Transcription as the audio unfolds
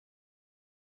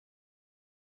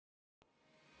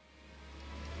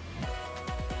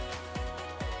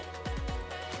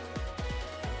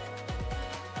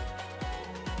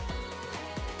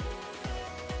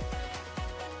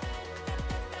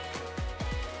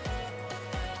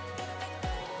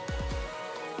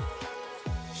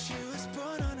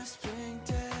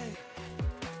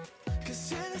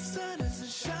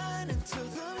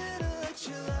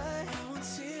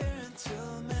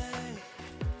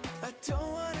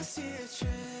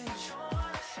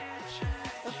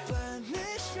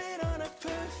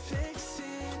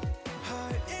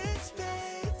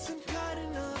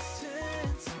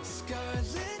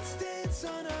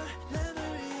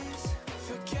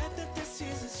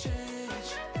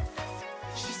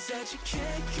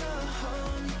can't go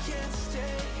home, you can't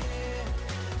stay here.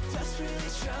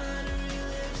 Desperately trying to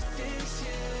relive these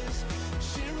years.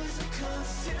 She was a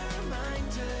constant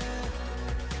reminder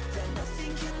that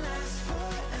nothing can last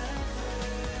forever.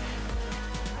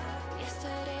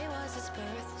 Yesterday was his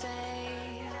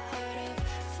birthday. Heart of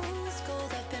fool's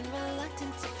gold, I've been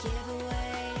reluctant to give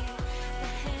away. The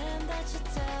hand that you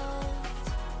dealt,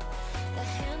 the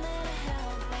hand that I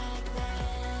held back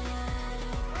then.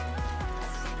 I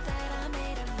think that I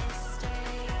made a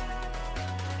mistake.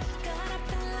 Got up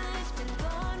and left and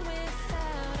gone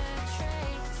without a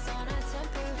trace on a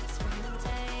temperate spring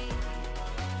day.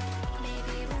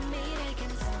 Maybe we'll meet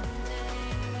again someday.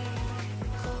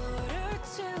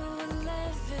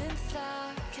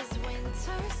 11:15, 'cause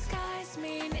winter skies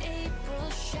mean April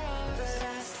showers. But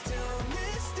I still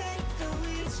mistake the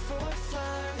weeds for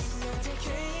flowers in your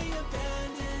decaying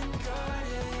abandoned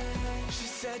garden. She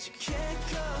said you can't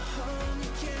go home,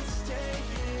 you can't stay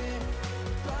here.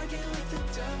 Bargain with the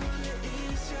devil to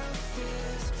ease your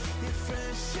fears. Your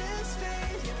friendships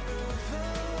fade, you move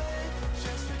away.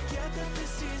 Just forget that the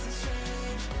seasons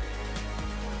change.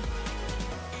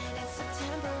 And in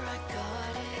September I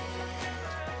got it.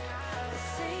 The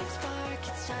same spark,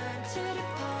 it's time to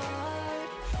depart.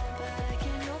 But I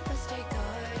can't help but stay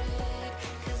guarded,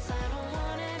 'cause I don't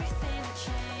want everything to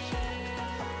change.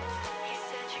 He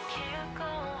said you can't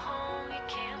go home, you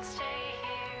can't stay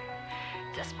here.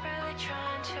 Desperately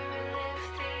trying to relive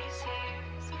these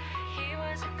years. He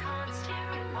was a constant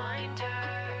reminder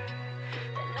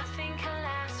that nothing can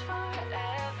last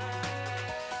forever.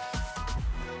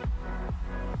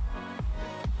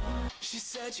 She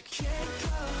said you can't go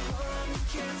home, you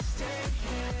can't stay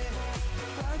here.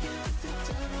 Bargain with the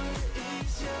devil to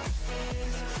ease your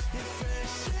fears. Your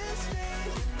friendships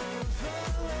fade, you move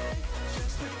away.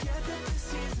 Just forget that the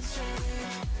seasons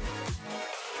change.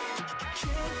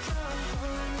 Can't go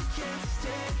home, you can't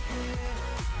stay here.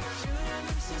 Julia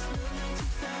misses moving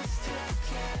too fast to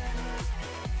care.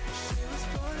 She was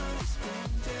born on a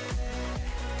spring day.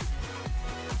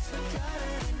 Forgot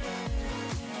her name.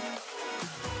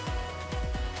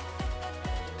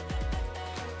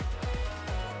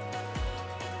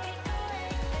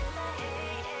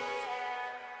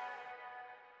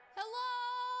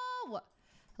 Hello!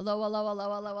 Hello, hello, hello,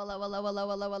 hello, hello, hello, hello,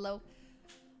 hello, hello.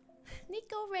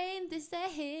 Nico Rain, this is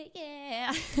it,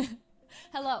 yeah.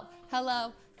 Hello,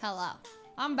 hello, hello.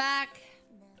 I'm back.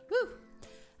 Woo!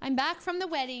 I'm back from the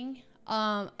wedding.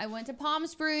 I went to Palm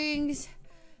Springs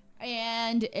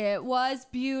and it was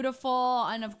beautiful.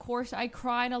 And of course, I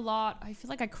cried a lot. I feel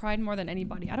like I cried more than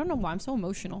anybody. I don't know why I'm so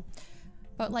emotional.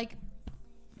 But like,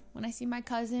 when I see my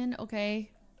cousin,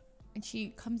 okay, and she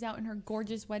comes out in her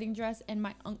gorgeous wedding dress and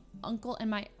my uncle and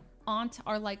my aunt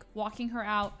are like walking her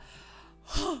out.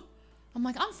 I'm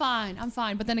like, I'm fine, I'm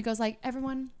fine. But then it goes like,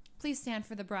 everyone, please stand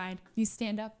for the bride. You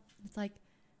stand up. It's like,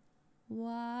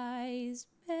 wise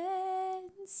men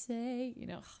say, you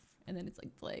know, and then it's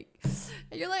like Blake.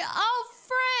 And you're like, oh,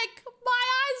 frick, my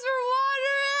eyes are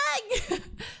watering.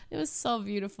 It was so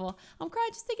beautiful. I'm crying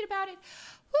just thinking about it.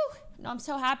 Woo. No, I'm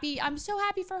so happy. I'm so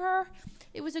happy for her.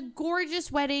 It was a gorgeous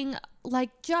wedding,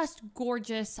 like just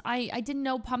gorgeous. I didn't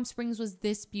know Palm Springs was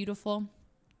this beautiful.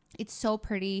 It's so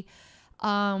pretty.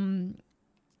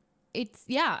 It's,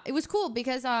 yeah, it was cool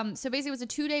because, so basically it was a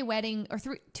 2-day wedding or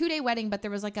 2-day wedding, but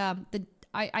there was like I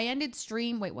ended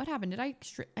stream. Wait, what happened? Did I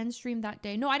end stream that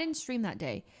day? No, I didn't stream that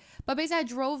day, but basically I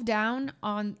drove down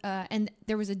on, and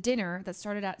there was a dinner that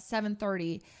started at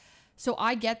 7:30. So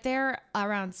I get there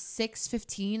around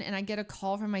 6:15 and I get a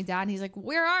call from my dad and he's like,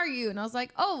 where are you? And I was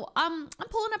like, oh, I'm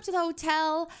pulling up to the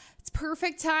hotel. It's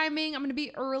perfect timing. I'm going to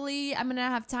be early. I'm going to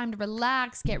have time to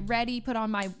relax, get ready, put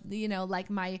on my, you know, like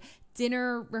my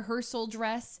dinner rehearsal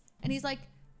dress. And he's like,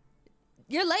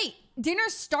 you're late. Dinner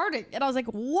started. And I was like,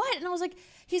 what? And I was like,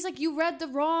 he's like, you read the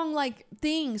wrong like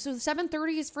thing. So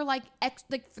 7:30 is for like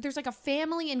there's like a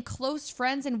family and close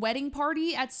friends and wedding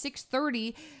party at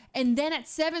 6:30. And then at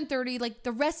 7:30, like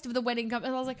the rest of the wedding comes.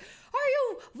 And I was like, are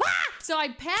you? Wah! So I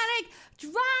panic,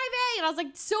 driving. And I was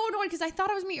like so annoyed because I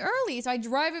thought it was me early. So I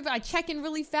drive it, I check in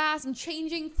really fast. I'm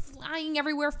changing, flying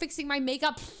everywhere, fixing my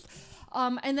makeup.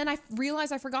 And then I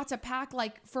realized I forgot to pack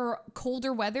like for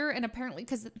colder weather. And apparently,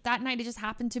 because that night it just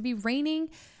happened to be raining.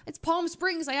 It's Palm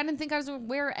Springs. I didn't think I was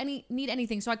gonna need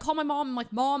anything. So I call my mom. I'm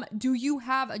like, Mom, do you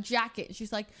have a jacket? And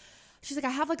she's like, she's like, I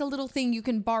have like a little thing you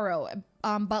can borrow,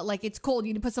 but like it's cold,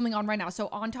 you need to put something on right now. So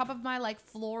on top of my like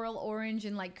floral orange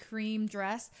and like cream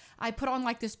dress, I put on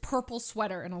like this purple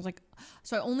sweater, and I was like,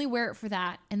 so I only wear it for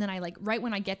that. And then I like, right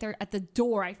when I get there at the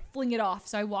door, I fling it off.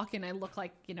 So I walk in, I look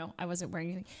like, you know, I wasn't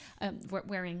wearing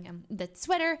the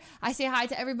sweater. I say hi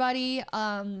to everybody,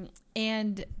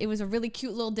 and it was a really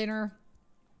cute little dinner.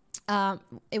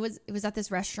 It was at this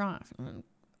restaurant,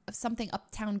 something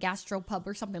Uptown Gastro Pub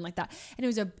or something like that, and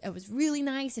it was really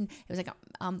nice, and it was like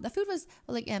the food was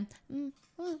like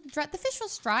the fish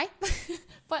was dry,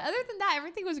 but other than that,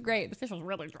 everything was great. The fish was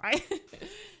really dry.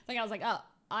 Like I was like, oh,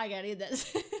 I gotta eat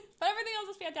this. But everything else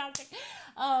was fantastic.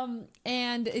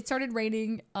 And it started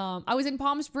raining. I was in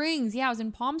Palm Springs. Yeah, I was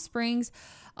in Palm Springs.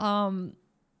 And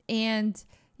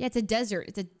yeah, it's a desert.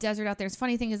 It's a desert out there. It's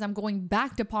funny thing is I'm going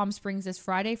back to Palm Springs this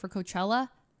Friday for Coachella.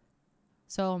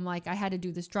 So I'm like, I had to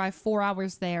do this drive 4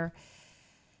 hours there.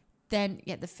 Then,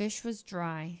 yeah, the fish was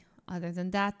dry. Other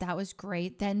than that, that was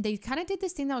great. Then they kind of did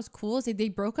this thing that was cool. Is they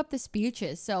broke up the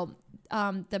speeches. So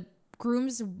the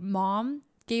groom's mom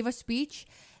gave a speech.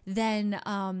 Then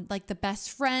like the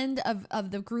best friend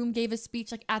of the groom gave a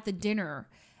speech like at the dinner.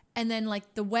 And then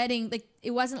like the wedding, like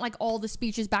it wasn't like all the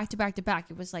speeches back to back to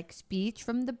back. It was like speech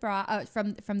from the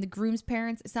from the groom's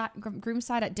parents, groom's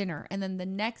side at dinner. And then the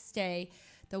next day,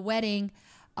 the wedding,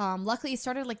 luckily it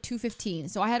started like 2:15.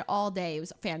 So I had all day. It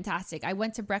was fantastic. I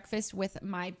went to breakfast with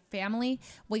my family.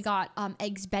 We got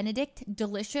eggs Benedict,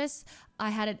 delicious. I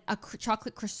had a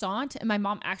chocolate croissant, and my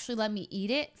mom actually let me eat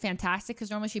it. Fantastic, because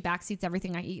normally she backseats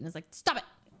everything I eat and is like, stop it,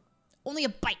 only a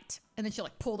bite. And then she'll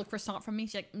like pull the croissant from me.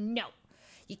 She's like, no,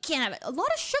 you can't have it. A lot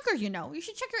of sugar, you know. You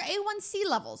should check your A1C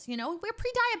levels, you know. We're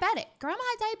pre-diabetic. Grandma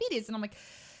had diabetes. And I'm like,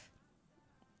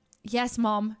 yes,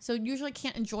 Mom. So usually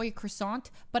can't enjoy a croissant,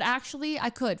 but actually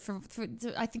I could.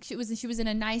 I think she was in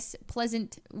a nice,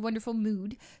 pleasant, wonderful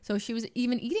mood. So she was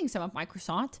even eating some of my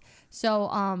croissant. So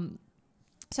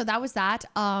that was that.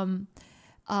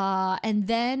 And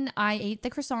then I ate the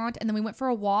croissant, and then we went for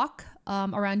a walk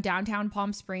around downtown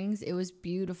Palm Springs. It was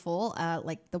beautiful.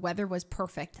 Like the weather was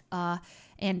perfect.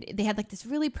 And they had like this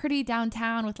really pretty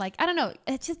downtown with like, I don't know,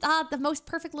 it's just the most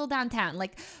perfect little downtown,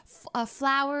 like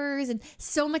flowers and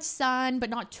so much sun,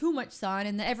 but not too much sun.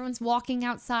 And then everyone's walking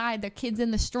outside, their kids in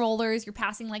the strollers. You're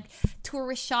passing like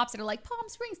tourist shops that are like Palm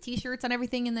Springs t-shirts and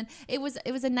everything. And then it was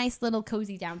a nice little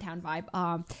cozy downtown vibe.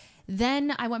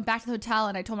 Then I went back to the hotel,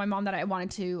 and I told my mom that I wanted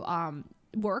to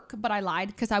work, but I lied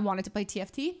because I wanted to play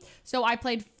TFT. So I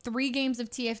played 3 games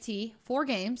of TFT, 4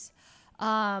 games.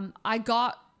 I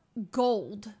got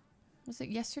gold. Was it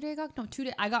yesterday?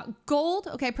 I got gold.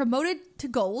 Okay, promoted to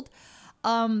gold.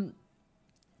 Popped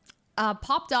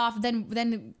off,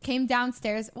 then came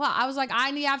downstairs. Well, I was like,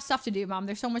 I need to have stuff to do, Mom.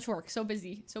 There's so much work. So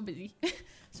busy.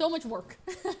 So much work.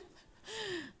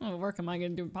 What work am I gonna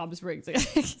do in Palm Springs?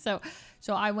 so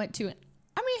I went to it.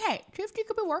 I mean, hey, TFT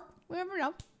could be work. We never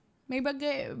know.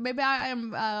 Maybe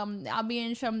I'll be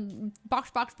in some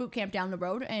box boot camp down the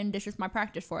road, and this is my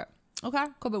practice for it. Okay,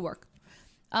 could be work.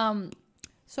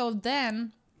 So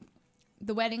then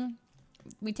the wedding,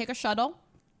 we take a shuttle.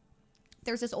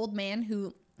 There's this old man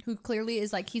who clearly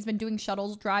is like, he's been doing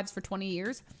shuttle drives for 20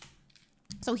 years.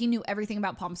 So he knew everything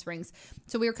about Palm Springs.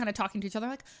 So we were kind of talking to each other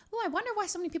like, oh, I wonder why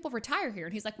so many people retire here.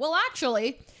 And he's like, well,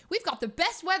 actually, we've got the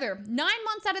best weather 9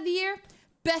 months out of the year,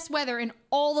 best weather in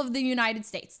all of the United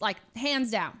States, like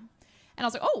hands down. And I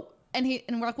was like, oh, and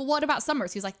we're like, well, what about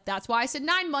summers? He's like, that's why I said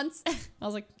 9 months. I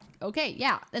was like, okay,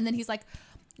 yeah. And then he's like,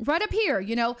 right up here,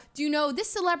 you know, do you know this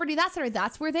celebrity, that celebrity,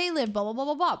 that's where they live, blah, blah, blah,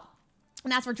 blah, blah.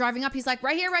 And as we're driving up, he's like,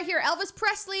 right here, Elvis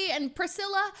Presley and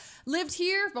Priscilla lived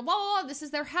here, blah, blah, blah, this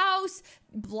is their house,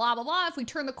 blah, blah, blah. If we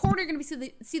turn the corner, you're going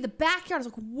to see the backyard. I was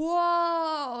like,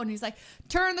 whoa. And he's like,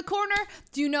 turn the corner.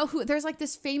 Do you know who, there's like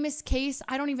this famous case,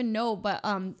 I don't even know, but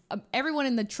everyone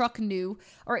in the truck knew,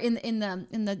 or in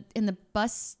the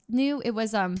bus knew. It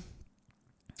was,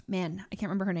 man, I can't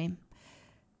remember her name.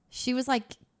 She was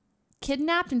like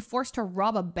kidnapped and forced to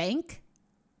rob a bank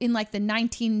in like the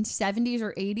 1970s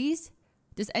or 80s.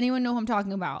 Does anyone know who I'm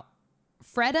talking about?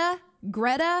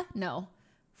 Greta? No.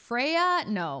 Freya?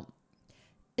 No.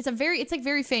 It's like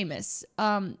very famous.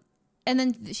 And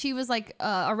then she was like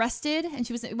arrested, and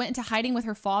went into hiding with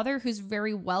her father, who's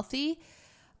very wealthy.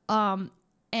 And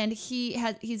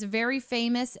he's very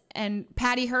famous. And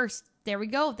Patty Hearst, there we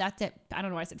go. That's it. I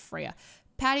don't know why I said Freya.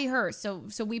 Patty Hearst.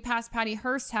 So we passed Patty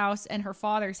Hearst's house and her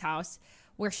father's house,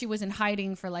 where she was in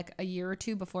hiding for like a year or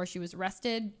 2 before she was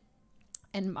arrested.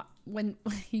 And when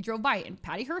he drove by, and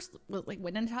Patty Hearst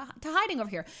went into hiding over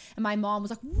here, and my mom was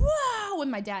like, "Wow!"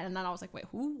 And my dad, and then I was like, "Wait,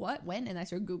 who? What? When?" And I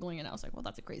started Googling, and I was like, "Well,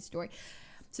 that's a great story."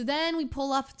 So then we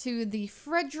pull up to the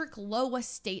Frederick Lowe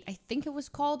Estate, I think it was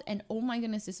called. And oh my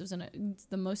goodness, this was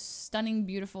the most stunning,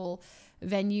 beautiful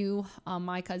venue.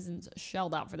 My cousins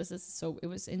shelled out for this. So it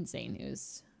was insane.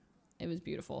 It was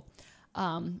beautiful.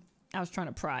 I was trying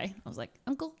to pry. I was like,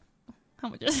 Uncle, how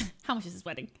much is this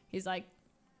wedding? He's like,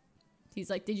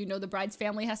 did you know the bride's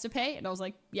family has to pay? And I was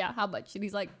like, yeah, how much? And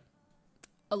he's like,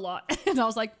 a lot. And I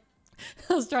was like,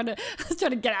 I was trying to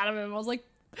get out of him. I was like,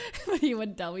 but he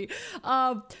wouldn't tell me.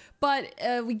 But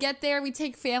we get there, we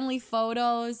take family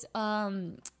photos.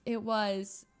 It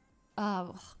was,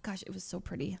 oh gosh, it was so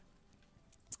pretty.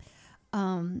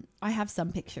 I have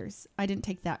some pictures. I didn't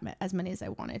take as many as I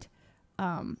wanted.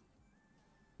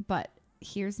 But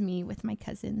here's me with my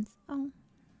cousins. Oh,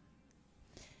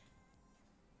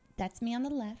 that's me on the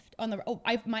left.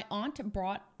 My aunt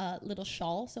brought a little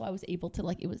shawl, so I was able to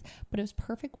but it was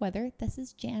perfect weather. This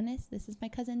is Janice, this is my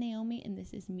cousin Naomi, and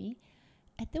this is me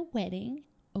at the wedding.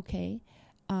 Okay.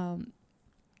 And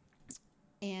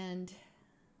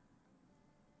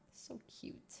so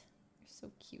cute. You're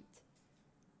so cute.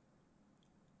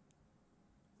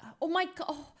 Oh my God.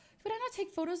 Oh, would I not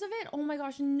take photos of it? Oh my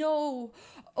gosh, no.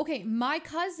 Okay, my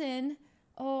cousin.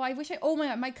 Oh, I wish oh my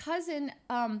God, my cousin,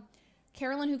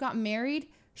 Carolyn, who got married,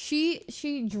 she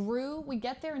drew, we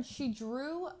get there and she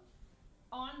drew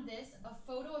on this a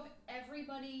photo of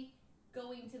everybody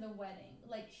going to the wedding.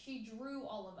 Like, she drew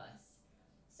all of us.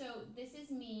 So this is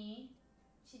me.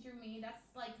 She drew me. That's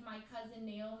like my cousin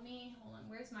Naomi. Hold on,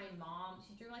 where's my mom?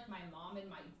 She drew like my mom and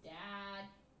my dad.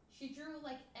 She drew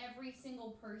like every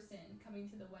single person coming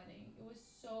to the wedding. It was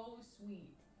so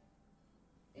sweet.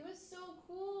 It was so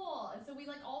cool. And so we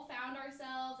like all found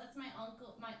ourselves. That's my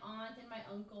uncle, my aunt and my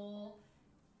uncle.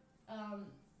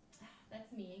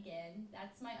 That's me again.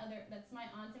 That's my aunt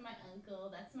and my uncle.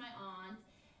 That's my aunt.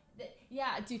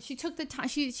 Yeah, dude, she took the time.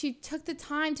 She took the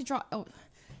time to draw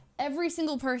every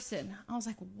single person. I was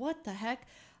like, what the heck?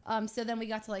 So then we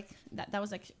got to like, that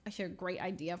was like actually a great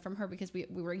idea from her because we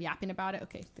were yapping about it.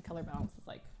 Okay, the color balance is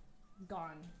like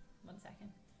gone. 1 second.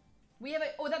 We have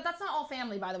that's not all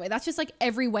family, by the way. That's just like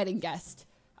every wedding guest,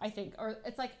 I think. Or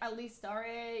it's like at least,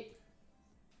 sorry.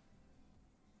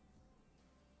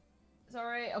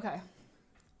 Okay.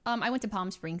 I went to Palm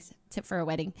Springs for a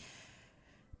wedding.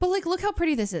 But like, look how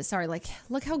pretty this is. Sorry, like,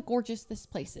 look how gorgeous this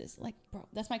place is. Like, bro,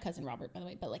 that's my cousin Robert, by the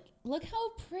way. But like, look how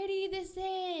pretty this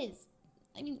is.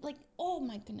 I mean, like, oh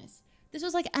my goodness. This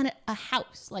was like a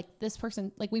house. Like this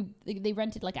person, like they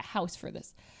rented like a house for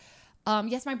this.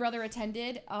 Yes, my brother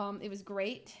attended. It was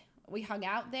great. We hung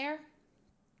out there.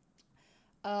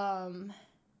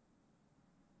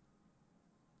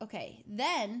 Okay,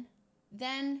 then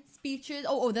speeches.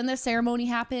 Then the ceremony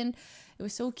happened. It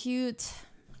was so cute.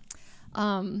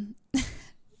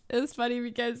 It was funny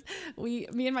because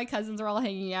me and my cousins were all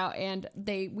hanging out, and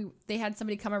they had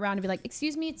somebody come around and be like,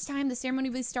 "Excuse me, it's time. The ceremony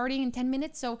will be starting in 10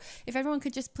 minutes. So if everyone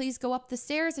could just please go up the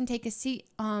stairs and take a seat."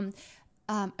 And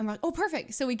we're like, "Oh,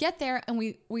 perfect." So we get there and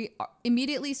we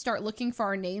immediately start looking for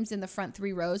our names in the front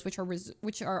 3 rows, which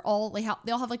are all they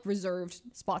all have like reserved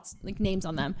spots, like names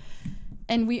on them.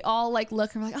 And we all like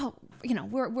look and we're like, "Oh, you know,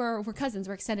 we're cousins,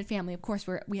 we're extended family. Of course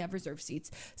we have reserved seats."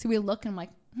 So we look and I'm like,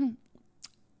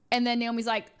 And then Naomi's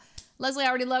like, "Leslie, I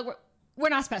already looked. We're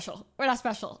not special. We're not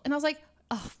special." And I was like,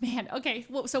 "Oh man, okay."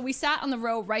 Well, so we sat on the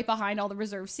row right behind all the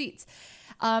reserved seats.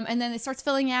 And then it starts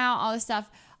filling out all this stuff.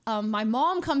 My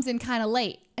mom comes in kind of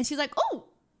late and she's like, "Oh,"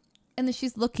 and then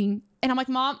she's looking and I'm like,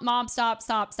 mom, stop.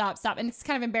 And it's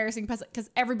kind of embarrassing because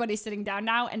everybody's sitting down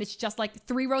now and it's just like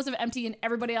 3 rows of empty and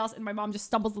everybody else. And my mom just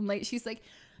stumbles in late. She's like,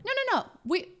 no,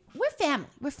 we're family.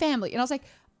 We're family. And I was like,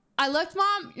 "I looked,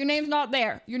 Mom, your name's not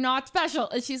there. You're not special."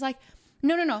 And she's like,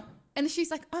 no. And then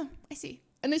she's like, "Oh, I see."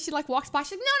 And then she like walks by.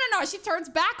 She's like, no. She turns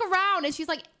back around and she's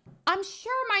like, "I'm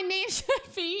sure my name should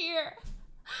be here."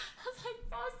 I was like,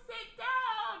 "Go sit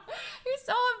down. You're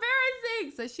so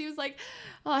embarrassing." So she was like,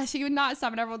 oh, she would not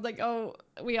stop. And everyone's like, oh,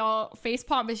 we all face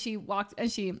palm. And she walked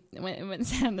and she went and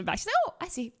sat in the back. She's like, "Oh, I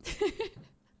see."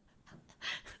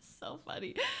 So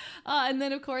funny. And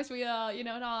then of course we it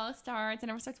all starts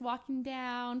and everyone starts walking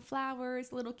down,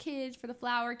 flowers, little kids for the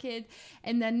flower kid.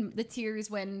 And then the tears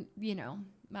when, it's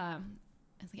like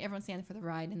everyone's standing for the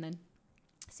ride and then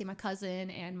I see my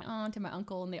cousin and my aunt and my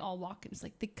uncle and they all walk and it's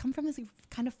like they come from this like,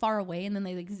 kind of far away and then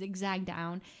they like zigzag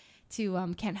down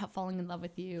to Can't Help Falling in Love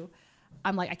with You.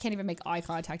 I'm like, I can't even make eye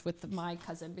contact with my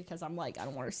cousin because I'm like, I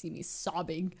don't want her to see me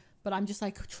sobbing, but I'm just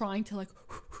like trying to like,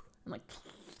 I'm like,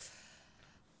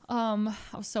 I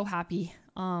was so happy,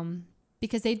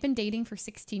 because they'd been dating for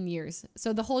 16 years.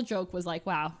 So the whole joke was like,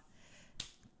 wow,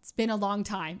 it's been a long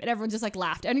time. And everyone just like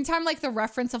laughed. Anytime like the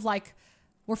reference of like,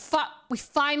 we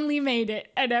finally made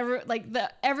it. And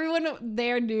everyone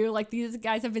there knew, like, these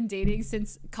guys have been dating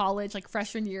since college, like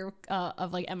freshman year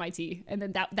of like MIT. And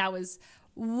then that was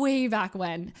way back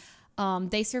when.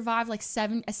 They survived like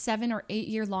a 7 or 8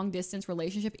 year long distance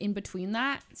relationship in between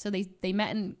that. So they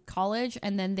met in college,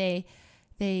 and then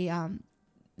he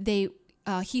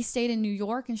stayed in New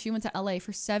York and she went to LA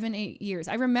for 7-8 years.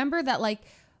 I remember that, like,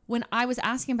 when I was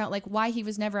asking about like why he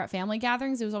was never at family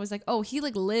gatherings, it was always like, oh, he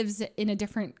lives in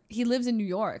New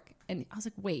York. And I was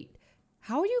like, wait,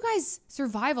 how do you guys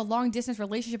survive a long distance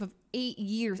relationship of 8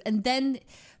 years? And then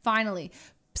finally,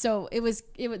 so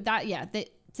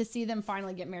to see them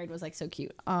finally get married was like so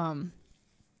cute.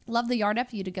 Love the yard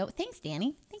up you to go. Thanks,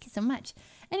 Danny. Thank you so much.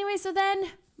 Anyway, so then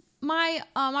I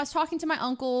was talking to my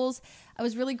uncles. I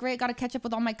was really great. Got to catch up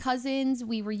with all my cousins.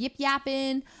 We were yip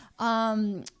yapping.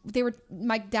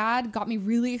 My dad got me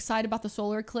really excited about the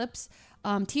solar eclipse.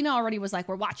 Tina already was like,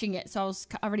 we're watching it. So I was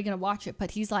already going to watch it,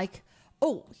 but he's like,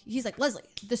 Leslie,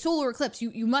 the solar eclipse,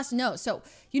 you must know. So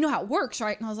you know how it works,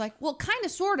 right? And I was like, well, kind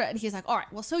of, sort of. And he's like, all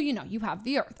right, well, so you know, you have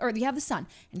the earth, or you have the sun,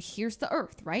 and here's the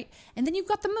earth, right? And then you've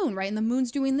got the moon, right? And the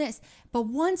moon's doing this. But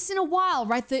once in a while,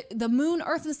 right, the moon,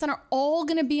 earth, and the sun are all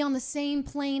going to be on the same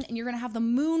plane, and you're going to have the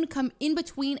moon come in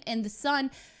between and the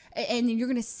sun, and you're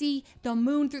going to see the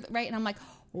moon through, right? And I'm like,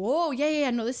 whoa,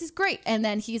 yeah, no, this is great. And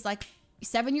then he's like,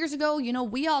 7 years ago, you know,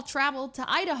 we all traveled to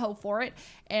Idaho for it.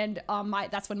 And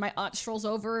that's when my aunt strolls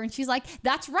over and she's like,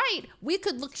 that's right. We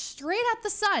could look straight at the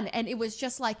sun. And it was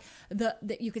just like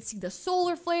you could see the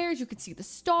solar flares. You could see the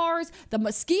stars. The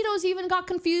mosquitoes even got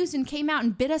confused and came out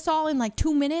and bit us all in like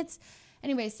 2 minutes.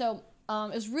 Anyway, so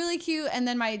it was really cute. And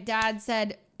then my dad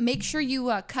said, make sure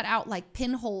you cut out like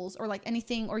pinholes or like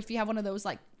anything. Or if you have one of those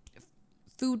like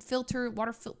food filter,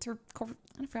 water filter,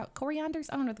 I forgot, corianders.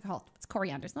 I don't know what they're called. It's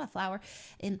corianders, not a flower.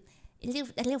 And a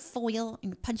little foil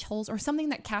and punch holes or something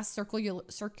that casts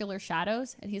circular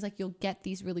shadows. And he's like, you'll get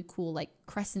these really cool like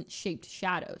crescent shaped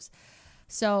shadows.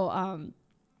 So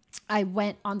I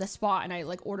went on the spot and I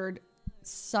like ordered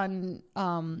sunglasses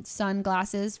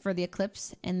for the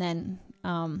eclipse. And then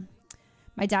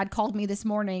my dad called me this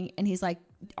morning and he's like,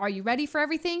 are you ready for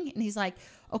everything? And he's like,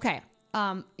 okay.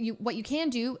 What you can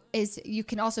do is you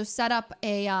can also set up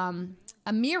a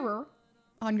mirror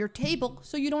on your table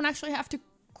so you don't actually have to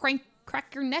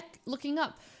crack your neck looking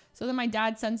up. So then my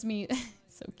dad sends me,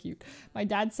 so cute. My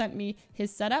dad sent me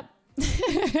his setup.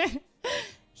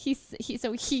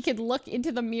 So he could look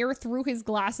into the mirror through his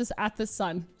glasses at the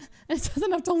sun. And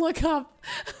doesn't have to look up.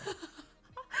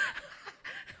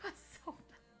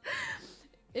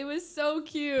 It was so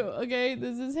cute. Okay,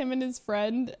 this is him and his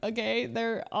friend. Okay,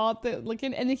 they're all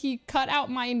looking, and he cut out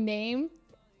my name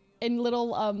in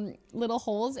little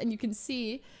holes, and you can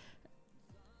see.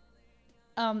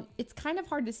 It's kind of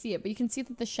hard to see it, but you can see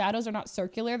that the shadows are not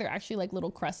circular; they're actually like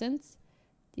little crescents.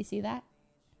 Do you see that?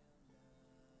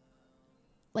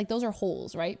 Like those are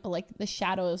holes, right? But like the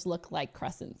shadows look like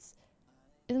crescents.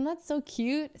 Isn't that so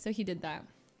cute? So he did that.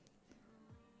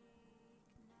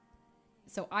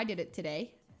 So I did it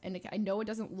today. And I know it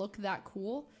doesn't look that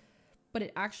cool, but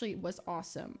it actually was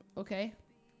awesome. Okay.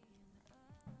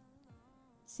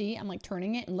 See, I'm like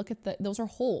turning it and look at those are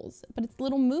holes, but it's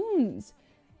little moons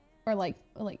or like,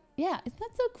 yeah, isn't that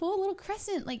so cool? A little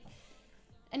crescent. Like,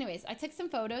 anyways, I took some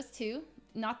photos too.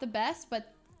 Not the best,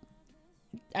 but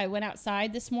I went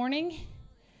outside this morning.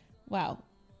 Wow.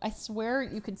 I swear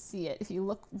you could see it if you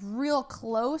look real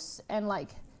close and like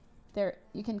there,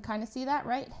 you can kind of see that,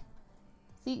 right?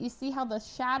 See, you see how the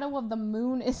shadow of the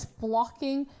moon is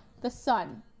blocking the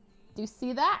sun. Do you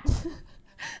see that?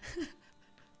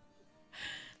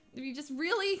 If you just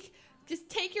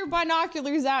take your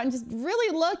binoculars out and just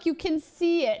really look, you can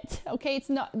see it. Okay,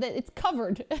 it's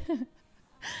covered.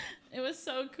 It was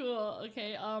so cool.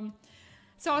 Okay,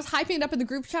 so I was hyping it up in the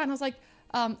group chat and I was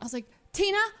like,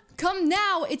 Tina, come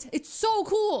now. It's so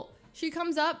cool. She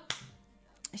comes up,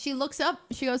 she looks up,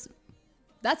 she goes,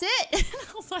 that's it. And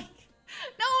I was like,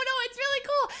 no, it's really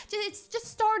cool. It's just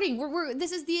starting.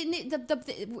 This is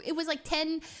it was like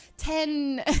 10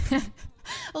 it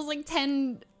was like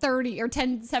 10:30 or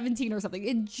 10:17 or something.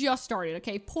 It just started.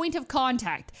 Okay, point of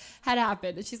contact had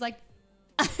happened, and she's like,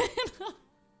 I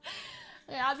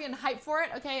was getting hyped for it.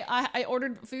 Okay, I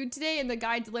ordered food today, and the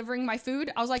guy delivering my food,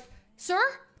 I was like, sir,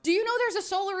 do you know there's a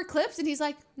solar eclipse? And he's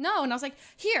like, no. And I was like,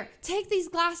 here, take these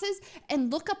glasses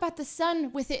and look up at the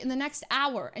sun with it in the next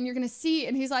hour, and you're gonna see.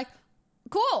 And he's like,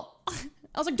 cool. I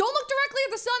was like, don't look directly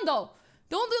at the sun though.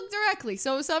 Don't look directly.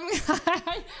 So some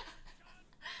guy,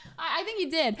 I think he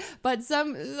did, but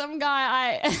some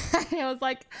guy, I was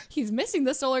like, he's missing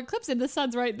the solar eclipse and the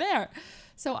sun's right there.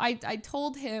 So I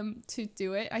told him to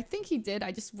do it. I think he did.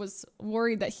 I just was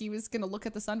worried that he was going to look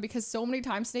at the sun because so many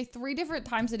times today, 3 different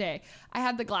times a day, I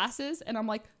had the glasses and I'm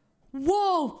like,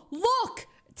 whoa, look.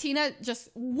 Tina just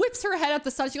whips her head at the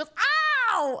sun. She goes,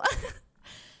 ow.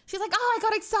 She's like, oh, I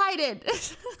got excited. I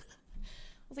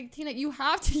was like, Tina, you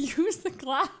have to use the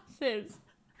glasses.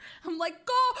 I'm like,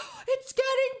 oh, it's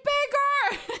getting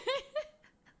bigger.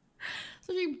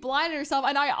 So she blinded herself,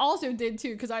 and I also did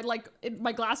too, because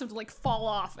my glasses would like fall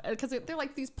off, because they're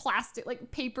like these plastic, like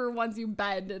paper ones you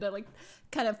bend, and I like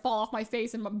kind of fall off my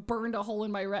face and burned a hole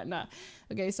in my retina.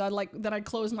 Okay, so I'd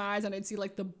close my eyes and I'd see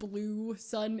like the blue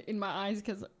sun in my eyes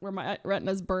because where my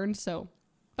retina's burned. So,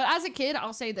 but as a kid,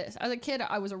 I'll say this: as a kid,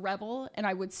 I was a rebel, and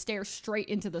I would stare straight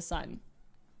into the sun.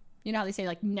 You know how they say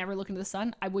like never look into the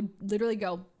sun? I would literally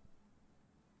go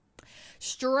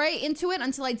straight into it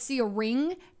until I'd see a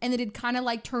ring, and then it'd kind of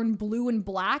like turn blue and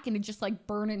black, and it'd just like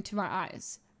burn into my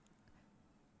eyes.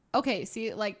 Okay,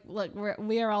 see, like, look,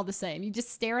 we are all the same. You just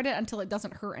stare at it until it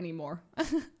doesn't hurt anymore.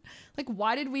 Like,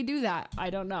 why did we do that? I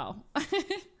don't know.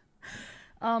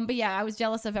 But yeah, I was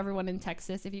jealous of everyone in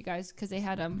Texas, if you guys, because they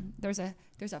had there's a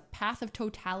path of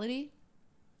totality,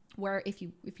 where if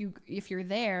you're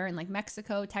there in like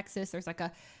Mexico, Texas, there's like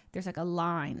a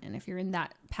line, and if you're in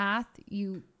that path,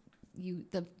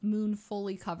 the moon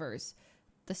fully covers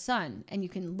the sun, and you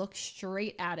can look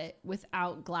straight at it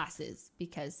without glasses,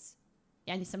 because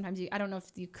and sometimes I don't know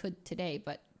if you could today,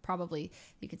 but probably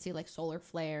you could see like solar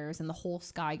flares, and the whole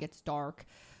sky gets dark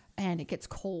and it gets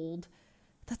cold.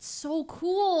 That's so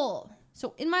cool.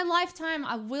 So in my lifetime,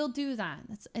 I will do that.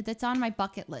 That's on my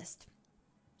bucket list.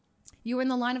 You were in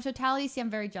the line of totality. See, I'm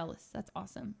very jealous. That's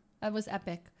awesome. That was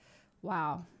epic.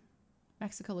 Wow.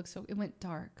 Mexico looks it went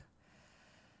dark.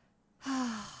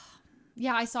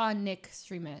 Yeah, I saw Nick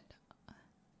stream it.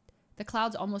 The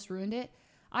clouds almost ruined it.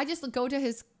 I just go to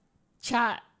his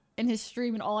chat in his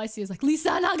stream, and all I see is like,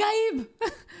 Lisan Agaib!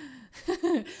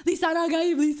 Lisan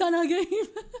Agaib! Lisan Agaib!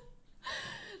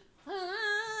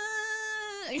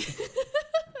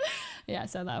 Yeah,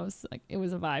 so that was like, it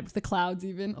was a vibe. The clouds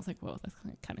even. I was like, whoa, that's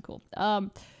kind of cool.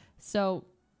 So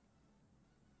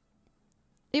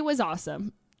it was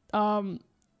awesome.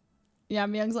 Yeah,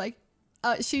 Myung's like,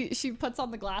 she puts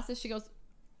on the glasses. She goes,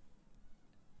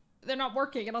 they're not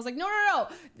working. And I was like, no.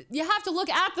 You have to look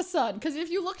at the sun, because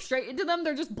if you look straight into them,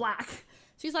 they're just black.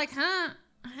 She's like, huh?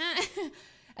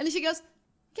 And then she goes,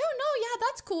 yeah,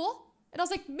 that's cool. And I was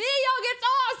like, Myung, it's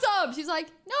awesome. She's like,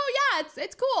 no, yeah,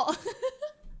 it's cool.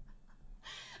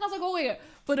 And I was like, oh, wait.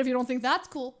 But if you don't think that's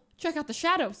cool, check out the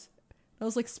shadows. I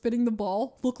was like spinning the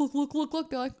ball. Look.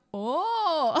 They're like,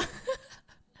 oh.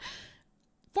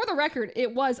 For the record,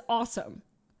 it was awesome.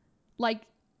 Like,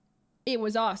 it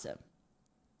was awesome.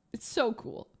 It's so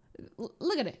cool.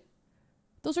 Look at it.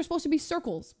 Those are supposed to be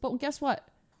circles, but guess what?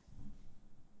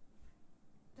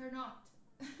 They're not.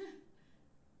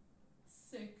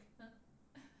 Sick.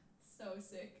 So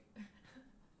sick.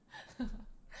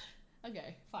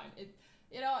 Okay, fine.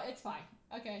 It's fine.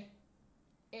 Okay.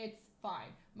 It's fine.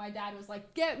 My dad was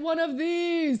like, get one of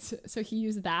these. So he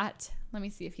used that. Let me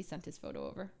see if he sent his photo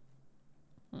over.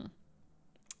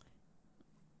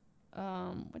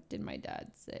 What did my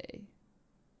dad say?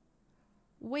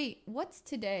 Wait, what's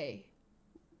today?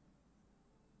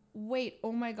 Wait,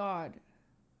 oh my God.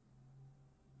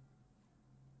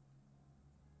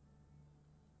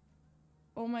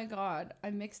 Oh my God, I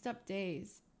mixed up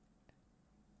days.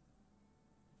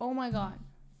 Oh my God.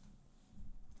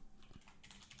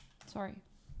 Sorry.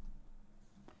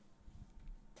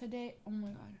 Today, oh my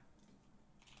God.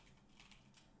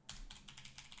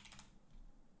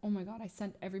 Oh my God, I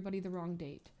sent everybody the wrong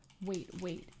date. Wait.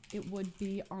 It would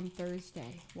be on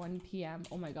Thursday, 1 p.m.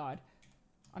 Oh my God.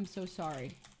 I'm so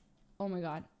sorry. Oh my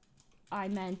God. I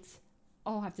meant,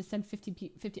 oh, I have to send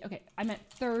 50. Okay, I meant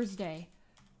Thursday.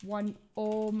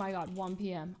 Oh my God, 1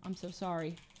 p.m. I'm so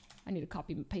sorry. I need to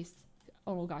copy and paste.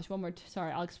 Oh gosh, one more.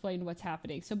 Sorry, I'll explain what's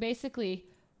happening. So basically,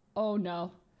 oh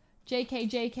no.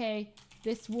 JK,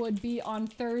 this would be on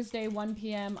Thursday, 1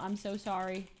 p.m. I'm so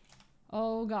sorry.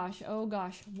 Oh gosh.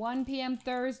 1 p.m.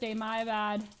 Thursday, my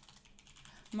bad.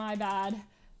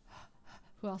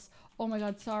 Who else? Oh my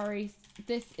God, sorry.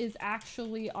 This is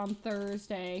actually on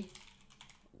Thursday.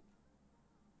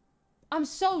 I'm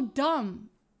so dumb.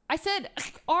 I said,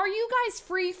 are you guys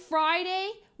free Friday,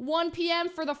 1 p.m.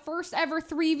 for the first ever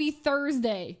 3v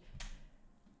Thursday?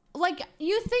 Like,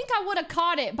 you think I would have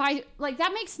caught it by, like,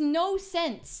 that makes no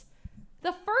sense.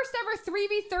 The first ever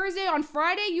 3v Thursday on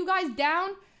Friday, you guys down?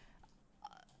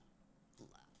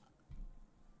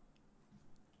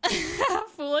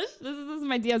 Foolish. This is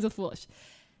my DMs with Foolish.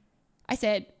 I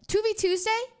said 2v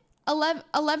Tuesday.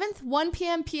 11th, 1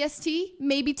 p.m. PST,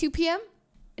 maybe 2 p.m.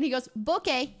 And he goes,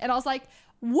 bouquet. And I was like,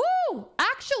 woo,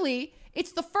 actually,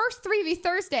 it's the first 3v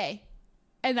Thursday.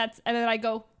 And then I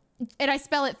go, and I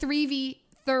spell it 3v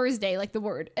Thursday, like the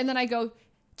word. And then I go,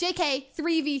 JK,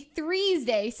 3v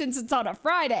Thursday, since it's on a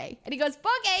Friday. And he goes,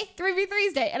 okay, 3v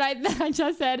Thursday. And I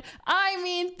just said, I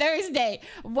mean Thursday,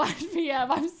 1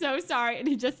 p.m. I'm so sorry. And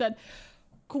he just said,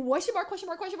 question mark, question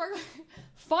mark, question mark.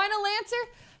 Final answer?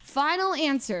 Final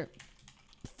answer.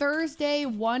 Thursday,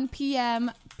 1 p.m.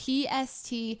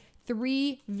 PST,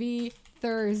 3v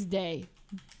Thursday.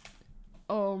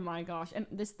 Oh my gosh. And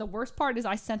the worst part is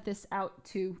I sent this out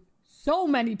to so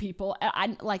many people.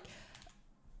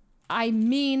 I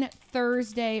mean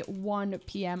Thursday, 1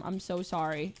 p.m. I'm so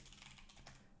sorry.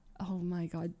 Oh my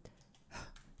God.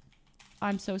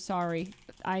 I'm so sorry.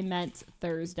 I meant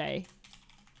Thursday.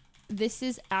 This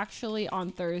is actually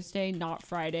on Thursday, not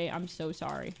Friday. I'm so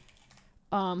sorry.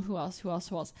 Who else?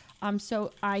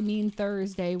 I mean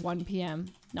Thursday, 1 p.m.,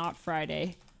 not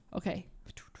Friday. Okay.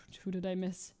 Who did I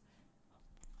miss?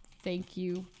 Thank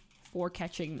you for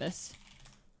catching this.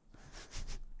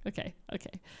 Okay.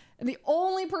 And the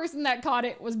only person that caught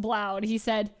it was Bloud. He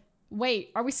said,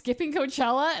 wait, are we skipping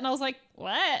Coachella? And I was like,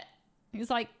 what? He's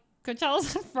like,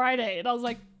 Coachella's on Friday. And I was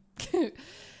like,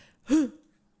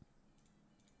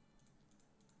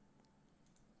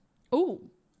 oh,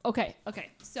 okay.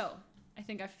 So I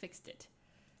think I fixed it.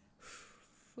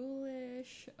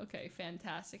 Foolish. Okay,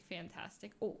 fantastic.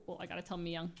 Oh, well, I gotta tell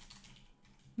Myung.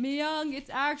 Myung, it's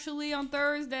actually on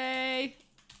Thursday.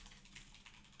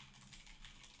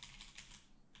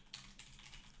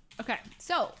 Okay,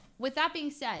 so with that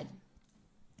being said,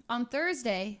 on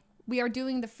Thursday, we are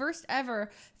doing the first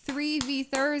ever 3v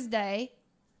Thursday.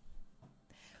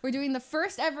 We're doing the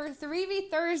first ever 3v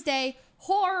Thursday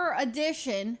horror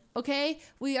edition, okay?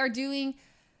 We are doing,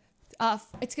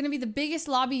 it's going to be the biggest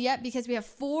lobby yet because we have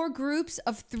 4 groups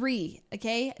of 3,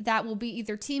 okay? That will be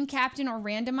either team captain or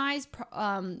randomized,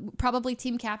 probably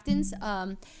team captains.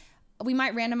 We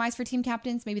might randomize for team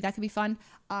captains. Maybe that could be fun.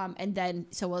 And then,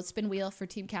 so we'll spin wheel for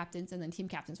team captains and then team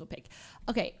captains will pick.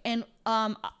 Okay, and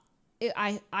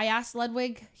I asked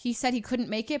Ludwig. He said he couldn't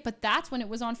make it, but that's when it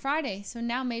was on Friday. So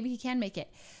now maybe he can make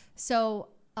it. So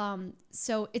it's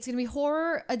going to be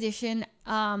horror edition.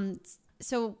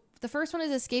 So the first one is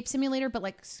Escape Simulator, but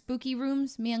like spooky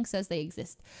rooms. Myung says they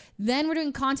exist. Then we're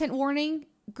doing content warning,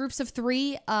 groups of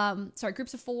 3.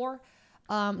 Groups of 4.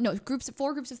 Groups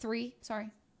of 3. Sorry.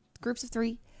 Groups of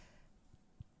 3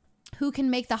 who can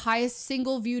make the highest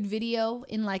single viewed video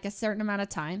in like a certain amount of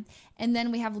time. And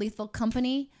then we have Lethal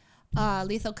Company.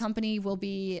 Lethal Company will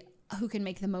be who can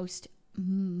make the most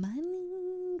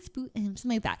money, something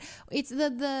like that. It's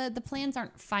the plans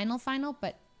aren't final,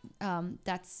 but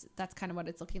that's kind of what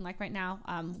it's looking like right now.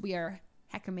 We are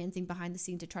hackermanzing behind the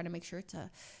scene to try to make sure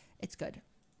it's good.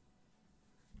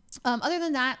 Other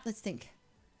than that, let's think.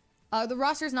 The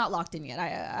roster's not locked in yet.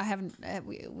 I haven't.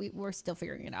 We're still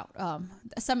figuring it out.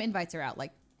 Some invites are out,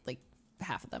 like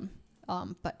half of them.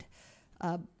 But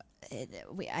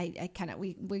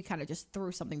we kind of just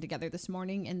threw something together this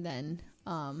morning, and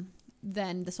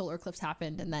then the solar eclipse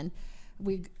happened, and then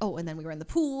we were in the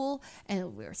pool,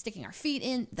 and we were sticking our feet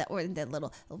in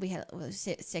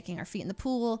sticking our feet in the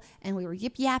pool, and we were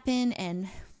yip yapping, and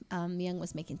Myung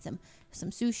was making some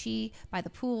sushi by the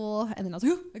pool, and then I was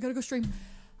like, oh, I gotta go stream.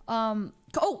 The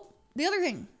other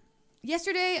thing,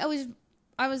 yesterday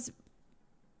I was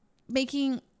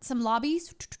making some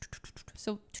lobbies,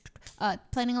 so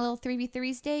planning a little 3v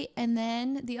Thursday, and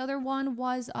then the other one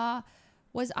was I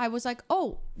was like,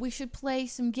 oh, we should play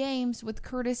some games with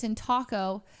Curtis and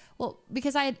Taco. Well,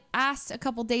 because I had asked a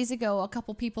couple days ago a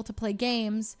couple people to play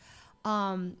games,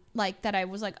 like that I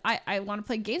was like, I want to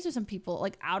play games with some people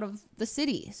like out of the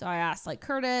city. So I asked like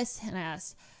Curtis, and I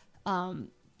asked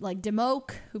like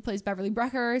Demoke, who plays Beverly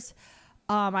Breckers.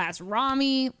 I asked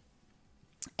Rami,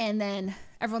 and then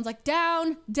everyone's like,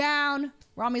 down.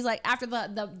 Rami's like, after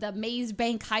the maze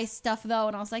bank heist stuff though,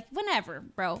 and I was like, whenever,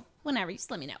 bro, whenever,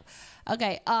 just let me know.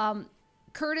 Okay,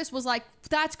 Curtis was like,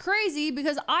 that's crazy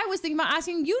because I was thinking about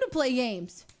asking you to play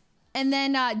games. And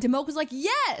then Demoke was like,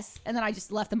 yes, and then I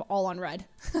just left them all on red.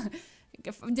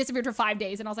 Disappeared for 5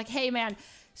 days, and I was like, hey man,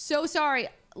 so sorry,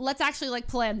 let's actually like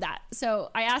plan that.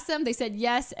 So I asked them, they said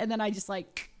yes, and then I just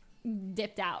like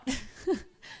dipped out.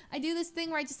 I do this thing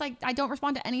where I just like, I don't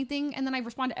respond to anything, and then I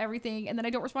respond to everything, and then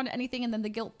I don't respond to anything, and then the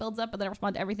guilt builds up, and then I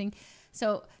respond to everything.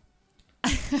 So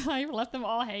I left them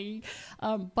all hanging.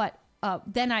 But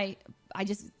then I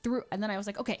just threw, and then I was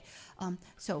like, okay,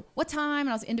 so what time? And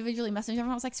I was individually messaging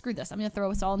everyone. I was like, screw this, I'm gonna throw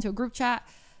us all into a group chat.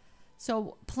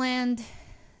 So planned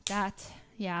that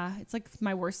Yeah, it's like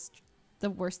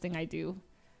the worst thing I do.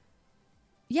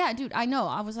 Yeah, dude, I know.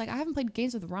 I was like, I haven't played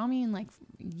games with Rami in like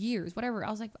years, whatever.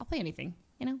 I was like, I'll play anything,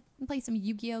 you know? I'll play some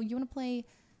Yu-Gi-Oh! You want to play,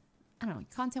 I don't know,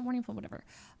 content warning, whatever.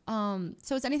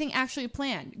 So is anything actually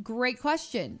planned? Great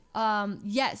question.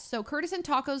 Yes. So Curtis and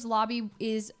Taco's lobby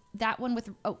is that one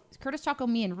with, Curtis, Taco,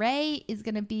 me, and Ray is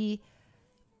going to be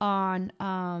on,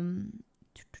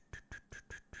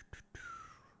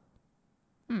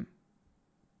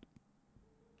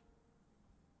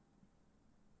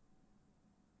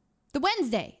 the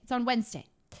Wednesday. It's on Wednesday.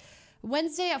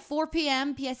 Wednesday at 4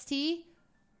 p.m. PST.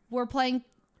 We're playing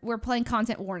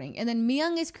content warning, and then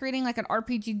Myung is creating like an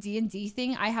RPG D&D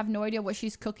thing. I have no idea what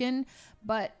she's cooking,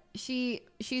 but she's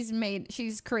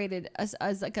created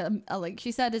as like a like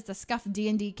she said is the Scuff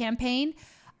D&D campaign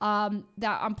that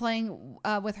I'm playing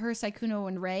with her, Saikuno,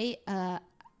 and Ray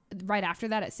right after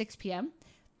that at 6 p.m.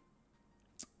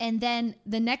 And then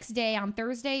the next day on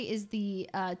Thursday is the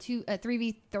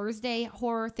 3v Thursday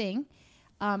horror thing.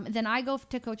 Then I go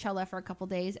to Coachella for a couple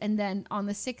days. And then on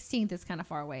the 16th, it's kind of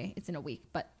far away. It's in a week.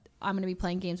 But I'm going to be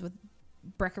playing games with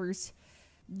Breckers,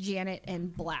 Janet,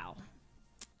 and Blau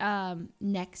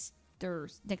next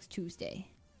Tuesday.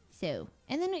 So,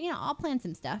 and then, you know, I'll plan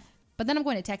some stuff. But then I'm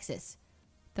going to Texas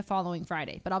the following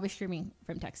Friday. But I'll be streaming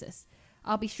from Texas.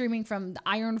 I'll be streaming from the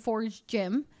Iron Forge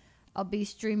Gym. I'll be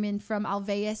streaming from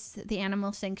Alveus, the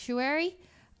Animal Sanctuary.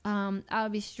 I'll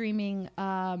be streaming,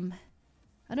 I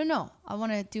don't know. I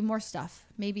want to do more stuff.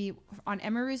 Maybe on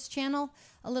Emeru's channel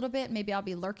a little bit. Maybe I'll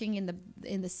be lurking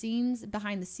in the scenes,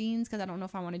 behind the scenes, because I don't know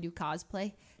if I want to do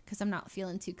cosplay, because I'm not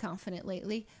feeling too confident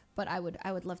lately. But I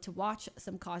would love to watch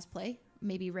some cosplay.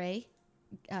 Maybe Ray.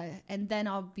 And then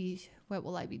I'll be, what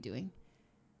will I be doing?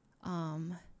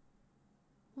 What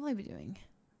will I be doing?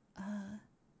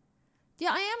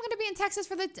 Yeah, I am going to be in Texas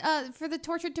for the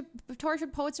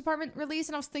Tortured Poets Department release,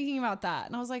 and I was thinking about that,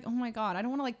 and I was like, oh my god, I don't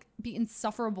want to like be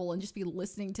insufferable and just be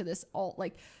listening to this all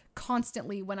like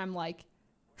constantly when I'm like,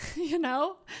 you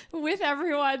know, with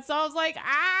everyone. So I was like,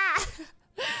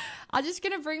 I'm just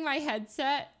gonna bring my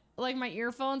headset, like my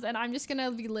earphones, and I'm just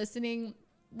gonna be listening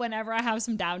whenever I have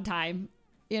some downtime,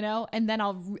 you know, and then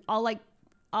I'm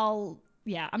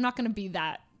not gonna be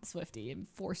that Swifty and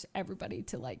force everybody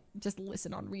to like just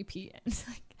listen on repeat and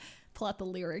like pull out the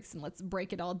lyrics and let's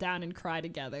break it all down and cry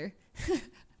together.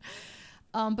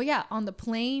 But yeah, on the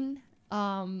plane,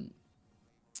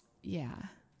 yeah.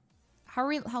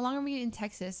 How long are we in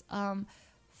Texas?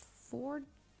 4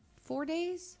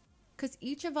 days, because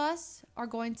each of us are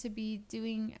going to be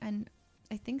doing, and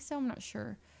I think so, I'm not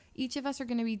sure. Each of us are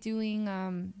going to be doing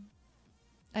an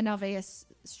Alveus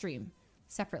stream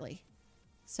separately.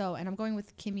 So, and I'm going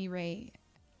with Kimmy, Ray,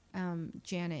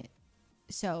 Janet.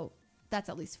 So that's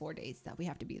at least 4 days that we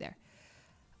have to be there.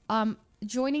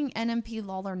 Joining NMP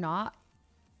lol or not,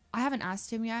 I haven't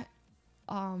asked him yet.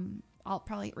 I'll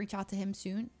probably reach out to him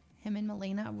soon. Him and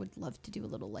Milena would love to do a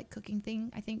little like cooking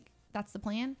thing. I think that's the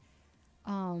plan.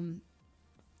 I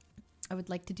would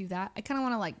like to do that. I kind of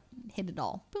want to like hit it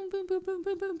all. Boom, boom, boom, boom,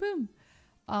 boom, boom,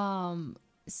 boom.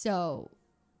 So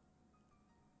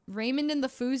Raymond and the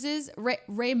Foozes,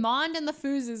 Raymond and the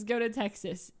Foozes go to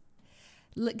Texas.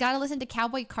 Gotta listen to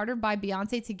Cowboy Carter by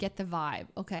Beyonce to get the vibe.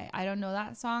 Okay, I don't know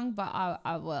that song, but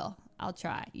I will. I'll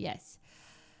try. Yes.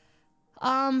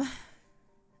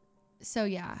 So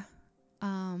yeah.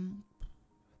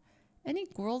 Any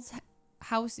girls'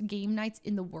 house game nights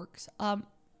in the works?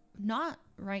 Not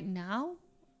right now.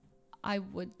 I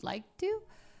would like to.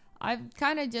 I've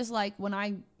kind of just like when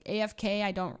I AFK,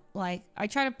 I don't like, I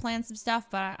try to plan some stuff,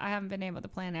 but I haven't been able to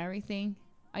plan everything.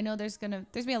 I know there's gonna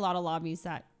be a lot of lobbies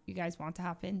that you guys want to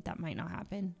happen that might not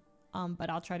happen. But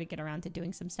I'll try to get around to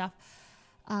doing some stuff.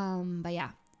 But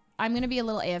yeah, I'm gonna be a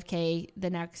little AFK the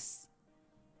next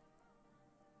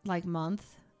like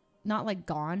month. Not like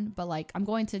gone, but like I'm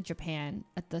going to Japan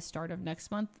at the start of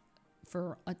next month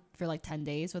for like 10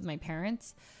 days with my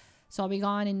parents. So I'll be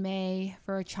gone in May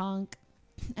for a chunk,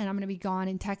 and I'm going to be gone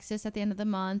in Texas at the end of the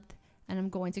month, and I'm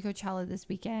going to Coachella this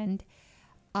weekend.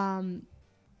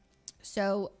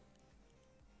 So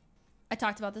I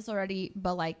talked about this already,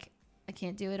 but like I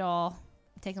can't do it all.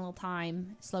 I'm taking a little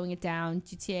time, slowing it down.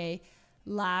 GTA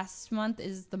last month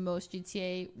is the most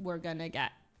GTA we're going to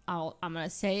get. I'm going to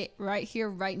say it right here,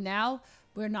 right now.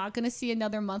 We're not going to see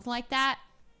another month like that.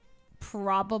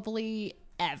 Probably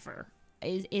ever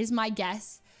is my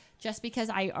guess. Just because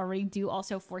I already do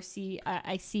also foresee,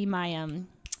 I see my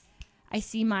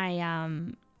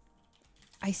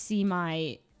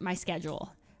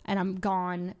schedule, and I'm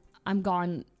gone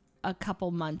a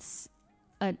couple months.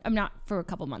 I'm not for a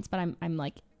couple months, but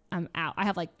I'm out. I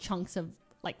have like chunks of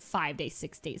like 5 days,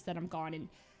 6 days that I'm gone in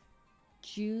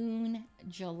June,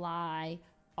 July,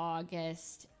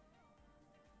 August,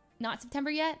 not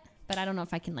September yet, but I don't know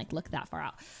if I can like look that far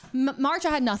out. March, I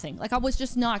had nothing. Like I was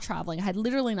just not traveling. I had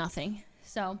literally nothing.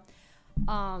 So,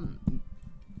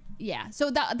 yeah.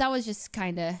 So that was just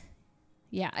kind of,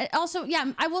 yeah. Also,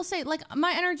 yeah, I will say like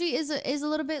my energy is a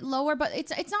little bit lower, but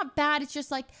it's not bad. It's just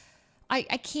like I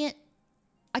can't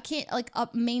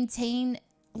like maintain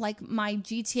like my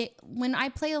GTA. When I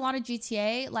play a lot of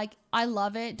GTA, like I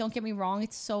love it. Don't get me wrong.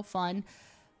 It's so fun.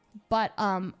 But,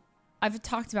 I've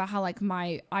talked about how like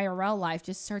my IRL life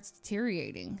just starts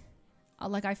deteriorating.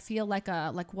 Like I feel like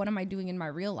what am I doing in my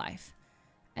real life?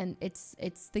 And it's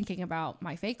thinking about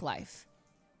my fake life.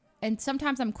 And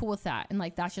sometimes I'm cool with that. And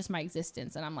like, that's just my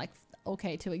existence. And I'm like,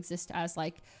 okay, to exist as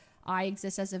like, I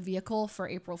exist as a vehicle for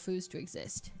April Fooze to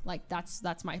exist. Like that's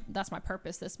my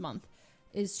purpose this month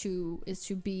is to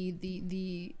be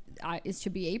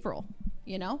April,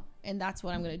 you know? And that's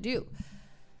what I'm going to do.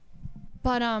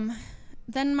 But,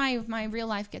 then my real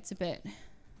life gets a bit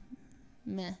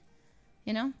meh,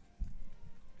 you know?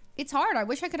 It's hard. I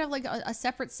wish I could have like a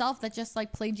separate self that just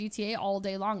like played GTA all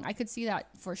day long. I could see that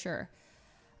for sure.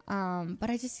 But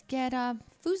I just get,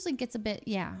 Fuslie gets a bit,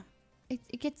 yeah.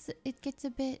 It gets a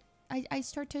bit, I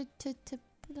start to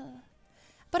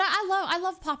but I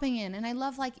love popping in, and I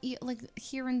love like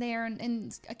here and there,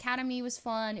 and Academy was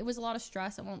fun. It was a lot of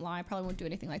stress. I won't lie. I probably won't do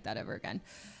anything like that ever again.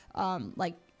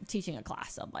 Like teaching a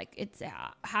class of like, it's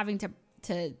having to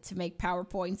make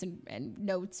PowerPoints and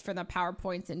notes for the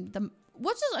PowerPoints, and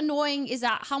what's just annoying is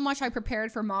that how much I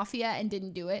prepared for Mafia and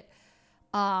didn't do it.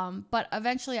 But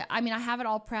eventually, I mean, I have it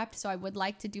all prepped, so I would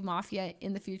like to do Mafia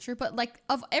in the future, but like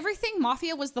of everything,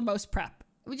 Mafia was the most prep,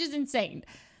 which is insane.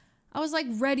 I was like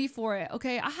ready for it.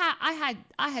 Okay. I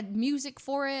had music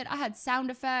for it. I had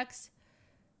sound effects.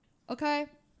 Okay.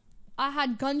 I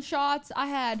had gunshots.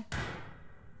 I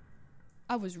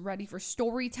was ready for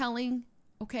storytelling.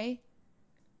 Okay.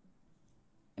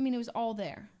 I mean, it was all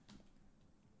there.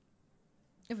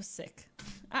 It was sick.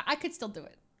 I could still do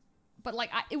it. But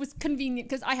like, it was convenient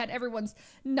because I had everyone's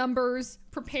numbers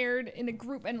prepared in a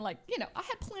group, and like, you know, I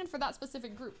had planned for that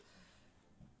specific group.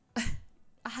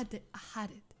 I had it.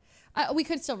 We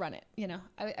could still run it, you know.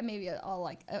 Maybe I'll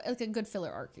like a good filler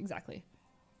arc. Exactly.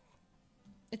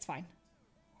 It's fine.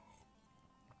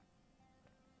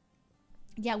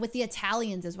 Yeah, with the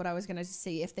Italians is what I was gonna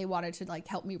see, if they wanted to like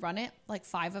help me run it, like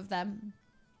 5 of them,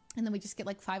 and then we just get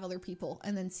like 5 other people,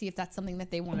 and then see if that's something that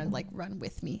they want to like run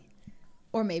with me,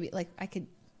 or maybe like I could,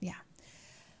 yeah.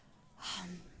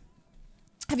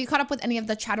 Have you caught up with any of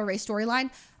the Chatteray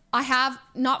storyline? I have,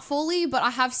 not fully, but I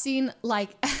have seen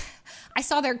like. I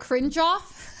saw their cringe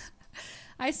off.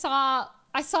 I saw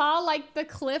like the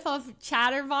clip of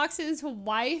Chatterbox's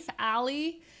wife,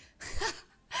 Allie,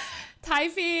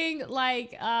 typing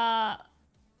like what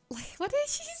did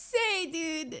she say,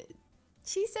 dude?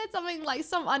 She said something like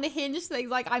some unhinged things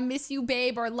like, I miss you,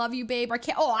 babe, or love you, babe, or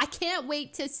I can't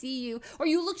wait to see you, or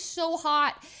you look so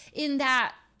hot in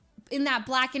that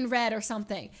black and red or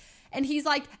something. And he's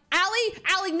like,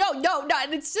 Allie, no.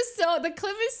 And it's just the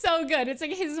clip is so good. It's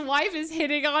like his wife is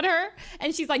hitting on her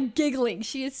and she's like giggling.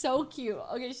 She is so cute.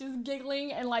 Okay, she's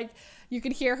giggling, and like you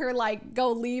could hear her like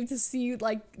go leave to see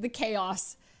like the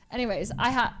chaos. Anyways,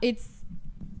 it's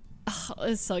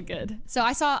so good. So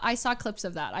I saw clips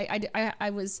of that.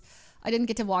 I didn't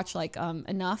get to watch like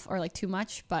enough or like too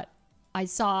much, but I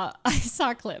saw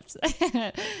clips.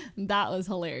 That was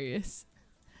hilarious.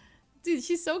 Dude,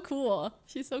 she's so cool.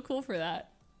 She's so cool for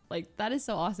that. Like, that is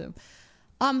so awesome.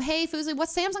 Hey, Fuslie, what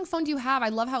Samsung phone do you have? I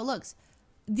love how it looks.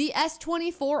 The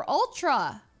S24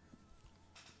 Ultra.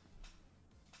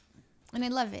 And I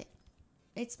love it.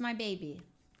 It's my baby.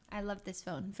 I love this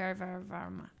phone very, very,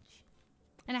 very much.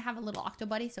 And I have a little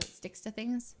Octobuddy, so it sticks to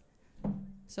things.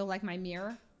 So, like my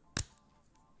mirror.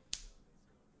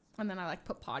 And then I like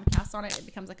put podcasts on it. It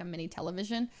becomes like a mini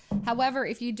television. However,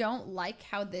 if you don't like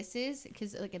how this is,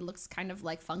 because like it looks kind of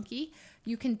like funky,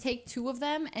 you can take 2 of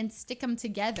them and stick them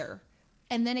together.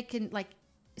 And then it can like,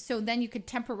 so then you could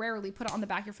temporarily put it on the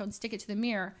back of your phone, stick it to the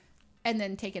mirror, and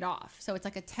then take it off. So it's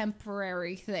like a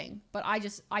temporary thing. But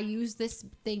I use this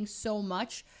thing so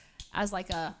much as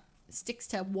like a sticks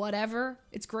to whatever.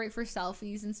 It's great for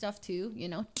selfies and stuff too, you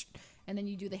know. And then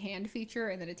you do the hand feature,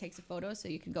 and then it takes a photo, so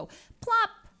you can go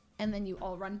plop. And then you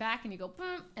all run back and you go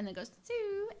boom, and then it goes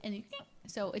two, and you,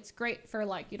 so it's great for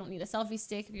like, you don't need a selfie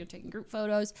stick if you're taking group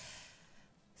photos.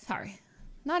 Sorry,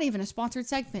 not even a sponsored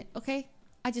segment. Okay,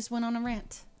 I just went on a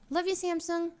rant. Love you,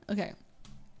 Samsung. Okay,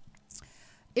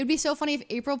 it would be so funny if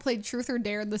April played Truth or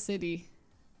Dare in the city.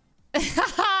 We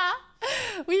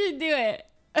should do it.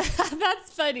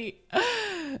 That's funny.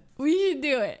 We should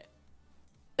do it.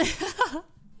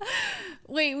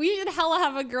 Wait, we should hella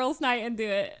have a girls' night and do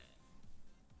it.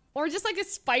 Or just like a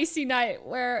spicy night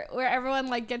where everyone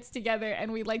like gets together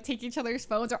and we like take each other's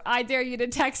phones, or I dare you to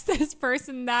text this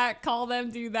person that, call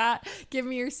them, do that. Give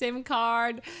me your SIM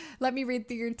card. Let me read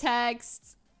through your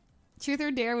texts. Truth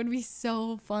or dare would be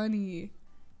so funny.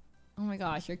 Oh my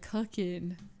gosh, you're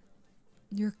cooking.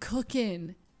 You're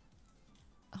cooking.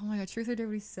 Oh my god, truth or dare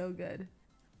would be so good.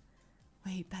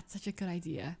 Wait, that's such a good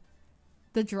idea.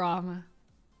 The drama.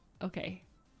 Okay.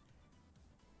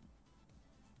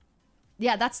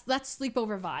 Yeah, that's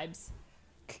sleepover vibes.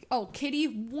 Oh, Kitty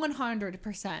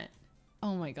 100%.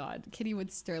 Oh my god, Kitty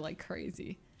would stir like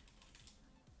crazy.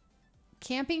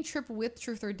 Camping trip with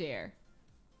truth or dare.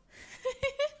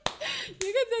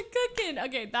 You guys are cooking.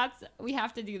 Okay, we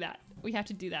have to do that. We have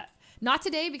to do that. Not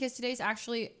today, because today's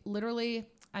actually literally,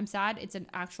 I'm sad, it's an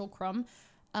actual crumb.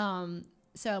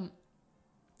 So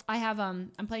I have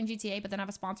I'm playing GTA, but then I have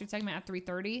a sponsored segment at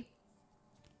 3:30.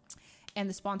 And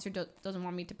the sponsor doesn't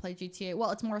want me to play GTA.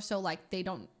 Well, it's more so like they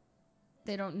don't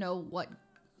know what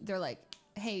they're like.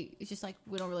 Hey, it's just like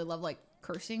we don't really love like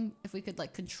cursing. If we could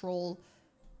like control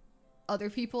other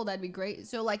people, that'd be great.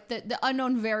 So like the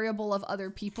unknown variable of other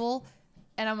people,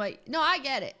 and I'm like, no, I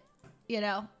get it. You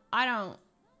know, I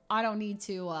don't need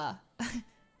to.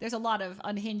 There's a lot of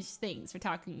unhinged things. We're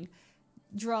talking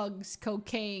drugs,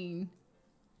 cocaine.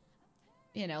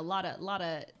 You know, a lot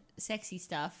of sexy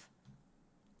stuff.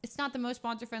 It's not the most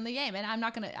sponsor friendly game, and I'm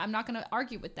not gonna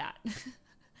argue with that.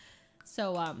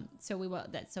 So we will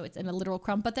that. So it's in a literal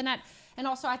crumb. But then and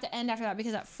also I have to end after that,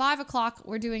 because at 5 o'clock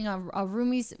we're doing a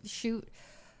roomies shoot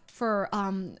for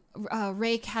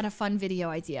Rake had a fun video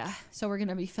idea. So we're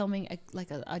gonna be filming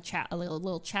a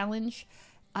little challenge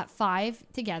at 5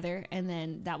 together, and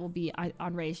then that will be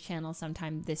on Ray's channel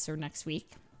sometime this or next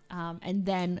week. And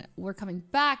then we're coming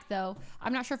back, though.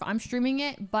 I'm not sure if I'm streaming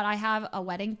it, but I have a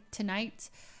wedding tonight.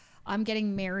 I'm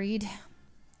getting married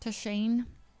to Shane.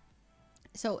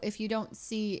 So if you don't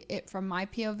see it from my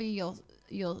POV,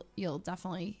 you'll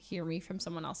definitely hear me from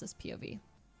someone else's POV.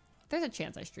 There's a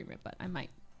chance I stream it, but I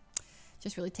might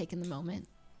just really take in the moment.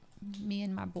 Me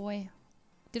and my boy.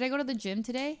 Did I go to the gym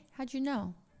today? How'd you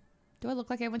know? Do I look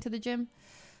like I went to the gym?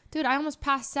 Dude, I almost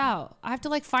passed out. I have to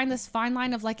like find this fine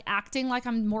line of like acting like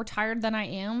I'm more tired than I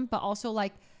am, but also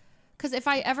like, because if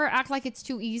I ever act like it's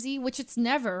too easy, which it's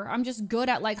never, I'm just good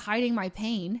at like hiding my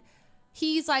pain.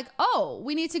 He's like, oh,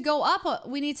 we need to go up.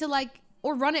 We need to like,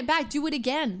 or run it back, do it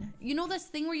again. You know this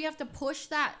thing where you have to push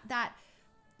that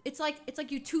it's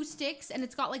like you 2 sticks and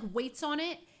it's got like weights on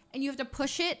it and you have to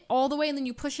push it all the way and then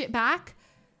you push it back.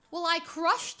 Well, I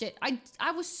crushed it.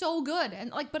 I was so good. And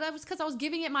like, but I was, because I was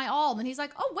giving it my all. And he's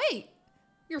like, oh, wait,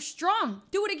 you're strong.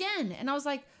 Do it again. And I was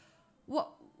like, what?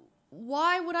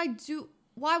 Why would I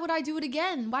do it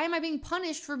again? Why am I being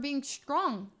punished for being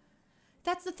strong?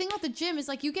 That's the thing about the gym, is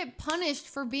like you get punished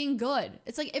for being good.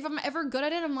 It's like if I'm ever good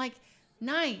at it, I'm like,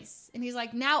 nice. And he's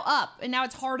like, now up. And now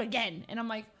it's hard again. And I'm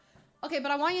like, okay,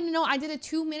 but I want you to know I did a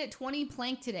 2-minute 20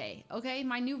 plank today. Okay,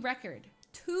 my new record.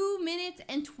 2 minutes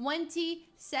and 20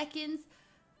 seconds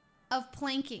of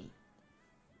planking.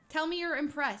 Tell me you're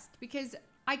impressed, because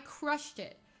I crushed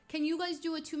it. Can you guys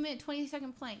do a 2-minute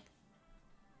 20-second plank?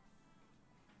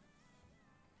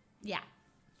 Yeah.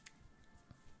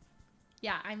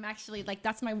 Yeah, I'm actually like,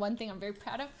 that's my one thing I'm very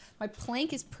proud of. My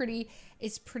plank is pretty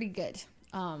good.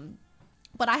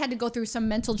 But I had to go through some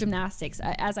mental gymnastics,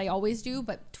 as I always do.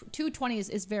 But 220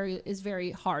 is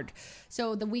very hard.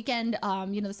 So the weekend,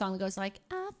 you know, the song that goes like,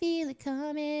 I feel it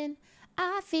coming,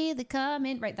 I feel it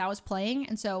coming. Right, that was playing,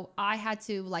 and so I had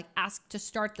to like ask to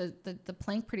start the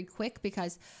plank pretty quick,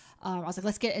 because I was like,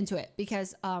 let's get into it,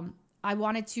 because I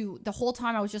wanted to. The whole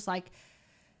time I was just like,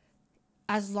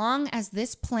 as long as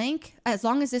this plank,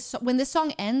 when this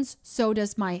song ends, so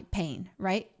does my pain,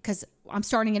 right? Because I'm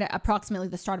starting it at approximately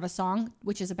the start of a song,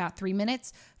 which is about 3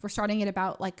 minutes. We're starting it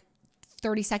about like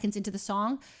 30 seconds into the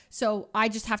song. So I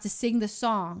just have to sing the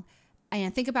song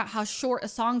and think about how short a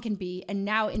song can be. And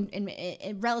now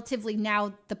in relatively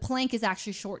now the plank is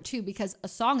actually short too, because a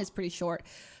song is pretty short.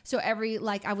 So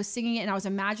I was singing it and I was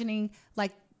imagining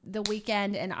like the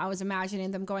weekend, and I was imagining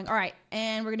them going, all right,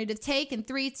 and we're gonna do the take in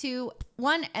 3, 2,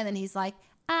 1, and then he's like,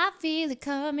 I feel it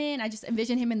coming. I just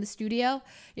envision him in the studio,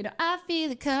 you know, I feel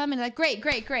it coming. Like, great.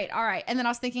 All right. And then I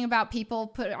was thinking about people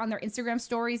put it on their Instagram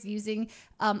stories using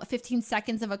 15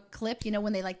 seconds of a clip, you know,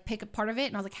 when they like pick a part of it.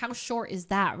 And I was like, how short is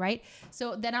that? Right.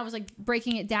 So then I was like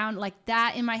breaking it down like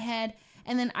that in my head.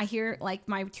 And then I hear like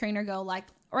my trainer go like,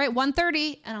 all right,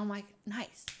 1:30. And I'm like,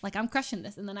 nice. Like, I'm crushing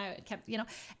this. And then I kept, you know,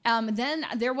 then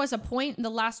there was a point in the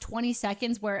last 20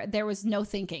 seconds where there was no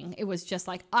thinking. It was just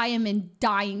like, I am in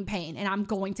dying pain and I'm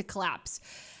going to collapse.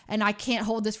 And I can't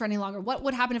hold this for any longer. What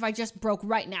would happen if I just broke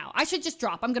right now? I should just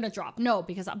drop. I'm going to drop. No,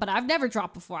 but I've never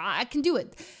dropped before. I can do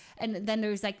it. And then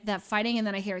there's like that fighting. And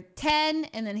then I hear 10.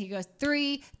 And then he goes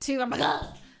 3, 2. I'm like,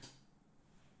 ugh.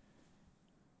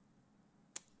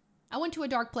 I went to a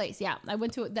dark place. Yeah, I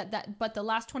went to that. But the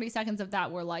last 20 seconds of that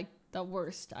were like the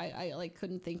worst. I like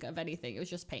couldn't think of anything. It was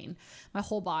just pain, my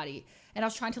whole body. And I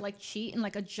was trying to like cheat and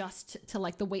like adjust to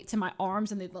like the weight to my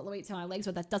arms and the weight to my legs,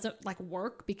 but that doesn't like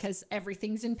work because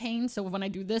everything's in pain. So when I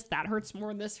do this, that hurts more,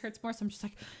 and this hurts more. So I'm just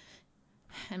like,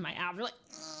 and my abs are like,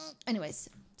 ugh. Anyways.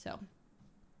 So,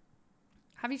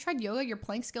 have you tried yoga? Your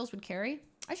plank skills would carry.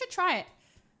 I should try it.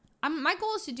 My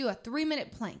goal is to do a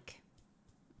 3-minute plank.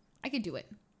 I could do it.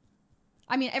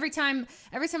 I mean, every time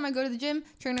I go to the gym,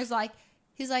 trainer's like,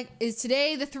 he's like, is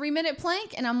today the 3-minute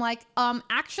plank? And I'm like,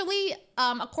 actually,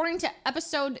 according to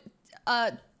episode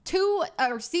 2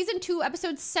 or season 2,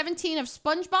 episode 17 of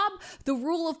SpongeBob, the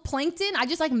rule of plankton, I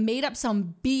just like made up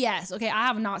some BS. Okay, I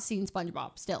have not seen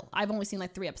SpongeBob still. I've only seen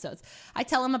like 3 episodes. I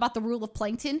tell him about the rule of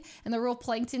plankton, and the rule of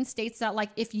plankton states that like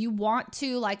if you want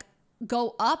to like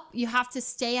go up, you have to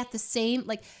stay at the same,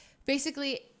 like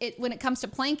basically when it comes to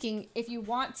planking, if you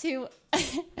want to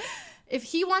if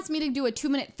he wants me to do a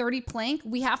 2-minute 30 plank,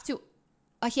 we have to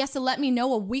he has to let me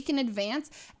know a week in advance,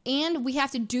 and we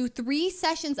have to do 3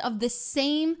 sessions of the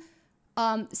same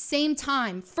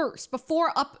time first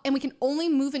before up, and we can only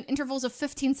move in intervals of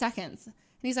 15 seconds. And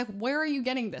he's like, where are you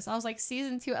getting this? I was like,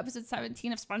 season 2, episode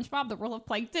 17 of SpongeBob, the rule of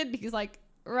plankton. He's like,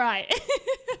 right.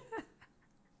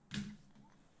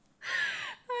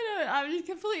 I just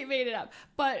completely made it up.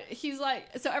 But he's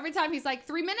like, so every time he's like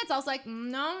 3 minutes, I was like,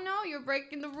 no, you're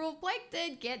breaking the rule of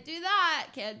plankton. Can't do that.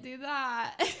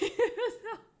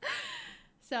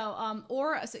 So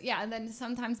yeah. And then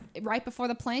sometimes right before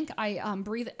the plank, I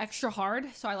breathe extra hard.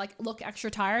 So I like look extra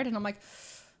tired, and I'm like,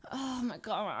 oh my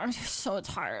God, I'm just so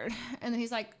tired. And then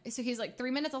he's like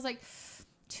 3 minutes. I was like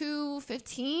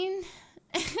 2:15.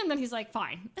 And then he's like,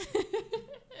 fine.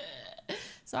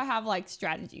 So I have like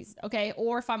strategies, okay?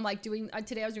 Or if I'm like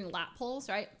today I was doing lat pulls,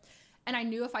 right? And I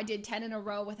knew if I did 10 in a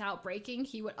row without breaking,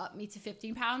 he would up me to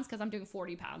 15 pounds because I'm doing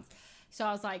 40 pounds. So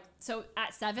I was like, so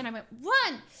at 7, I went 1,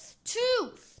 2,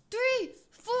 3,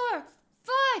 4, 5.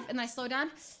 And then I slow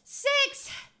down,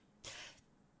 6,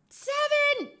 7.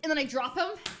 And then I drop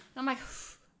him. And I'm like,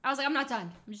 I was like, I'm not done.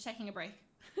 I'm just taking a break.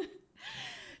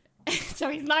 So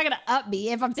he's not going to up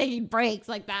me if I'm taking breaks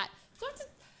like that. So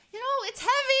it's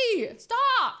heavy.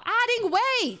 Stop adding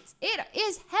weight. It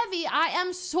is heavy. I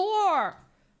am sore.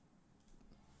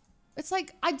 It's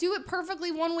like I do it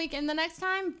perfectly one week, and the next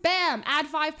time, bam, add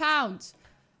 5 pounds.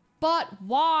 But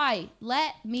why?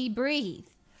 Let me breathe.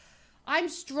 I'm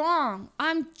strong.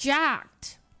 I'm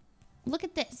jacked. Look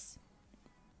at this.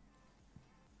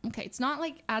 Okay, it's not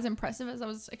like as impressive as I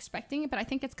was expecting, but I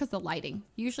think it's because the lighting.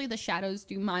 Usually the shadows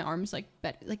do my arms like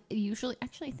better. Like usually,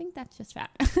 actually, I think that's just fat.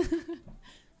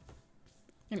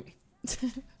 Anyway.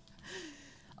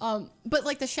 But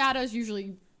like the shadows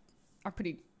usually are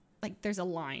pretty, like there's a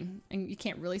line and you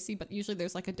can't really see, but usually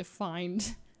there's like a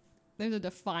defined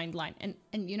line.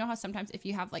 And you know how sometimes if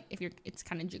you have like, it's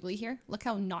kind of jiggly here, look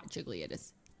how not jiggly it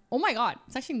is. Oh my God,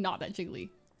 it's actually not that jiggly.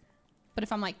 But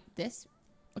if I'm like this,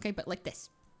 okay, but like this.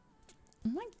 Oh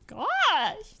my gosh,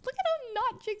 look at how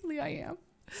not jiggly I am.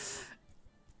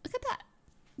 Look at that.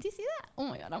 Do you see that? Oh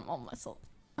my God, I'm all muscle.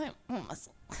 I am all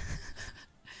muscle.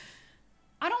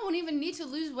 I don't even need to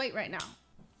lose weight right now.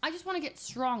 I just want to get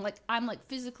strong. Like I'm like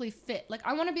physically fit. Like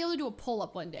I want to be able to do a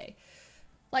pull-up one day.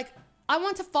 Like I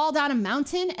want to fall down a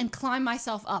mountain and climb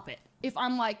myself up it. If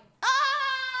I'm like,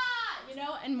 you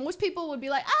know, and most people would be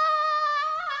like,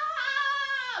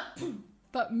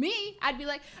 but me, I'd be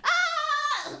like,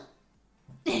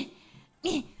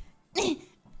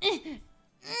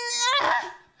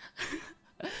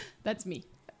 That's me.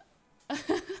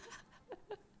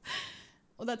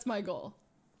 Well, that's my goal.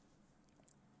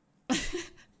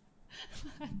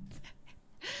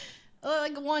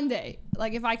 Like one day,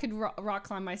 like if I could rock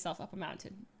climb myself up a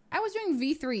mountain. I was doing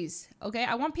V3s, okay?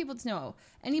 I want people to know.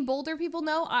 Any Boulder people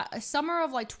know? Summer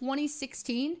of like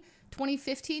 2016,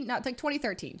 2015, not like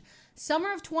 2013.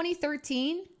 Summer of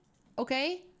 2013,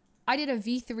 okay? I did a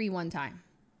V3 one time.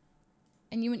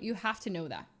 And you have to know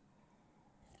that.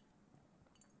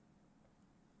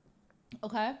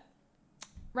 Okay?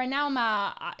 Right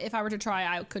now, if I were to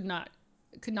try, I could not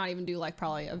even do like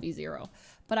probably a V0.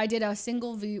 But I did a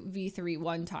single V3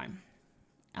 one time.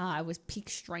 I was peak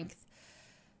strength.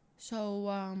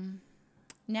 So,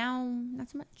 Now, not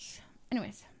so much.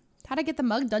 Anyways, how'd I get the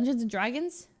mug? Dungeons and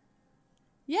Dragons?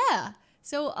 Yeah.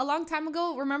 So a long time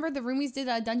ago, remember the roomies did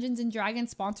a Dungeons and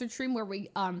Dragons sponsored stream where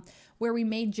we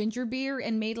made ginger beer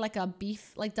and made like a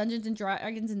beef, like Dungeons and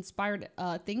Dragons inspired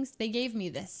things. They gave me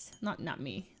this, not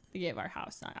me. They gave our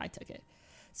house. I took it.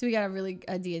 So we got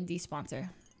a D&D sponsor.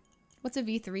 What's a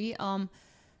V3?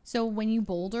 So when you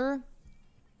boulder,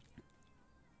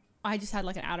 I just had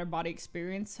like an outer body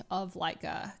experience of like,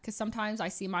 cause sometimes I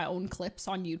see my own clips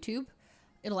on YouTube.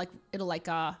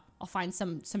 I'll find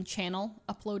some channel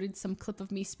uploaded some clip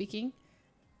of me speaking,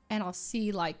 and I'll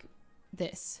see like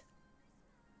this,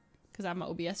 cause I have my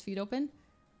OBS feed open.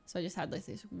 So I just had like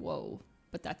this, whoa,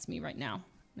 but that's me right now.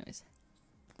 Anyways,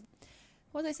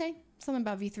 what did I say? Something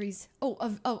about V3s.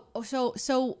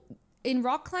 So in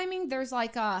rock climbing, there's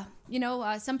like,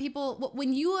 some people,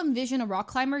 when you envision a rock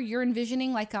climber, you're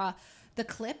envisioning like the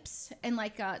clips and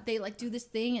like they like do this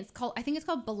thing. I think it's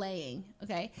called belaying.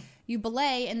 Okay, you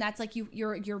belay, and that's like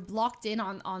you're locked in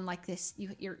on like this.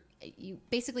 You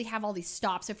basically have all these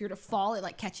stops. If you're to fall, it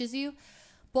like catches you.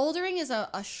 Bouldering is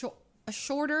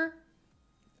shorter.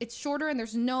 It's shorter and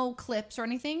there's no clips or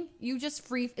anything. You just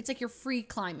free. It's like you're free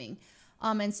climbing.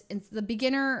 And the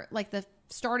beginner, like the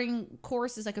starting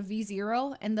course is like a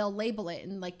V0, and they'll label it,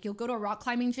 and like you'll go to a rock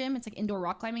climbing gym, it's like indoor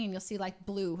rock climbing, and you'll see like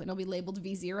blue and it'll be labeled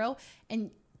V0,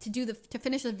 and to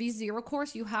finish the V0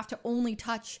 course you have to only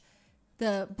touch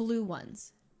the blue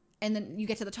ones, and then you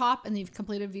get to the top and then you've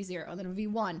completed V0, and then a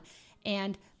V1,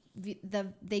 and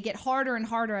they get harder and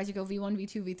harder as you go. V1,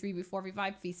 V2, V3, V4,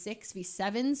 V5, V6,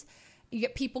 V7s. You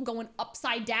get people going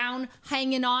upside down,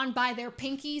 hanging on by their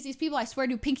pinkies. These people, I swear,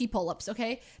 do pinky pull-ups,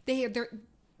 okay?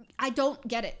 I don't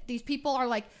get it. These people are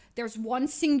like, there's one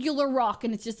singular rock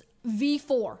and it's just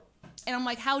V4. And I'm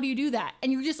like, how do you do that?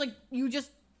 And you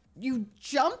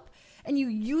jump and you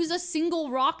use a single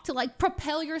rock to like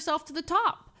propel yourself to the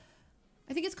top.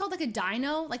 I think it's called like a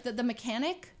dyno, like the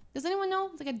mechanic. Does anyone know?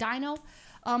 It's like a dyno.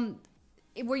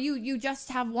 Where you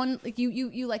just have one, like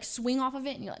you like swing off of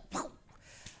it and you're like, boom.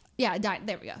 Yeah,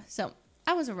 there we go. So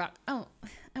I went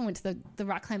to the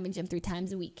rock climbing gym 3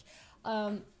 times a week.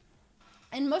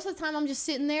 And most of the time I'm just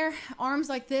sitting there, arms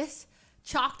like this,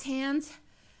 chalked hands,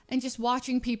 and just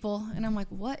watching people. And I'm like,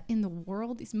 what in the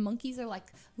world? These monkeys are like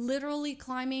literally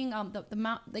climbing the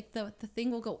mount, like the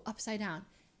thing will go upside down.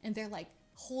 And they're like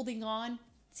holding on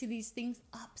to these things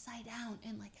upside down.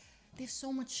 And like, they have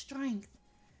so much strength.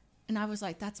 And I was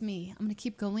like, that's me. I'm going to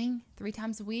keep going 3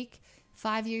 times a week.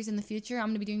 5 years in the future, I'm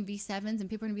going to be doing V7s, and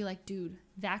people are going to be like, dude,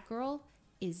 that girl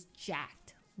is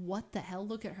jacked. What the hell?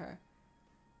 Look at her.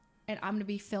 And I'm going to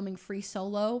be filming Free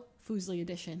Solo, Fuslie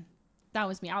edition. That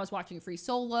was me. I was watching Free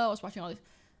Solo. I was watching all these.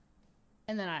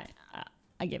 And then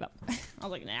I gave up. I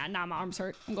was like, nah, my arms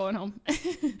hurt. I'm going home.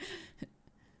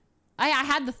 I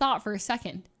had the thought for a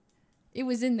second. It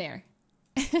was in there.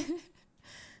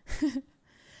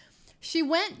 She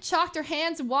went, chalked her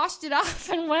hands, washed it off,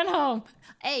 and went home.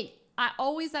 Hey, I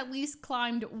always at least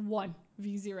climbed 1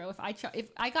 V0. If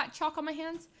I got chalk on my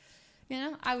hands,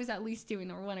 I was at least doing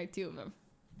 1 or 2 of them.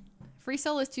 Free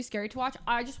Solo is too scary to watch.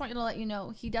 I just want you to let you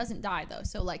know he doesn't die though.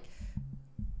 So like,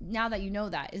 now that you know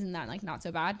that, isn't that like not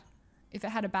so bad? If it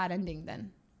had a bad ending,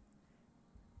 then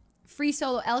Free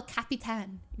Solo El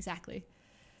Capitan, exactly.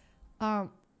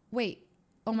 Wait,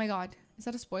 oh my God, is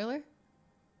that a spoiler?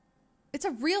 It's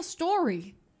a real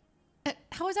story.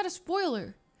 How is that a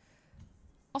spoiler?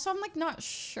 Also, I'm like not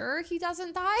sure he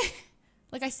doesn't die.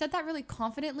 Like I said that really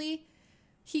confidently.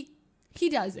 He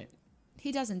doesn't.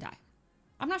 He doesn't die.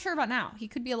 I'm not sure about now. He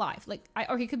could be alive.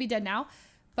 Or he could be dead now.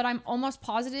 But I'm almost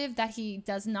positive that he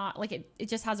does not. Like it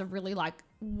just has a really like,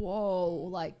 whoa,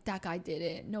 like that guy did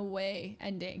it. No way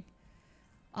ending.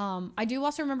 I do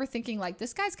also remember thinking like,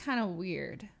 this guy's kind of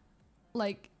weird.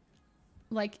 Like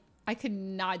I could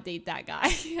not date that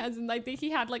guy. As in, I think he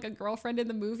had like a girlfriend in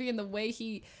the movie, and the way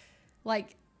he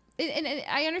like, and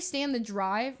I understand the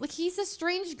drive. Like he's a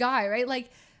strange guy, right?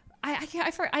 Like I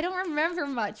don't remember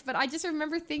much, but I just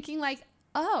remember thinking like,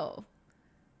 oh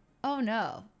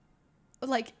no.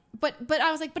 Like, but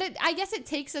I was like, I guess it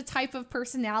takes a type of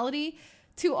personality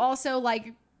to also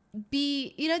like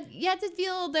be, you have to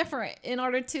feel a little different in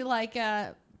order to like,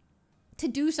 to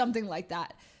do something like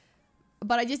that.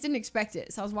 But I just didn't expect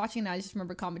it. So I was watching that. I just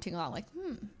remember commenting a lot like,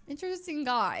 interesting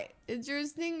guy.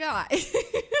 Interesting guy.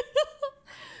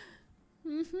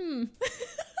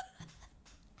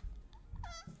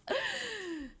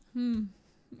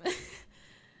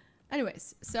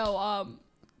 Anyways, so,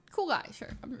 cool guy. Sure.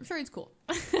 I'm sure he's cool.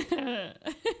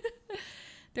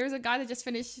 There's a guy that just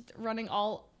finished running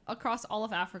all across all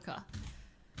of Africa.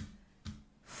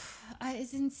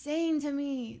 It's insane to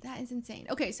me. That is insane.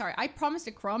 Okay, sorry. I promised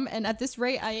to crumb, and at this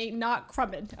rate, I ain't not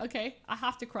crumbing. Okay, I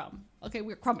have to crumb. Okay,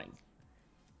 we're crumbing.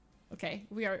 Okay,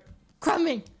 we are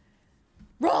crumbing.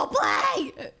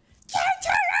 Roleplay.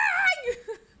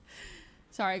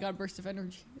 Sorry, I got a burst of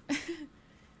energy.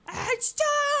 It's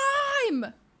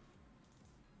time.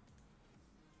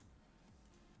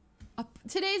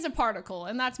 Today's a particle,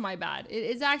 and that's my bad. It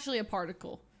is actually a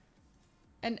particle,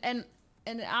 and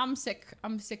I'm sick.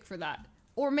 I'm sick for that.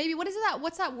 Or maybe what is that?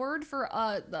 What's that word for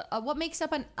what makes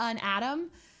up an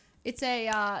atom? It's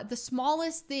a the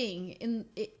smallest thing in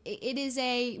it. It is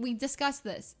a. We discussed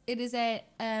this. It is a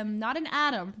not an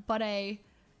atom, but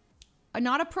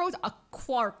not a proton. A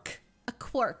quark. A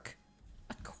quark.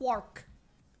 A quark.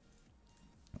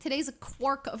 Today's a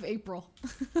quark of April.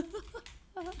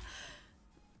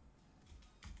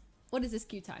 What is this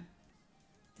Q time?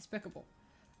 Despicable.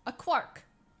 A quark.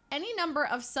 Any number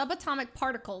of subatomic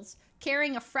particles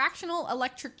carrying a fractional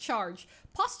electric charge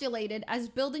postulated as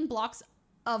building blocks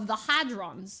of the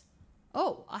hadrons.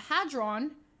 Oh, a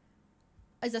hadron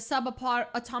is a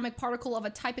subatomic particle of a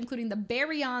type including the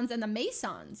baryons and the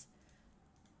mesons.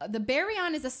 The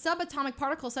baryon is a subatomic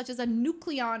particle such as a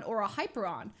nucleon or a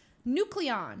hyperon.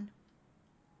 Nucleon.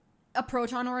 A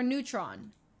proton or a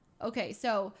neutron. Okay,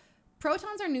 so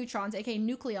protons or neutrons, aka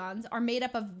nucleons, are made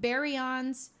up of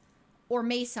baryons or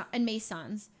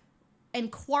mesons,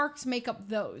 and quarks make up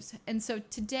those. And so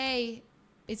today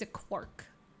is a quark.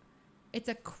 It's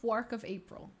a quark of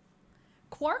April.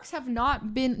 Quarks have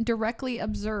not been directly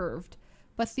observed,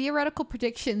 but theoretical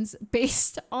predictions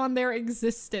based on their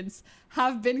existence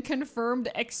have been confirmed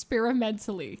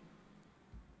experimentally.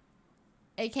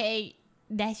 AKA,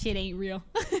 that shit ain't real.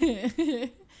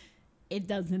 It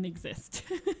doesn't exist.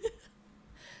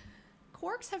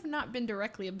 Quarks have not been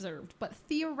directly observed, but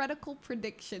theoretical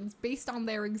predictions based on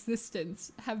their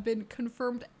existence have been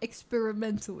confirmed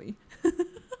experimentally.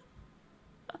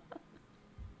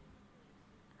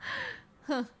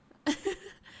 Huh.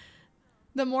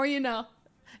 The more you know.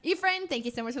 Ephraim, thank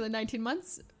you so much for the 19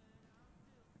 months.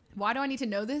 Why do I need to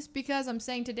know this? Because I'm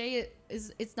saying today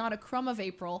it's not a crumb of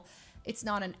April. It's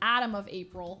not an atom of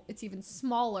April. It's even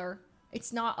smaller.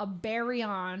 It's not a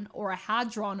baryon or a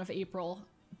hadron of April,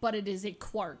 but it is a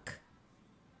quark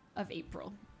of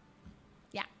April.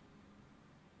 Yeah.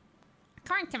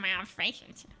 According to my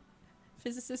observations.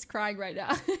 Physicists crying right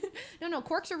now. No,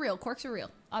 quarks are real. Quarks are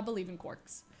real. I believe in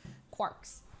quarks.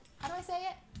 Quarks. How do I say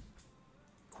it?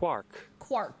 Quark.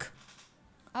 Quark.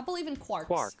 I believe in quarks.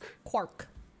 Quark. Quark.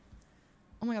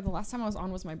 Oh my god, the last time I was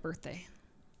on was my birthday.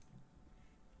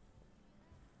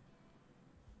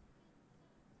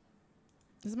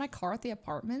 Is my car at the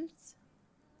apartments?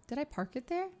 Did I park it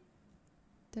there?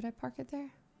 Did I park it there?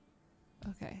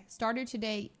 Okay. Started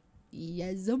today.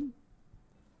 Yesum.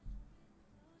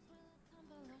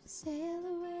 Sail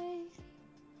away.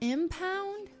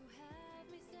 Impound?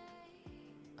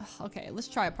 Ugh, okay, let's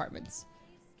try apartments.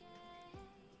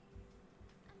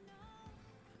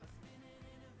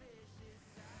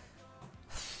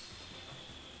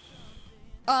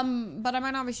 But I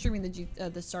might not be streaming the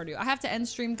Stardew. I have to end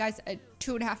stream, guys, at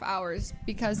 2.5 hours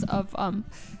because of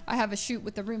I have a shoot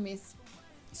with the roomies,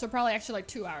 so probably actually like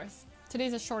 2 hours.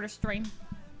 Today's a shorter stream.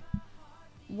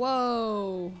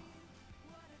 Whoa.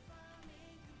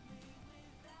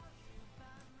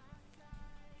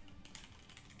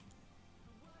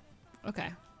 Okay.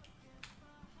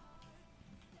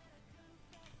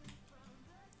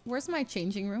 Where's my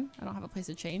changing room? I don't have a place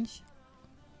to change.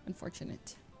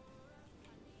 Unfortunate.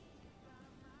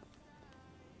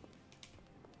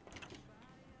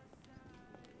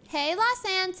 Hey, Los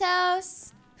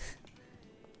Santos.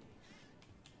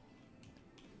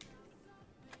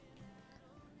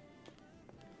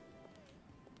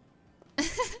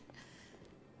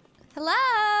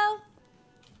 Hello?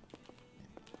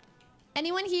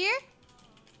 Anyone here?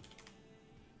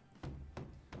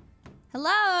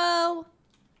 Hello?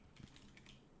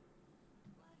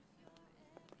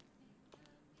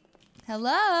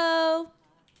 Hello?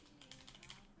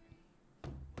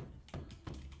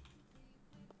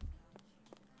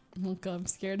 Oh god, I'm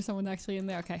scared someone's actually in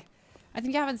there. Okay. I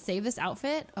think you haven't saved this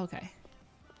outfit. Okay.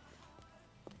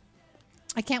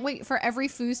 I can't wait for every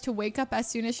Fooze to wake up as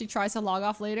soon as she tries to log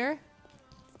off later.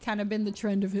 It's kind of been the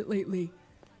trend of it lately.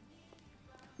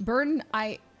 Burden,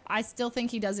 I still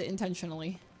think he does it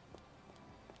intentionally.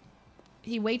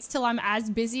 He waits till I'm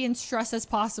as busy and stressed as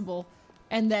possible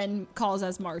and then calls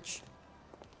as March.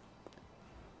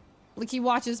 Like, he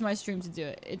watches my stream to do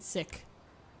it. It's sick.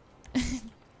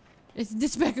 It's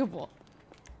despicable.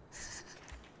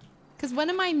 Because when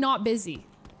am I not busy?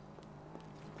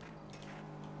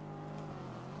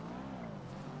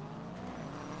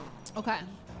 Okay. I'm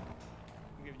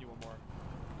giving you one more.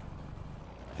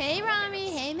 Hey, Rami.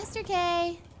 Hey, Mr.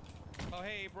 K. Oh,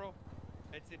 hey, April.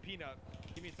 It's a Peanut.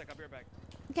 Give me a sec. I'll be right back.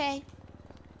 Okay.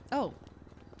 Oh.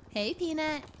 Hey,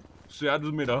 Peanut. See, I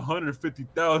just made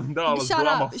 $150,000. Shut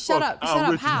up. Shut up.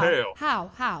 I'm rich as hell.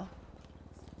 How?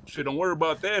 Shit, don't worry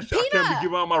about that shit. Peanut. I can't be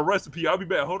giving out my recipe. I'll be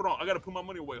back. Hold on. I gotta put my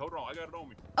money away. Hold on. I got it on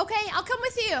me. Okay, I'll come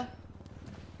with you.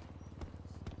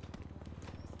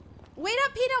 Wait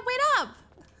up, Peanut. Wait up.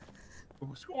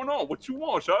 What's going on? What you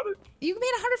want, Shawty? You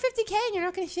made $150K and you're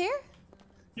not gonna share?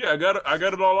 Yeah, I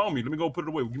got it all on me. Let me go put it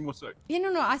away. Give me 1 sec. Yeah,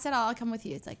 no. I said I'll come with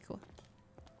you. It's like cool.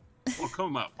 I wanna come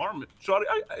to my apartment. Shawty,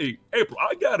 hey, April,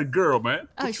 I got a girl, man.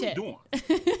 What you doing?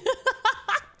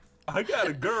 I got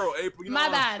a girl, April. You know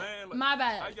what I'm saying? Like, My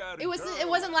bad. I got a It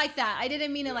wasn't like that. I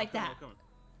didn't mean it like that.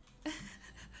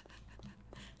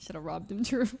 Should have robbed him,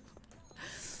 Drew.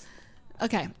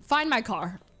 Okay, find my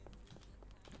car.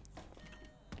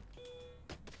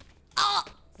 Oh,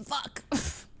 fuck.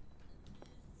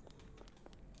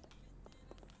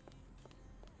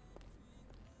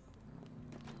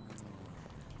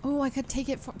 Oh, I could take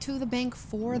it to the bank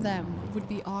for them. Would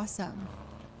be awesome.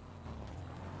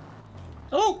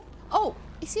 Oh! Oh,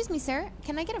 excuse me, sir.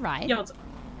 Can I get a ride? Yeah,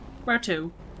 where to?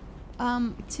 To the, Where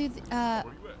you at?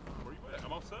 Where you at?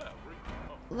 I'm outside.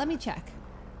 let me check.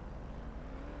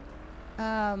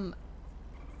 Wait,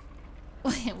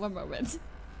 1 moment.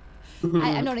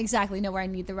 I don't exactly know where I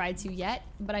need the ride to yet,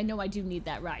 but I know I do need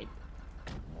that ride.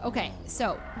 Okay,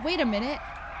 so, wait a minute.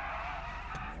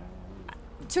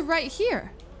 To right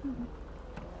here.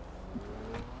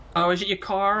 Oh, is it your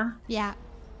car? Yeah.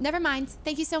 Never mind.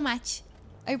 Thank you so much.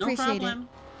 I appreciate it.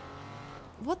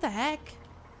 What the heck?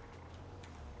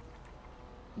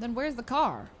 Then where's the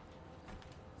car?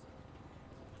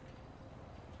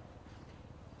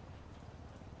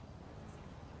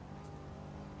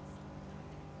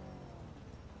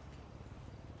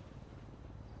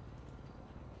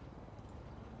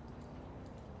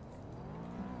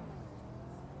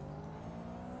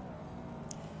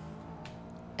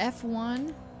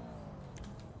 F1.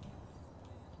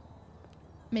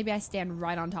 Maybe I stand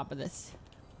right on top of this.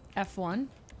 F1.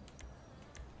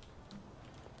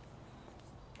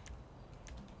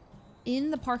 In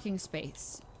the parking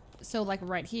space. So, like,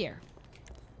 right here.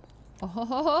 Oh, ho,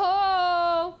 ho, ho,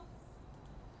 ho.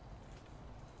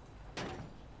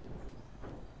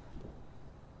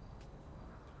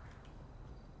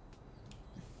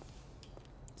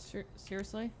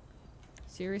 Seriously?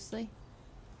 Seriously?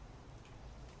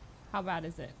 How bad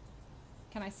is it?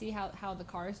 Can I see how the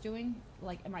car is doing?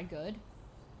 Like, am I good?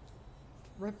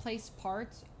 Replace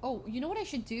parts. Oh, you know what I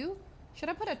should do? Should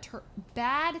I put a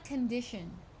bad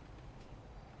condition?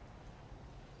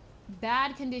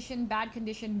 Bad condition, bad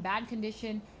condition, bad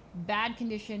condition, bad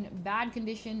condition, bad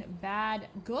condition, bad,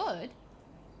 good.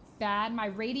 Bad, my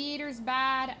radiator's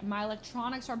bad, my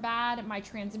electronics are bad, my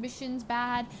transmission's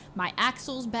bad, my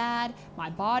axle's bad, my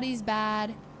body's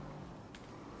bad.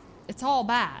 It's all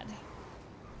bad.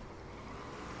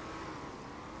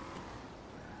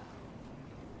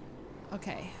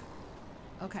 Okay.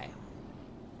 Okay.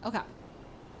 Okay.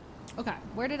 Okay.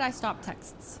 Where did I stop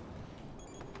texts?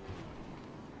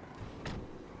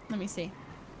 Let me see.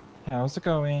 How's it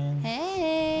going?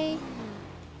 Hey.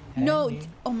 No.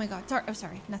 Oh my god. Sorry. Oh,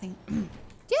 sorry. Nothing. Do you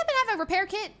happen to have a repair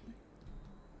kit?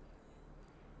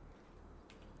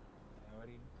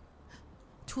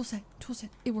 Tool set. Tool set.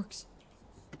 It works.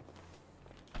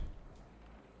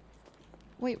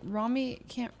 Wait, Rami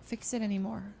can't fix it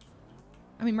anymore.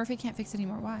 I mean, Murphy can't fix it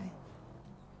anymore. Why?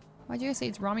 Why'd you guys say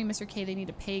it's Rami, Mr. K? They need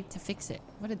to pay to fix it.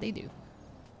 What did they do?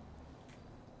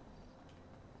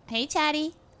 Hey,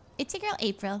 Chatty. It's your girl,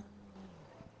 April.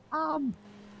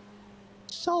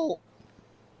 So,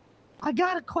 I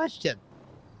got a question.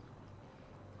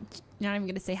 You're not even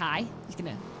gonna say hi? You're just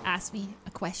gonna ask me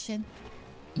a question?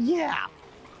 Yeah.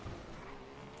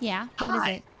 Yeah? What is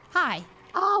Hi. it? Hi.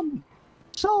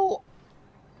 So,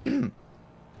 would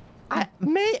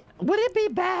it be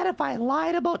bad if I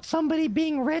lied about somebody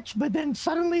being rich, but then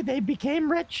suddenly they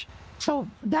became rich? So,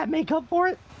 that make up for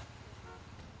it?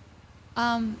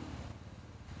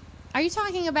 Are you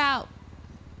talking about...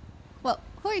 Well,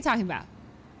 who are you talking about?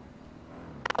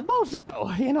 Both.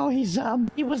 You know,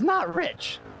 he was not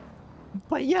rich.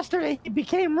 But yesterday he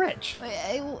became rich.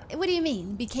 What do you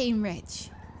mean, became rich?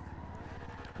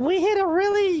 We hit a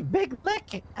really big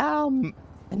lick, and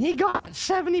he got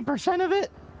 70% of it.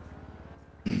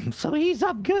 So he's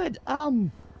up good.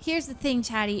 Here's the thing,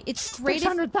 Chatty. It's great.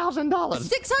 $600,000.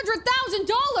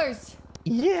 $600,000.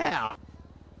 Yeah.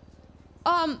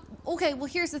 Okay. Well,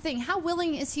 here's the thing. How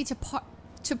willing is he to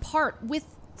part with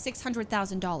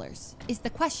 $600,000 is the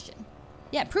question.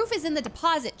 Yeah, proof is in the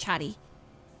deposit, Chatty.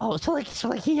 Oh, so like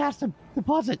he has to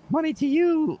deposit money to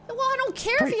you. Well, I don't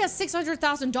care if he has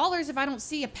 $600,000 if I don't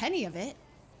see a penny of it.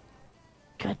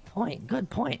 Good point. Good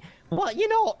point. Well, you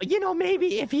know,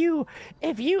 maybe if you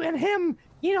and him,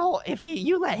 if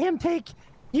you let him take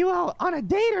you out on a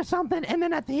date or something, and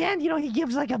then at the end, he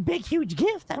gives like a big, huge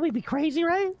gift. That would be crazy,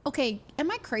 right? Okay, am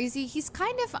I crazy? He's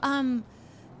kind of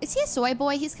is he a soy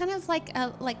boy? He's kind of like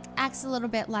acts a little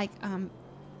bit like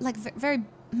very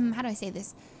how do I say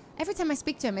this? Every time I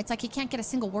speak to him, it's like he can't get a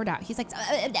single word out. He's like,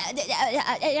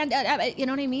 you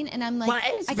know what I mean? And I'm like,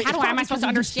 how am I supposed to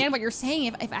understand what you're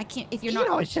saying if I can't, if you're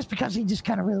not? It's just because he just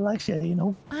kind of really likes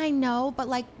you, I know, but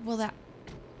like,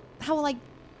 how will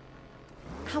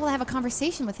I have a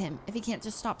conversation with him if he can't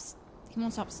just he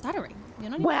won't stop stuttering? You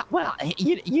know what I mean?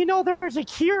 Well, there's a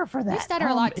cure for that. You stutter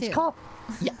a lot too. It's called,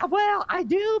 well, I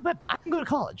do, but I can go to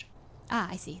college. Ah,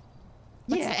 I see.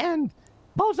 And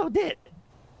Bozo did.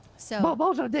 So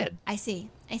Bozo did. I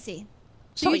see.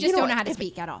 So you just don't know how to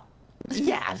speak at all.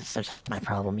 Yeah, that's my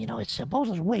problem. It's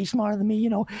Bozo's way smarter than me.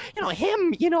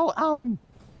 Him.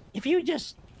 If you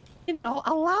just,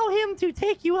 allow him to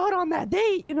take you out on that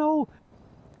date,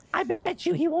 I bet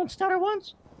you he won't stutter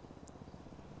once.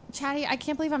 Chatty, I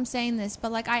can't believe I'm saying this,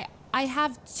 but like I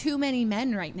have too many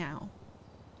men right now.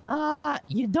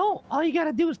 You don't. All you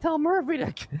gotta do is tell Murphy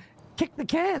to kick the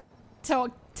can.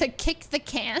 To kick the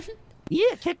can?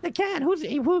 Yeah, kick the can.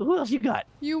 Who else you got?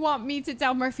 You want me to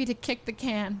tell Murphy to kick the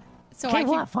can? So okay, I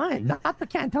can... well, fine. Not the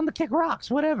can. Tell him to kick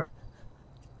rocks. Whatever.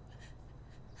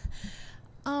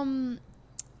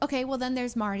 Okay, well then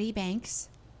there's Marty Banks.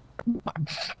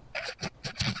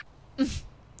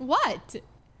 What?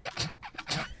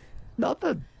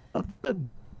 Nothing.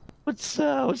 What's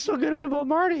so good about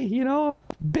Marty?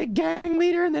 Big gang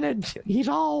leader, and then he's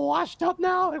all washed up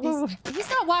now. He's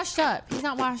not washed up. He's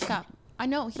not washed up. I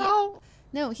know.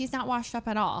 No, he's not washed up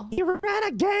at all. He ran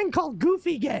a gang called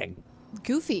Goofy Gang.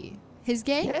 Goofy? His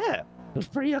gang? Yeah, it was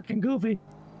pretty fucking goofy.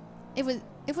 It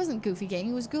wasn't Goofy Gang.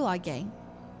 It was Gulag Gang.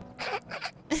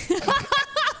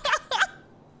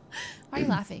 Why are you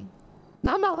laughing?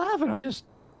 No, I'm not laughing. I'm just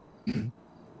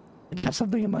got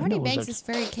something in my Marty nose. Banks is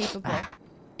very capable,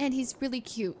 and he's really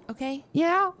cute. Okay.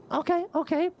 Yeah. Okay.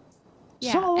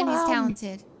 Yeah, so, and he's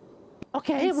talented.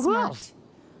 Okay. And Who smart. else?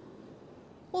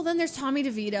 Well, then there's Tommy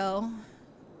DeVito.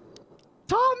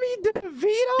 Tommy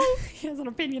DeVito? He has an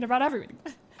opinion about everything.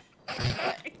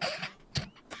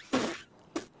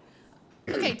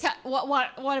 Okay,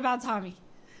 what about Tommy?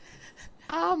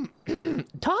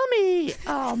 Tommy,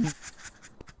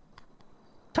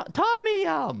 Tommy,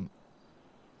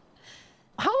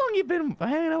 how long you been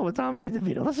hanging out with Tommy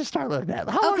DeVito? Let's just start like that.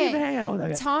 How long you been hanging out with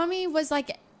that guy? Tommy was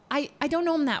like, I don't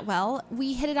know him that well.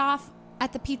 We hit it off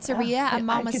at the pizzeria at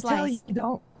Mama I can Slice. tell you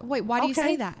don't. Wait, why do you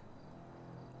say that?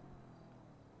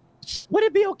 Would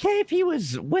it be okay if he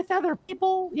was with other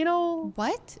people,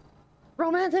 What?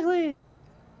 romantically?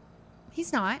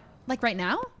 He's not. Like right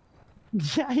now?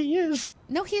 Yeah, he is.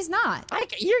 No, he's not.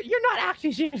 You're not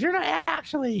actually serious. You're not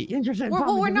actually interested in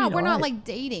Tommy We're not. DeVito, We're not right? like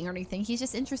dating or anything. He's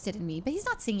just interested in me, but he's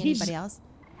not seeing anybody else.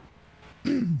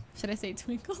 Should I say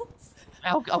Twinkles?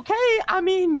 Okay, I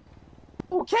mean,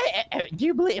 okay. Do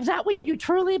you believe? Is that what you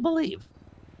truly believe?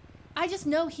 I just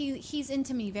know he's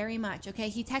into me very much. Okay,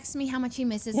 he texts me how much he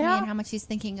misses me and how much he's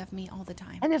thinking of me all the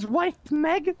time. And his wife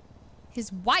Meg.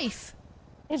 His wife.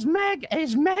 Is Meg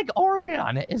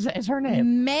Orion is her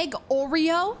name? Meg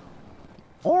Oreo.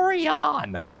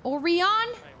 Orion. Orion.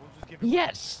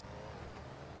 Yes.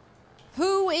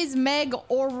 Who is Meg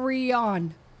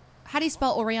Orion? How do you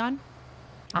spell Orion?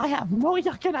 I have no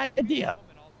fucking idea.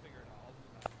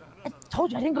 I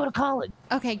told you I didn't go to college.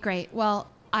 Okay, great. Well,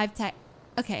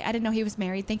 okay, I didn't know he was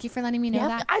married. Thank you for letting me know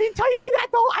that. I didn't tell you that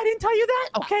though. I didn't tell you that.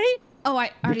 Okay. Oh,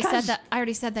 I already said that. I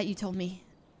already said that. You told me.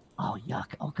 Oh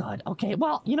yuck. Oh god. Okay.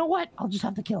 Well, you know what? I'll just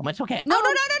have to kill him. It's okay. No.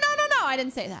 I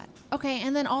didn't say that. Okay,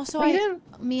 and then also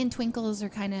me and Twinkles are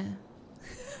kind of.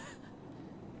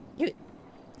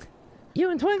 You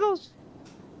and Twinkles?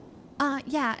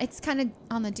 Yeah, it's kind of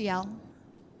on the DL.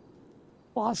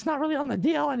 Well, it's not really on the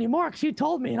DL anymore because you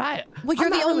told me, and Well, you're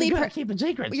I'm the not only really good at keeping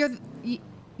secrets.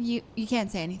 You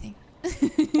can't say anything.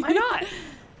 Why not?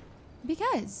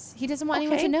 Because he doesn't want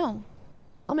anyone to know.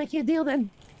 I'll make you a deal then.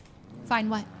 Fine,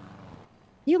 what?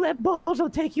 You let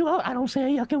Bozo take you out. I don't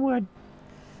say a yucking word.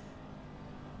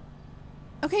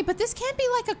 Okay, but this can't be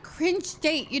like a cringe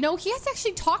date. He has to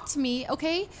actually talk to me,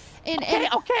 okay? And I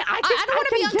don't want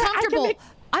to be uncomfortable.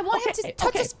 I want him to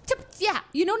touch his. Yeah,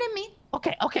 you know what I mean?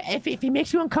 Okay. If he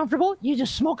makes you uncomfortable, you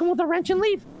just smoke him with a wrench and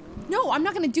leave. No, I'm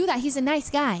not gonna do that. He's a nice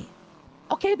guy.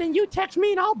 Okay, then you text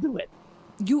me and I'll do it.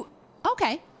 You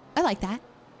okay? I like that.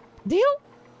 Deal?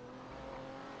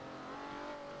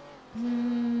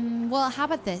 Well, how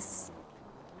about this?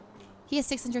 He has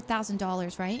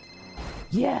 $600,000, right?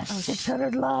 Yes, Oh,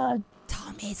 600 lud.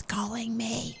 Tommy's calling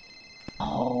me.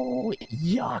 Oh,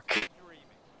 yuck.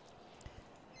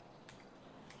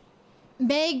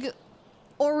 Meg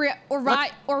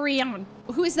Orion.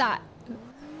 Who is that?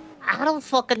 I don't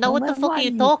fucking know what the fuck are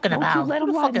you Don't talking about. let Who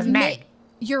him the lie fuck to is you. Meg?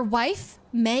 Your wife,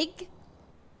 Meg?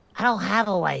 I don't have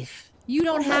a wife. You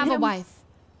don't Don't let have a him- wife.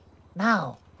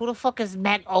 No. Who the fuck is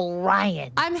Meg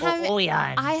Orion? I'm having.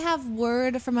 Orion. I have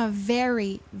word from a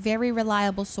very, very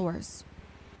reliable source.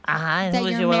 And that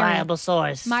who's you're your married. reliable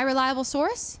source? My reliable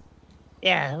source?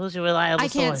 Yeah, who's your reliable I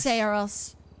source? can't say, or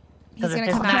else he's Because if gonna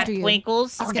it's come not after you.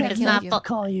 Twinkles, He's if gonna it's kill not you.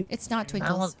 Call you. It's not I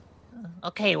Twinkles.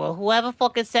 Okay, well, whoever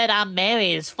fucking said I'm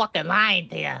married is fucking lying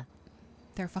to you.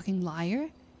 They're a fucking liar.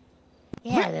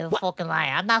 Yeah, they're a fucking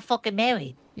lying. I'm not fucking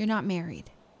married. You're not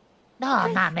married. No,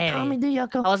 I'm not Tommy married.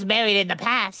 Diaco. I was married in the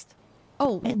past.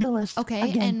 Oh, Made the list.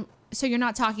 okay. Again. And so you're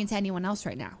not talking to anyone else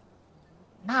right now.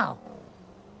 No.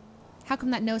 How come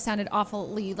that no sounded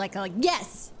awfully like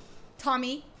yes,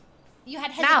 Tommy? You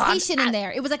had No, I'm- hesitation in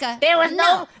there. It was like a There was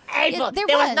no April. Yeah,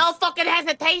 there was no fucking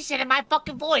hesitation in my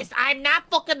fucking voice. I'm not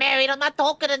fucking married. I'm not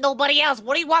talking to nobody else.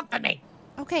 What do you want from me?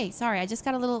 Okay, sorry. I just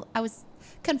got a little. I was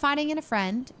confiding in a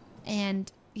friend,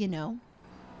 and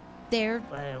they're.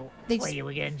 They What, just- you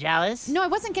were getting jealous? No, I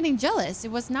wasn't getting jealous.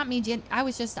 It was not me. I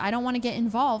was just. I don't want to get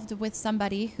involved with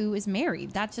somebody who is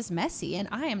married. That's just messy, and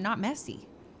I am not messy.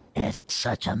 It's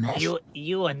such a mess.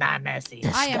 You are not messy.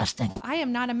 Disgusting. I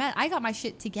am not a mess. I got my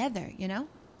shit together.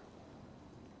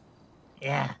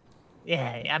 Yeah.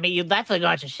 Yeah. I mean, you definitely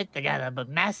got your shit together, but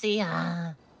messy?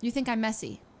 You think I'm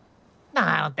messy? No,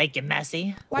 I don't think you're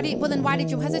messy. Well, then why did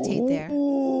you hesitate there?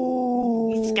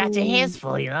 You just got your hands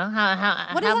full, you know?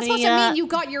 What is that supposed to mean? You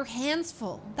got your hands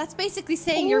full. That's basically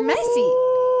saying you're messy.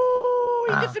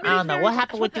 I don't know. What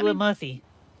happened with you and Murphy?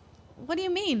 What do you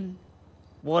mean?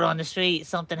 Word on the street,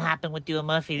 something happened with you and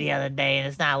Murphy the other day, and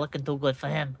it's not looking too good for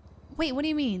him. Wait, what do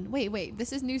you mean? Wait.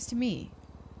 This is news to me.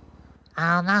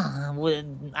 I don't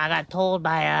know. I got told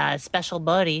by a special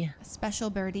birdie. A special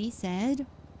birdie said.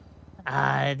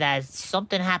 That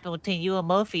something happened between you and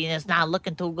Murphy, and it's not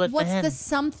looking too good for him. What's the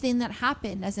something that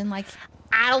happened? As in, like.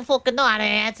 I don't fucking know. I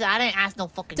didn't answer. I didn't ask no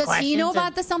fucking Does questions. he know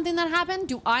about the something that happened?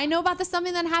 Do I know about the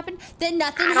something that happened? Then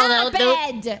nothing I don't know,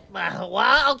 happened. dude.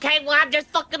 Well, okay. Well, I'm just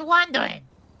fucking wondering.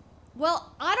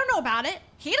 Well, I don't know about it.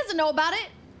 He doesn't know about it.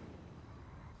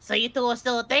 So you two are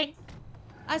still a thing?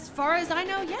 As far as I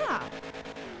know, yeah.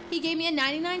 He gave me a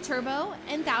 99 turbo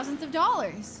and thousands of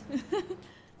dollars.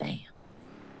 Damn.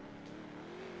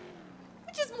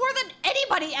 Which is more than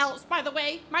anybody else, by the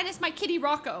way. Minus my kitty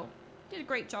Rocco. Did a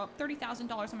great job. $30,000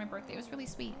 on my birthday. It was really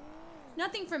sweet.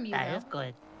 Nothing from you, That though. is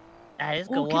good. That is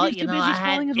good. Well, Well, Kitty's you too know, busy I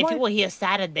had. spoiling his If you wife. were here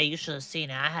Saturday, you should have seen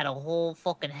it. I had a whole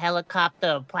fucking helicopter,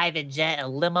 a private jet, a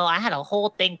limo. I had a whole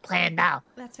thing planned out.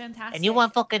 That's fantastic. And you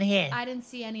weren't fucking here. I didn't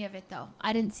see any of it, though.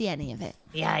 I didn't see any of it.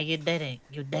 Yeah, you didn't.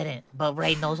 You didn't. But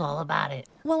Ray knows all about it.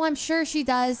 Well, I'm sure she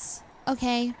does.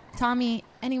 Okay, Tommy.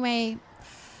 Anyway,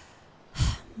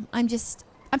 I'm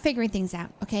figuring things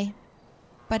out, okay?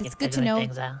 But it's You're good to figuring know.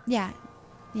 things out? Yeah.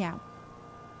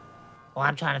 Well,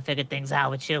 I'm trying to figure things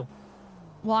out with you.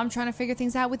 Well, I'm trying to figure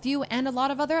things out with you and a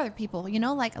lot of other people.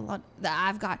 Like a lot that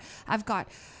I've got.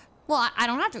 Well, I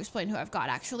don't have to explain who I've got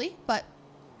actually, but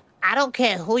I don't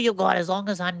care who you got as long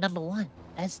as I'm number one.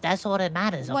 That's all that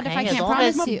matters. Okay? what if I As can't long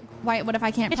promise as- you? Why? What if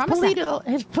I can't It's promise that?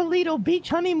 His Polito Beach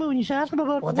honeymoon. You should ask him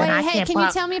about. Well, then I Wait, hey, can't can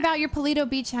you tell me about your Polito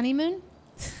Beach honeymoon?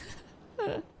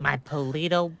 My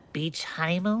Polito Beach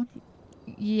honeymoon?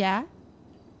 Yeah.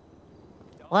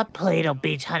 What Polito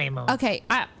Beach honeymoon? Okay.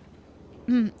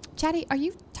 Chatty, are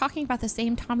you talking about the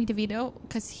same Tommy DeVito?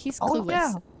 Because he's clueless. Oh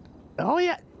yeah. Oh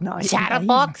yeah. No,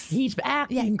 Chatterbox? He's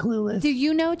acting clueless. Do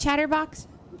you know Chatterbox?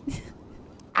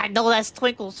 I know that's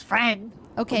Twinkle's friend.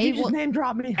 Okay. You just name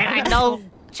drop me. And I know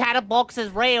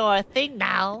Chatterbox's Ray are a thing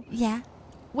now. Yeah.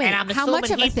 Wait, and I'm how assuming much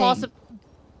of a he thing?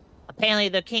 Apparently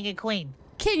the king and queen.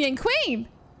 King and queen.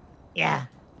 Yeah.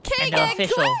 King and and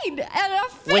official. queen. An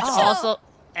official.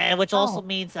 Which also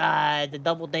means the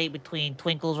double date between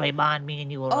Twinkles, Raymond, me and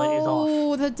you is off.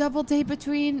 Oh, the double date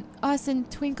between us and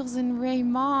Twinkles and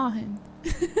Raymond.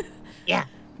 Yeah.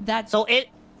 That's So if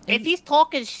he's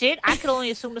talking shit, I can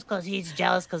only assume it's because he's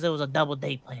jealous because it was a double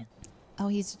date plan. Oh,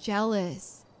 he's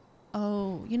jealous.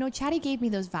 Oh, Chatty gave me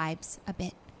those vibes a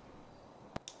bit.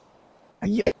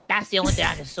 That's the only thing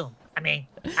I can assume. I mean,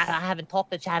 I haven't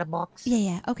talked to Chatterbox.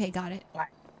 Yeah. Okay, got it.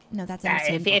 No, that's If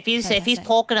understandable. he's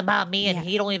talking about me and Yeah.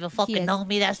 he don't even He fucking is. know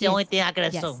me, that's He the only is. thing I can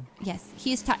Yes. assume. Yes,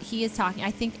 he is talking.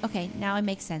 I think. Okay, now it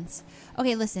makes sense.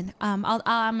 Okay, listen. I'm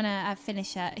gonna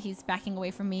finish. He's backing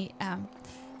away from me.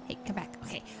 Hey, come back.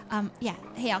 Okay. Yeah.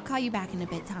 Hey, I'll call you back in a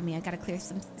bit, Tommy. I gotta clear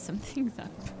some things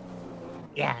up.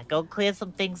 Yeah, go clear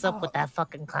some things up with that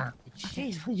fucking clown.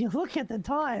 Jeez, when you look at the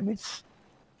time, it's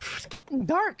getting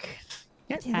dark.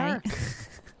 Getting dark.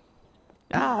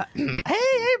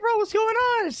 Hey, bro, what's going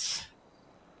on?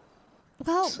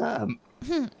 Well,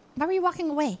 why were you walking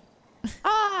away?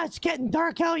 It's getting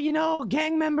dark out. You know,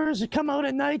 gang members come out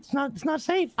at night. It's not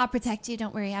safe. I'll protect you.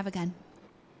 Don't worry. I have a gun.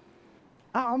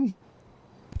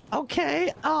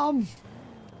 Okay.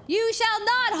 You shall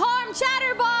not harm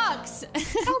Chatterbox.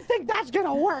 I don't think that's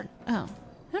gonna work. Oh,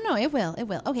 no, it will. It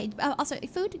will. Okay. Also,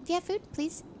 food. Do you have food,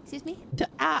 please? Excuse me.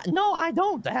 No, I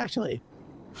don't actually.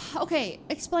 Okay.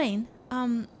 Explain.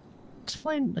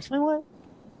 Explain what?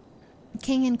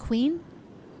 King and Queen?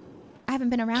 I haven't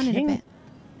been around in a bit.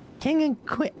 King and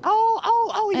Queen.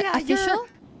 Oh, yeah. Official?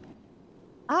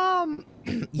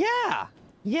 Yeah.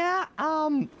 Yeah,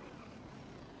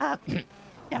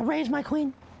 raise my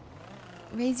queen.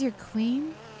 Raise your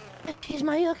queen? She's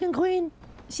my yuckin' queen.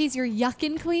 She's your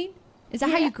yuckin' queen? Is that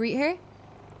how you greet her?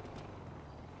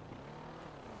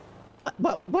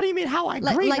 What do you mean how I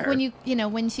greet her? Like when you know,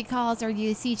 when she calls or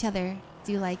you see each other,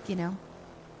 do you like, you know,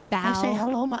 bow?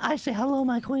 I say hello,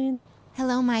 my queen.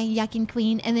 Hello, my yuckin'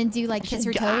 queen. And then do you like kiss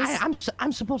her toes?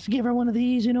 I'm supposed to give her one of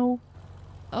these, you know.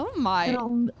 Oh my.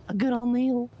 A good old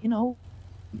meal, you know.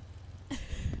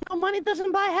 No, money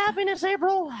doesn't buy happiness,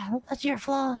 April. That's your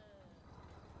flaw.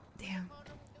 Damn.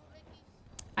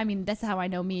 I mean, that's how I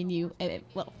know me and you.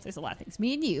 Well, there's a lot of things.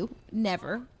 Me and you,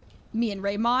 never. Me and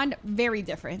Raymond, very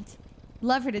different.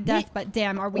 Love her to death, but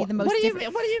damn, are we the most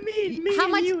different? What do you mean? Me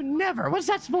and you never. What's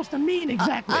that supposed to mean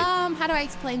exactly? How do I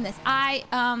explain this?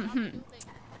 How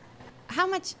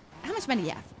much money do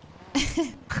you have?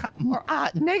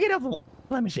 Negative.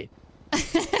 Let me see.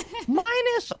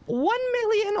 Minus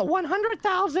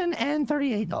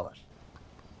 $1,100,038.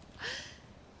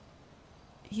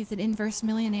 He's an inverse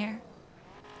millionaire.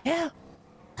 Yeah,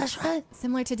 that's right.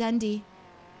 Similar to Dundee.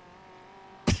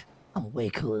 I'm way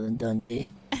cooler than Dundee.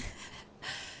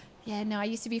 Yeah, no, I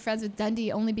used to be friends with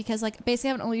Dundee only because, like, basically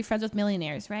I would only be friends with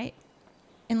millionaires, right?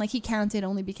 And, like, he counted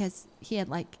only because he had,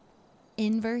 like,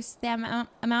 inverse the amount.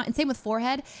 And same with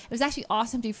Forehead. It was actually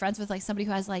awesome to be friends with, like, somebody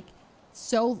who has, like,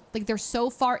 they're so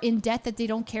far in debt that they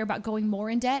don't care about going more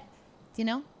in debt. Do you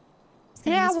know?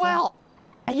 Yeah, well,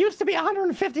 I used to be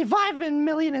 155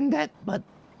 million in debt, but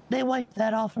they wiped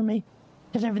that off for me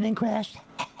because everything crashed.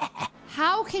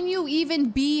 How can you even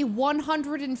be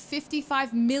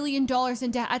 $155 million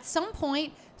in debt? At some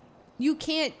point, you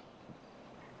can't,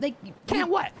 like... Can't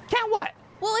what? Can't what?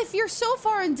 Well, if you're so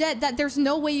far in debt that there's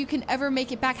no way you can ever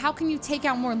make it back, how can you take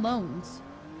out more loans?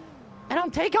 I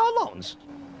don't take out loans.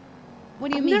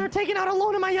 What do you mean? I've never taken out a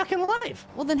loan in my yuckin' life.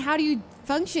 Well, then how do you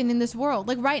function in this world?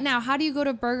 Like right now, how do you go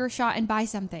to Burger Shot and buy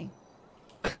something?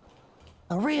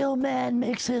 A real man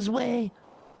makes his way.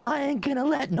 I ain't gonna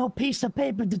let no piece of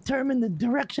paper determine the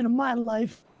direction of my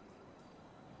life.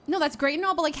 No, that's great and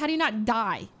all, but like, how do you not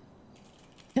die?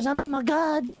 Because I'm a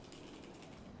god.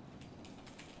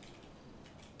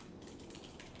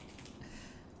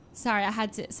 Sorry, I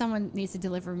had to... Someone needs to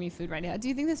deliver me food right now. Do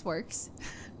you think this works?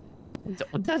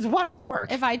 Does what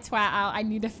work? If I twat out, I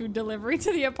need a food delivery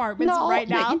to the apartments right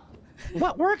now.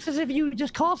 What works is if you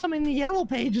just call someone in the yellow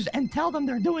pages and tell them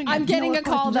they're doing it. I'm getting a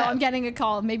call, though. I'm getting a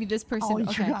call. Maybe this person... Oh, you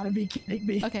okay. gotta be kidding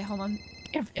me. Okay, hold on.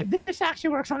 If this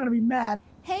actually works, I'm gonna be mad.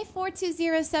 Hey,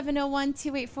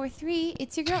 420-701-2843.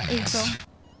 It's your girl, April.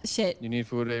 Shit. You need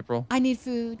food, April? I need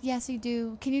food. Yes, I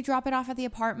do. Can you drop it off at the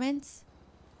apartments?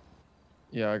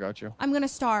 Yeah, I got you. I'm gonna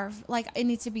starve. Like, it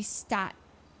needs to be stat.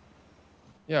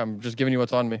 Yeah, I'm just giving you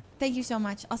what's on me. Thank you so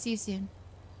much. I'll see you soon.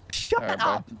 Shut right,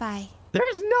 up. Bye.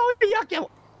 There's no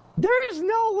There's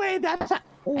no way that's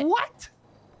what?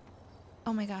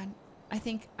 Oh my god. I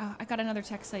think I got another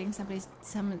text saying someone's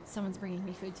bringing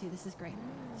me food too. This is great.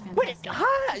 It's fantastic. Wait,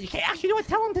 huh? Actually, you know what?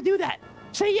 Tell him to do that.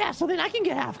 Say yes, so then I can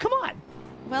get half. Come on.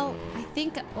 Well, I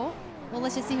think... Oh, well,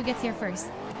 let's just see who gets here first.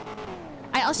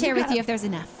 I'll share with you if there's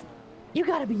enough. You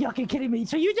gotta be yucking kidding me.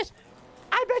 So you just...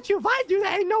 I bet you if I do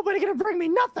that, ain't nobody gonna bring me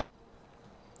nothing.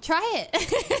 Try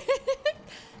it.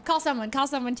 Call someone,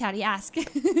 Chatty. Ask.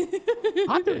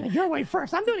 I'm doing it your way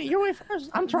first. I'm doing it your way first.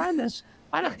 I'm trying this.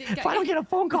 If I don't get a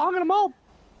phone call, I'm gonna mold.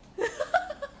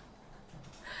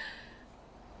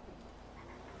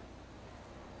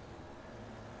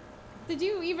 Did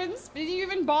you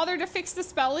even bother to fix the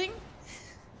spelling?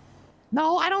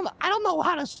 No, I don't know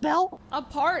how to spell.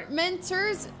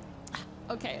 Apartmenters.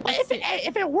 Okay.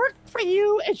 If it worked for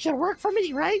you, it should work for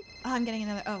me, right? Oh, I'm getting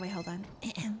another. Oh, wait, hold on.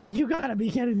 You gotta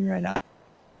be kidding me right now.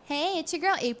 Hey, it's your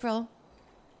girl, April.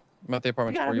 I'm at the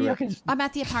apartment. Where you at? I'm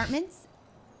at the apartments.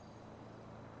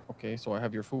 Okay, so I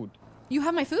have your food. You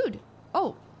have my food.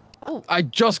 Oh. Oh. I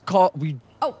just called.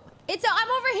 Oh,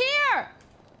 I'm over here.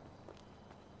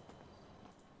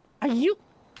 Are you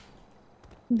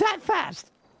that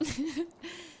fast?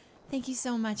 Thank you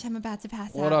so much. I'm about to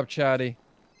pass out. What up, Chatty?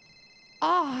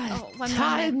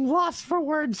 I'm lost for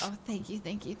words. Oh, thank you,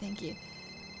 thank you, thank you.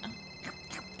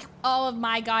 Oh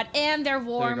my God, and they're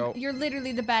warm. There you go. You're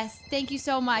literally the best. Thank you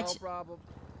so much. No problem.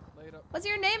 Later. What's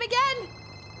your name again?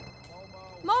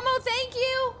 Momo, thank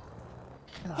you.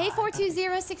 Hey,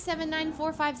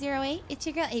 420-679-4508. It's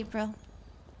your girl, April.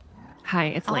 Hi,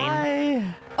 it's Lane.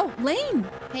 Hi. Oh, Lane.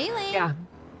 Hey, Lane. Yeah.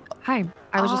 Hi.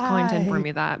 I was just calling to inform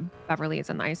you that Beverly is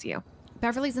in the ICU.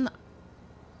 Beverly's in the...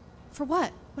 For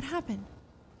what? What happened?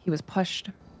 He was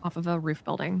pushed off of a roof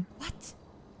building. What?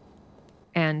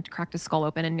 And cracked his skull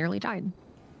open and nearly died.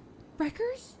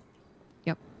 Breckers?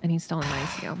 Yep. And he's still in the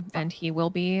ICU. And he will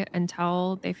be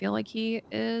until they feel like he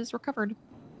is recovered.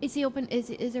 Is he open?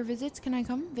 Is there visits? Can I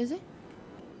come visit?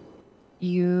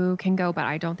 You can go, but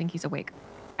I don't think he's awake.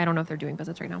 I don't know if they're doing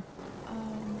visits right now. Oh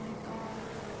my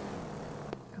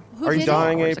God. Are you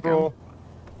dying, April?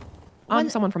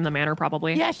 Someone from the manor,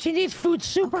 probably. Yeah, she needs food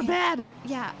super bad.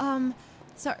 Yeah,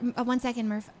 sorry, 1 second,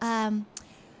 Murph.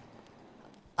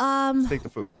 Take the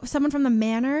food. Someone from the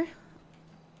manor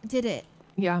did it.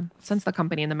 Yeah, since the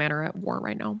company and the manor are at war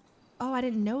right now. Oh, I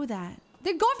didn't know that.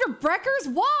 They go after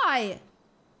Breckers? Why?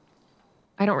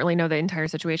 I don't really know the entire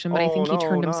situation, but I think he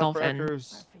turned himself in.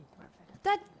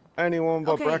 That... Anyone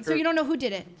but okay, Breckers. so you don't know who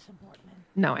did it?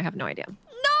 No, I have no idea. No,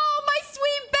 my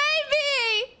sweet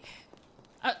baby!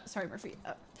 Sorry, Murphy.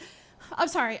 I'm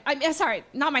sorry. I'm sorry.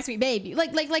 Not my sweet baby.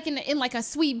 Like in like a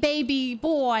sweet baby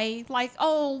boy. Like,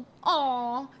 oh,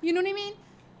 you know what I mean?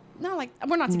 No, like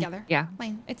we're not together. Yeah.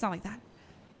 Like, it's not like that.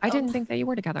 I didn't think that you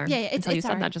were together. Yeah, until you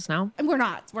said that just now. We're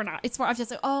not. It's more. I'm just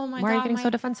like, oh my God. Why are you getting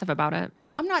so defensive about it?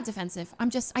 I'm not defensive. I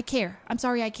care. I'm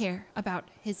sorry. I care about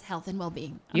his health and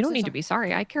well-being. You don't need to be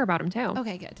sorry. I care about him too.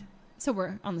 Okay, good. So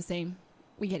we're on the same.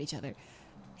 We get each other.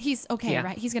 He's okay,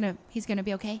 right? He's gonna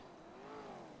be okay.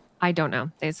 I don't know.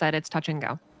 They said it's touch and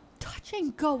go. Touch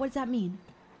and go. What does that mean?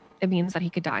 It means that he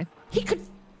could die. He could.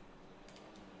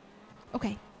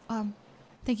 Okay.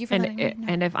 Thank you for letting me know.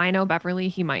 And if I know Beverly,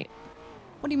 he might.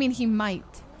 What do you mean he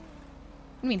might?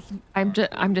 I mean, I'm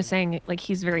just saying, like,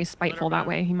 he's very spiteful that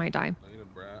way. He might die.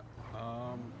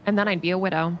 And then I'd be a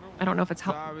widow. I don't know if it's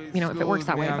if it works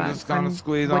that way, but I would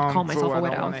call myself a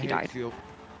widow if he died.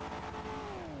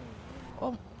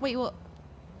 Oh, wait, well,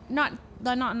 I'm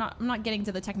not getting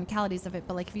to the technicalities of it,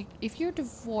 but like if you're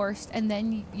divorced and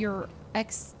then your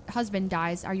ex-husband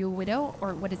dies, are you a widow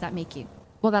or what does that make you?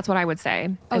 Well, that's what I would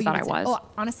say. Is that I was. Oh,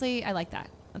 honestly, I like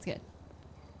that. That's good.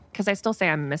 Because I still say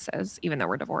I'm Mrs., even though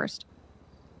we're divorced.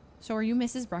 So are you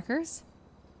Mrs. Breckers?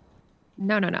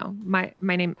 No. My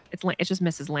name, it's just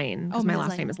Mrs. Lane. Because my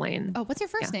last name is Lane. Oh, what's your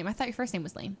first name? I thought your first name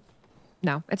was Lane.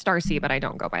 No, it's Darcy, but I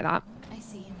don't go by that. I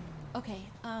see. Okay.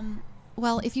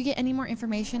 Well, if you get any more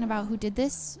information about who did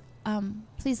this,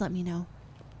 please let me know.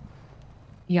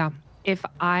 Yeah. If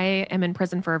I am in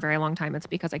prison for a very long time, it's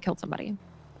because I killed somebody.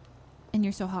 And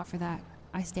you're so hot for that.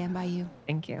 I stand by you.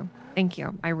 Thank you. I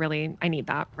need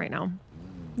that right now.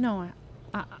 No,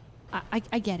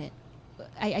 I get it.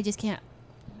 I just can't.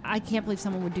 I can't believe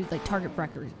someone would do like target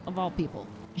Breckers of all people.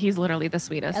 He's literally the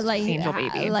sweetest angel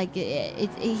baby. Like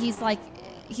he's like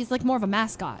more of a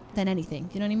mascot than anything.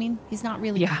 You know what I mean? He's not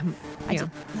really. Yeah. I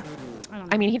don't know.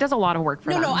 I mean, he does a lot of work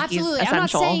for them. No, absolutely. I'm not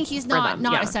saying he's not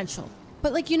yeah. essential.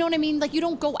 But like, you know what I mean? Like, you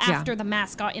don't go after the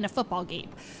mascot in a football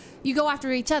game. You go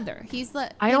after each other. He's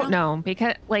like, I don't know,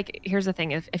 because like, here's the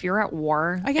thing: if you're at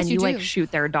war and you like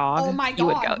shoot their dog, oh my God, you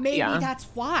would go. Maybe that's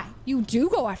why you do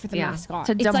go after the mascot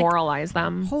to demoralize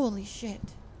them. Holy shit!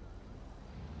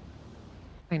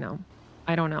 I know.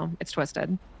 I don't know. It's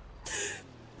twisted.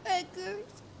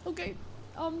 Okay.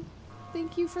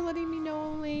 Thank you for letting me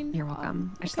know, Elaine. You're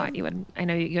welcome. I just thought you would. I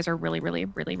know you guys are really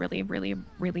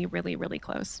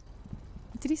close.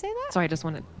 Did he say that? So I just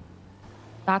wanted.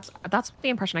 That's the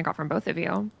impression I got from both of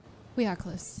you. We are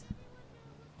close.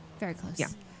 Very close. Yeah.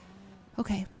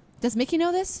 Okay. Does Mickey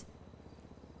know this?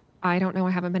 I don't know.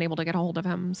 I haven't been able to get a hold of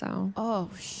him, so. Oh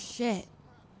shit.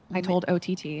 I told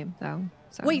OTT though.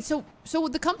 So. Wait, so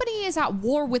the company is at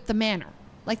war with the manor.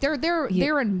 Like they're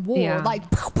in war. Yeah. Like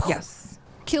yes.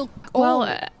 Kill.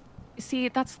 Well, see,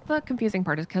 that's the confusing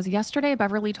part is because yesterday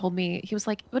Beverly told me he was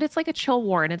like, but it's like a chill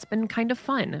war and it's been kind of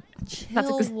fun.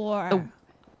 Chill war.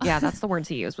 Yeah, that's the words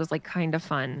he used. Was like kind of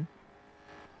fun.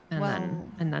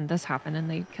 And then this happened, and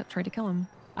they tried to kill him.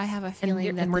 I have a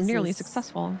feeling that we're nearly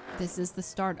successful. This is the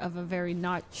start of a very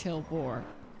not chill war.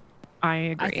 I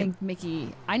agree. I think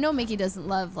Mickey. I know Mickey doesn't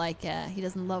love he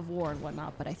doesn't love war and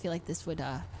whatnot, but I feel like this would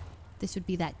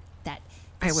be that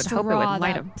I would hope it would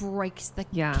light that breaks the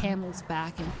camel's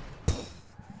back and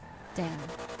damn.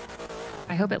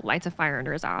 I hope it lights a fire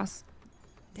under his ass.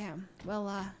 Damn.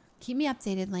 Well, keep me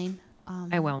updated, Lane.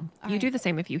 I will. You do the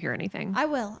same if you hear anything. I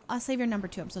will. I'll save your number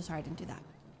too. I'm so sorry I didn't do that.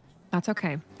 That's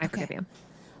okay. I forgive you.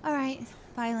 All right.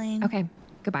 Bye, Lane. Okay.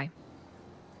 Goodbye.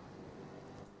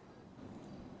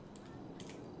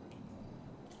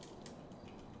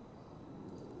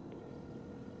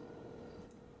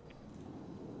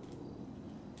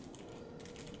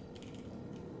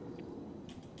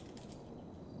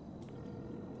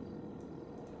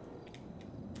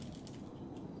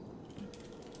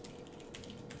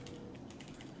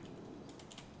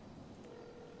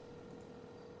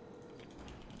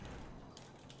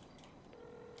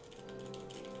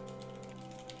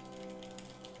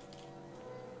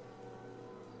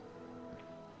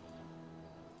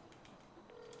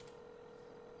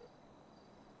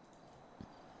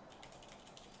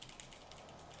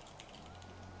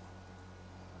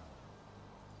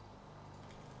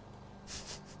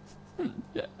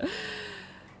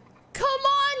 Come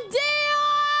on,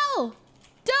 Dale!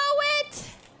 Do it!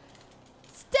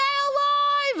 Stay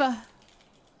alive!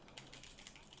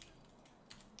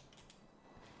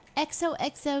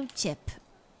 XOXO chip.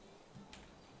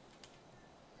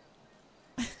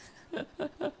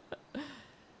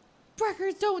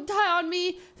 Breckers, don't die on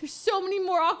me. There's so many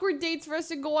more awkward dates for us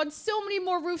to go on. So many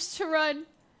more roofs to run.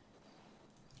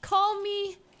 Call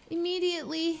me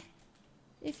immediately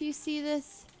if you see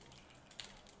this.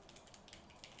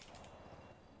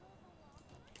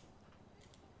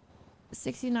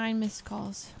 $69 missed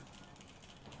calls.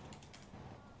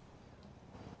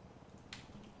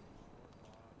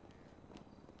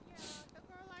 The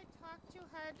girl I talked to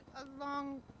had a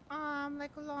long,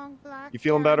 like a long black. You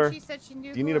feeling hair, and better? She said she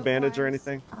knew Do you need who a it bandage or was.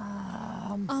 anything?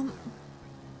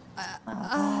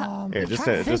 Here, just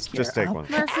take one.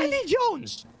 Murphy. Andy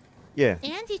Jones. Yeah.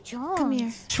 Andy Jones. Come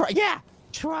here.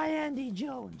 Try Andy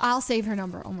Jones. I'll save her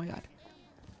number. Oh my god.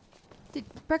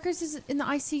 Breckers is in the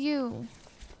ICU.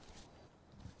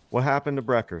 What happened to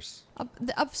Breckers?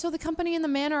 So the company and the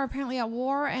man are apparently at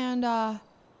war, and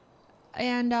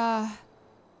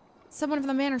someone from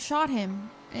the manor shot him,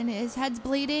 and his head's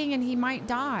bleeding, and he might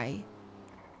die.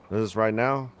 This is right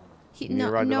now?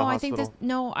 No, I think this.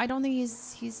 No, I don't think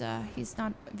he's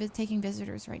not taking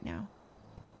visitors right now.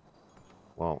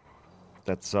 Well,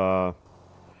 that's that's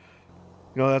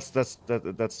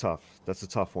tough. That's a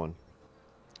tough one.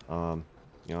 I'm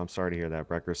sorry to hear that.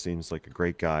 Brecker seems like a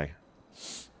great guy.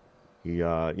 He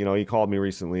he called me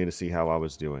recently to see how I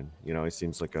was doing. He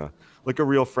seems like a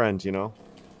real friend,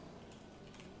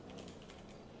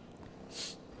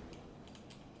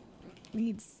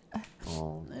 Needs.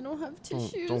 Oh, I don't have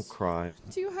tissues. Don't cry.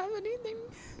 Do you have anything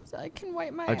so I can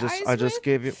wipe my I just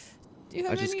gave you. Do you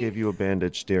have gave you a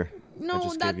bandage, dear.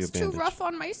 No, that's too rough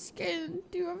on my skin.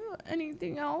 Do you have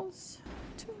anything else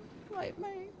to wipe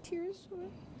my tears with?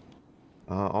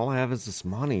 All I have is this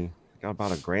money. I got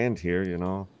about $1,000 here,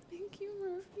 Thank you,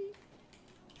 Murphy.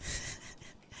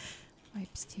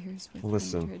 Wipes tears with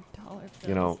Listen, $100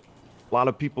 bills. a lot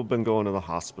of people have been going to the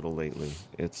hospital lately.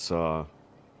 It's a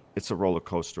roller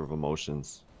coaster of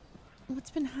emotions. What's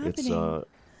been happening?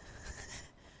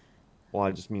 Well,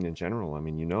 I just mean in general. I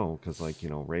mean, because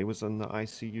Ray was in the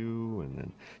ICU, and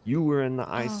then you were in the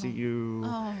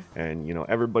ICU, and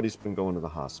everybody's been going to the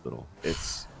hospital.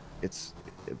 It's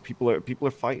people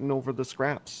are fighting over the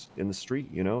scraps in the street.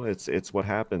 It's what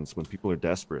happens when people are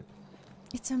desperate.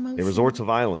 It's emotional. They resort to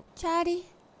violence. Chatty.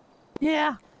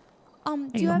 Yeah. Do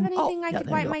you have anything I could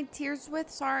wipe my tears with?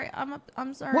 Sorry,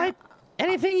 I'm sorry. Wipe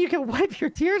anything you can wipe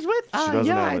your tears with? She doesn't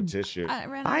have a tissue.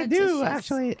 I do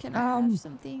actually. Can I have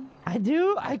something? I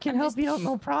do. I can help you out.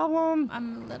 No problem.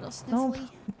 I'm a little sniffly.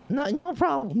 No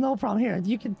problem. No problem. Here,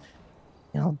 you can,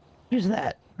 use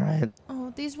that. Right.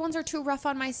 Oh, these ones are too rough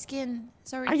on my skin.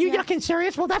 Sorry. Are you yucking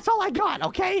serious? Well, that's all I got,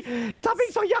 okay? Stop being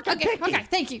so yucking picky. Okay,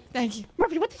 thank you.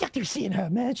 Murphy, what the yuck do you see in her,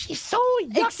 man? She's so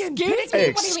yucking picky.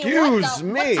 Excuse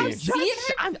me.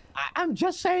 I'm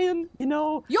just saying,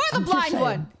 You're the blind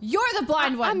one. You're the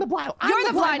blind one. I'm the blind. You're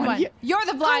the blind one. You're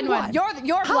the blind one. You're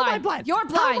blind. How am I blind? You're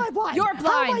blind. How am I blind? You're blind.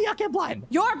 How am I yucking blind?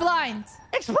 You're blind.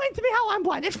 Explain to me how I'm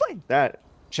blind. Explain.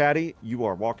 Chatty, you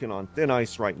are walking on thin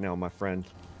ice right now, my friend.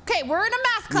 Okay, we're in a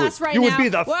math class right now. You would be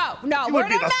the Whoa, no, you we're would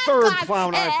be in a the math third class,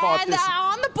 clown I fought and this.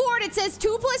 on on the board it says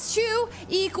 2 + 2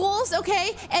 equals,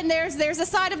 okay? And there's a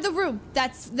side of the room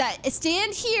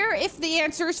stand here if the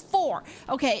answer is 4,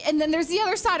 okay? And then there's the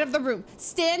other side of the room.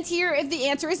 Stand here if the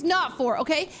answer is not 4,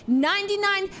 okay?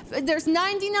 There's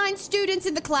 99 students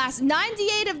in the class.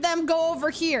 98 of them go over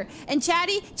here. And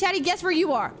Chatty, guess where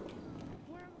you are?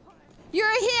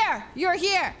 You're here. You're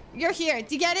here. You're here.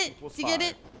 Do you get it? Do you get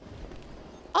it?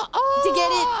 Oh! Do you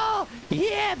get it?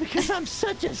 Yeah, because I'm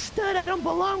such a stud. I don't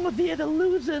belong with the other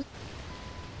losers.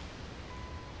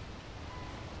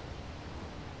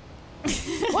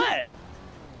 What?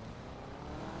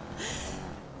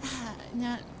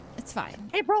 No, it's fine.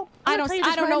 April, I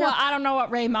don't know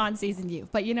what Raymond sees in you,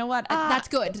 but you know what? That's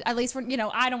good. At least for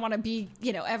I don't want to be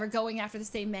ever going after the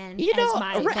same man as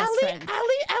my best friend.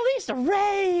 At least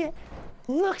Ray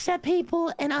looks at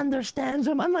people and understands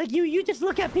them. Unlike you just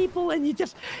look at people and you're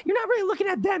not really looking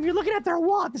at them. You're looking at their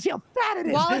wallet to see how fat it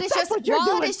is. Wallet That's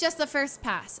is just the first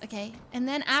pass, okay? And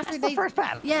then after the first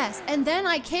pass. Yes, and then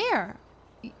I care.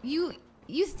 You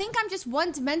think I'm just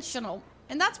one-dimensional,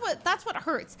 and that's what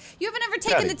hurts. You haven't ever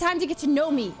taken the time to get to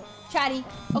know me, Chatty.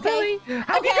 Okay? Really?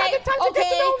 Have you got the time to get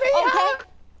to know me? Okay.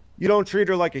 You don't treat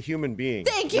her like a human being.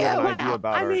 Thank You have you. an idea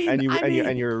about her, and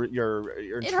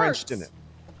you're entrenched in it.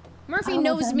 Murphy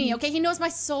knows me, okay? He knows my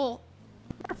soul.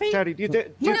 Chatty, do you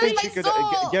think she could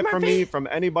get from me from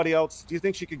anybody else? Do you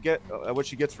think she could get what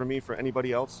she gets from me for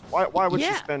anybody else? Why would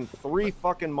she spend 3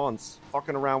 fucking months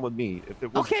fucking around with me if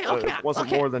it was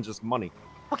wasn't more than just money?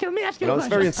 Okay, let me ask you a It's question.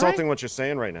 very insulting what you're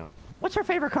saying right now. What's her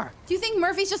favorite car? Do you think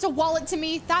Murphy's just a wallet to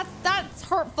me? That's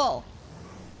hurtful.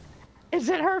 Is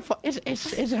it hurtful? Is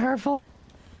it hurtful?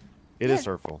 It is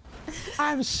hurtful.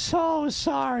 I'm so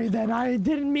sorry then. I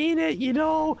didn't mean it,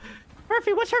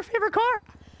 Murphy, what's her favorite car?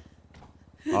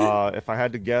 If I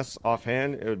had to guess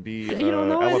offhand, it would be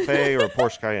LFA or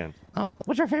Porsche Cayenne. Oh,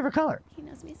 what's her favorite color? He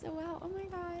knows me so well. Oh my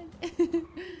god.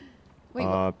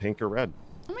 Wait, pink or red.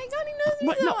 Oh my god, he knows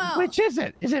me so well. Which is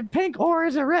it? Is it pink or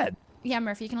is it red? Yeah,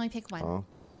 Murphy, you can only pick one.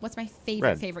 What's my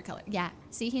favorite color? Yeah,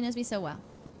 see, he knows me so well.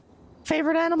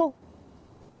 Favorite animal?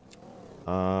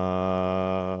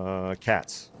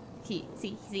 Cats. See.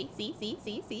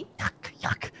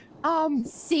 Yuck.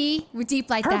 See, we're deep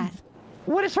like that.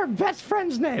 What is her best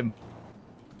friend's name?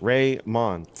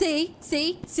 Raymond. See.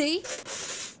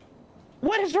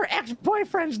 What is her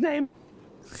ex-boyfriend's name?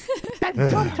 That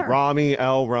dumped her. Rami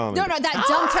L. Rami. No, that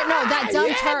dumped her. No, that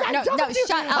dumped her. No,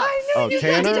 shut up. I knew you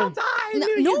Tanner? got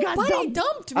dumped. Nobody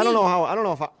dumped me. I don't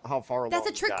know how far along. That's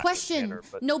a trick question. Tanner,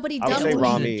 Nobody I would dumped say me.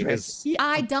 Rami is.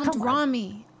 I dumped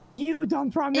Rami. You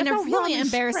dumped Rami. In a That's really Rami's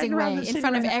embarrassing spreading around way the in city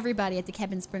front of right now. everybody at the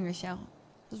Kevin Springer show.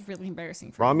 It was really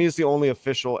embarrassing for me. Rami is the only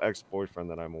official ex-boyfriend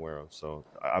that I'm aware of, so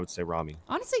I would say Rami.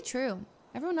 Honestly, true.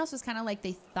 Everyone else was kind of like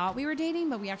they thought we were dating,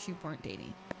 but we actually weren't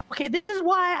dating. Okay, this is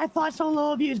why I thought so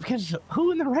low of you, is because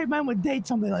who in the right mind would date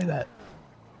somebody like that?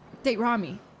 Date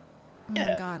Rami. Oh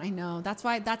my god, I know. That's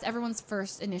why that's everyone's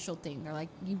first initial thing. They're like,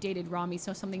 you dated Rami,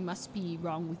 so something must be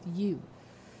wrong with you.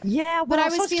 Yeah, but I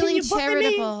was so feeling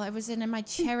charitable. I was in my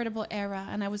charitable era,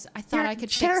 and I thought I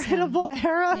could fix him. Charitable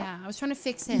era? Yeah, I was trying to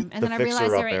fix him, and The then I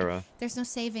realized fixer-up there's no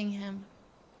saving him.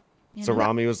 So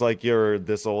Rami was like, "You're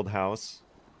this old house."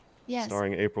 Yes.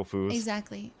 Starring April Fooze.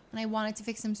 Exactly, and I wanted to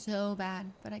fix him so bad,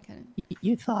 but I couldn't.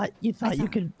 You thought you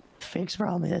could fix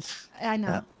Rami. I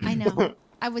know.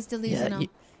 I was delusional.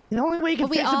 The only way you can But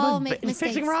we fix all him make is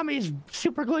fixing mistakes. Rami is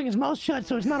super gluing his mouth shut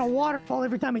so it's not a waterfall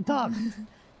every time he talks.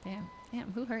 Damn,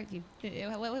 who hurt you?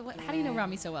 How do you know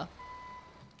Rami so well?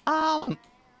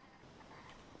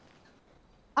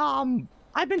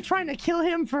 I've been trying to kill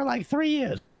him for like 3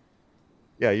 years.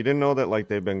 Yeah, you didn't know that like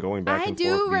they've been going back and forth.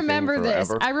 I do remember this.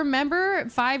 forever? I remember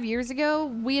 5 years ago,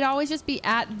 we'd always just be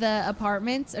at the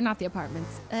apartments, or not the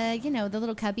apartments, the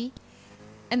little cubby,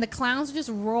 and the clowns would just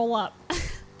roll up,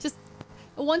 just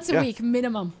once a week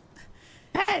minimum.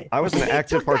 Hey, I was an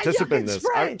active participant in this.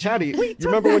 Chatty, you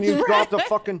remember when you dropped a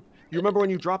fucking? You remember when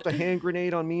you dropped a hand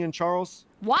grenade on me and Charles?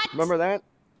 What? Remember that?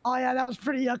 Oh yeah, that was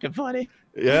pretty yucking funny.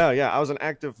 Yeah. I was an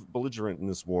active belligerent in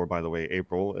this war, by the way,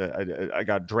 April. I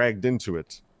got dragged into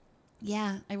it.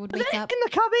 Yeah, I would wake up in the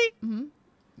cubby. Mm-hmm.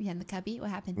 Yeah, in the cubby. What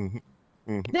happened? Mm-hmm.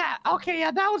 Mm-hmm. Yeah. Okay.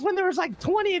 Yeah, that was when there was like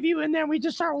 20 of you in there. And we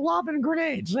just started lobbing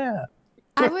grenades. Yeah.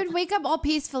 I would wake up all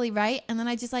peacefully, right? And then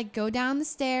I just like go down the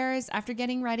stairs after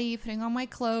getting ready, putting on my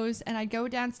clothes, and I'd go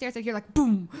downstairs. I'd hear like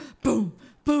boom, boom,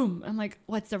 boom. I'm like,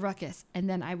 what's the ruckus? And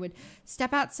then I would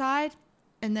step outside,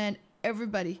 and then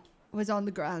everybody was on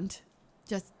the ground,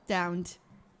 just downed.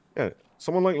 Yeah,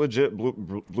 someone like legit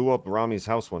blew up Rami's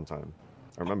house one time.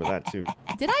 I remember that too.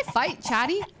 Did I fight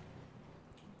Chatty?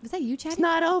 Was that you, Chatty? It's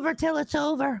not over till it's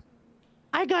over.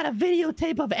 I got a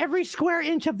videotape of every square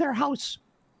inch of their house.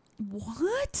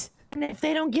 What? And if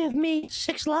they don't give me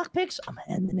 6 lockpicks, I'm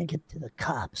handing it to the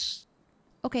cops.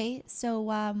 Okay, so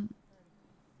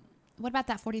what about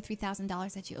that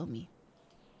 $43,000 that you owe me?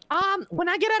 When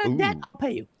I get out of debt, I'll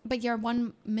pay you. But you're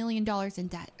 $1 million in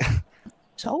debt.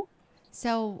 So?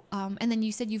 So, and then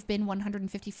you said you've been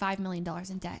 $155 million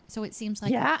in debt. So it seems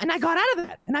like... Yeah, and I got out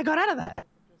of that.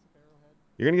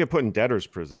 You're gonna get put in debtor's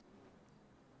prison.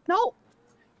 No,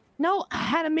 I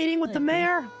had a meeting with the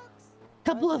mayor.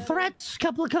 Couple of threats,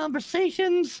 couple of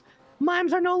conversations.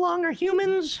 Mimes are no longer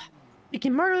humans. We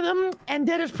can murder them, and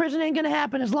debtor's prison ain't gonna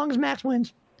happen as long as Max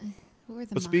wins.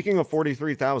 But speaking of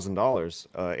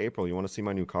 $43,000, April, you want to see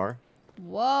my new car?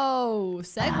 Whoa,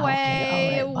 segue.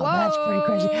 Okay, Whoa. That's pretty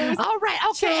crazy. All right,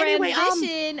 okay, anyway,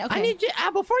 Transition. Okay. I need you,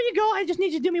 before you go, I just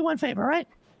need you to do me one favor, all right?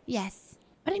 Yes.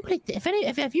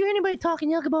 If you hear anybody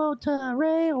talking about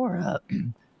Ray or,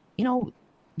 you know,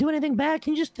 do anything bad,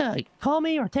 can you just call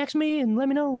me or text me and let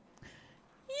me know?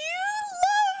 You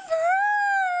love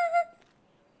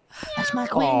her. That's my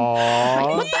queen. Aww.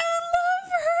 You love her.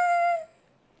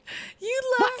 You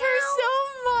love her so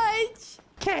much.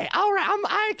 Okay, all right,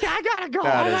 I gotta go.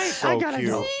 That all is right, so I gotta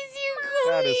cute. go. She's your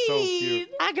queen. That is so cute.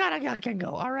 I can go.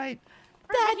 All right.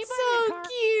 That's so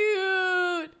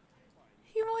cute.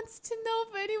 He wants to know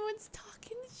if anyone's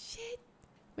talking shit.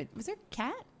 Wait, was there a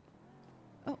cat?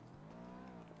 Oh.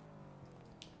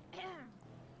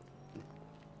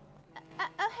 Hey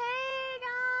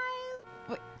guys.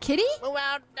 What, Kitty? Move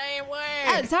out damn way.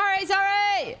 Oh, sorry.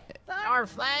 Our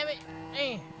flammy.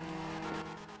 Hey.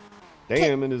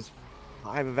 Damn, it is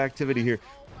hive of activity here.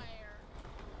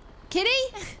 Kitty?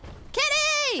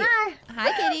 Kitty! Hi.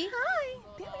 Hi, Kitty. Hi.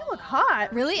 Damn, you look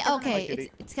hot. Really? Okay.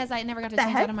 Kitty. It's because I never got to The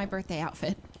change heck? out of my birthday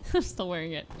outfit. I'm still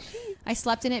wearing it. I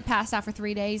slept in it, passed out for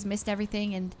 3 days, missed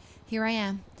everything, and here I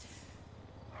am.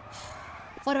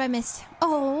 What have I missed?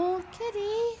 Oh,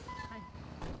 Kitty.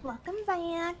 Welcome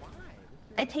back.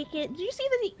 I take it. Did you see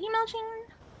the email chain?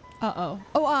 Uh-oh.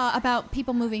 Oh, about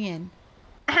people moving in.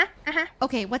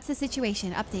 Okay, what's the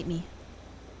situation? Update me.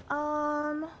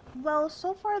 Well,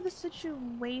 so far the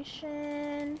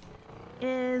situation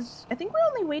is, I think we're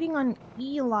only waiting on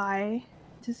Eli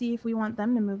to see if we want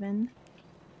them to move in.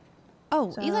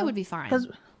 Oh, So- Eli would be fine. 'cause-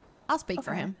 I'll speak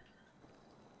for okay. him.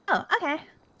 Oh, okay.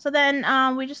 So then,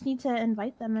 we just need to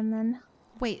invite them and then...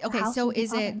 Wait, the okay, house so will be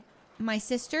is it popping. my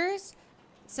sister's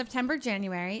September,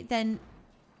 January, then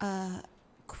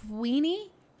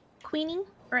Queenie? Queenie,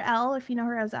 or Elle, if you know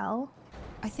her as Elle.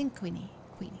 I think Queenie.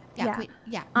 Yeah,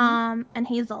 Yeah. yeah. And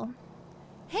Hazel.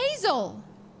 Hazel!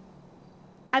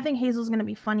 I think Hazel's gonna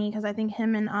be funny because I think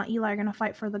him and Eli are gonna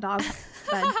fight for the dog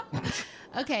bed.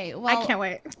 Okay, well... I can't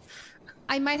wait.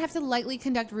 I might have to lightly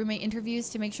conduct roommate interviews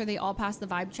to make sure they all pass the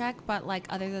vibe check, but like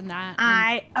other than that...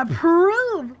 I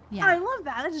approve! Yeah. I love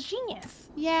that. That's genius.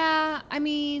 Yeah, I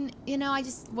mean, you know,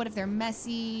 what if they're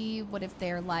messy? What if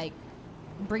they're like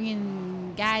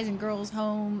bringing guys and girls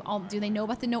home? Do they know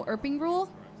about the no erping rule?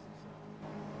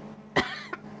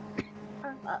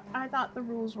 I thought the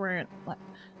rules weren't like...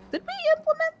 Did we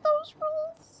implement those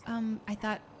rules?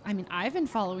 I've been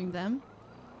following them.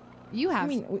 You have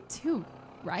too,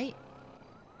 right?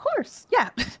 Of course, yeah.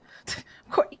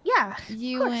 Yeah.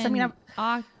 You and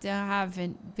Octa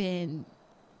haven't been...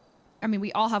 I mean,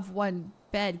 we all have one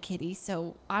bed, Kitty,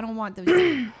 so I don't want those...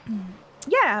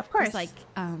 Yeah, of course. It's like,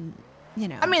 you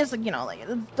know... I mean, it's like, you know, like,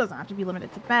 it doesn't have to be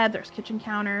limited to bed. There's kitchen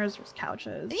counters, there's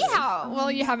couches. Yeah,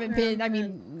 well, you haven't been... I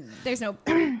mean, there's no...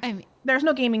 I mean... There's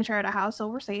no gaming chair at a house, so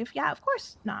we're safe. Yeah, of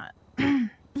course not.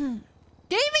 Gaming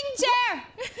chair!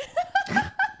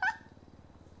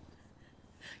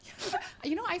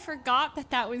 You know, I forgot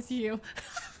that was you.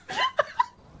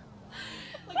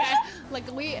 Like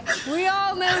we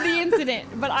all know the incident,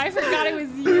 but I forgot it was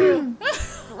you.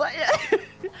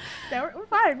 Yeah, we're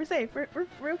fine. We're safe.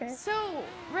 We're okay. So,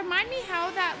 remind me how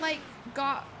that like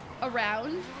got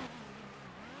around.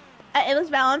 It was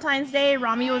Valentine's Day.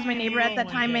 Rami was my neighbor at that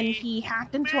time, and he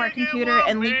hacked into our computer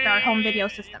and leaked our home video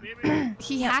system.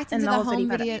 He hacked into the home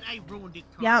video.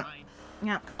 Yep.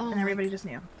 Yep. And everybody just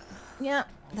knew. Yep.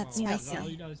 That's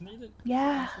spicy.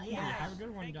 Yeah.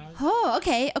 Oh,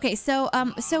 okay. Okay. So,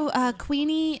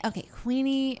 Queenie. Okay,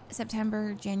 Queenie,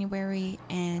 September, January,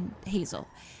 and Hazel.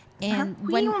 And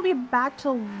Queenie won't be back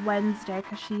till Wednesday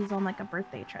because she's on like a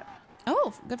birthday trip.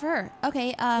 Oh, good for her.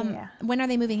 Okay. Yeah. When are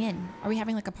they moving in? Are we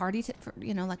having like a party?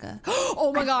 You know, like a.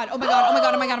 Oh my god! Oh my god! Oh my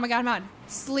god! Oh my god! Oh my god! Oh my god!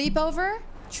 Sleepover?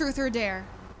 Truth or dare?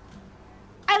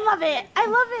 I love it. I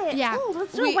love it. Yeah. Ooh,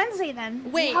 let's do it Wednesday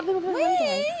then. Wait. Have them over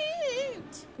Wednesday.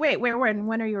 Wait.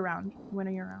 When are you around? When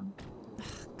are you around?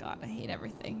 God, I hate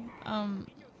everything.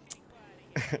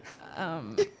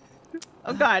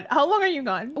 Oh God, how long are you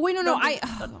gone? Wait, no, I.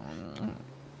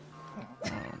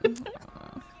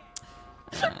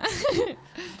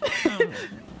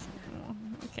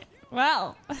 Okay.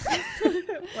 Well.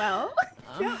 Well.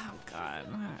 Oh God.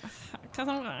 Cause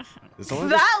I'm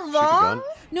that long?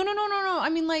 No. I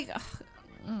mean, like.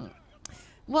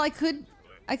 Well, I could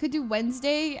do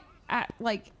Wednesday at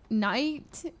like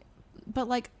night, but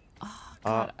like. Oh,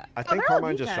 God. I think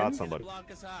Carmine just shot somebody.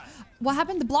 What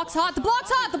happened? The block's hot. The block's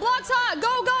hot. The block's hot. Go.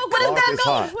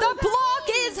 Hot. The block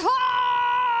is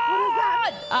hot. What is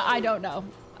that? I don't know.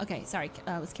 Okay, sorry.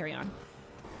 Let's carry on.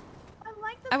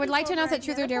 I would like to announce that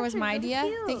Truth or Dare was my idea.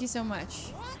 Thank you so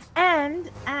much.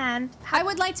 And I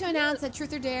would like to announce that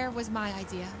Truth or Dare was my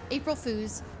idea. April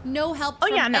Fooze. No help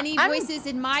from any voices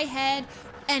in my head.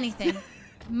 Anything.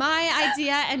 My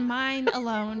idea and mine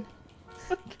alone.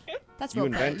 That's you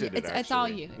real good. invented it. It's all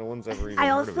you. No one's ever even I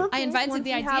heard also of it. I invented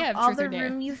the idea of all Truth or the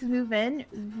Dare. roomies move in.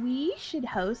 We should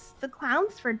host the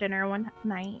clowns for dinner one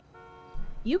night.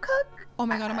 You cook? Oh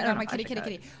my god, my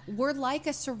kitty. We're like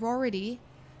a sorority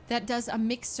that does a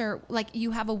mixer. Like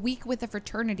you have a week with a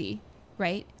fraternity,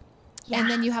 right? Yeah. And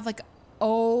then you have like,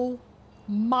 oh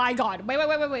my god. Wait.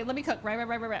 Let me cook. Right.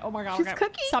 Oh my god. She's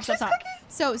cooking. Stop.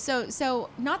 So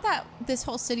not that this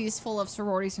whole city is full of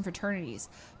sororities and fraternities,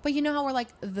 but you know how we're like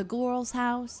the girls'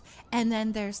 house, and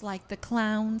then there's like the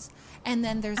clowns, and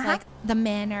then there's like the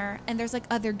manor, and there's like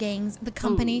other gangs, the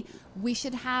company. Ooh. We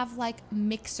should have like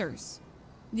mixers,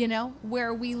 you know,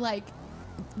 where we like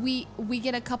we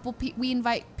get a couple we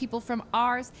invite people from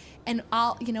ours, and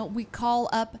we call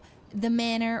up the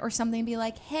manor or something, be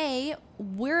like, hey,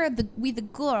 we the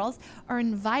girls are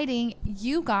inviting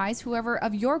you guys, whoever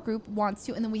of your group wants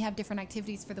to, and then we have different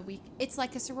activities for the week. It's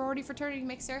like a sorority fraternity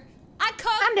mixer. I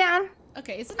cook. I'm down.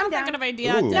 Okay, it's not that good of an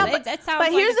idea. No, it sounds but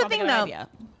like here's it's the thing, not a though. good idea.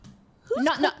 Who's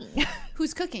cooking?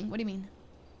 Who's cooking? What do you mean?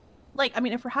 Like, I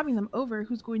mean, if we're having them over,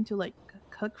 who's going to like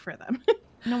cook for them?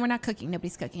 No, we're not cooking.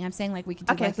 Nobody's cooking. I'm saying like we could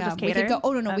do like so just we cater? could go.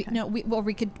 Oh no, Okay.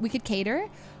 we could cater.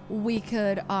 We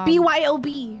could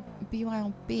BYOB.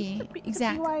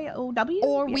 Exactly. BYOW.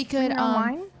 Or we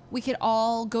could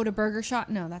all go to Burger Shop.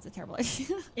 No, that's a terrible idea.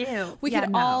 Ew. We could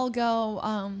all go.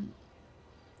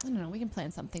 I don't know. We can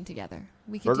plan something together.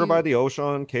 We could Burger by the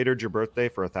Ocean catered your birthday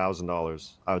for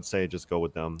 $1,000. I would say just go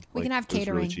with them. We can have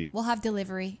catering. Really cheap. We'll have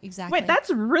delivery. Exactly. Wait,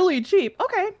 that's really cheap.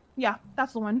 Okay. Yeah,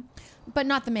 that's the one. But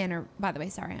not the manor, by the way.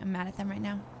 Sorry, I'm mad at them right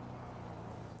now.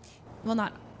 Well,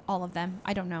 not all of them.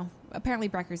 I don't know. Apparently,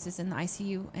 Breckers is in the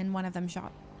ICU, and one of them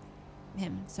shot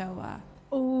him. So.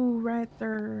 Oh, right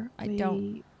there. I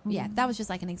don't. Yeah, that was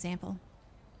just like an example.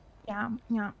 Yeah.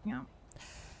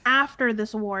 After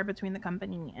this war between the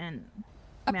company and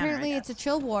apparently manor, it's a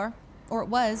chill war, or it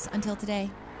was until today.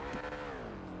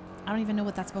 I don't even know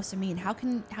what that's supposed to mean. How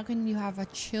can you have a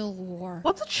chill war?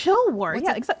 What's a chill war?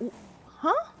 Yeah, exactly.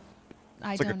 Huh?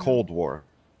 It's like a Cold War.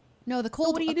 No, the Cold.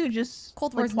 So what do you do? Just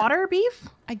Cold War like water beef?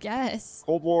 I guess.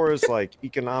 Cold War is like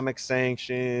economic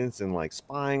sanctions and like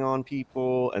spying on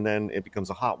people, and then it becomes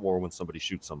a hot war when somebody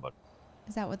shoots somebody.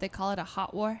 Is that what they call it? A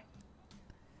hot war?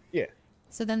 Yeah.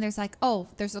 So then there's like,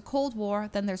 there's a Cold War,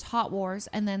 then there's hot wars,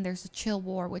 and then there's a chill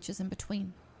war, which is in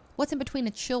between. What's in between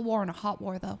a chill war and a hot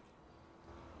war, though?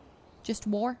 Just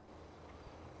war?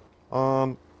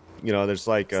 There's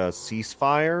like a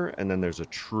ceasefire, and then there's a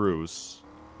truce,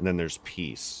 and then there's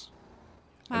peace,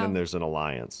 and then there's an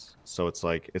alliance. So it's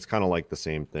kind of like the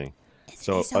same thing.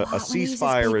 So a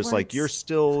ceasefire is like you're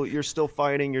still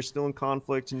fighting, you're still in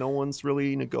conflict, no one's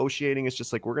really negotiating. It's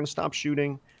just like we're gonna stop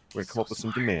shooting, we're gonna come up with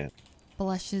some demand.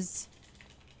 Blushes.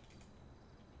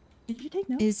 Did you take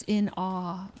notes? Is in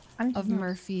awe of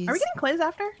Murphy's. Are we getting quiz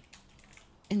after?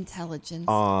 Intelligence.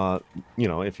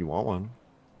 If you want one.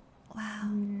 Wow. I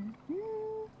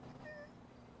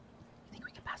think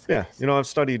we can pass Yeah, I've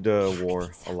studied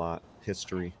war a lot,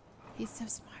 history. He's so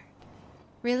smart.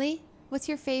 Really? What's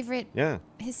your favorite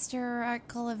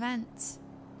historical event?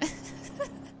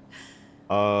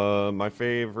 My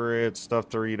favorite stuff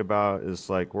to read about is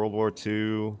like World War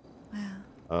II.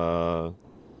 Wow.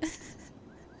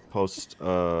 Post,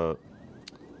 the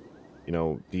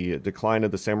decline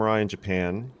of the samurai in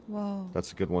Japan. Whoa.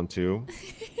 That's a good one too.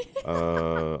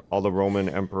 All the Roman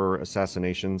emperor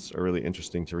assassinations are really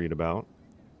interesting to read about.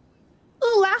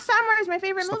 Ooh, Last Samurai is my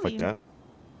favorite Stuff movie. like that.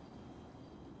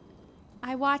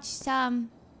 I watched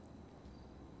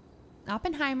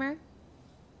Oppenheimer.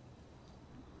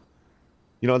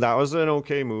 That was an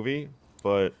okay movie,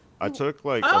 but I took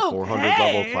like a 400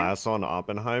 level class on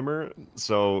Oppenheimer,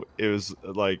 so it was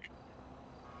like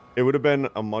it would have been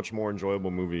a much more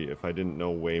enjoyable movie if I didn't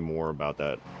know way more about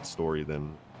that story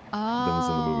than was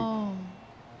in the movie.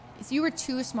 So you were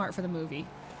too smart for the movie.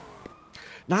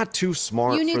 not too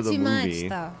smart You knew for the too movie. much,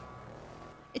 though.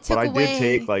 It But took I away. did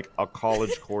take like a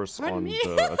college course Pardon on me?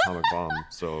 the atomic bomb,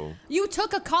 so You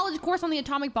took a college course on the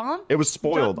atomic bomb? it was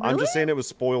spoiled. I'm Really? just saying it was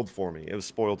spoiled for me. It was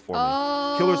spoiled for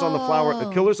Oh. me. Killers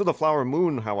of the Flower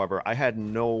Moon, however, I had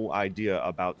no idea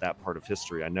about that part of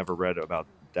history. I never read about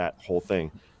that whole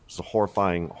thing. It's a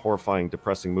horrifying,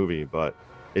 depressing movie, but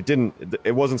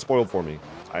it wasn't spoiled for me.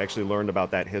 I actually learned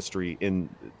about that history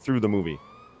through the movie.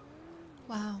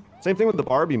 Wow. Same thing with the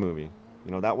Barbie movie.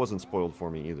 You know, that wasn't spoiled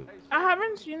for me either. I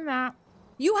haven't seen that.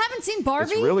 You haven't seen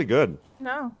Barbie? It's really good.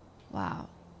 No. Wow.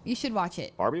 You should watch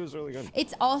it. Barbie was really good.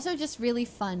 It's also just really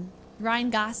fun. Ryan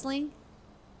Gosling.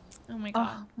 Oh my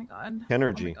god. Oh my god.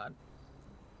 Energy. Oh my god.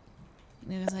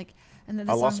 And it was like, and then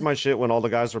I the lost song, my shit when all the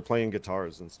guys were playing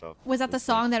guitars and stuff. was that the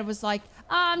song that was like,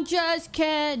 I'm just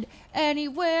Ken,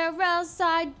 anywhere else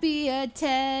I'd be a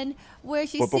 10, where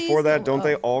she But sees before that, the- don't oh.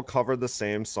 they all cover the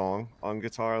same song on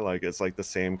guitar? Like it's like the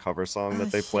same cover song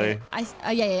that they play.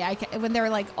 Yeah. When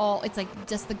they're like all, it's like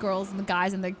just the girls and the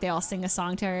guys, and they all sing a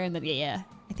song to her, and then yeah,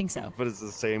 I think so. But it's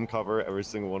the same cover. Every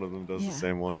single one of them does the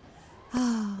same one.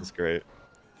 It's great.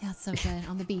 Yeah, it's so good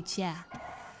on the beach. Yeah.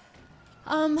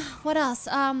 What else?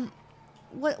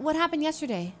 What happened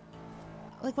yesterday?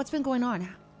 Like, what's been going on?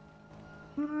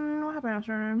 What happened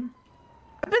yesterday?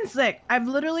 I've been sick.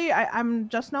 I'm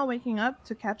just now waking up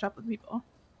to catch up with people.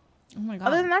 Oh my god.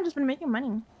 Other than that, I've just been making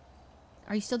money.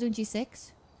 Are you still doing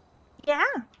G6? Yeah.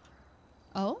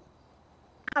 Oh?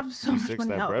 I have so much G6, money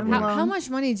that out. bread I'm money. How alone. much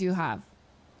money do you have?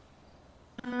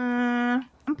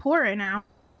 I'm poor right now.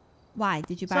 Why?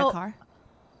 Did you buy a car?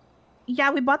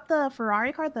 Yeah, we bought the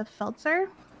Ferrari car, the Feltzer.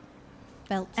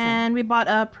 And we bought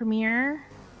a Premier.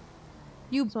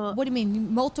 What do you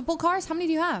mean? Multiple cars? How many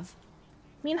do you have?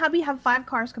 Me and hubby have 5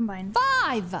 cars combined.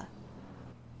 5?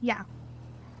 Yeah.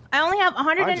 I only have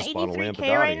I just bought a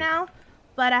 183K right Lamborghini. now,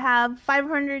 but I have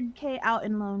 500K out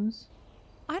in loans.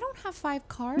 I don't have 5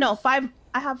 cars. No, I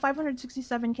have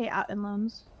 567K out in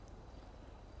loans.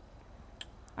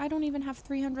 I don't even have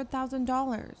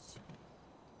 $300,000.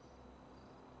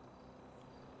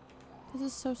 This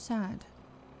is so sad.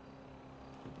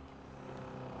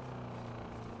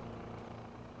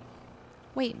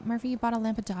 Wait, Murphy, you bought a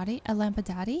Lampadati?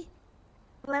 Lampadati?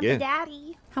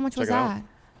 How much Check was it out.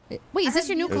 that? Wait, is this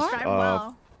your new It was,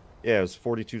 car? Yeah, it was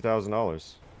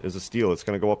 $42,000. It's a steal. It's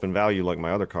gonna go up in value like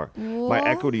my other car. My What?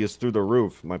 equity is through the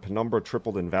roof. My penumbra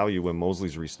tripled in value when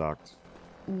Mosley's restocked.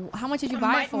 How much did you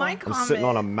buy it for? I'm sitting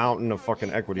on a mountain of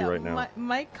fucking equity right now.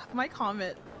 My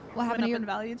Comet What happened to went your up in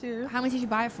value too. How much did you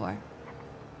buy it for?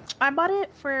 I bought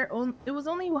it for it was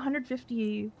only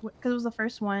 150 because it was the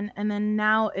first one, and then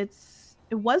now it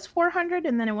was 400,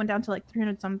 and then it went down to like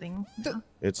 300 something.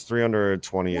 It's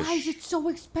 320-ish. Why is it so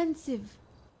expensive?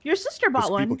 Your sister bought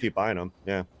Because one. people keep buying them.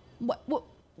 Yeah. What?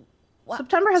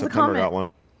 September has September a Comet. got one.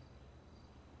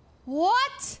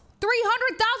 What?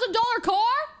 $300,000 car?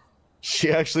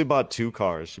 She actually bought 2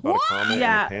 cars. She bought a Comet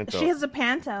Yeah, and a Panto. she has a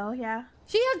Panto. Yeah.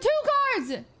 She has 2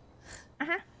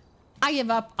 cars. I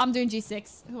give up. I'm doing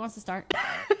G6. Who wants to start?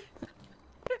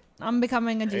 I'm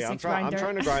becoming a G6 Hey, I'm grinder.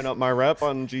 trying to grind up my rep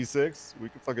on G6. We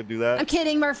can fucking do that. I'm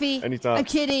kidding, Murphy. Anytime. I'm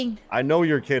kidding. I know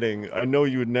you're kidding. I know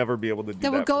you would never be able to do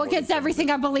That that. will go for more than against everything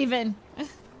I believe in.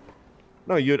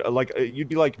 No, you'd you'd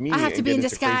be like me. I have to and be get in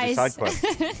into crazy disguise. Side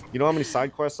quests. You know how many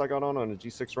side quests I got on a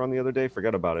G6 run the other day?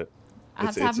 Forget about it. I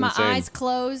have to have my eyes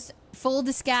closed, full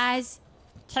disguise.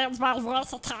 Change my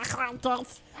voice, attack like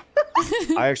this.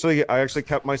 I actually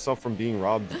kept myself from being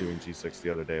robbed doing G6 the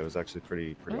other day. It was actually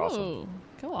pretty awesome. Ooh,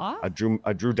 go on. I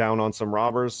drew down on some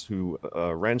robbers who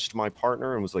wrenched my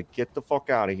partner and was like, "Get the fuck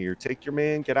out of here! Take your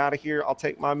man, get out of here! I'll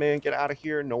take my man, get out of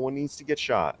here! No one needs to get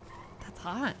shot." That's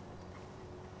hot.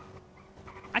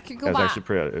 I could That go was by actually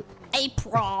pretty.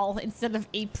 April instead of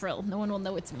April. No one will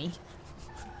know it's me.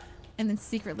 And then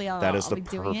secretly I'll That is I'll the be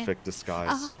doing it. perfect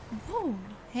disguise. Whoa.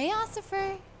 Hey,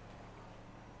 Ossifer.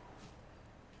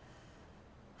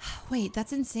 Wait,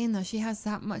 that's insane though. She has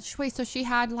that much. Wait, so she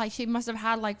must have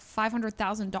had like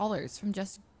 $500,000 from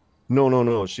just.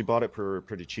 No. She bought it for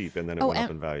pretty cheap, and then it went up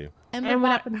in value. And it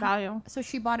went up in value. So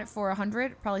she bought it for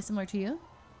 100, probably similar to you.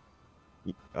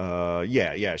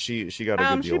 Yeah. She got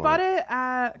a good deal. She bought it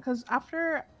at because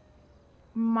after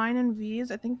mine and V's,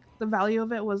 I think the value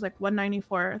of it was like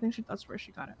 194. I think that's where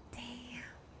she got it. Damn.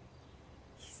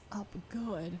 He's up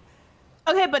good.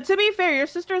 Okay, but to be fair, your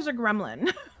sister's a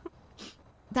gremlin.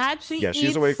 That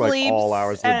she's awake like all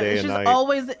hours of the day and night. She's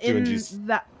always doing in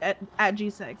that at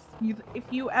G6. If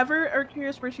you ever are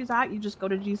curious where she's at, you just go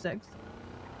to G6.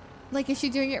 Like, is she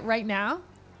doing it right now?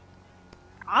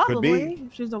 Probably,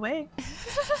 if she's awake.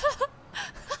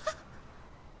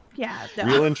 Yeah.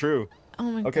 Real and true.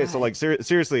 Oh my god. Okay, so like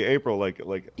seriously, April, like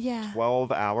Yeah.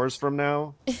 12 hours from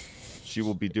now, she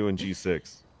will be doing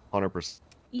G6, 100%.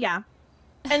 Yeah.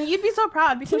 And you'd be so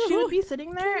proud because she would be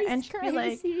sitting there and she'd be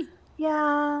like,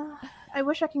 yeah, I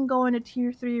wish I can go in a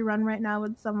tier 3 run right now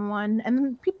with someone. And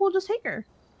then people will just take her.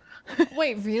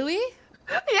 Wait, really?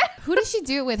 Yeah. Who does she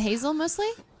do it with? Hazel mostly?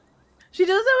 She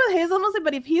does it with Hazel mostly,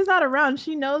 but if he's not around,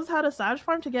 she knows how to Sage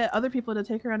farm to get other people to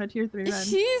take her on a tier 3 run.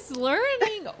 She's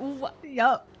learning.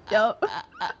 Yup.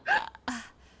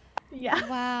 Yeah.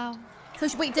 Wow. So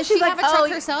wait, does she have a truck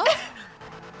herself?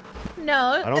 No.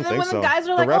 I don't and then think when so. the guys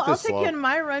are The like, rep oh, I'll is take slow. you in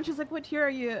my run, she's like, what tier are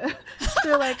you?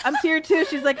 They're like, I'm tier 2.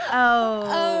 She's like,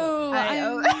 oh.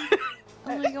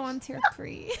 I'm only go on tier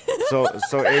 3. So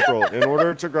April, in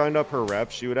order to grind up her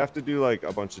rep, she would have to do like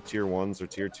a bunch of tier 1s or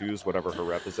tier 2s, whatever her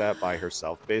rep is at, by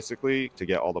herself, basically, to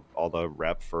get all the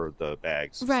rep for the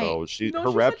bags. Right. So No, her she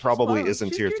rep said she's probably close. isn't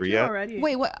She's tier 3 yet. already.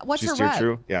 Wait, what's She's her tier rep?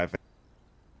 2? Yeah.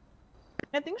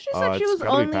 I think she said she it's was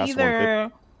gotta be only past either.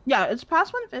 150. Yeah, it's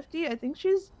past 150. I think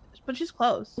but she's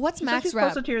close. What's She said max she's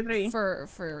rep close to tier 3 for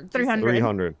 300?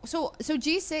 300. So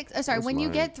G6. Sorry, That's when you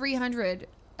mine. get 300,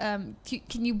 can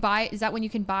you buy? Is that when you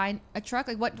can buy a truck?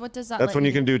 Like what does that? That's let when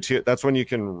you can do that's when you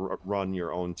can run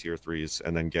your own tier 3s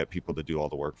and then get people to do all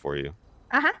the work for you.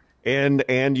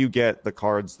 And you get the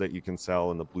cards that you can sell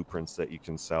and the blueprints that you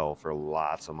can sell for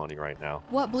lots of money right now.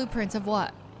 What blueprints of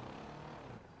what?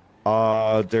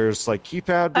 There's like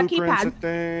keypad blueprints, I keypad.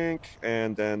 think,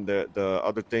 and then the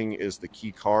other thing is the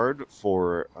key card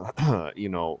for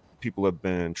people have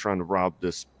been trying to rob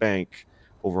this bank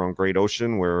over on Great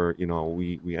Ocean where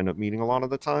we end up meeting a lot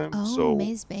of the time. Oh, So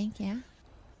Maze Bank, yeah.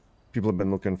 people have been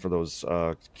looking for those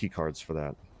key cards for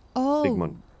that. Oh. Big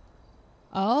money.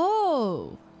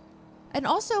 Oh. And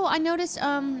also, I noticed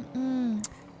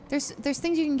there's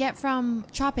things you can get from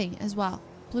chopping as well,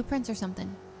 blueprints or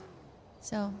something.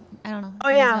 So I don't know. Oh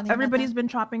You guys know yeah, anything about everybody's that? been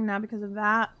chopping now because of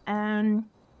that, and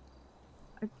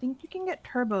I think you can get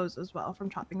turbos as well from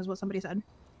chopping, is what somebody said.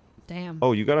 Damn.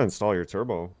 Oh, you gotta install your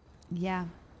turbo. Yeah.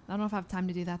 I don't know if I have time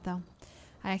to do that though.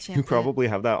 I actually You have to, probably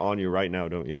have that on you right now,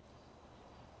 don't you?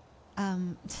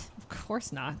 of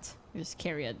course not. I just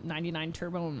carry a 99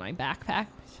 turbo in my backpack.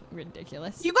 It's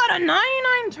ridiculous. You got a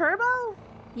 99 turbo?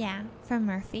 Yeah, from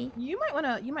Murphy. You might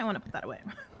wanna put that away.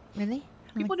 Really?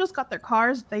 People just got their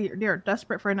cars. They're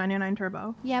desperate for a 99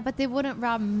 turbo. Yeah, but they wouldn't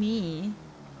rob me.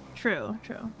 True.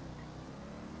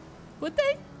 Would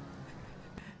they?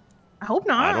 I hope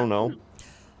not. I don't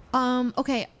know.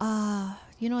 Okay,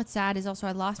 you know what's sad is also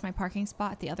I lost my parking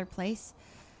spot at the other place.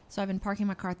 So I've been parking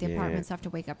my car at the apartment, so I have to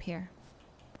wake up here.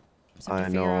 So I have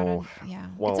to figure out yeah.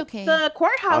 Well, it's okay. The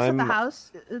courthouse at the I'm-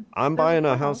 house. I'm buying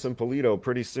a house in Polito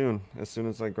pretty soon. As soon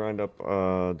as I grind up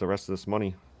the rest of this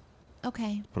money.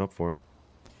 Okay. Put up for it.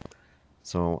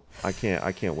 So I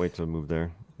can't wait to move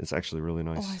there. It's actually really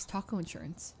nice. Oh, it's taco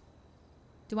insurance.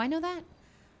 Do I know that?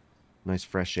 Nice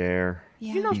fresh air.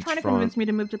 Yeah. You know, trying to convince me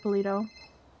to move to Polito.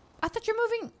 I thought you're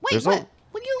moving. Wait, There's what?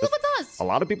 When you live with us? A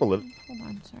lot of people live. Hold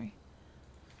on, sorry.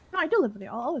 No, I do live with you.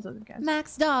 I'll always live with you guys.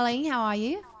 Max, darling, how are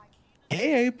you?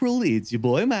 Hey April, it's your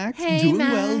boy Max. Hey, doing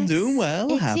Max.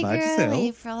 well. It's How your about girl, yourself?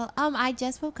 April. I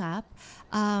just woke up.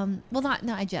 Well,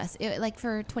 like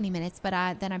for 20 minutes,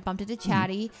 but then I bumped into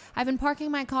Chatty. I've been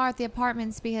parking my car at the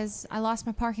apartments because I lost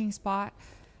my parking spot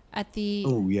at the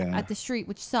at the street,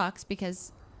 which sucks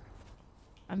because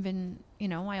I've been,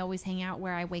 I always hang out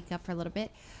where I wake up for a little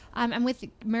bit. I'm with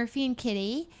Murphy and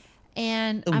Kitty,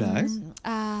 and nice.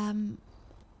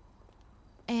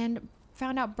 And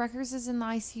found out Breckers is in the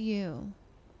ICU.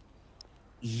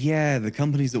 Yeah, the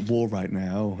company's at war right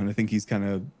now, and I think he's kind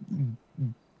of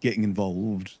getting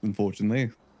involved,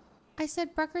 unfortunately. I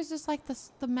said Breckers is like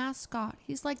the mascot.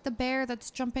 He's like the bear that's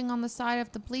jumping on the side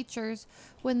of the bleachers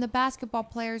when the basketball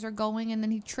players are going, and then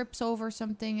he trips over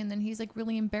something, and then he's like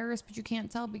really embarrassed, but you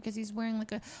can't tell because he's wearing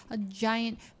like a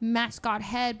giant mascot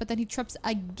head, but then he trips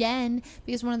again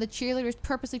because one of the cheerleaders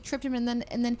purposely tripped him, and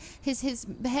then his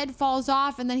head falls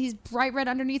off, and then he's bright red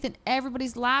underneath, and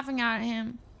everybody's laughing at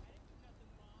him.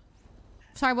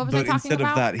 Sorry, what was I talking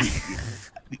about? But instead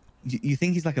of that, you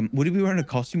think he's like would he be wearing a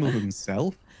costume of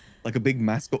himself? Like a big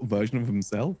mascot version of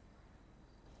himself?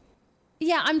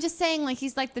 Yeah, I'm just saying, like,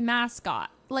 he's like the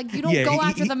mascot. Like, you don't go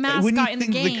after the mascot in the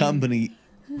game. The company,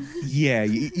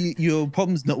 your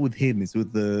problem's not with him, it's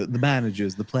with the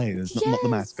managers, the players, not the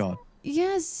mascot.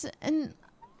 Yes, and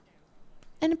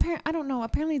apparently, I don't know,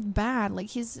 apparently it's bad. Like,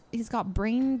 he's got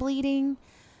brain bleeding.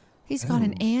 He's got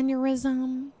an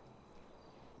aneurysm.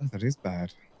 Oh, that is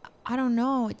bad. I don't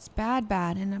know, it's bad,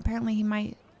 and apparently he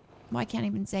might, well, I can't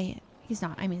even say it. He's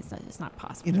not, I mean, it's not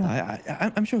possible.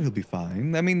 I'm sure he'll be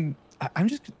fine. I mean, I'm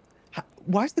just,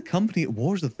 Why is the company at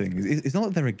war is the thing? It's not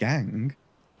like they're a gang.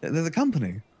 They're the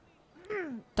company.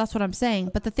 That's what I'm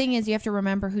saying. But the thing is, you have to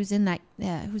remember who's in that,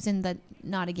 who's in the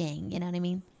not a gang. You know what I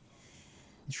mean?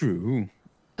 True.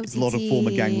 It's a lot of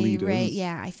former gang leaders. Right?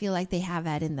 Yeah, I feel like they have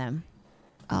that in them.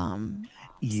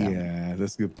 Yeah,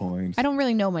 that's a good point. I don't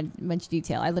really know much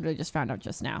detail. I literally just found out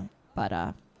just now. But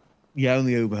yeah, I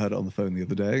only overheard it on the phone the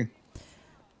other day.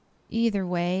 Either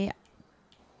way,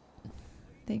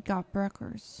 they got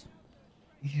Brookers.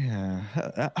 Yeah,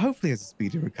 hopefully he has a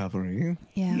speedy recovery.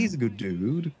 Yeah. He's a good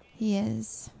dude. He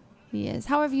is. He is.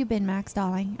 How have you been, Max,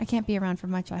 darling? I can't be around for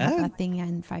much. I have that thing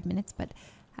in 5 minutes, but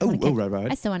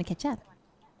right. I still want to catch up.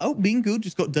 Oh, being good.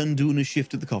 Just got done doing a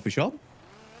shift at the coffee shop.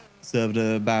 Served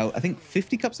about, I think,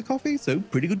 50 cups of coffee, so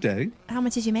pretty good day. How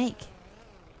much did you make?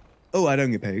 Oh, I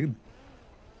don't get paid.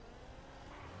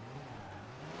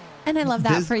 And I love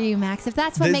that for you, Max. If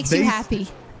that's what makes you happy.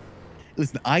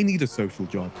 Listen, I need a social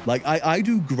job. Like, I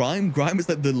do grime. Grime is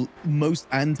like the most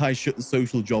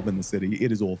anti-social job in the city.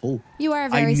 It is awful. You are a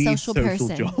very social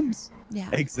person. Jobs. Yeah.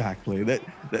 Exactly.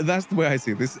 That's the way I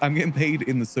see it. I'm getting paid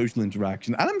in the social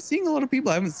interaction. And I'm seeing a lot of people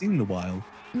I haven't seen in a while.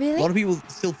 Really? A lot of people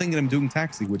still thinking I'm doing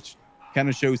taxi, which kind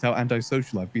of shows how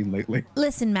antisocial I've been lately.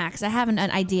 Listen, Max, I have an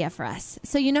idea for us.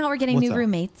 So you know how we're getting new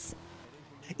roommates?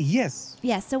 Yes.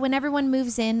 Yeah, so when everyone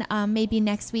moves in, maybe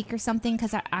next week or something,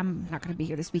 because I'm not going to be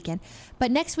here this weekend.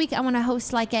 But next week, I want to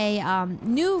host like a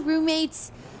new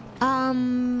roommates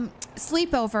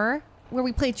sleepover where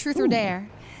we play Truth or Dare.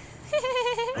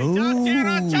 Oh,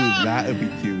 that would be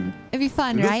cute. It'd be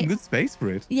fun, We've got right? some good space for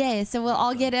it. Yeah, so we'll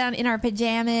all get on in our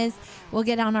pajamas. We'll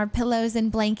get on our pillows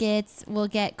and blankets. We'll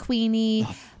get Queenie,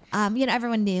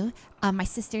 everyone new, my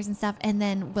sisters and stuff. And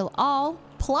then we'll all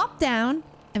plop down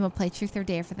and we'll play Truth or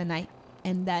Dare for the night.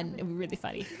 And then it'll be really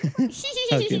funny.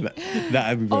 Okay,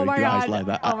 that'd be very good. I like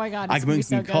that. Oh my God. I can bring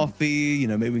some coffee,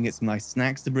 maybe we can get some nice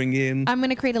snacks to bring in. I'm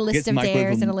going to create a list of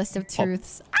dares and a list of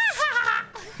truths.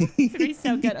 It's going to be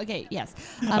so good. Okay, yes.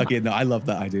 Okay, no, I love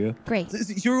that idea. Great. So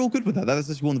you're all good with that? That's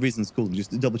just one of the reasons it's cool. Just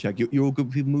to double check. You're all good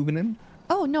with people moving in?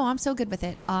 Oh, no, I'm so good with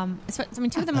it. I mean,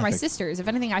 two of them are my sisters. If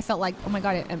anything, I felt like, oh my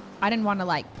God, I didn't want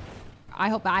to I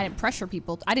hope I didn't pressure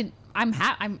people. I've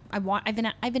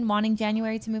been wanting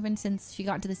January to move in since she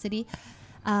got into the city.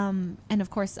 And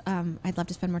of course, I'd love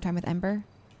to spend more time with Ember.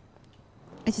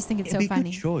 I just think it's so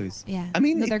funny. Good choice. Yeah. I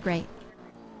mean, no, they're great.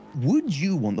 Would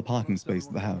you want the parking space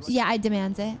at the house? Yeah, I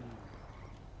demand it.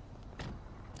 Okay,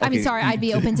 I mean, sorry, I'd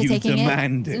be open to taking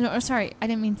demand it. No, sorry, I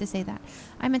didn't mean to say that.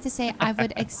 I meant to say I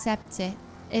would accept it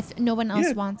if no one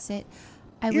else wants it.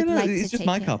 I would like to take it. It's just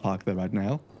my car parked there right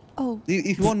now. Oh.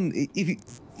 If you want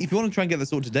to try and get this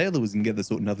sorted today, otherwise we can get this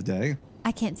sorted another day.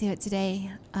 I can't do it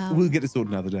today. We'll get it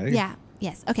sorted another day. Yeah.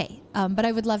 Yes. Okay. But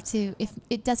I would love to, if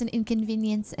it doesn't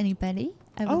inconvenience anybody.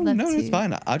 I would love to. No, it's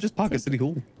fine. I'll just park at City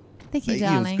Hall. Thank you,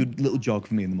 darling. It's a good little jog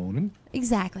for me in the morning.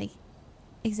 Exactly.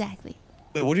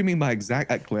 But what do you mean by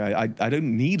exactly? I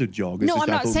don't need a jog. No, I'm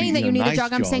not saying that you need a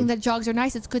jog. I'm saying that jogs are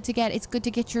nice. It's good to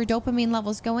get your dopamine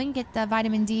levels going, get the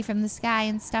vitamin D from the sky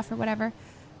and stuff or whatever.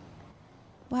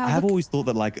 Wow. I've always thought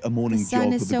that like a morning jog. The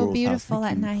sun is with the so girls' beautiful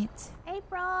house at night.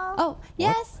 April. Oh,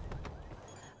 yes.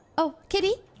 Oh,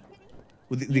 Kitty.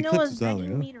 Well, the eclipse was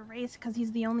earlier. Me to race because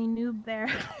he's the only noob there.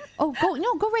 Oh,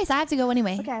 go race. I have to go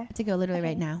anyway. Okay. I have to go literally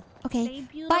right now. Okay.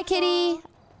 Stay Bye, Kitty.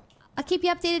 I'll keep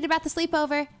you updated about the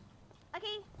sleepover.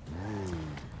 Okay.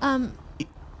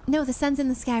 No, the sun's in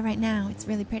the sky right now. It's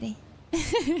really pretty.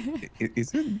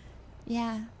 Is it?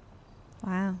 Yeah.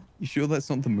 Wow. You sure that's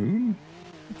not the moon?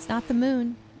 It's not the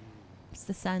moon. It's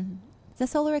the sun. It's a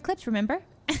solar eclipse, remember?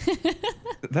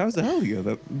 That was earlier.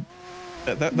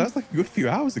 That's like a good few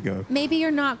hours ago. Maybe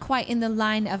you're not quite in the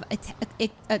line of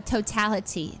a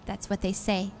totality. That's what they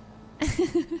say.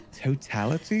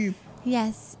 Totality?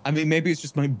 Yes. I mean, maybe it's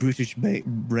just my British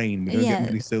brain. We don't get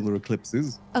many solar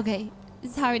eclipses. Okay.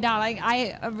 Sorry, darling.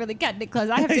 I am really cutting it close.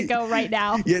 I have to go right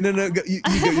now. Yeah, no. You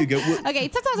go. Okay,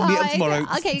 ta-ta, meet up darling. tomorrow.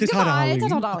 Okay, Ta-ta, goodbye. darling.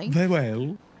 Ta-ta, darling.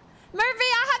 Farewell. Murphy,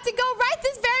 I have to go right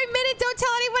this very minute. Don't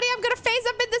tell anybody I'm going to phase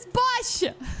up in this bush.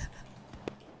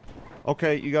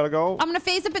 Okay, you gotta go. I'm going to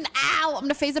phase up in... Ow! I'm going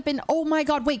to phase up in... Oh, my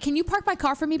God. Wait, can you park my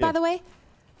car for me, by the way?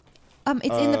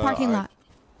 It's in the parking lot.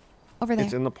 Over there.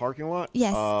 It's in the parking lot?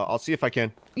 Yes. I'll see if I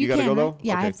can. You can, gotta go, though?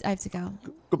 Yeah, okay. I have to go.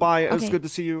 Goodbye. It was good to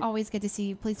see you. Always good to see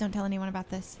you. Please don't tell anyone about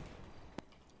this.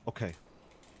 Okay.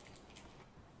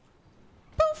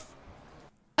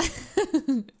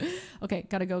 Okay,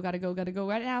 gotta go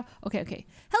right now. Okay.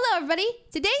 Hello, everybody.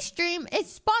 Today's stream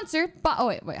is sponsored by... Oh,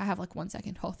 wait. I have like 1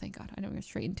 second. Oh, thank God. I know we're going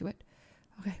straight into it.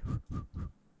 Okay.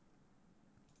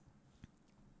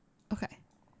 Okay.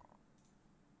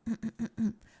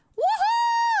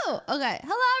 Woohoo! Okay.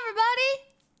 Hello, everybody.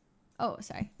 Oh,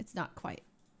 sorry. It's not quite.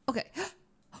 Okay.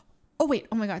 Oh, wait.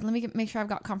 Oh, my God. Let me make sure I've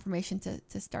got confirmation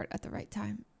to start at the right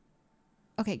time.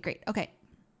 Okay, great. Okay.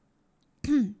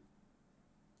 Hello,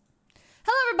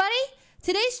 everybody.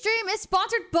 Today's stream is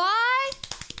sponsored by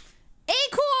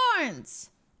Acorns.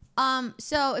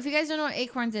 So if you guys don't know what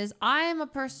Acorns is, I am a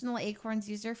personal Acorns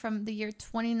user from the year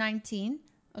 2019.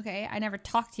 Okay, I never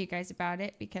talked to you guys about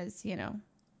it because, you know,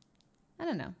 I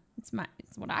don't know. It's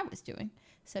what I was doing.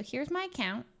 So here's my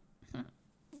account.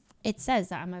 It says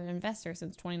that I'm an investor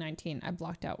since 2019. I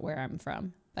blocked out where I'm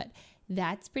from, but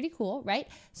that's pretty cool, right?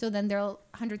 So then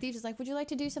 100 Thieves is like, would you like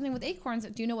to do something with Acorns?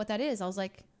 Do you know what that is? I was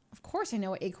like, of course I know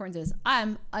what Acorns is.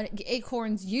 I'm an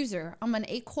Acorns user. I'm an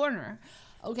Acorner.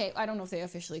 Okay, I don't know if they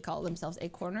officially call themselves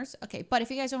Acorners. Okay, but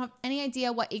if you guys don't have any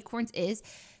idea what Acorns is,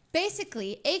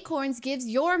 basically, Acorns gives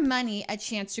your money a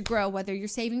chance to grow, whether you're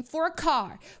saving for a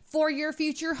car, for your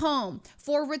future home,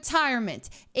 for retirement.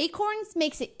 Acorns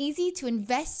makes it easy to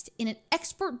invest in an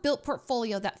expert-built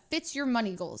portfolio that fits your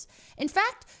money goals. In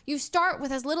fact, you start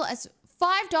with as little as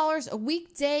 $5 a week,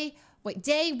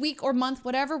 or month,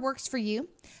 whatever works for you.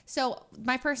 So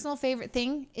my personal favorite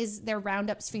thing is their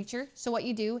roundups feature. So what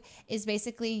you do is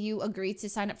basically you agree to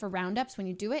sign up for roundups when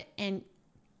you do it, and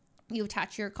you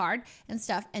attach your card and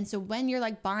stuff. And so when you're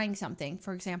like buying something,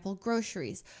 for example,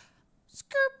 groceries,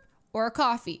 skirp, or a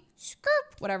coffee,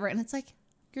 skirp, whatever, and it's like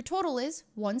your total is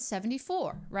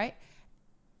 $174, right?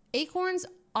 Acorns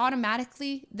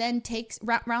automatically then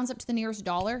rounds up to the nearest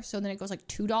dollar. So then it goes like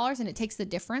 $2 and it takes the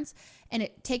difference, and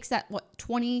it takes that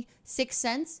 26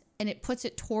 cents and it puts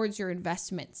it towards your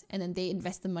investments, and then they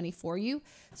invest the money for you.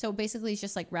 So basically it's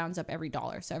just like rounds up every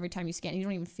dollar. So every time you scan, you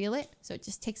don't even feel it. So it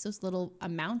just takes those little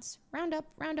amounts, round up.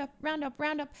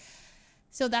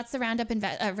 So that's the roundup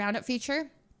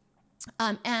feature.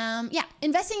 Yeah,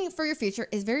 investing for your future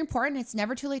is very important. It's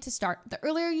never too late to start. The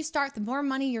earlier you start, the more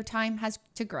money your time has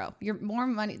to grow. The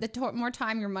more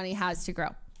time your money has to grow.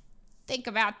 Think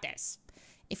about this.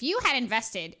 If you had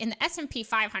invested in the S&P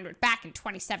 500 back in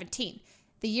 2017,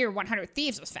 the year 100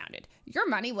 Thieves was founded, your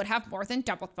money would have more than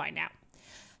doubled by now.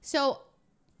 So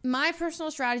my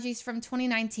personal strategies from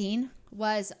 2019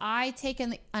 was I take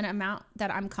an amount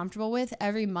that I'm comfortable with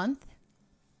every month,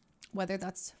 whether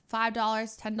that's $5,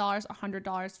 $10, $100,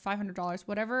 $500,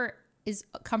 whatever is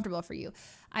comfortable for you.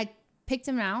 I picked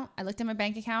them out. I looked at my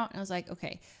bank account and I was like,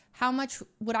 okay, how much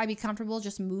would I be comfortable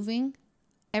just moving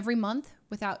every month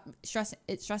without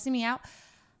stressing me out?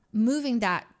 Moving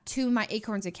that to my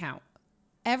Acorns account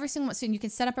every single month. So you can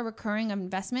set up a recurring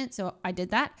investment. So I did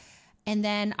that. And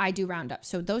then I do roundup.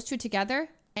 So those two together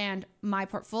and my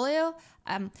portfolio,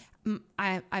 I've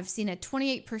seen a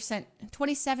 28%,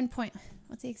 27 point,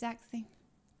 what's the exact thing?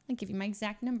 I'll give you my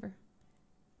exact number.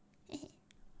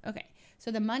 Okay. So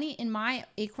the money in my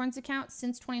Acorns account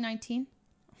since 2019,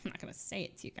 I'm not going to say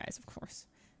it to you guys, of course.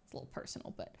 It's a little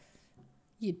personal, but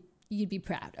you'd be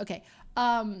proud. Okay.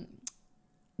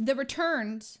 The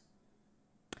returns,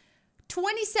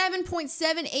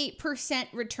 27.78%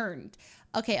 returned.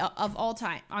 Okay, of all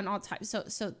time, on all time. So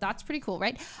that's pretty cool,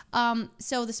 right?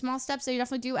 So the small steps that you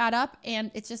definitely do add up,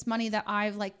 and it's just money that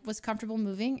I've was comfortable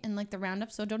moving in the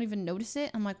roundup, so don't even notice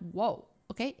it. I'm like, whoa,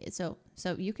 okay. So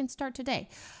you can start today.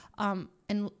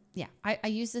 And yeah, I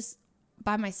use this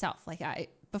by myself.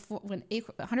 Before when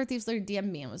 100 Thieves literally DM'd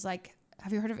me and was like,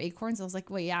 have you heard of Acorns? I was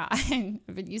like, well, yeah,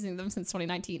 I've been using them since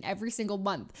 2019. Every single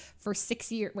month for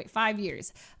 5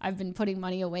 years, I've been putting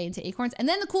money away into Acorns. And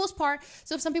then the coolest part,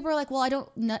 so if some people are like, well, I don't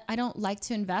like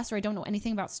to invest, or I don't know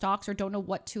anything about stocks, or don't know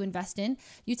what to invest in,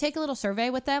 you take a little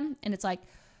survey with them, and it's like,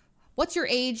 what's your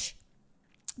age?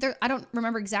 I don't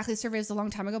remember exactly, the survey was a long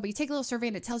time ago, but you take a little survey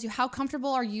and it tells you how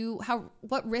comfortable are you,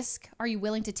 what risk are you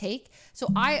willing to take? So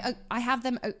I have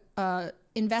them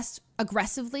invest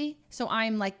aggressively. So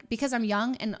I'm like, because I'm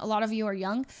young and a lot of you are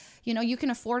young, you can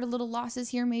afford a little losses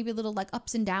here, maybe a little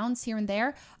ups and downs here and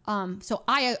there. So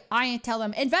I tell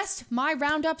them, invest my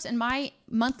roundups and my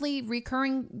monthly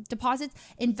recurring deposits,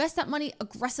 invest that money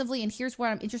aggressively, and here's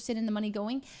where I'm interested in the money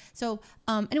going. So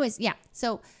anyways, yeah,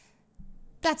 so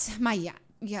that's my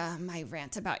my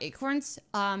rant about Acorns.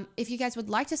 If you guys would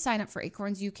like to sign up for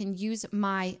Acorns, you can use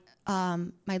my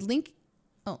my link.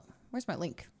 Oh, where's my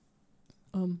link?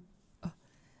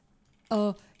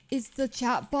 Is the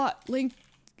chat bot link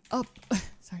up?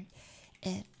 Sorry,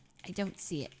 I don't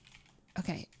see it.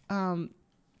 Okay.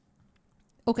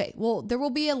 Okay. Well, there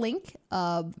will be a link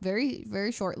very,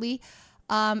 very shortly.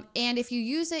 And if you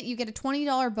use it, you get a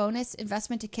 $20 bonus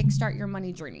investment to kickstart your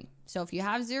money journey. So if you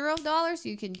have $0,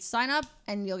 you can sign up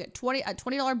and you'll get a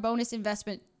 $20 bonus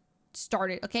investment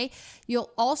started. Okay.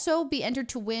 You'll also be entered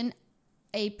to win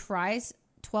a prize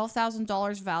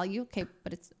 $12,000 value. Okay,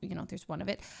 but it's, you know, there's one of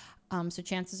it. So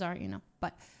chances are, you know,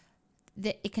 but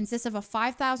it consists of a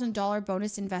 $5,000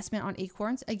 bonus investment on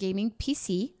Acorns, a gaming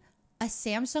PC, a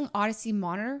Samsung Odyssey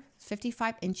monitor,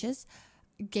 55 inches,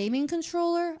 gaming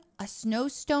controller, a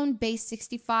Snowstone-based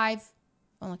 65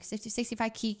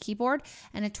 key keyboard,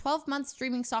 and a 12-month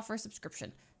streaming software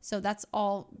subscription. So that's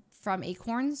all from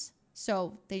Acorns.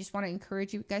 So they just want to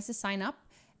encourage you guys to sign up.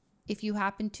 If you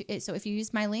happen to, so if you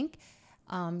use my link,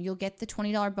 you'll get the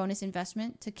 $20 bonus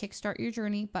investment to kickstart your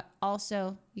journey, but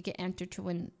also you get entered to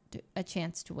win a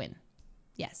chance to win.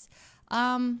 Yes.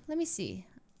 Let me see.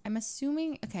 I'm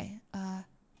assuming, okay.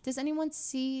 Does anyone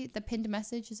see the pinned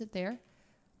message? Is it there?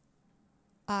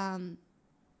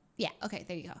 Yeah. Okay.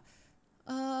 There you go.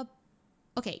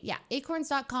 Okay. Yeah.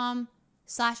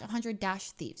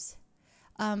 acorns.com/100-thieves.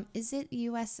 Is it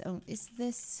US? Is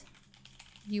this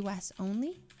US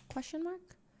only? Question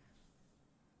mark.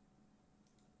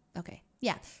 Okay.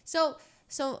 Yeah. So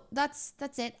that's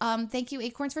it. Thank you,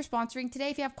 Acorns, for sponsoring today.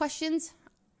 If you have questions,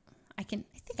 I think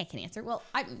I can answer. Well,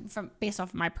 based off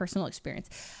of my personal experience.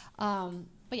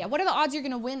 But yeah, what are the odds you're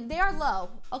gonna win? They are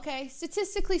low. Okay.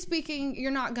 Statistically speaking,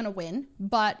 you're not gonna win,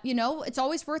 but you know, it's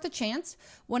always worth a chance.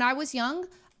 When I was young,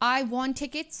 I won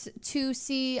tickets to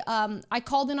see, I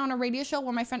called in on a radio show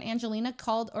where my friend Angelina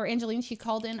she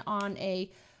called in on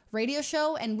a radio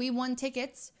show and we won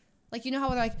tickets. Like, you know how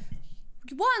they're like,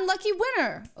 you won, lucky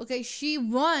winner. Okay, she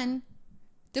won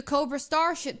the Cobra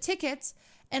Starship tickets,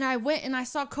 and I went and I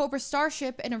saw Cobra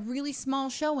Starship in a really small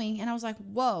showing, and I was like,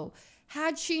 whoa.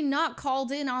 Had she not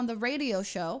called in on the radio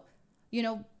show, you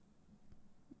know,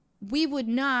 we would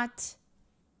not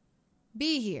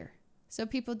be here. So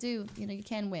people do, you know, you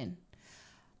can win.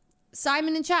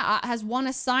 Simon in chat has won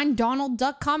a signed Donald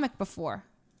Duck comic before.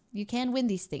 You can win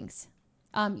these things.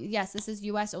 Yes, this is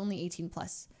US only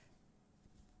 18+.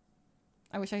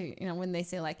 I wish I, you know, when they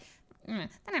say like, terms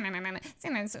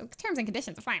and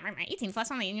conditions apply,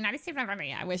 18+ only in the United States.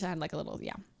 I wish I had like a little,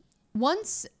 yeah.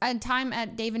 Once a time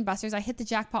at Dave & Buster's, I hit the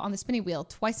jackpot on the spinning wheel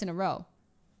twice in a row.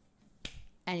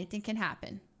 Anything can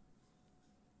happen.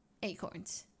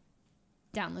 Acorns.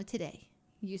 Download today.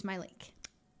 Use my link.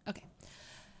 Okay.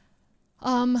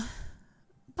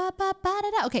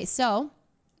 Okay, so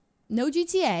no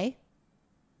GTA,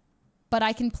 but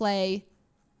I can play.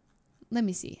 Let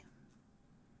me see.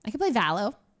 I can play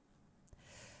Valo.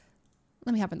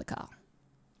 Let me hop in the call.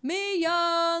 Mi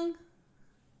Young.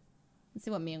 Let's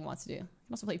see what Mi Young wants to do. I can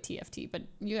also play TFT, but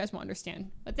you guys won't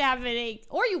understand what's happening,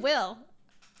 or you will.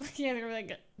 Yeah, they're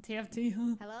like TFT.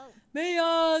 Huh? Hello. Mi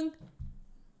Young.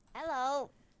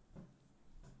 Hello.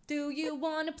 Do you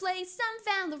want to play some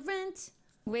Valorant?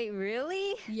 Wait,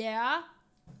 really? Yeah.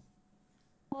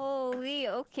 Holy,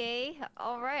 okay.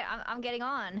 All right, I'm getting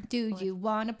on. Do you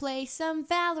want to play some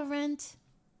Valorant?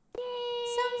 Yay.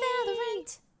 Some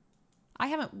Valorant. I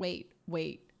haven't. Wait.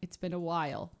 It's been a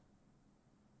while.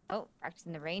 Oh,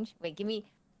 practicing the range. Wait, give me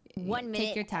 1 minute.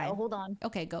 Take your time. Hold on.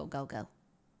 Okay, go.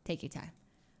 Take your time.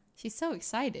 She's so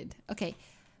excited. Okay,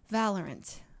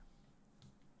 Valorant.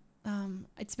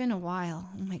 It's been a while.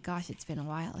 Oh my gosh, it's been a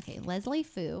while. Okay, Leslie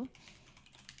Fu.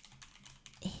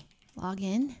 Log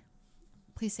in.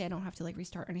 Please say I don't have to like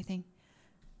restart anything.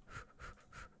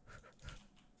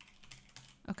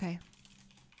 Okay.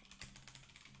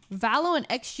 Valo and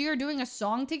XG are doing a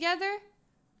song together?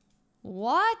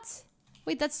 What?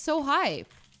 Wait, that's so hype.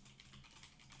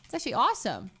 It's actually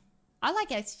awesome. I like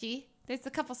XG. There's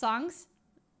a couple songs.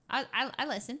 I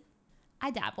listen.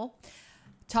 I dabble.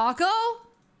 Taco?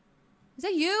 Is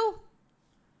that you?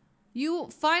 You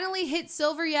finally hit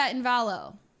silver yet in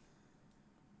Valo?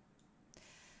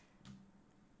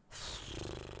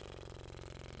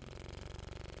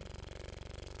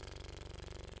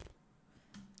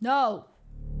 No.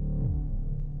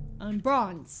 On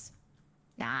bronze.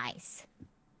 Nice.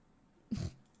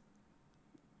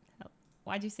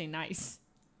 Why'd you say nice?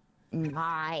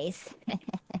 Nice.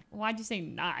 Why'd you say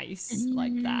nice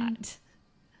like that?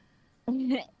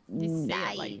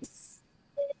 Nice.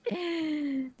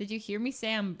 Did you hear me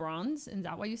say I'm bronze? Is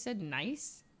that why you said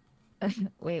nice?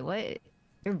 Wait, what?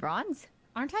 You're bronze?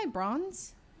 Aren't I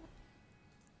bronze?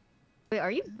 Wait,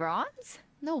 are you bronze?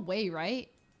 No way, right?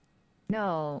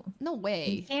 No. No way.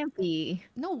 You can't be.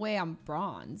 No way I'm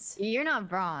bronze. You're not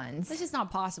bronze. It's just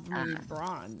not possible for me to be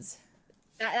bronze.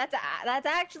 That's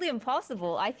actually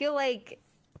impossible. I feel like...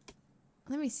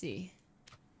 Let me see.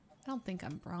 I don't think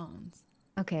I'm bronze.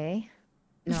 Okay.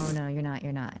 No, you're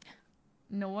not.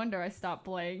 No wonder I stopped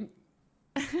playing.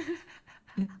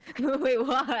 Wait,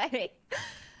 why?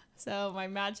 So my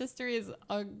match history is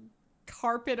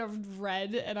carpet of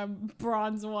red and I'm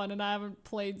bronze 1 and I haven't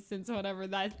played since whatever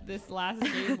this last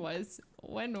game was.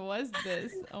 When was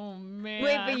this? Oh man.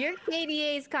 Wait, but your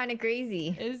KDA is kind of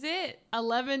crazy. Is it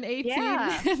 11, 18,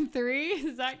 Yeah. and 3?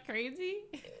 Is that crazy?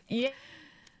 Yeah.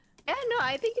 Yeah, no,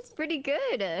 I think it's pretty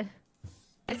good.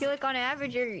 I feel like on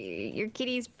average your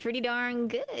kitty's pretty darn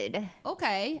good.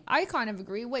 Okay, I kind of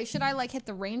agree. Wait, should I like hit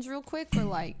the range real quick or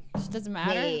like it doesn't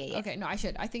matter? Yeah. Okay, no, I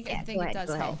should. I think Yeah, it go does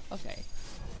ahead. help. Okay.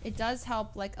 It does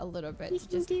help like a little bit. You to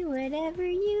can just do whatever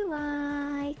you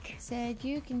like. said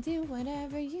you can do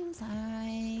whatever you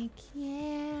like.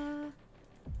 Yeah.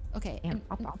 Okay. Yeah,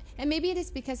 and maybe it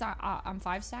is because I'm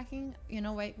 5 stacking, you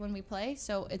know, right when we play,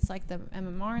 so it's like the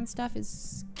MMR and stuff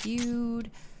is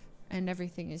skewed and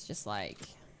everything is just like,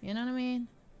 you know what I mean?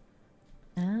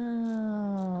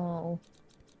 Oh.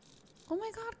 Oh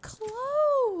my god,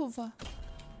 Clove!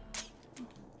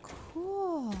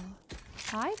 Cool.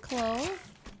 Hi, Clove.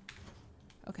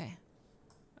 Okay.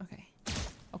 Okay.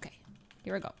 Okay.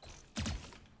 Here we go.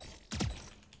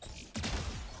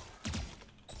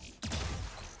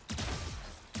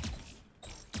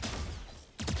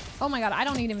 Oh my god, I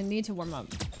don't even need to warm up.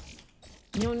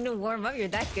 You don't need to warm up? You're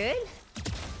that good?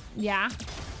 Yeah.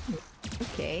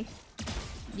 Okay.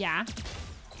 Yeah.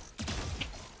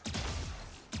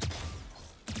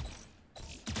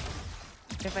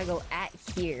 If I go at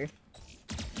here.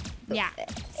 Yeah.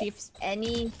 See if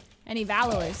any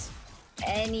Valorers.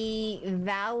 Any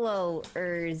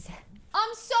Valorers.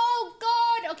 I'm so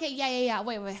good! Okay, yeah.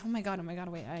 Wait. Oh my god,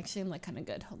 wait. I actually am like kind of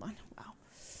good. Hold on. Wow.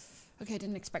 Okay, I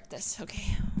didn't expect this.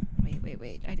 Okay.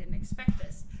 Wait. I didn't expect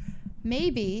this.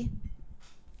 Maybe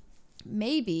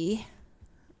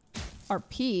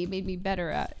RP made me better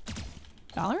at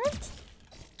Valorant?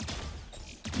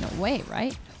 No way,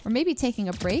 right? Or maybe taking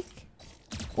a break?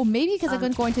 Or maybe because I've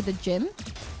been going to the gym,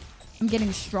 I'm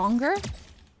getting stronger.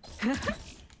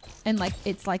 And like,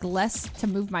 it's like less to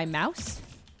move my mouse.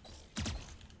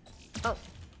 Oh.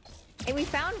 Hey, we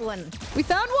found one. We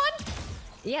found one?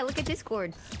 Yeah, look at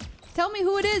Discord. Tell me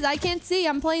who it is. I can't see.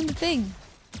 I'm playing the thing.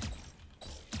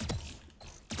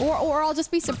 Or I'll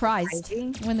just be surprised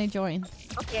when they join.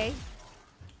 Okay.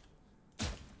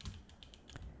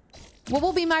 What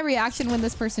will be my reaction when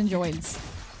this person joins?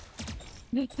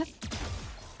 Your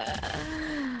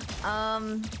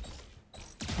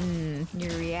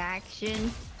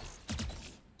reaction.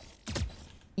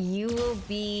 You will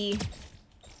be.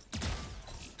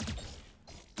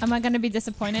 Am I gonna be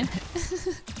disappointed?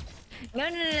 No.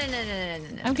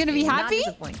 I'm gonna be Not happy?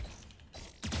 disappointed.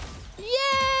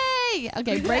 Yay!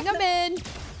 Okay, bring them in.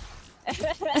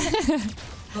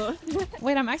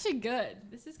 Wait, I'm actually good.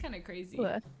 This is kind of crazy.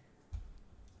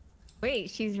 Wait,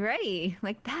 she's ready.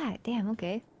 Like that. Damn,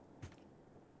 okay.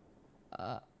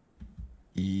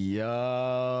 Yo.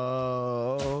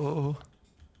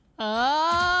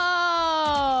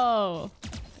 Oh.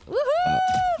 Woohoo!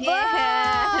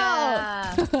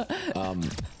 Yeah.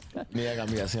 Mia, I'm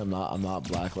guessing I'm not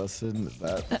blacklisted.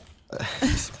 That.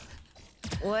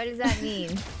 What does that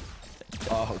mean?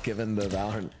 Oh, given the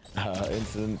Valorant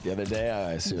incident the other day,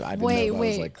 I assume I didn't know if I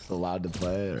was like allowed to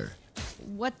play or.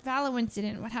 What Valorant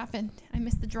incident? What happened? I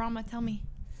missed the drama. Tell me.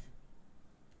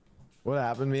 What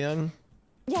happened, Myung?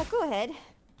 Yeah, go ahead.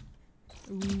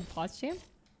 Ooh, pause jam?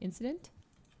 Incident?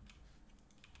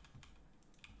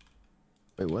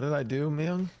 Wait, what did I do,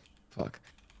 Myung? Fuck.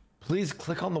 Please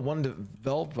click on the one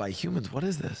developed by humans. What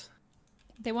is this?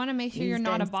 They want to make sure He's you're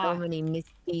not a done bot. So many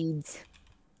misdeeds.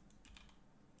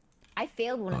 I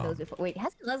failed one of those before. Wait,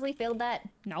 hasn't Leslie failed that?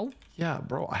 No. Yeah,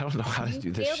 bro, I don't know how to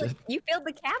do this shit. You failed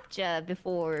the CAPTCHA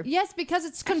before. Yes, because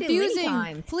it's Actually, many confusing.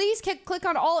 times. Please click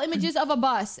on all images of a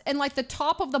bus, and like the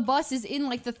top of the bus is in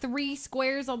like the 3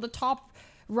 squares on the top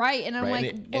right, and I'm Right,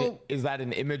 like, and well, is that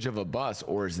an image of a bus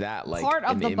or is that like part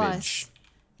of an the image? bus.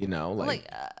 You know, like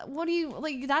what do you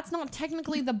like? That's not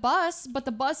technically the bus, but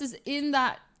the bus is in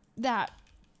that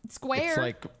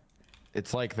square.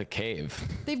 it's like the cave.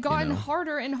 They've gotten you know?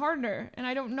 harder and harder, and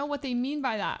I don't know what they mean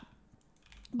by that.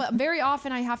 But very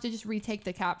often I have to just retake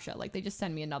the CAPTCHA. Like they just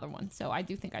send me another one, so I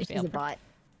do think I She's failed. a bot.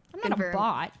 I'm not Confirmed. a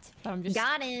bot, but I'm just.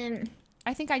 Got him.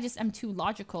 I think I just am too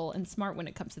logical and smart when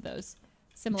it comes to those.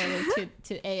 Similarly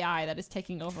to AI that is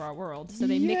taking over our world. So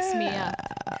they mix me up.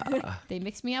 They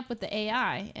mix me up with the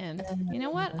AI, and you know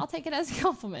what? I'll take it as a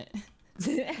compliment.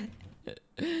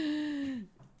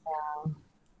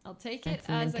 I'll take it That's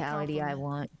the as mentality a I compliment.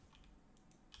 want.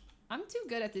 I'm too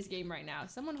good at this game right now.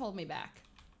 Someone hold me back.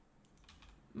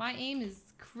 My aim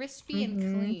is crispy and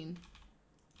clean.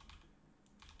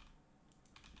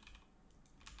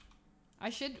 I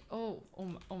should. Oh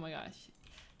my gosh.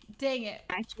 Dang it.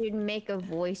 I should make a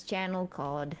voice channel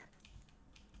called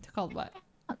Called what?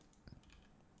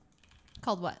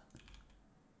 Called what?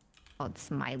 Called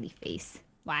smiley face.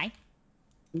 Why?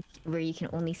 Where you can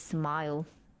only smile.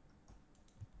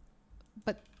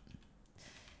 But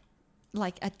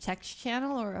like a text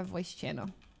channel or a voice channel?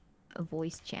 A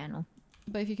voice channel.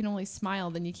 But if you can only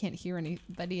smile, then you can't hear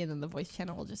anybody, and then the voice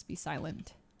channel will just be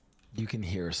silent. You can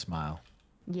hear a smile.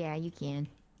 Yeah, you can.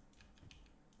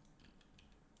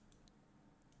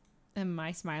 Am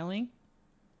I smiling?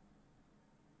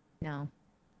 No.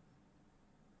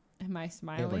 Am I like a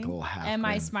smiling? little half Am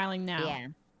I grin. smiling now? Yeah.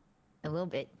 A little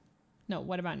bit. No,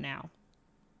 what about now?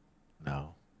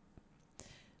 No.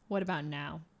 What about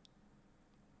now?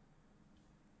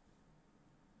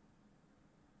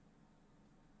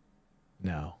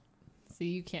 No. See,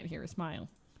 you can't hear a smile.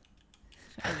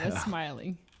 I was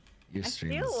smiling. Your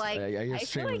stream feel is like- your I feel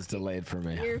stream like is delayed for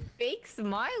me. You're fake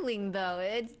smiling though.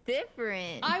 It's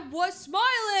different. I was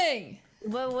smiling!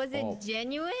 But was it Oh.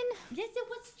 genuine? Yes, it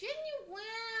was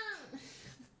genuine.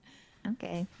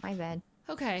 Okay, my bad.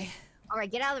 Okay. All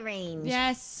right, get out of the range.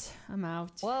 Yes, I'm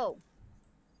out. Whoa.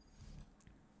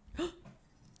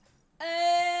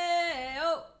 Hey,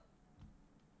 oh.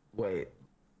 Wait.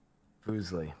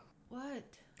 Fuslie. What?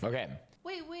 Okay.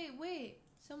 Wait.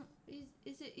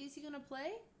 Is he gonna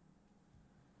play?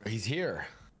 He's here.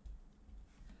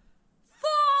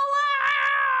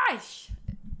 Foolish!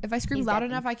 If I scream He's loud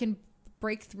deafened. enough, I can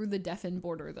break through the deafened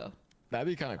border, though. That'd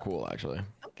be kind of cool, actually.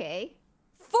 Okay.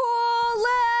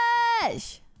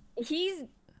 Foolish! He's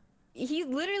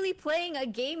literally playing a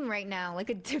game right now, like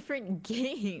a different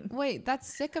game. Wait, that's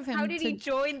sick of him. How did he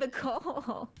join the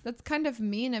call? That's kind of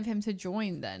mean of him to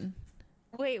join, then.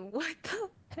 Wait, what the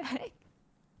heck?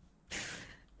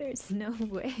 There's no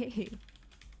way.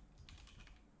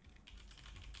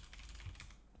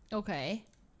 Okay.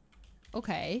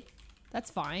 Okay. That's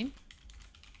fine.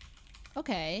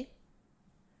 Okay.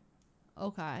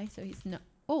 Okay, so he's no.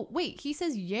 Oh, wait, he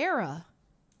says Yara.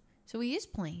 So he is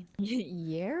playing.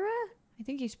 Yara? I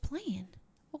think he's playing.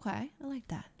 Okay, I like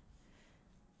that.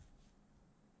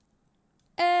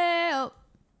 Ew.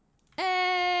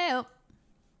 Ew.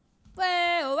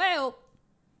 Ew.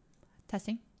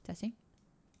 Testing.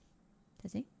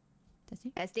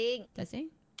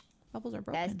 Bubbles are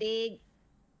broken.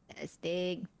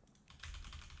 Testing.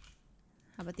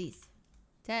 How about these?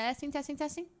 Testing.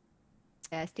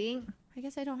 I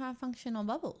guess I don't have functional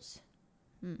bubbles.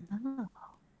 Oh.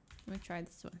 Let me try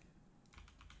this one.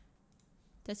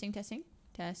 Testing. Test.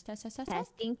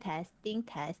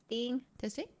 Testing.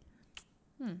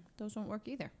 Those won't work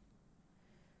either.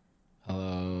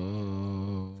 Hello.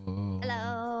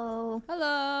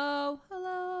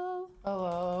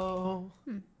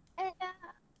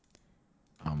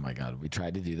 Oh my god, we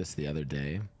tried to do this the other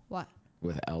day. What?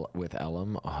 With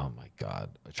Ellum. Oh my god.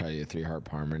 I tried to do a 3-heart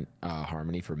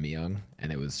harmony for Myung,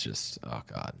 and it was just, oh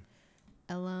god.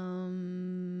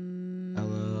 Ellum.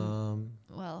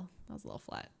 Well, that was a little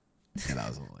flat. Yeah,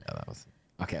 that was.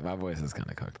 Okay, my voice is kind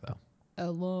of cooked though.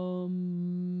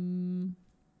 Ellum.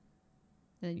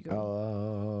 Then you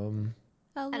go.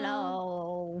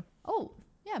 Hello. Oh,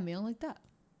 yeah, meal like that.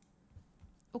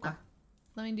 Okay.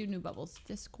 Let me do new bubbles.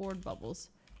 Discord bubbles.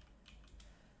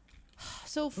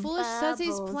 So Foolish says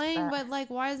he's playing, but like,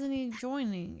 why isn't he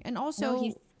joining? And also, No,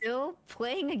 he's still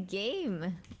playing a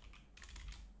game.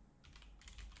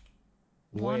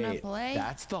 Wanna Wait, play?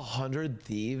 that's the 100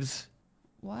 Thieves?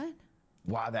 what?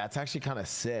 Wow, that's actually kind of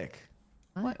sick.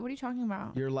 What are you talking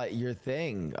about? Your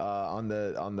thing on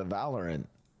the Valorant.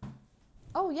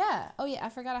 Oh yeah. I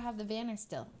forgot I have the banner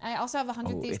still. I also have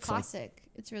 100 Oh, Thieves it's like- Classic.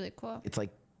 It's really cool. It's like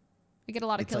We get a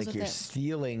lot of it's kills like with you're it.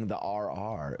 stealing the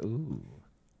RR. Ooh.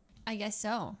 I guess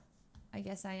so. I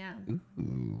guess I am.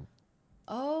 Ooh.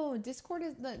 Oh, Discord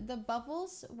is the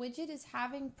bubbles widget is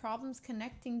having problems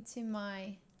connecting to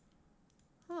my.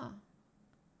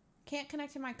 Can't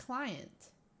connect to my client.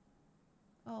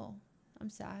 Oh, I'm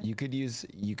sad. You could use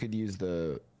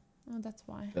the Oh, that's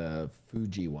why. the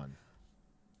Fuji one.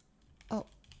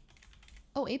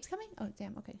 Oh, Abe's coming? Oh,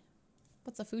 damn. Okay.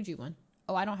 What's the Fuji one?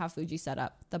 Oh, I don't have Fuji set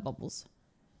up. The bubbles.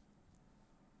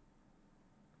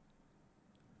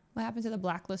 What happened to the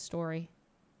blacklist story?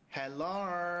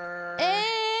 Hello.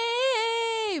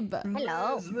 Abe!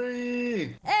 Hello.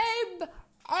 Leslie.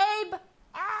 Abe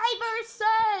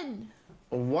Iverson!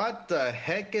 What the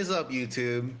heck is up,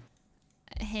 YouTube?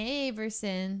 Hey,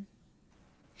 Iverson.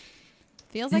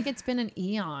 Feels like it's been an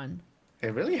eon.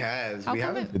 It really has. How We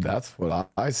come haven't. That's what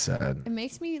I said. It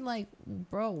makes me like,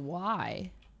 bro,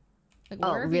 why? Like,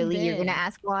 Oh, where have you really? You're been? gonna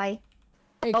ask why?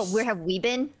 Where have we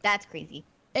been? That's crazy.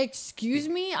 Excuse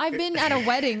me? I've been at a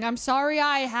wedding. I'm sorry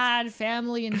I had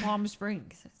family in Palm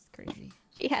Springs. That's crazy.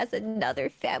 She has another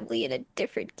family in a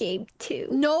different game too.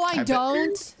 No, I I've been-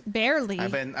 don't. Barely.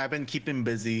 I've been keeping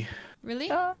busy. Really?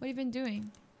 What have you been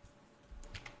doing?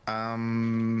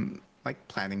 Like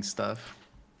planning stuff.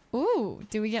 Ooh,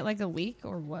 do we get like a leak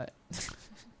or what?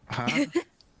 Huh?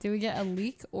 Do we get a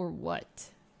leak or what?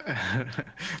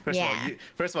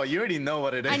 First of all, you already know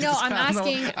what it is. I know. I'm I don't know-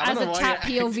 asking I don't as know a why chat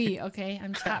you're POV. Okay,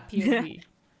 I'm chat POV.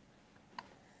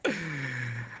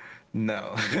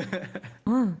 No.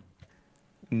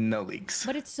 No leaks.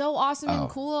 But it's so awesome Oh. and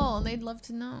cool, and they'd love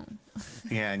to know.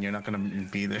 Yeah, and you're not gonna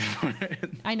be there for it.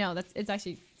 I know it's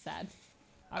actually sad.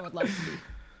 I would love to be.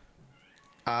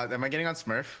 Am I getting on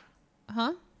Smurf?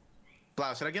 Huh?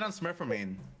 Blau, should I get on Smurf or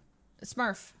main?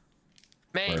 Smurf.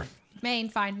 Main. Main,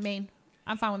 fine. Main.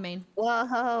 I'm fine with main.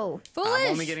 Whoa. Foolish.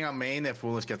 I'm only getting on main if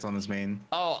Foolish gets on his main.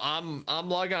 Oh, I'm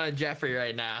logging on Jeffrey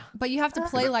right now. But you have to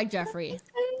play like Jeffrey.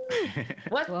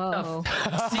 What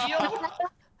the seal?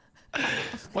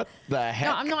 What the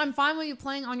heck? No, I'm fine with you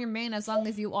playing on your main as long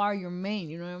as you are your main.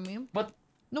 You know what I mean? What?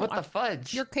 No, What the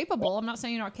fudge? You're capable. I'm not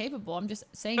saying you're not capable. I'm just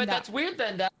saying But that. that's weird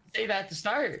then to say that to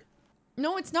start.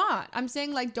 No, it's not. I'm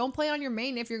saying like don't play on your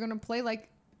main if you're gonna play like.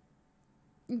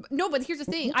 No, but here's the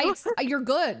thing. You're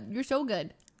good. You're so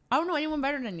good. I don't know anyone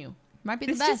better than you. Might be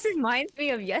the This best. just reminds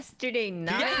me of yesterday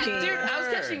night. Yeah, dude, I was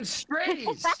catching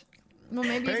strays. Well,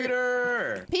 maybe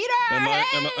Peter. Peter.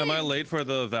 Am I late for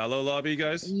the Valo lobby,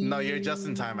 guys? No, you're just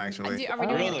in time actually. Are we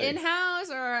doing it Really? in-house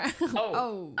or?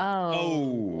 Oh.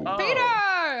 Oh.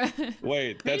 Peter.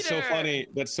 Wait, that's so funny.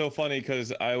 That's so funny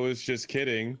because I was just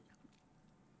kidding.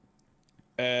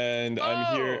 And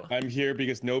I'm here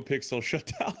because no pixel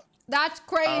shut down. That's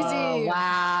crazy. Oh,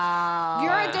 wow.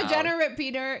 You're a degenerate,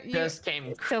 Peter. Just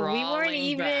came So we weren't crawling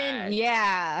even. back.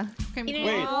 Yeah. Came He didn't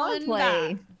Wait. want to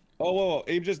play. Oh, whoa.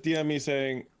 Abe just DM'd me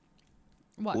saying,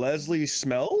 What? Leslie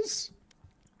smells?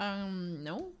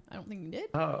 No, I don't think you did.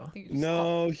 Oh. I think you just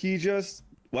No, he just.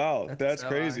 Wow, that's so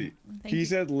crazy. Thank He you.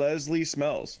 said Leslie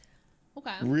smells.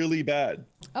 Okay. Really bad.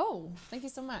 Oh, thank you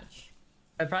so much.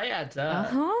 I probably adds up.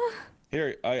 Uh-huh.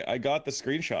 Here, I got the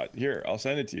screenshot. Here, I'll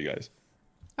send it to you guys.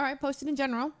 All right, posted in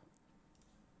general.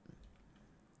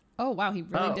 Oh wow, he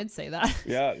really Oh. did say that.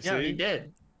 Yeah, Yeah, see? he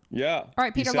did. Yeah. All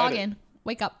right, he Peter, said log it. in.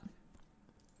 Wake up.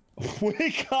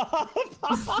 Wake up!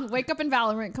 Wake up in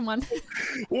Valorant. Come on.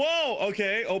 Whoa,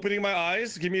 okay, opening my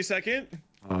eyes. Give me a second.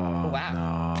 Oh, Wow.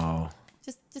 no.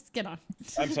 Just get on.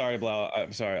 I'm sorry, Blau.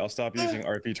 I'm sorry. I'll stop using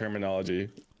RP terminology.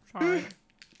 Sorry.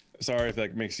 Sorry if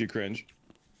that makes you cringe.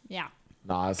 Yeah.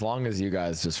 Nah, as long as you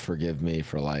guys just forgive me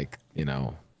for like,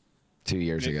 2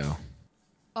 years ago.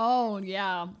 Oh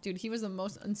yeah, dude, he was the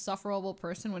most insufferable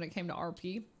person when it came to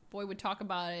RP. Boy would talk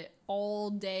about it all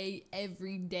day,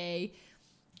 every day.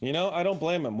 You know, I don't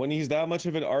blame him. When he's that much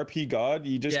of an RP god,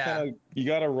 you just Yeah. kind of you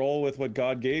gotta roll with what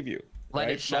God gave you. Let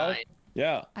right, it shine. Blau?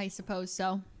 Yeah. I suppose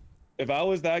so. If I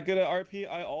was that good at RP,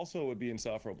 I also would be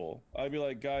insufferable. I'd be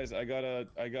like, guys, I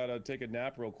gotta take a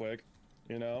nap real quick.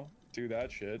 Do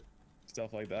that shit,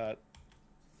 stuff like that.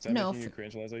 Is that No, making you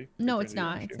cringe, Leslie? No, You're it's cringy,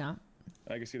 not. aren't It's you? not.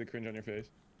 I can see the cringe on your face.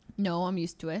 No, I'm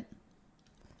used to it.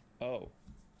 Oh,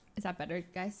 Is that better,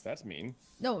 guys? that's mean.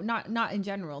 No, not in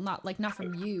general. Not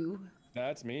from you.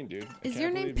 That's mean, dude. I Is can't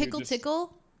your name believe you Pickle just-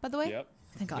 Tickle, by the way? Yep.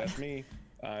 Thank God. That's me.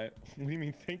 What do you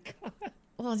mean, thank God?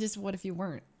 Well, just what if you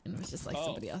weren't and it was just like Oh.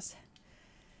 somebody else?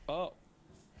 Oh,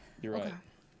 you're right.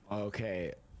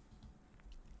 Okay.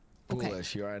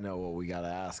 Foolish, you already know what we gotta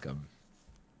ask him.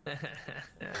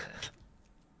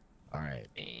 All right.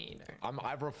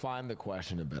 I've refined the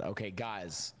question a bit. Okay,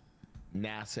 guys.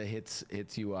 NASA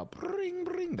hits you up. Ring,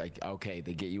 ring. Like, okay,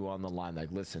 they get you on the line.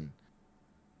 Like, listen,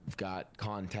 we've got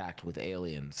contact with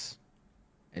aliens,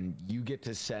 and you get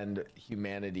to send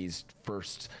humanity's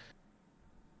first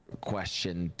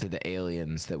question to the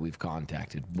aliens that we've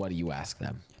contacted. What do you ask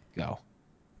them? Go.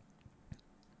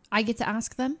 I get to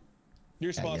ask them?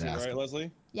 You're Yeah, you sponsored, can ask right, him.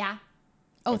 Leslie? Yeah.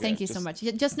 Oh, Okay, thank you so just- much.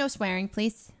 Just no swearing,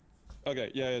 please.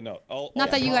 Okay, yeah, no. Not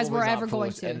that you guys were Probably ever not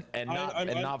going foolish, to. and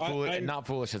I'm- not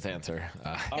foolish's answer.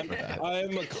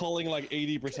 I'm calling like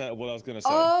 80% of what I was gonna say.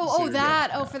 Oh, So you're that.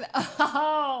 good. Oh, for the.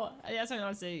 Oh, that's what I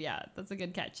want to say. Yeah, that's a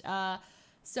good catch.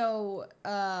 So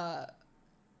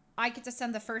I get to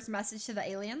send the first message to the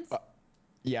aliens.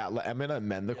 Yeah, I'm gonna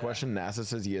amend the question. NASA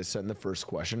says you send the first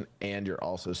question, and you're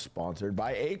also sponsored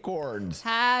by Acorns.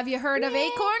 Have you heard of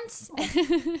acorns?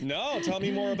 No, tell me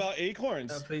more about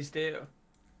acorns. Please do.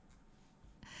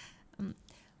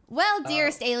 Well,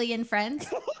 dearest alien friends,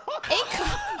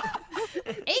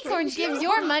 Acorns gives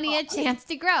your money a chance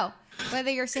to grow. Whether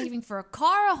you're saving for a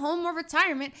car, a home, or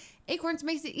retirement, Acorns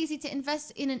makes it easy to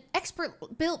invest in an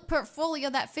expert-built portfolio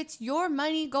that fits your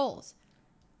money goals.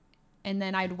 And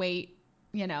then I'd wait,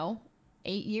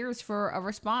 8 years for a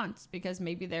response because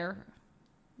maybe they're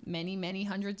many, many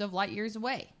hundreds of light years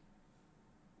away.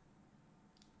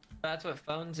 That's what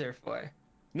phones are for.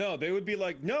 No, they would be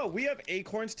like, no, we have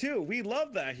acorns too. We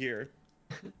love that here.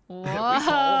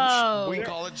 Whoa. We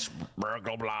call it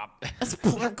Sparkle Blop.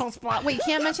 Sparkle Spot. Wait, you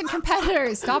can't mention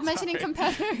competitors. Stop mentioning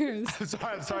competitors.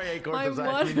 I'm sorry, acorns.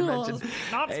 I didn't mention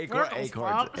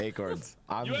acorns.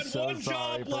 I'm so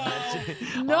sorry for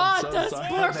mentioning. Not the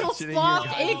Sparkle Spot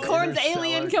acorns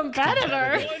alien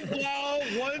competitor. One blow,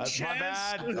 one That's chance.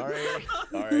 my bad.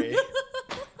 Sorry.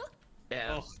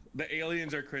 Yeah. Oh, the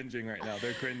aliens are cringing right now.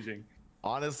 They're cringing.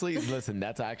 Honestly, listen,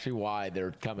 that's actually why they're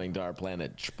coming to our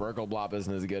planet. Sparkleblop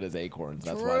isn't as good as acorns.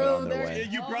 That's why they're on their way.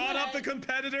 You brought up the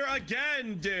competitor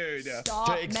again, dude. Stop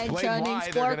to explain mentioning why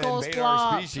they're gonna invade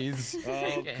our species.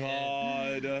 Oh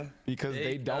God. Because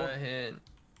they don't.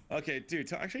 Okay,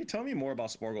 dude. Actually, tell me more about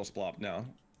Sporglesplop now.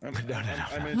 I'm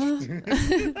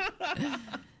interested.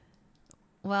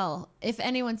 Well, if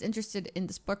anyone's interested in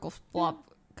the Sporglesplop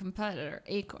competitor,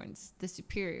 Acorns, the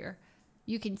superior,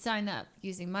 you can sign up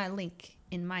using my link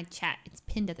in my chat. It's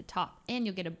pinned at the top, and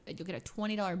you'll get a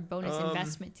 $20 bonus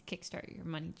investment to kickstart your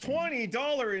money journey.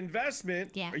 $20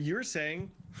 investment? Yeah. You're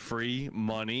saying free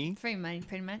money? Free money,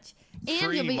 pretty much.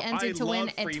 And you'll be entered to win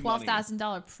a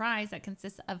 $12,000 prize that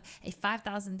consists of a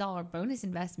 $5,000 bonus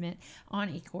investment on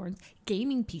Acorn's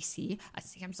gaming PC, a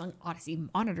Samsung Odyssey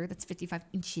monitor that's 55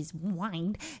 inches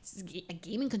wide, a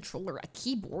gaming controller, a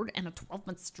keyboard, and a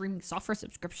 12-month streaming software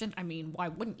subscription. I mean, why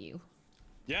wouldn't you?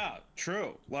 Yeah,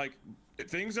 true. Like,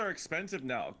 things are expensive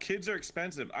now. Kids are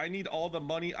expensive. I need all the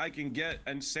money I can get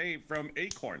and save from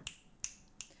Acorn.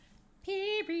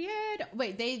 Period.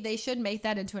 Wait, they should make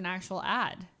that into an actual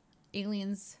ad.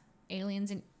 Aliens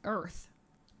in Earth.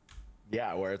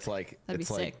 Yeah, where it's like That'd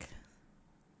be like sick.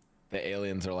 The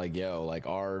aliens are like, yo, like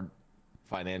our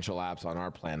financial apps on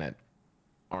our planet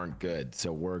aren't good,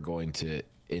 so we're going to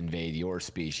invade your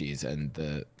species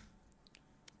and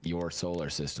your solar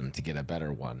system to get a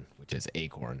better one, which is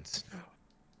acorns.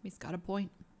 He's got a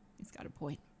point.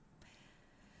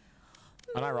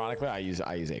 Unironically, I use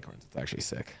acorns. It's actually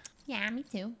sick. Yeah, me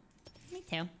too.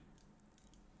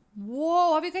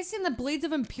 Whoa, have you guys seen the Blades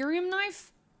of Imperium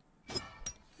knife?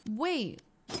 Wait.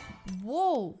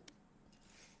 Whoa.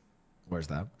 Where's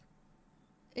that?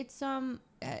 It's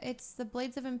the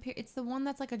Blades of Imperium. It's the one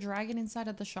that's like a dragon inside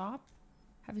of the shop.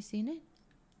 Have you seen it?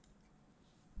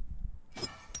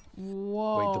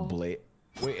 Whoa. Wait,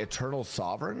 Eternal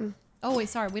Sovereign? Oh, wait,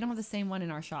 sorry. We don't have the same one in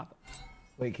our shop.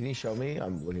 Wait, can you show me?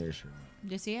 I'm looking at you.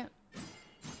 Do you see it?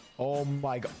 Oh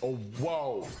my god. Oh,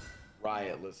 whoa.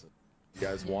 Riot, listen. You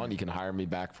guys want, you can hire me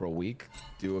back for a week,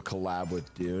 do a collab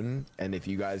with Dune, and if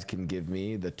you guys can give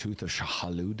me the Tooth of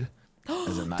Shahalud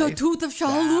as a knife. The Tooth of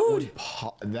Shahalud?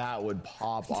 That would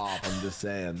pop off, I'm just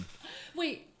saying.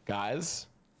 Wait. Guys?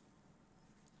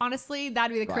 Honestly,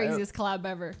 that'd be the craziest collab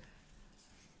ever.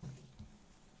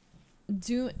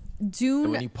 Dune.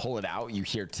 And when you pull it out, you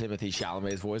hear Timothy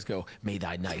Chalamet's voice go, "May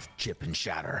thy knife chip and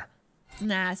shatter."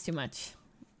 Nah, it's too much.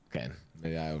 Okay,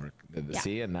 maybe I over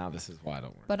see, and now this is why I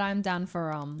don't work. But I'm down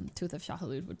for Tooth of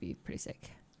Shahalud would be pretty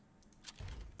sick.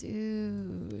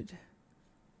 Dude.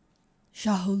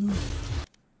 Shahalud.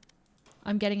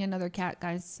 I'm getting another cat,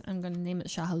 guys. I'm gonna name it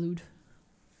Shahalud.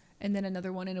 And then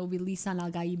another one, and it'll be Lisan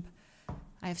Al-Gaib.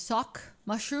 I have Sock,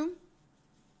 Mushroom,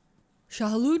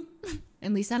 Shahalud,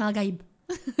 and Lisan Al-Gaib.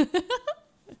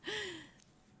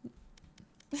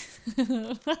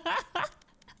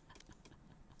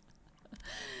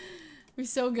 We're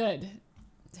so good.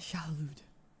 The Shahalud.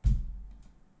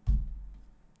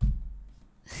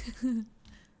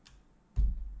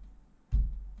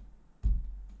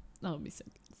 That would be sick.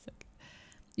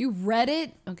 You read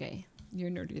it? Okay.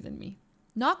 You're nerdier than me.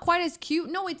 Not quite as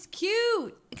cute. No, it's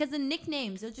cute. Because the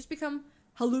nicknames, it'll just become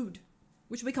Halud.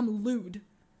 Which will become Lude.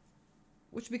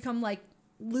 Which will become like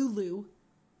Lulu.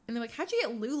 And they're like, how'd you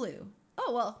get Lulu?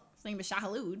 Oh, well, his name is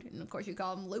Shahalud. And of course you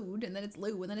call him Lude. And then it's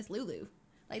Lou. And then it's Lulu.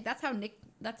 Like,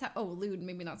 oh, Lude,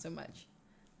 maybe not so much.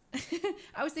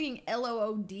 I was thinking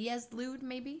L-O-O-D as Lude,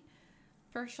 maybe.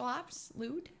 Per schlaps?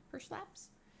 Lude? Per schlaps?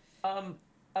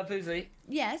 Fuslie.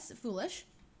 Yes, foolish.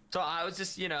 So I was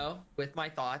just, with my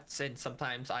thoughts, and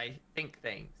sometimes I think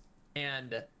things.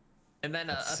 And then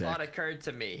a thought occurred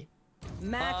to me.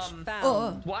 Match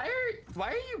found. Why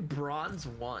are you bronze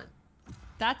 1?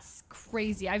 That's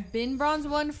crazy. I've been bronze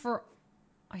 1 for...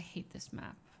 I hate this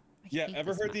map. Yeah,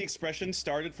 ever heard the expression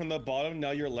started from the bottom,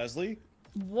 now you're Leslie?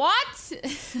 What?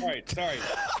 Alright, sorry.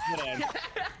 Hold on.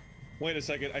 Wait a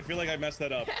second. I feel like I messed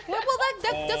that up. Well,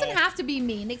 that doesn't have to be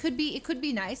mean. It could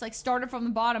be nice. Like, started from the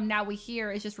bottom, now we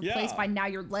here is just replaced by now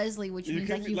you're Leslie, which means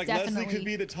like you like definitely... Leslie could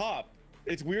be the top.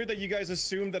 It's weird that you guys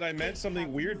assumed that I meant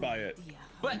something weird by it.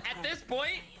 But at this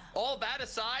point, all that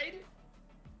aside,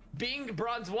 being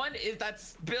bronze 1 is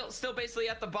still basically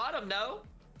at the bottom, no?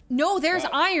 No, there's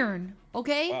iron.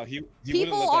 Okay. Wow, he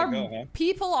people are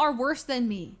people are worse than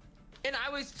me. And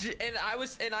I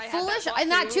had Foolish. that In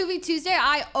that 2v Tuesday,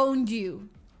 I owned you.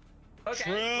 Okay.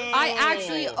 True. I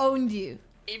actually owned you.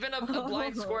 Even a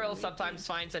blind squirrel sometimes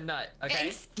finds a nut. Okay.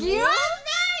 Excuse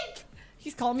me.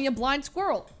 He's calling me a blind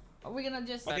squirrel. Are we gonna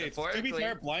just? Okay, to be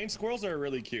fair, blind squirrels are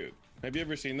really cute. Have you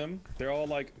ever seen them? They're all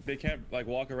like, they can't like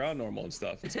walk around normal and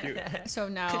stuff. It's cute. So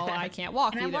now I can't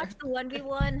walk Can either. I watch the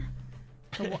 1v1?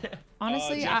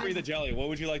 Honestly, Jeffrey the Jelly, what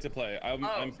would you like to play?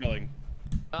 I'm feeling.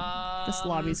 This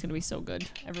lobby is gonna be so good.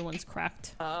 Everyone's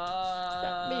cracked.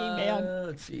 Except me, man.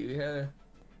 Let's see here.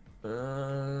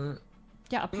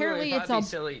 Yeah, apparently it'd it's probably be a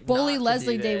silly Bully not to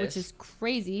Leslie do Day, this. which is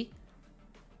crazy.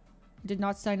 Did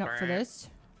not sign up for this.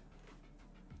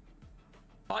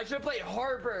 Oh, I should have played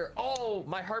Harbor. Oh,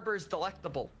 my Harbor is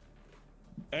delectable.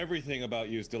 Everything about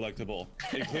you is delectable,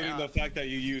 including the fact that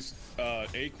you use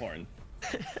acorn.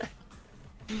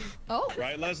 Oh.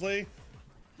 Right, Leslie?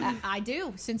 I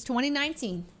do, since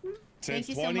 2019. Since Thank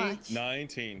you so much.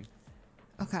 2019.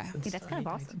 Okay. That's kind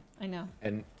of awesome. I know.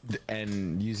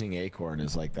 And using acorn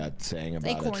is like that saying about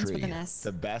acorns a tree. with an S.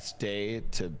 The best day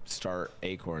to start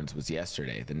acorns was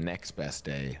yesterday. The next best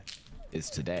day is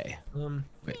today.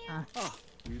 Wait.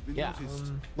 Yeah,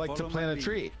 like to plant a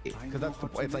tree, because that's the.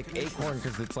 It's like acorn,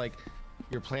 because it's like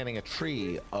you're planting a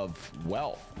tree of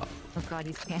wealth. Oh God,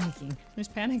 he's panicking. He's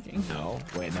panicking. No,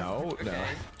 wait, no,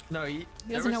 No, he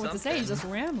doesn't know what to say. He's just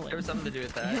rambling. There was something to do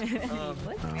with that. Oh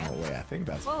wait, I think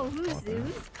that's. Whoa, who's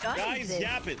Guys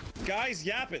yapping. Guys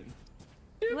yapping.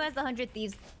 Who has the 100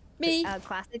 Thieves? Me.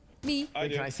 Classic. Me. I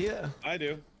do. Can I see it? I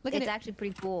do. Look at it's it. actually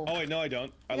pretty cool. Oh wait, no, I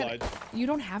don't. I lied. You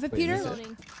don't have it, Wait, Peter? is this it?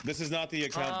 This is not the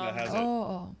account that has it.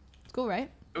 Oh, it's cool,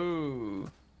 right? Ooh.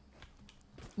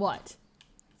 What?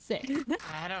 Sick.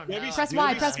 I don't know. Press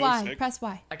Y. Press Y. Press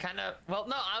Y. I kind of. Well,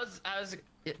 no, I was.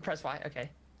 Press Y. Okay.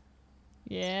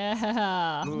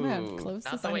 Yeah. I'm gonna Ooh, close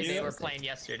not this the on way you. they were playing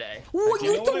yesterday. Ooh, You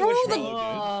you know what I threw wish the.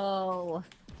 Rowdy did?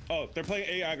 Oh, they're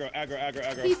playing aggro.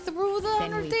 He threw the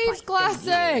 100 Thieves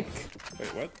Classic. Wait,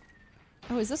 what?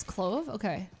 Oh, is this Clove?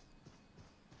 Okay.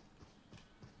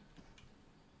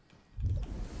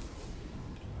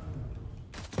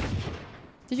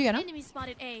 Did you get him? Enemy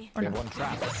spotted A. Or no? One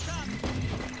trap.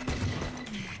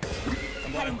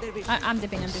 I'm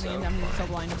dipping. I'm so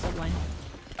blind.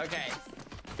 Okay.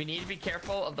 We need to be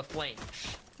careful of the flank.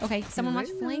 Okay, someone watch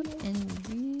flank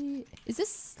and is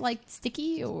this like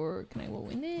sticky or can I roll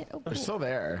in it? Oh, They're still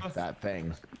there. That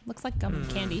thing. looks like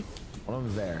candy. One of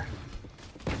them's there.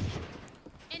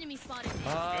 Enemy spotted. Do you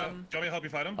want me to help you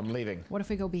fight him? I'm leaving. What if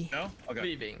we go B? No? Okay.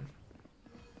 Leaving.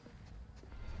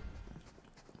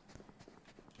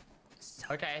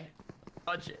 Okay.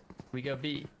 Budget. We go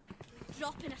B.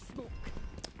 Drop in a smoke.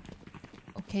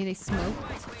 Okay, they smoke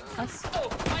us. Oh,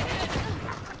 my head!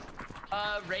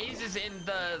 Raze is in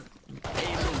the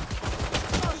A loop.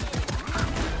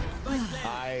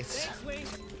 Nice.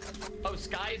 Oh,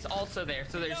 Sky is also there.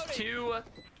 So there's two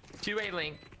A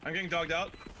link. I'm getting dogged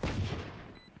out.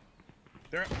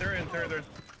 They're in. Trap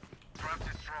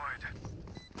destroyed.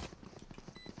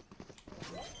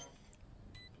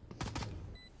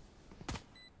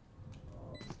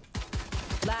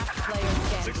 Last player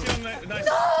standing. 60 on that. Nice.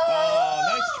 Oh,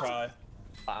 nice try.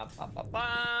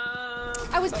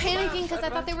 I was panicking because I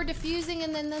thought they were diffusing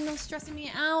and then they were stressing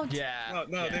me out. Yeah.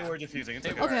 No, they were diffusing. It's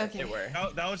okay. Okay. They were.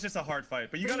 That was just a hard fight,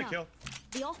 but you got to kill.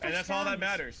 And that's all that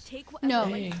matters.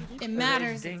 No, it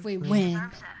matters if we win.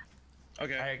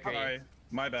 Okay. agree. Sorry.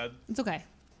 My bad. It's okay.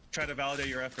 Try to validate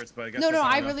your efforts, but I guess No, that's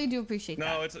not I enough. really do appreciate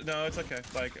that. No, it's okay.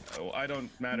 Like, I don't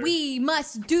matter. We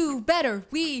must do better.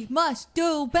 We must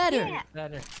do better.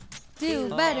 Better. Do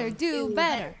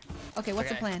better. Okay, what's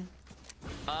the Okay. plan?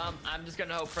 I'm just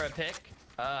gonna hope for a pick.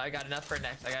 I got enough for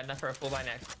next. I got enough for a full buy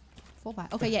next. Full buy.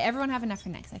 Okay, yeah, everyone have enough for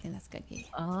next. I think that's good.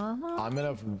 I'm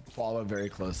gonna follow very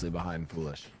closely behind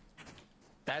Foolish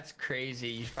That's crazy.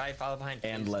 You should probably follow behind.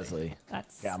 and Fuslie. Leslie.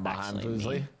 That's Yeah, I'm behind actually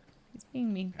Fuslie. mean. He's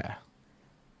being mean. Yeah.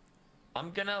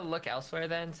 I'm gonna look elsewhere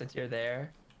then, since you're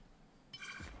there.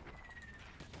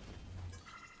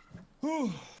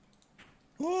 What's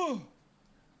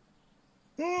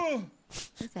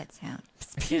that sound?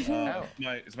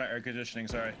 It's my air conditioning.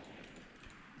 Sorry.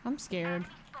 I'm scared.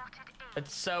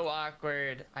 It's so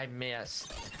awkward. I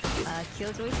missed.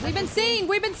 Killjoy. We've been seen.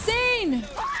 We've been seen.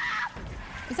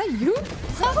 Is that you?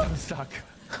 I'm stuck.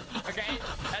 Okay,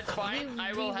 that's fine.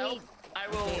 I will help. I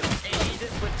will aid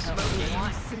with smoking.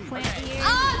 Okay.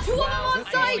 Ah, two of them on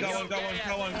site!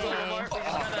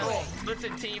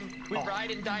 Listen, team, we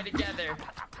ride and die together.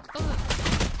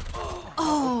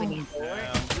 Oh.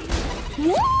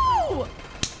 Woo!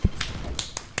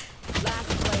 Last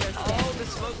player standing. Oh, the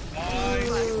smoke. Nice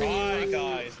try,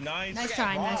 guys. Nice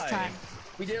try, nice try.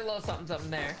 We did a little something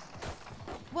there.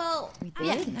 Well,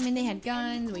 yeah. I mean, they had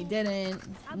guns. We didn't.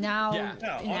 Now,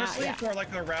 yeah. Honestly, for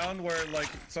like a round where like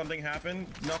something happened,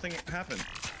 nothing happened.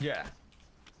 Yeah.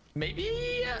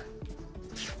 Maybe.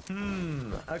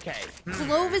 Okay.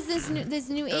 Clove is this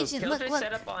new agent. Look,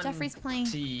 set up on Jeffrey's playing.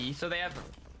 C, so they have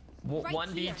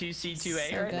 1B, 2C, 2A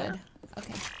So right good. now.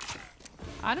 Okay.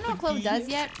 I don't know what Clove does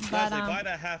yet, but Leslie, buy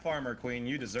that half armor, Queen.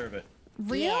 You deserve it.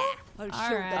 Real? All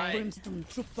right. I'm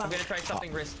gonna try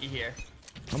something risky here.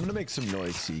 I'm gonna make some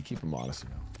noise, C. Keep them honest.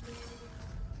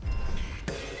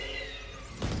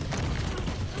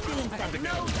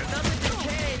 No, another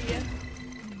decay.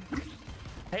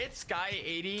 I hit Sky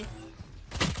 80.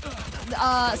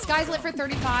 Sky's lit for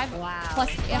 35. Wow. Plus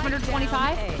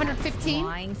 125, 115.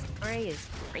 Line spray is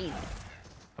crazy.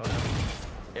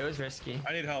 It was risky.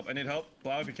 I need help. I need help.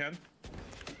 Blau, if you can.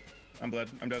 I'm bled.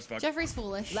 I'm dead as fuck. Jeffrey's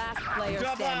foolish. Last player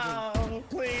standing. Double!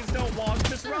 Please don't walk.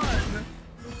 Just run.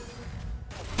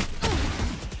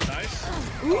 Nice.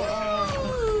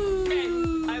 Okay,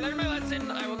 I learned my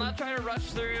lesson. I will not try to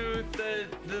rush through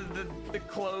the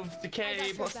Clove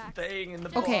decay plus the thing and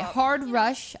the Okay, block. hard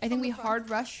rush. I think we hard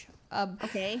rush.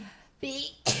 Okay.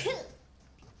 B.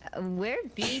 Where?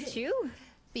 B2?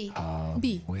 B.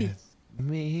 B.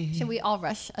 Me. Should we all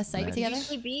rush a site together?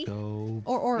 B.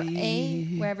 Or A,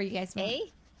 wherever you guys want.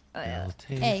 A? A.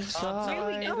 We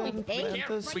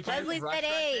can't Leslie rush said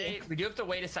A. We do have to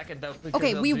wait a second though. Because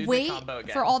Okay, they'll we do the wait combo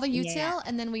again. for all the util,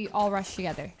 and then we all rush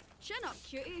together. Chin up,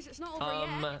 cuties. It's not over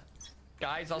yet.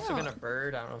 Guy's also gonna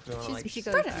bird. I don't know if we want to like. She's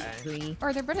British.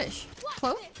 Or they're British.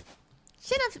 Clove?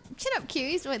 Chin up,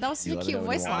 cuties. Wait, that was such a cute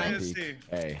voice line.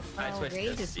 Hey. I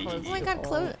switched to C. Oh my god,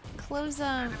 Clove's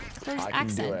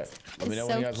accent. Let me know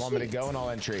when you guys want me to go and I'll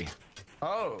entry.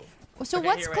 Oh. So Okay,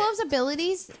 what's here, Clove's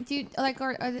abilities? Do you like,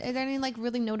 are there any like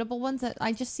really notable ones that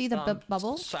I just see the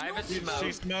bubble?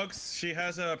 She smokes. She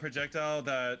has a projectile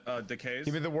that decays.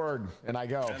 Give me the word and I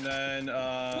go. And then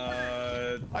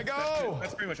I go.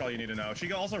 That's pretty much all you need to know. She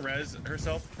can also res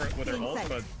herself with her ult,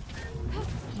 but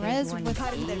Res with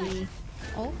the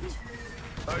ult.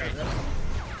 Okay.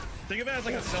 Think of it as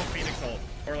like a self Phoenix ult,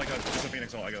 or like just a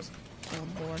Phoenix ult, I guess. Oh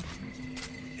lord.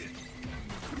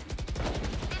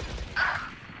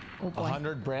 Oh boy.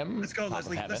 100 brim. Let's go,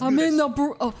 Leslie. Let's I'm do in this.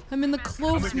 I'm in the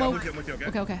Clove I'm with you, I'm smoke. with you,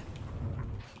 okay? Okay.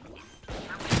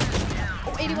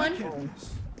 Oh, 81. Do you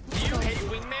hit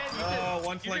wingman?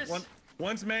 One flank,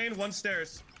 one's main, one's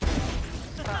stairs.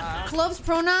 Clove's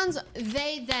pronouns,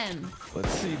 they, them. Let's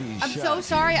see these I'm so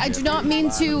sorry. I do not mean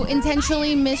to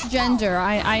intentionally misgender.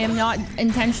 I am not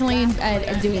intentionally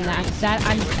doing that.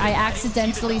 I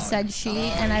accidentally said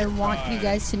she, and I want you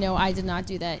guys to know I did not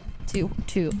do that to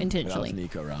intentionally.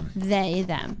 Nico round. They,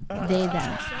 them. They,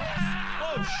 them.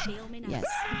 Yes.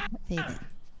 They, them.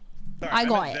 Sorry, I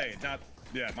got meant it. They, not,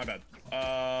 yeah, my bad.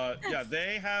 Yeah,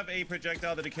 they have a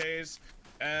projectile that decays,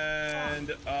 and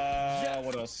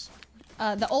what else?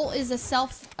 The ult is a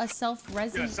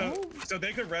self-resing. Yeah, so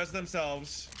they could res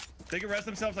themselves. They can res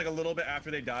themselves like a little bit after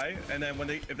they die, and then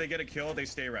if they get a kill, they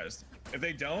stay resed. If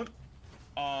they don't,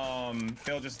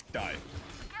 they'll just die.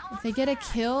 If they get a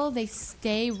kill, they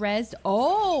stay rezzed.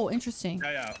 Oh, interesting.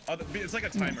 Yeah. It's like a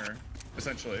timer,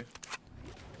 essentially.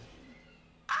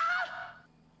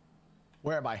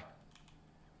 Where am I?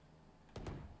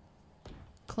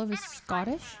 Clove is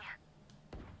Scottish.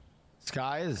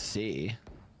 Sky is C.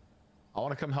 I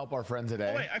want to come help our friend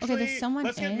today. Oh, wait, actually, there's someone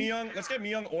let's get A.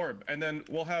 Myung orb, and then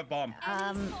we'll have bomb.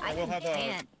 I we'll have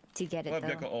can't to get we'll it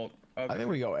have though. Gecko ult. I think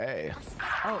we go A.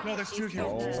 Oh No, there's two here.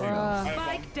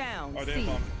 Spike down. Oh, they have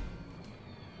bomb.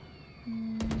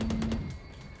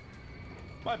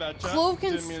 My bad, chat. Clove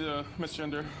can Didn't mean to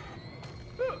misgender.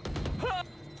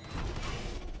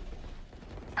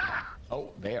 Oh,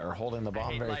 they are holding the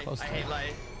bomb very close. I hate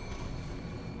light.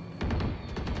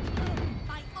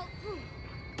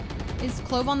 Is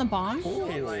Clove on the bomb?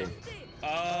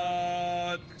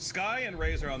 Sky and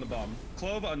Razor on the bomb.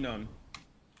 Clove unknown.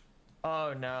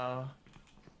 Oh no.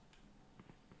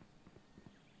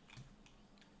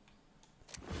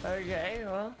 Okay,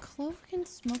 well. Clove can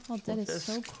smoke while dead is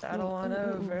so cool. Battle on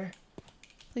over.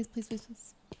 Please.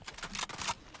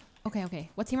 Okay.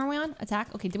 What team are we on?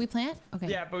 Attack? Okay, did we plant? Okay.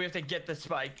 Yeah, but we have to get the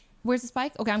spike. Where's the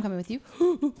spike? Okay, I'm coming with you.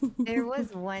 There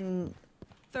was one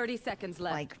 30 seconds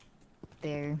left. like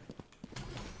there.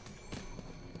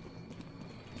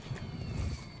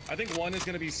 I think one is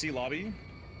gonna be C lobby.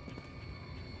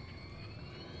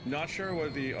 Not sure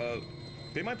what the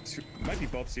they might be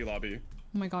both C lobby.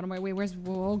 Oh my god, wait, where's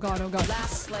oh god, oh god.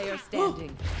 Last player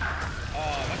standing.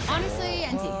 Honestly,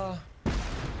 NT.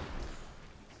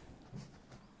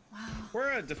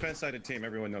 We're a defense-sided team,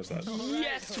 everyone knows that.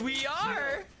 Yes, we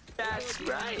are. That's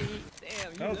right.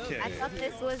 Damn, okay. I thought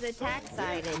this was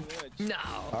attack-sided.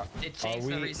 No, it changed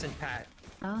the recent patch.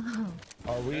 Oh.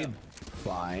 Are we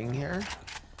buying here?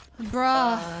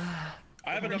 Bruh. I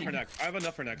have enough for next. I have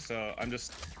enough for next, so I'm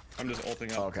just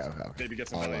ulting up. Okay. Maybe get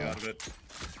some value out of it.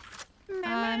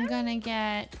 I'm gonna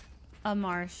get a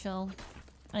Marshall.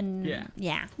 A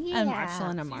Marshall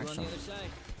and a Marshall.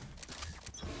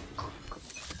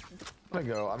 I'm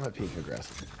gonna peek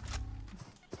aggressive.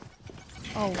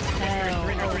 Oh hell!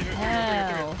 Oh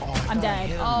hell! I'm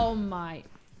dead. Oh my.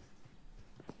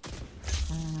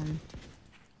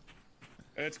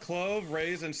 It's Clove,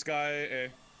 Raze, and Sky A.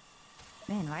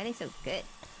 Man, why are they so good?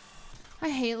 I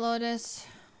hate Lotus.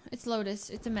 It's Lotus.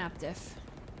 It's a map diff.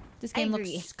 This game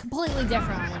agree. looks completely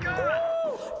different.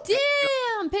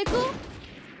 Damn, Pickle.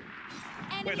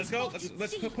 Wait, let's go.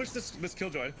 Let's push this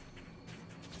Killjoy.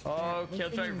 Oh,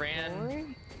 Killjoy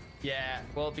ran. Yeah,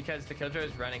 well, because the Killjoy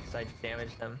is running because I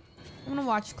damaged them. I'm gonna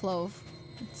watch Clove.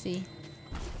 Let's see.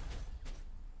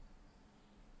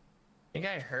 I think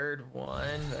I heard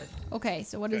one, but... Okay,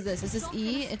 so what is this? Is this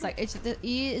E? It's like the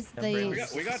E is the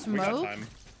we got smoke. time.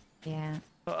 Yeah.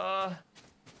 I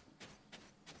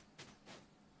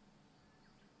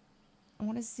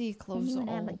want to see Clove's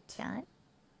ult.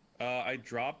 I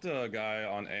dropped a guy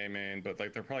on A main, but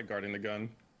like they're probably guarding the gun.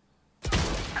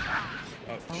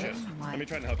 Oh shit! Let me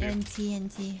try and help you.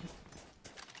 NT.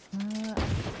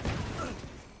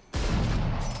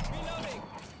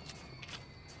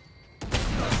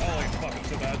 Oh, like, fuck, I'm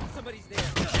so bad. Somebody's there.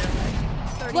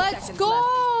 Let's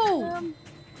go!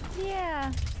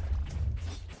 Yeah.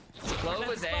 Clove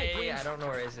was A. I don't know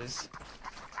where his is.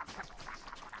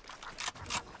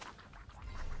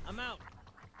 I'm out.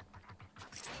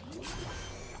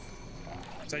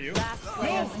 Is that you? Last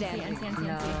player standing.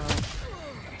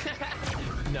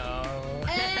 No.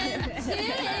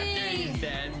 NT.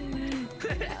 Dead.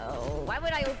 No. Why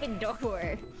would I open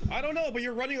door? I don't know, but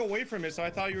you're running away from it, so I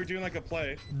thought you were doing like a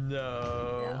play.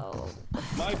 No.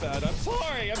 My bad. I'm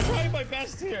sorry. I'm trying my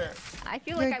best here. I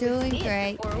feel You're like I would doing see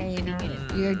great, it before opening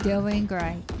it. You're doing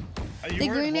great. You The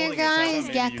weren't green hair holding it, so guy I is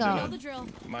thought maybe you Gecko.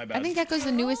 didn't. My bad. I think Gecko's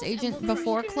the newest agent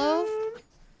before Clove.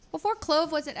 Before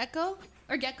Clove, was it Echo?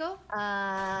 Or Gecko?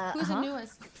 Who's the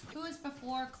newest? Who is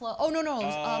before Clove? Oh, no.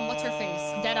 What's her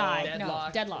face? Deadeye. Deadlock.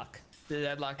 No, Deadlock. The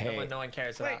Deadlock, no one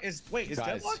cares about. Wait, is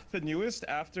Guys. Deadlock the newest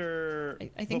after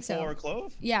I think so. before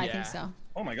Clove? Yeah, I think so.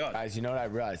 Oh my god. Guys, you know what I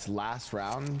realized? Last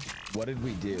round, what did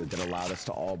we do that allowed us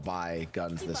to all buy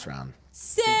guns this round?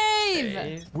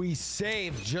 Save! We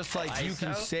saved just like you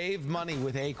can save money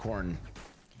with Acorn.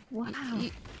 Wow.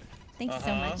 Thank you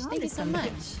so much. Thank you so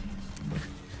much.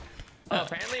 Oh,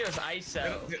 apparently it was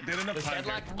ISO. Didn't It was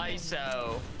Deadlock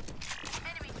ISO.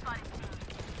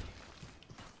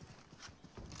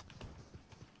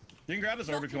 You can grab this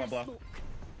over if you want, Blah.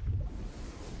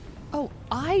 Oh,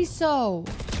 ISO.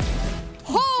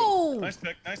 Oh! Nice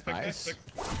pick. Nice pick. I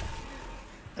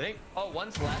think. Oh,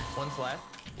 one's left.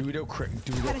 Do we go crazy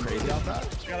out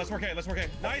that? Yeah, let's work A.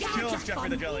 Nice kills, Jeffrey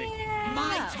the Jelly.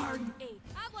 My turn.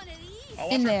 I'll watch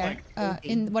In her there, flank.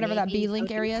 in whatever that B link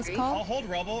area is I'll called. hold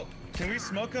Rubble. Can we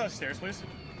smoke stairs, please?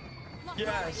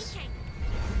 Yes.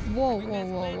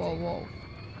 Whoa.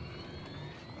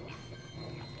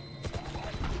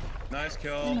 Nice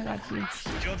kill. Oh my god, huge.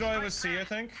 Killjoy was C, I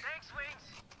think.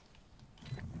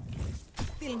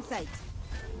 Feeling sight.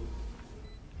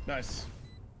 Nice.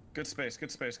 Good space.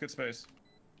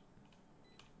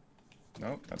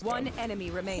 Nope, that's One bad.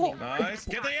 enemy remaining. Nice.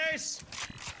 Get the ace!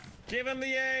 Give him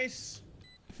the ace!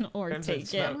 Or Crimson take it.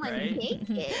 smoke, right? Take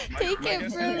it. Take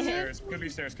it, Could be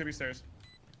stairs.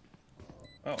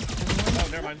 Oh,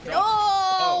 never mind. Drop.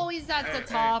 Oh, he's at the Hey,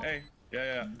 top. Hey.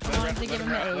 Yeah. I wanted to give him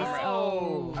the ace.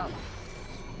 Oh.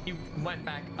 You went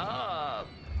back up.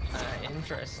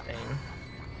 Interesting.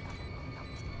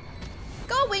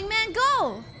 Go, Wingman,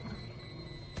 go!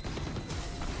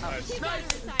 Nice.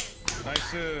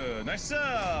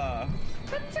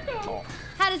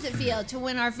 How does it feel to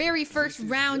win our very first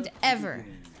round ever?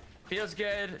 Feels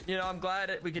good. You know, I'm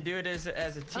glad we could do it as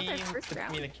a team. The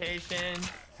communication.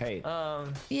 Hey.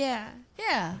 Yeah.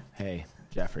 Hey,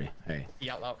 Jeffrey. Hey.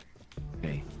 Yell out.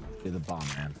 Hey. You're the bomb,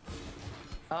 man.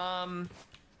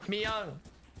 Myung.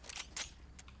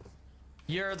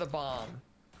 You're the bomb.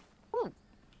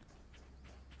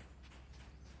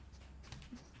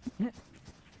 The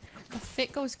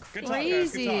Fit goes Good talk,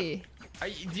 guys, good crazy. Are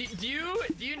you, do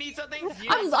you need something? Do you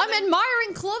I'm need something?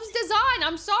 admiring Clove's design.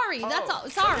 I'm sorry. That's all.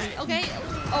 Sorry. Okay.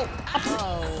 Oh.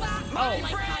 My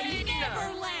brain!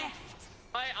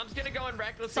 Alright, I'm just gonna go and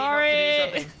recklessly Sorry.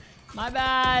 hope to do something. My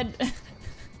bad.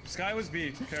 Sky was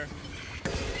B. Care.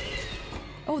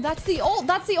 Oh, that's the ult.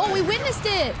 That's the ult. We witnessed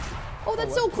it. Oh,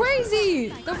 that's so crazy.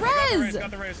 The res.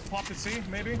 Got the raise. Pop to C,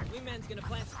 maybe. Wingman's gonna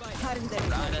plant spike.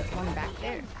 One back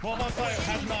there. 12 on side.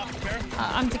 Has not. Care.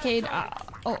 I'm decayed.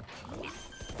 Oh.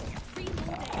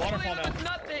 Waterfall now.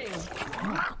 Nothing.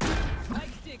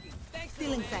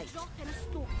 Still inside.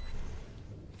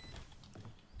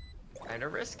 Trying to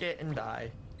risk it and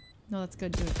die. No, that's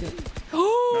good. Do it.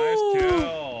 Nice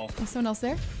kill. Is someone else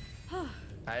there?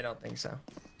 I don't think so.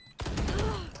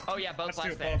 Oh yeah, both Let's do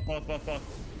last it. there. Both.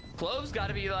 Clove's got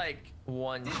to be like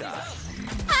one shot.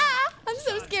 I'm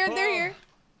so scared. They're here.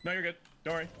 No, you're good.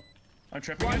 Don't worry. I'm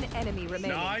tripping. One enemy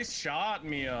remaining. Nice shot,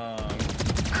 Mia.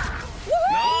 Nice,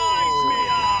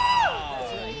 Mia.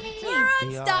 We're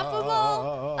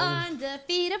unstoppable,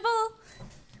 undefeatable.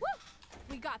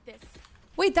 We got this.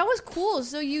 Wait, that was cool.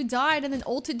 So you died and then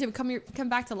ulted to come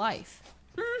back to life.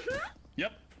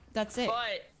 Yep. That's it.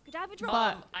 But Could I have a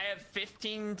drop? I have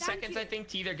 15 seconds, I think,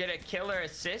 to either get a kill or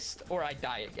assist, or I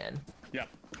die again. Yeah.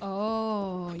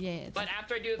 Oh, yeah. But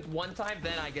after I do it one time,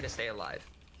 then I get to stay alive.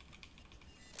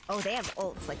 Oh, they have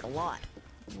ults like a lot.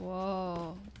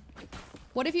 Whoa.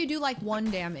 What if you do like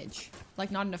 1 damage?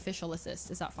 Like not an official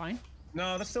assist. Is that fine?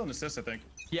 No, that's still an assist, I think.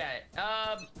 Yeah,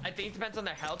 I think it depends on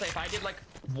their health. If I did like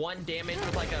 1 damage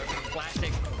with like a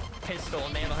classic pistol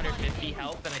and they have 150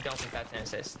 health, then I don't think that's an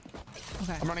assist.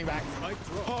 Okay. I'm running back.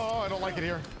 Oh, I don't like it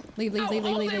here. Leave. But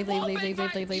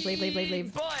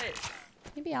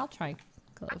Maybe I'll try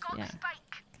Clove. Yeah.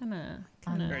 Kinda.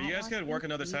 Alright, you guys can work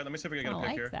another side. Let me see if we can get a I pick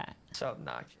like here. that. So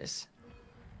obnoxious.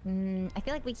 I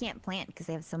feel like we can't plant because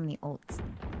they have so many ults.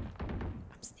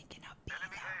 I'm sneaking up.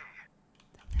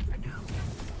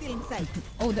 Still inside.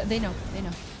 Oh, they know. They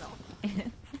know.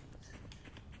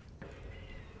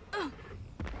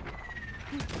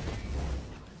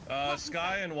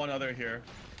 Sky and one other here.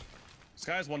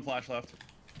 Sky has 1 flash left.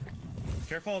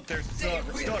 Careful, there's still at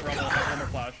Rumble. 1 more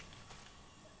flash.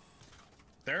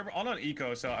 They're on an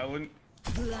eco, so I wouldn't.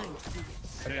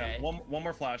 Okay. Yeah, one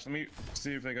more flash. Let me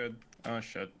see if they could. Oh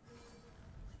shit.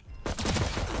 No!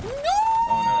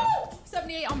 Oh no.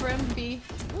 78 on Brim B.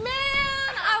 Man,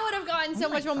 I would have gotten so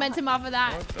much momentum off of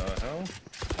that. What the hell?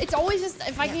 It's always just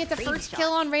if I can get the first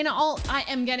kill on Reyna ult, I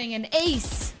am getting an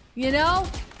ace, you know?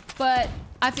 But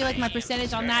I feel like my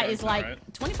percentage on that is like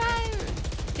 25,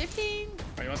 15.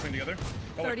 Alright, you want something together?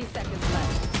 Oh, 30 seconds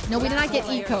left. No, we did not get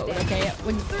eco'd, okay?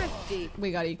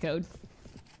 We got eco'd.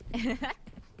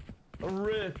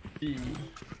 Thrifty.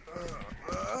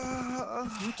 As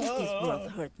much as this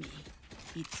world hurt me,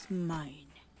 it's mine.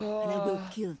 And I will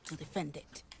kill to defend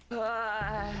it.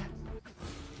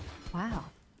 Wow.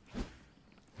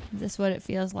 Is this what it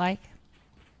feels like?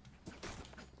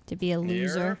 To be a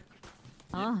loser?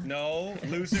 No,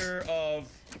 loser of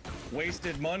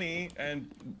wasted money and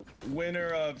winner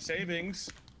of savings.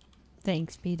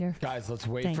 Thanks, Peter. Guys, let's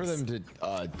wait for them to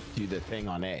do the thing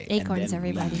on A. Acorns,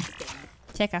 everybody.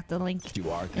 Check out the link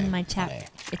our in my chat.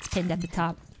 It's pinned at the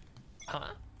top. Huh?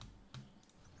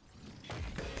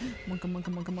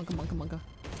 Monka.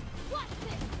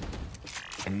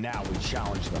 And now we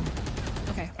challenge them.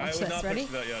 Okay, I watch would this. not Ready?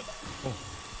 push that yet.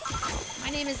 My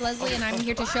name is Leslie, and I'm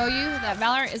here to show you that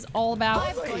Valorant is all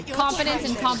about confidence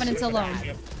and confidence alone.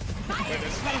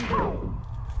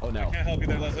 Oh no. I can't help you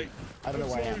there, Leslie. I don't know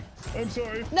where I am. I'm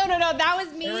sorry. No, that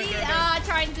was me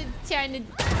trying to.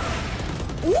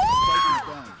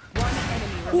 One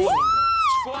enemy remaining.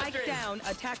 Spike down,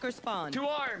 attacker spawn. 2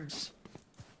 arms.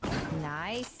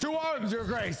 Nice. 2 arms, Your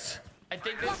Grace. I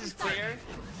think this is clear.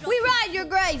 We ride, Your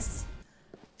Grace.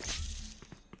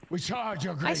 We charge,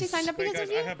 Your Grace. I actually signed up because Wait, guys,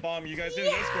 of you. I have bomb. You guys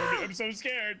didn't escort me. I'm so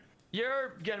scared.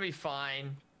 You're gonna be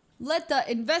fine. Let the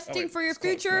investing for your it's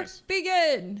close, future nice.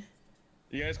 begin.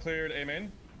 You guys cleared A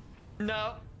main?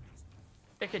 No.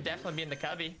 It could definitely be in the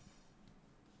cubby.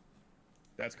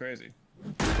 That's crazy.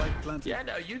 Yeah,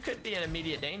 no, you could be in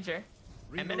immediate danger.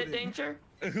 Imminent danger?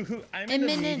 I'm in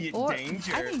immediate or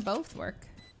danger. I think both work.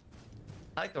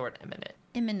 I like the word imminent.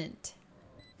 Imminent.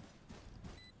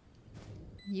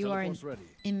 You are in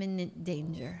imminent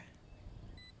danger.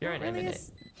 You're an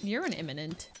imminent. You're an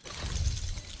imminent.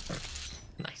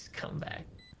 Nice comeback.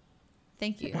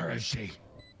 Thank you. Where is she?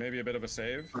 Maybe a bit of a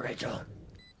save. Rachel.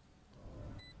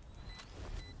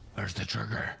 Where's the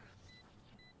trigger?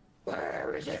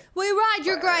 Where is it? We ride,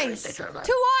 Your Grace. 2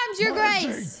 arms, Your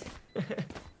Grace.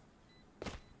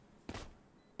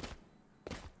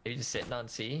 Are you just sitting on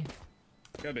C?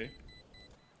 Could be.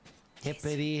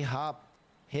 Hippity hop.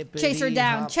 Hippity Chase her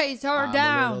down. hop. Chase her I'm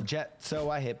down. a little jet, so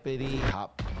I hippity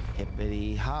hop.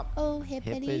 Hippity hop. Oh,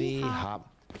 hippity hop.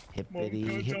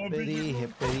 Hippity, hippity,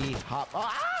 hippity hop.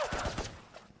 Ah!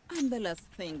 I'm the last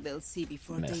thing they'll see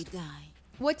before they die.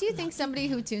 What do you think somebody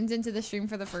who tunes into the stream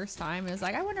for the first time is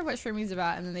like, I wonder what streaming's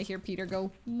about, and then they hear Peter go,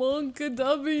 Monka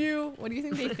W. What do you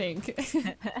think they think?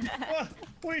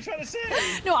 What are you trying to say?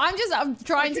 No, I'm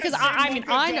trying to, because I mean,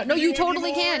 I know. No, you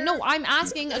totally can. No, I'm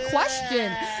asking a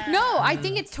question. No, I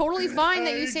think it's totally fine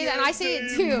that you say that, and I say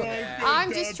it too.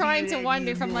 I'm just trying to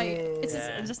wonder from like, it's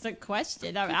just a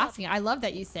question I'm asking. I love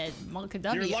that you said Monka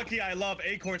W. You're lucky I love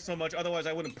Acorn so much, otherwise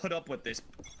I wouldn't put up with this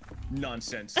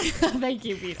nonsense. Thank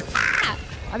you, Peter. Ah!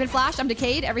 I've been flashed. I'm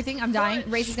decayed. Everything. I'm dying.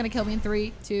 Race is gonna kill me in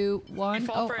 3, 2, 1. You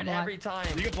fall for it every time.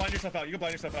 You can blind yourself out. You can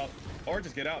blind yourself out, or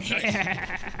just get out.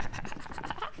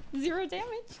 0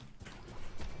 damage.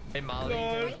 Hey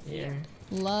Molly. Here.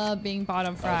 Love being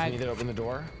bottom frag. Need to open the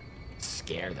door.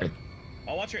 Scared them.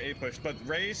 I'll watch your A push, but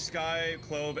Ray, Sky,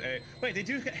 Clove, A. Wait, they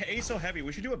do A so heavy.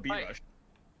 We should do a B rush.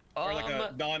 Or like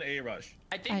a non-A rush.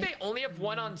 I think they only have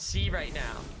 1 on C right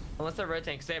now. Unless they're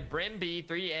rotating, because they have Brim B,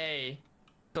 3A.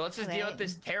 So let's just deal with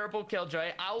this terrible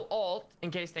killjoy. I'll ult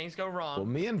in case things go wrong. Well,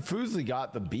 me and Fuslie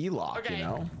got the B lock, okay. you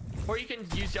know? Or you can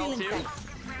use y'all too.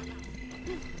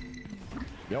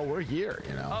 Yo, we're here,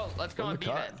 you know? Oh, let's go on B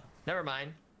then. Never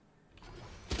mind.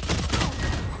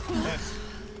 Nice.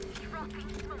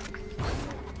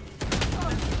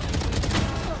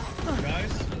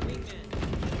 Guys.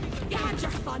 You had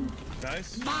your fun.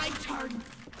 Nice. My turn.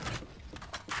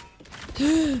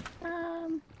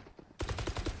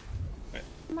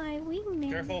 My wingman.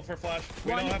 Careful for flash.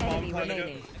 We don't have bomb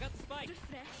planted.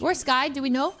 Where's Sky? Do we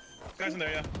know? Sky's in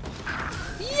there, yeah.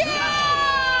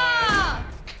 Yeah!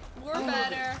 We're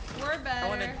better. We're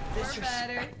better. We're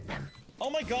better. Oh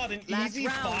my god, an easy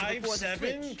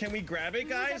 5-7? Can we grab it,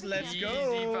 guys? Let's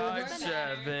go. Easy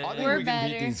 5-7. I think we can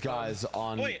beat these guys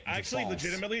on. Wait, actually,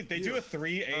 legitimately, they do a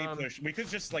 3A push. We could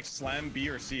just like slam B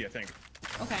or C, I think.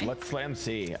 Okay. Let's slam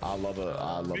C. I love it.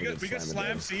 We could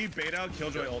slam C, bait out,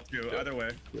 Killjoy ult too. Either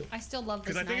way. I still love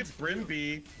this. Because I think it's Brim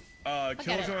B,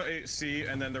 Killjoy C,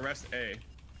 and then the rest A.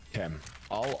 Okay,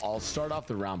 I'll start off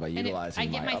the round by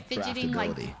utilizing my fidgeting,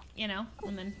 ability. like, you know,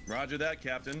 and then. Roger that,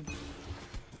 Captain.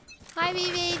 Hi,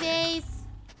 babies.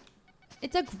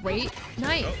 It's a great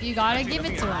knife. You gotta give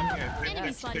it to him.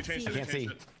 They changed it. I can't see.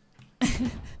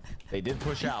 They did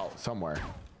push out somewhere.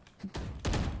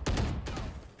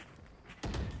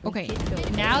 Okay,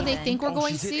 now they think we're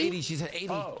going she's C. Hit 80. She's at 80.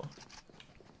 Oh.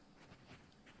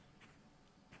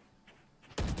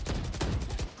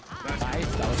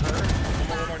 Nice, that was her.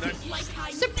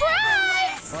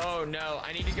 Surprise! Oh no,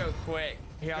 I need to go quick.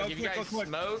 Here, I'll give you guys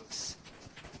smokes.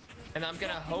 And I'm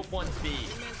gonna hope one's B.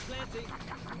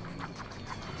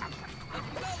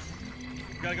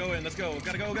 Gotta go in, let's go.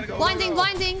 Gotta go. Blinding.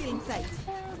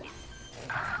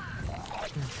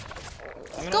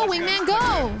 Go, wingman,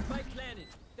 go!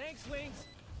 Thanks, Wings.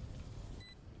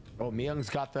 Oh, Myung's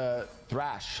got the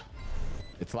thrash.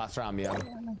 It's last round, Myung.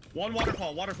 One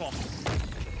waterfall.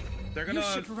 They're gonna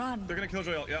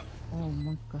Killjoy ult, yeah. Oh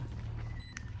my god.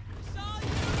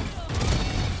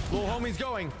 Little homie's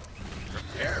going.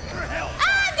 Here for hell.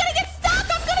 Ah, I'm gonna get stuck!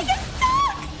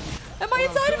 Am I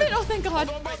inside of it? Oh, thank God.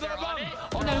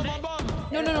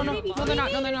 No, they're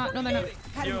not. No, they're not.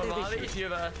 You have a Molly? You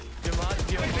have a Molly?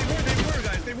 They were,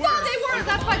 guys. They were. No, they weren't.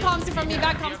 That's my comms from me.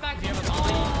 Back comms. If you have a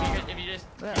Molly,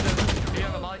 if you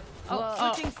have a Molly.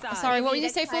 Sorry, what were you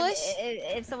say, Foolish?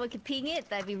 If someone could ping it,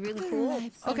 that'd be really cool.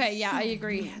 Okay, yeah, I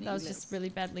agree. That was just really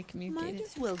badly communicated. Might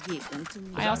as well give them to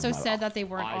me. I also said that they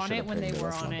weren't on it when they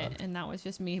were on it, and that was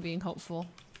just me being hopeful.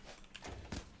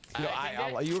 You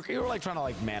were like trying to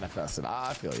like manifest it.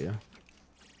 I feel you.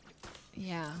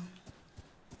 Yeah.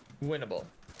 Winnable.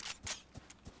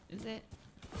 Is it?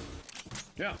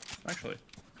 Yeah, actually.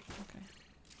 Okay.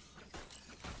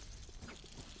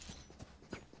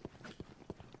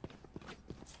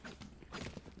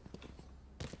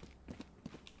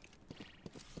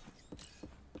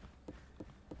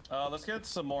 Let's get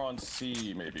some more on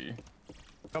C, maybe.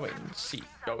 Going C.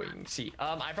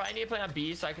 I probably need to play on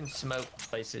B so I can smoke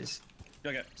places.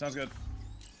 Okay, sounds good.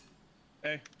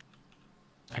 A.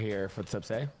 I hear footsteps,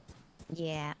 eh?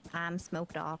 Yeah, I'm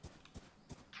smoked off.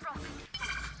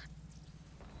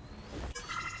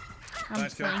 I'm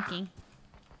flanking.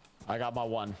 I got my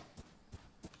one.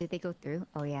 Did they go through?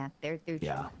 Oh yeah, they're through.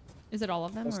 Yeah. Is it all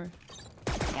of them or?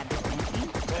 Yeah, they're flanking.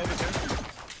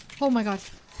 Oh my God.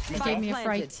 It gave me a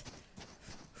fright.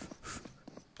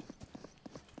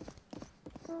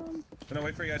 I'm gonna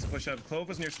wait for you guys to push up. Clove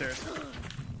was near stairs.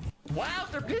 Wow,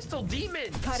 they're pistol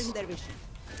demons. Cutting their vision.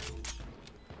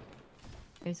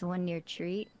 There's one near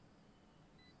treat.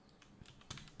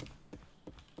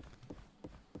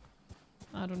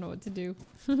 I don't know what to do.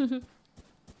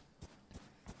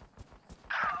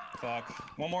 Fuck.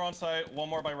 One more on site, one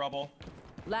more by rubble.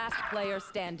 Last player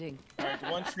standing. Alright,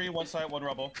 one tree, one site, one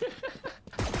rubble.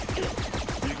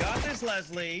 You got this,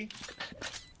 Leslie.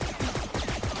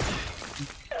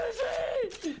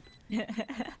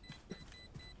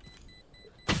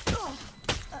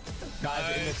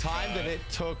 Guys, in the time that it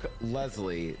took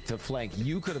Leslie to flank,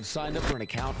 you could have signed up for an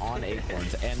account on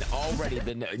Acorns and already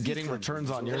been getting returns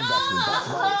on your investment. That's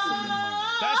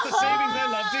right. That's the savings I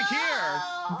love to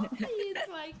hear. It's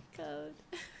my code.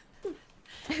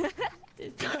 This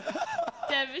is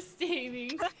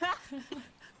devastating.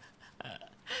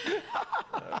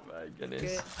 Oh my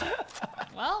goodness.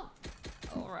 Well,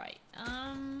 all right.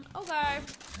 Okay.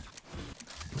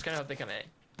 Just gonna hope they come A.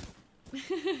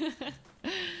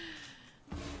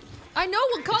 I know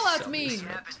what callouts mean.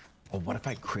 Oh, what if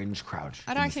I cringe crouch?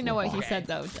 I don't actually know what he said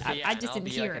though. Yeah, I just didn't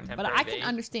hear him, but I can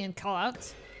understand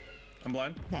callouts. I'm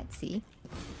blind. Let's see.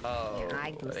 Oh,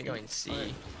 I are they going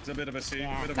C? It's a bit of a C.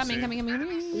 Yeah. Bit of Coming.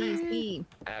 Please, B.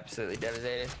 Absolutely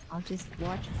devastated. I'll just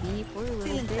watch B for a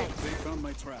little bit. They found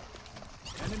my trap.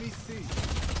 Enemy C.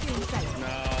 No.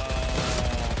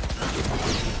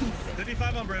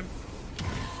 55 on brim.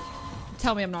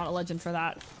 Tell me I'm not a legend for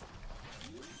that.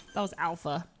 That was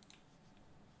alpha.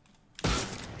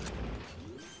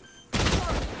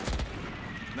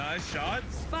 Nice shot.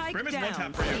 Spike Brim is down. one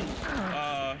tap for you.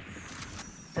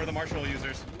 For the Marshall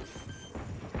users.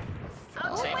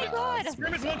 Oh my god.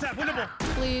 Brim is one tap. Winnable.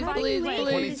 Please, please, please.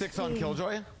 26 on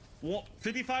Killjoy.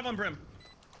 55 on Brim.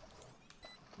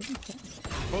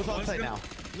 Both on site now.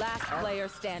 Last player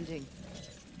standing.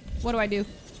 What do I do?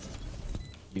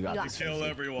 You got this. Kill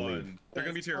everyone. They're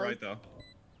gonna be to your right though.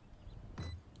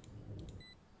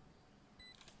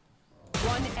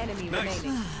 One enemy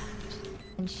remaining.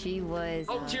 And she was.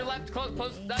 Oh, to your left,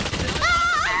 close.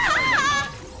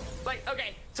 Like,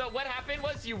 okay, so what happened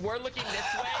was you were looking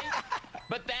this way,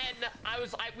 but then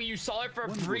you saw it for a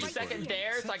 3-second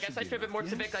there, so I guess I should have been more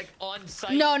specific, like on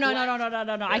site. No.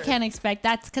 I can't expect.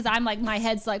 That's because I'm like, my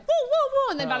head's like, woo, woo, woo.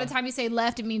 And then by the time you say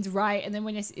left, it means right. And then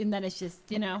and then it's just,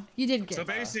 you know, you did get So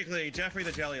basically, Jeffrey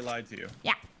the Jelly lied to you.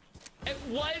 Yeah. It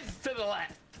was to the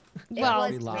left.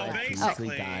 Well,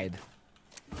 basically died.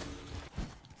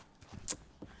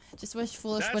 Just wish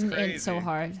Foolish That's wouldn't end crazy. so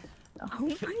hard.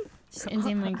 Just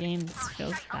ending my games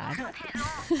feels bad.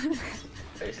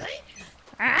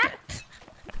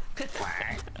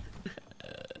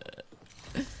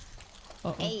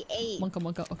 Uh-oh. A.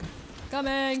 Monka. Okay.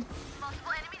 Coming.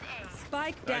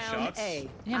 Spike Nice down shots. A.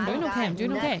 Yeah, I'm doing okay. I'm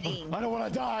doing okay. I don't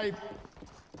want to die.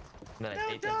 Then I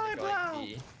hate them die, going bro.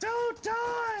 B. Don't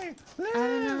die.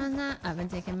 I've been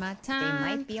taking my They time.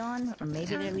 might be on, or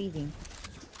maybe they're leaving.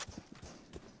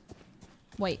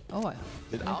 Wait. Oh. I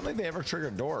don't think they ever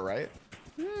triggered door, right?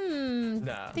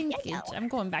 No. I'm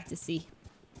going back to C.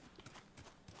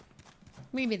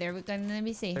 Maybe they're done. Let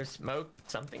me see. There's smoke,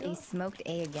 something. They smoked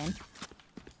A again.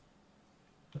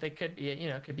 They could be,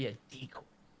 it could be a decoy.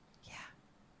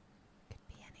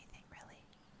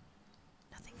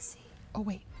 Nothing C. Oh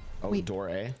wait. Oh, Wait. door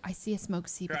A. I see a smoke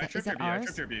C. Here, I But is tripped your that B. I ours?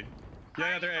 tripped your B.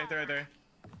 Yeah, they're A. They're there.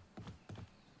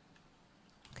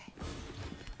 Okay.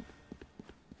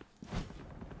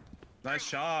 Nice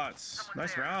shots.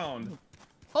 Nice round.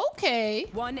 Okay.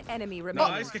 One enemy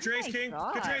remaining. Nice. Get your ace, King.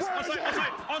 Get your ace.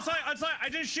 On site. I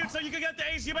didn't shoot, so you can get the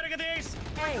ace. You better get the ace.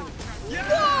 Yeah. I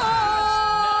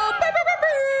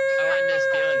wanted to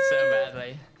steal it so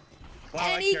badly. Wow,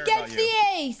 And I he care gets about the you.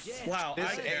 ace. Wow, This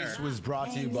I care. ace was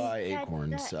brought to you by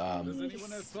Acorns.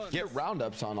 Get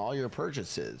roundups on all your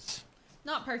purchases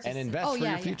Not purchase. and invest oh, for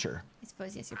yeah, your future. I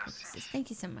suppose yes, your purchases. Thank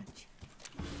you so much.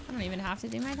 I don't even have to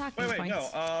do my talking Wait,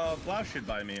 points. no. Blouse should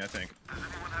buy me, I think.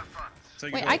 So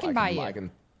you Wait, can I can buy you.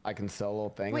 I can sell a little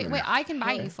thing. Wait, I can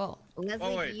buy you full.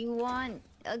 Leslie, wait. do you want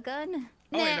a gun?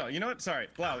 Oh wait, no. You know what? Sorry,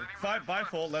 Blau. Buy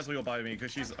full. Leslie will buy me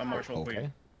because she's a martial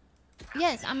queen.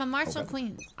 Yes, I'm a martial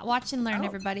queen. Watch and learn,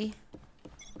 everybody.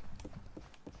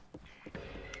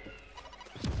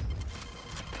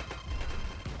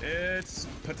 It's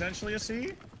potentially a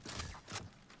C.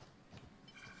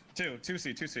 Two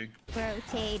C.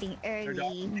 Rotating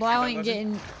early. Blau ain't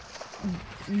getting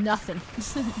nothing.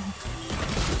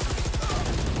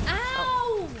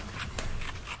 Ow!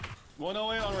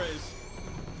 108 on raise.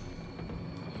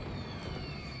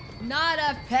 Not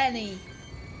a penny.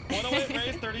 108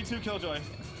 raise, 32 killjoy.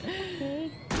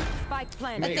 But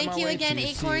thank you again,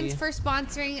 Acorns, for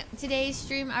sponsoring today's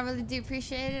stream. I really do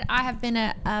appreciate it. I have been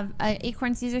a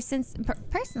Acorns user since,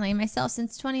 personally, myself,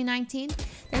 since 2019.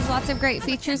 There's lots of great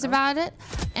features about it.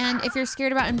 And if you're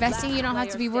scared about investing, you don't have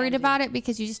to be worried about it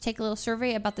because you just take a little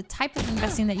survey about the type of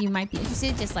investing that you might be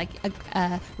interested in, just like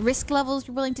risk levels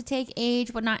you're willing to take,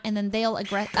 age, whatnot, and then they'll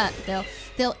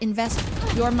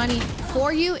invest your money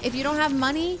for you. If you don't have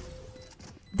money,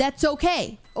 that's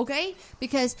okay, okay?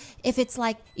 Because if it's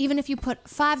like, even if you put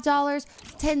 $5,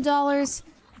 $10,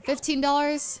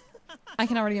 $15, I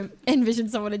can already envision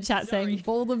someone in chat saying,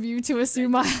 bold of you to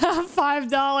assume I have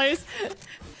 $5.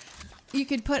 You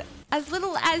could put as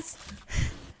little as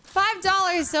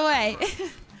 $5 away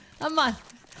a month.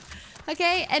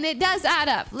 Okay, and it does add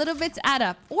up. Little bits add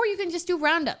up. Or you can just do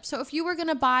roundup. So if you were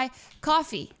gonna buy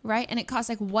coffee, right, and it costs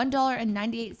like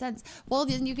 $1.98, well,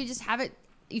 then you could just have it.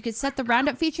 You could set the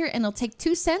roundup feature and it'll take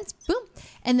 2 cents, boom,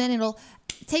 and then it'll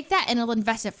take that and it'll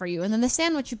invest it for you. And then the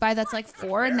sandwich you buy that's like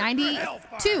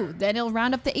 $4.92, then it'll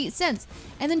round up to 8 cents.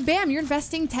 And then bam, you're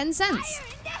investing 10 cents.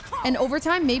 And over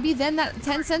time, maybe then that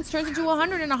 10 cents turns into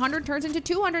 100, and 100 turns into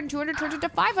 200, and 200 turns into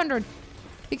 500.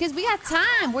 Because we got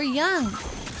time, we're young.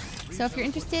 So if you're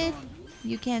interested,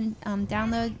 you can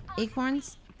download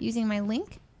Acorns using my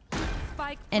link.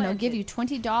 And it'll give you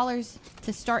 $20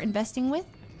 to start investing with.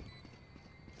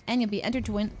 And you'll be entered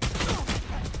to win.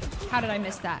 How did I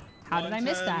miss that? How did I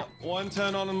miss that?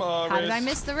 110 on the How did I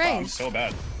miss the raise? Oh, so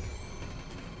bad.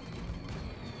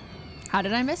 How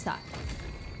did I miss that?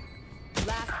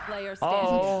 Last player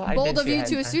standing. Bold of you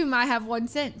to assume I have 1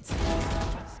 cent.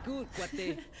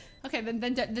 Okay, then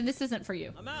this isn't for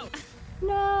you. I'm out.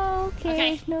 No,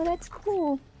 okay. No, that's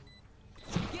cool.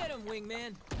 Get him,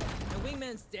 wingman. The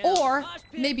wingman's down. Or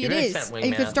maybe it is. And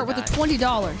you could start with a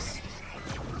 $20.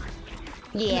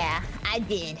 Yeah, I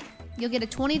did. You'll get a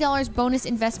 $20 bonus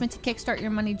investment to kickstart your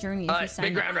money journey if you sign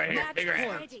big up. round right here. Big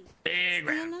round. Big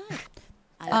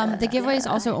round. The giveaway is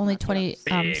also only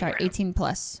 18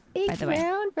 plus, by the way.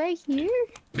 Round right here.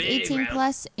 It's 18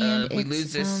 plus, and if we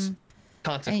lose this,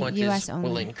 consequences US only.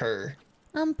 will incur.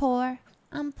 I'm poor.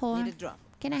 I'm poor.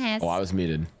 Can I have? Oh, I was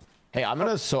muted. Hey, I'm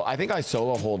gonna I think I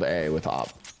solo hold A with op.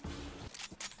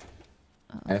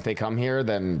 And if they come here,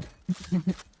 then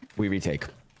we retake.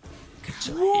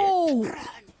 Whoa!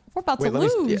 We're about to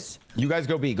lose. You guys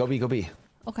go B. Go B. Go B.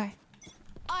 Okay.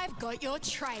 I've got your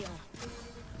trail.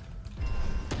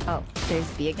 Oh, there's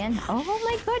B again. Oh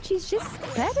my god, she's just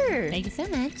better. Thank you so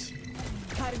much.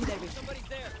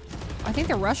 I think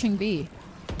they're rushing B.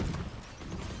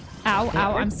 Ow,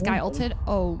 ow, I'm sky ulted.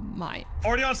 Oh my.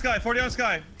 40 on sky, 40 on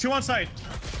sky. 2 on site.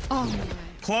 Oh.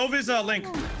 Clove is link.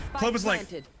 Clove is link.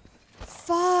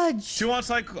 Fudge. 2 on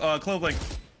site, Clove link.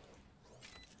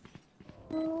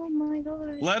 Oh my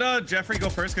god. Let Jeffrey go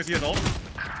first because he has ult.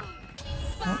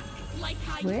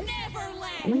 Where?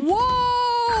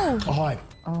 Whoa!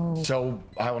 So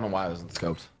I don't know why I wasn't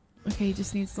scoped. Okay, he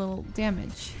just needs a little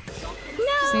damage. No,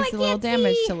 just needs I a little can't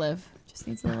damage see. to live. Just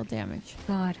needs a little damage.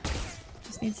 God.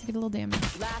 Just needs to get a little damage.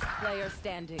 Last player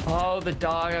standing. Oh, the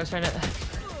dog. I was trying to.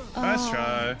 Nice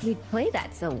try. We play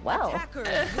that so well.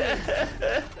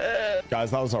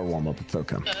 Guys, that was our warm up. It's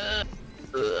okay.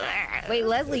 Wait,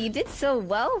 Leslie, you did so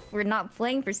well for not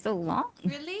playing for so long.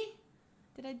 Really?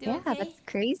 Did I do Yeah, okay? that's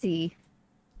crazy.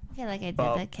 I feel like I did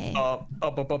okay. We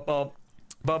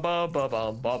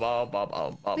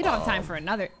don't have time for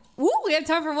another. Ooh, we have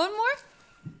time for one more?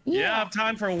 Yeah, I have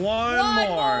time for one One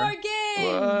more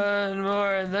game! One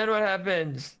more, and then what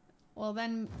happens? Well,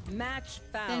 then... Match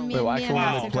Then found. me and Wow, Mia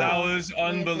have to go. that was We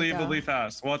have to unbelievably go.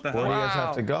 fast. What the hell? Where do you guys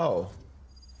have to go?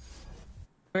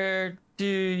 Where do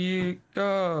you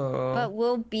go? But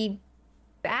we'll be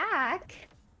back.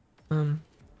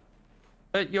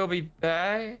 But you'll be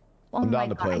back? Oh I'm my down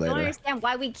to god, play I don't later. understand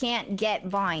why we can't get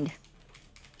bind.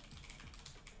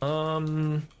 I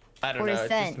don't Or know. It's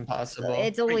Scent. just impossible.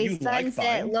 It's you always like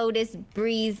Sunset, Bind? Lotus,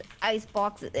 Breeze,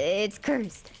 Icebox. It's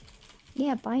cursed.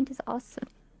 Yeah, bind is awesome.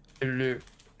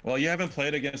 Well, you haven't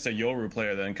played against a Yoru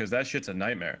player then, because that shit's a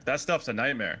nightmare. That stuff's a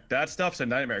nightmare. That stuff's a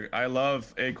nightmare. I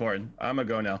love Acorn. I'm gonna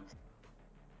go now.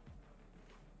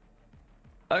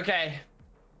 Okay.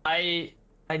 I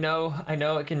know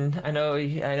it can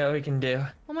do.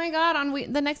 Oh my god, on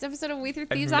the next episode of We Through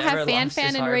I've Thieves, I have never Fan lost Fan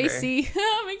this and harbor. Racy.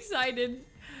 I'm excited.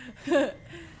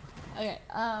 Okay,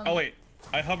 Oh wait,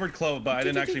 I hovered Clove, but I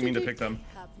didn't actually mean to pick them.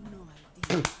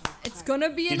 it's gonna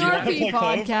be an Did you want to RP play Clove?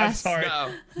 I'm podcast. sorry.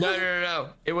 No.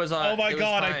 It was on. Oh my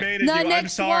god, I baited The you. I'm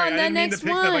next sorry. one, I the didn't mean to next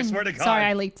pick them. I one. swear to God. Sorry,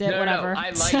 I leaked it, No, whatever. I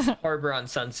liked Harbor on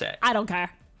Sunset. I don't care.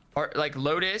 Or like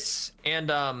Lotus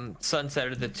and Sunset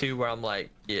are the two where I'm like,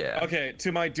 yeah. Okay,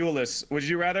 to my duelists, would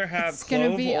you rather have It's gonna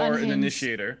Clove be or an unhinged.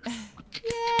 Initiator?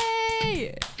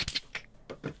 Yay!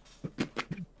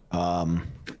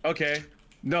 Okay.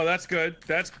 No, that's good.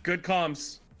 That's good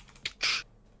comms.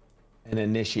 An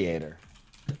Initiator.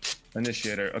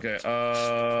 Initiator. Okay.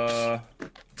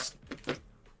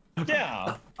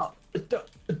 Yeah.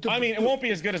 I mean, it won't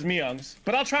be as good as Myung's,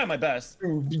 but I'll try my best.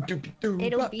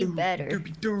 It'll be better.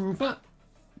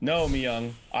 No,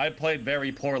 Myung. I played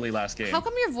very poorly last game. How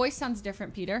come your voice sounds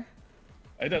different, Peter?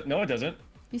 No, it doesn't.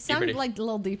 You sound like a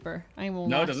little deeper. I will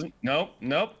No, not. it doesn't.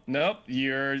 Nope.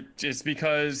 You're just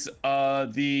because my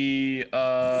Doesn't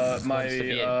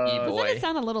it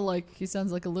sound a little like he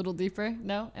sounds like a little deeper?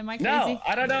 No, am I crazy? No,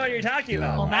 I don't know what you're talking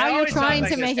about. Well, now I you're always sound trying like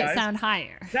to this, make it guys. sound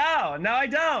higher. No, I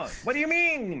don't. What do you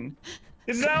mean?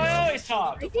 This is how I always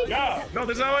talk. No,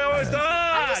 this is how I always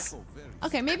talk.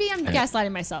 Okay, maybe I'm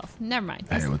gaslighting myself. Never mind.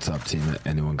 Hey, what's up, team?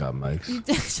 Anyone got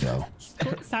mics? Yo,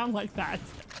 Don't sound like that.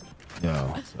 yo,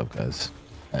 what's up, guys?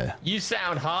 Hey. You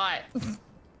sound hot.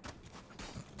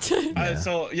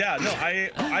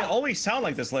 I always sound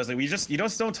like this, Leslie. You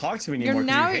just don't talk to me anymore. You're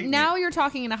 'cause you hate me. now you're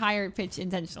talking in a higher pitch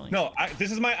intentionally. No,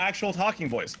 this is my actual talking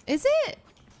voice. Is it?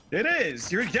 It is.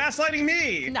 You're gaslighting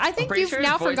me. I think you've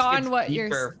now forgotten what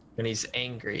you're. When he's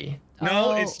angry.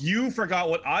 No, it's you forgot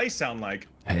what I sound like.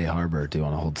 Hey, Harbor, do you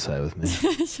want to hold side with me?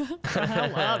 Shut the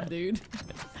hell up, dude.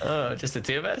 Oh, just the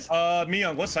two of us?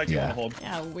 Myung, what side do you want to hold?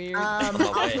 Yeah, weird. I'll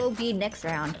go B next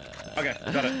round. Okay,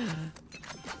 got it.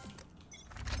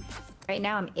 Right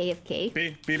now I'm AFK.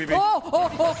 B. Oh,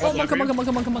 come on.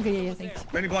 Yeah, thanks.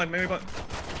 Maybe blind.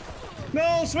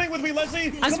 No, swing with me,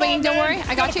 Leslie. I'm swinging, don't worry.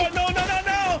 I got you. No.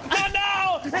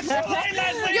 It's too late,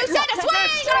 Leslie. You said to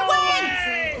swing,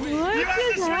 I win. You have to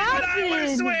swing when I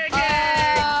was swinging.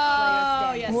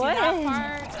 Oh, yes. What?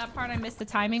 That part I missed the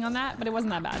timing on that, but it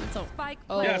wasn't that bad.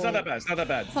 Yeah, it's not that bad. It's not that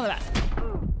bad.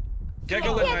 Get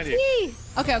go 90.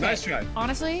 Okay. Nice try.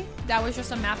 Honestly, that was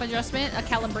just a map adjustment, a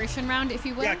calibration round, if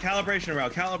you will. Yeah, calibration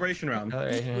round. Calibration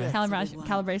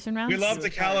round. We love to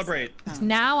calibrate.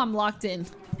 Now I'm locked in.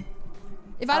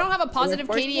 If I don't have a positive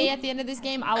KDA at the end of this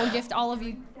game, I will gift all of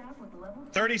you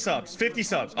 30 subs, 50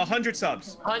 subs, 100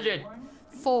 subs. 100.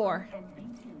 4.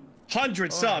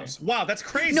 100 subs. Wow, that's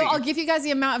crazy. No, I'll give you guys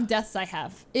the amount of deaths I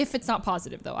have. If it's not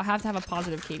positive, though. I have to have a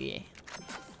positive KDA.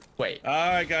 Wait. All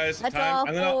right, guys. That's Time.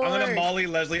 I'm all gonna four. molly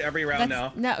Leslie every round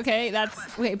now. No, okay,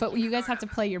 wait, but you guys have to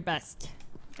play your best.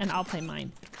 And I'll play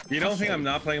mine. You don't think I'm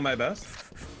not playing my best?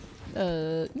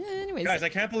 Anyways. Guys, I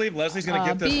can't believe Leslie's gonna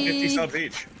gift us 50 subs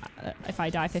each. If I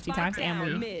die 50 times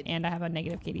and I have a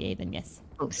negative KDA, then yes.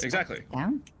 Exactly.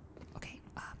 Down? Okay,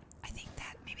 I think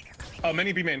that maybe they're coming. Oh,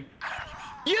 many B main.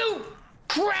 You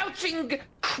crouching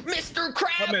Mr.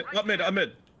 Crab! Up mid,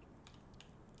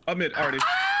 already.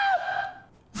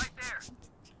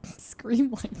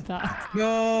 Scream like that.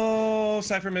 No,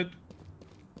 Cypher mid.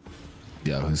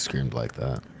 Yo, who screamed like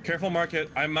that? Careful,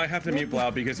 Market. I might have to mute Blau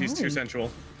because he's too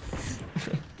central.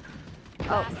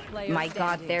 Oh my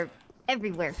god, they're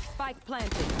everywhere. Spike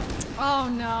planted. Oh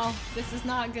no, this is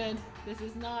not good.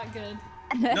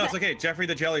 No, it's okay. Jeffrey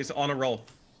the Jelly's on a roll.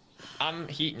 I'm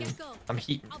heating.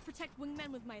 I'll protect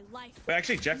wingmen with my life. But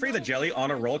actually, Jeffrey the Jelly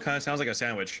on a roll kind of sounds like a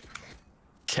sandwich.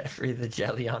 Jeffrey the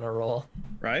Jelly on a roll.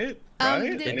 Right?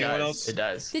 Anyone else? It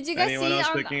does. Did you guys Anyone see else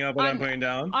picking up what I'm putting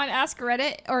down? on Ask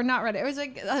Reddit, or not Reddit, it was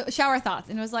like Shower Thoughts,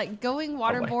 and it was like going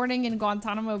waterboarding in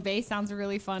Guantanamo Bay sounds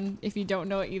really fun if you don't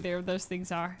know what either of those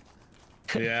things are.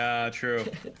 Yeah, true.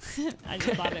 I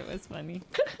just thought it was funny.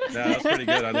 Yeah, that's pretty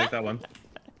good. I like that one.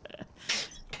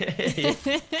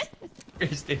 You're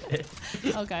stupid.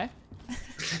 Okay.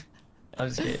 I'm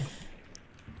just kidding.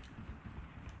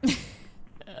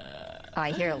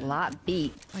 I hear a lot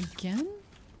beat. Again?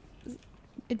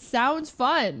 It sounds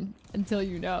fun until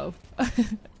you know.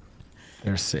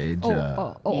 There's Sage.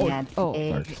 Yeah, first.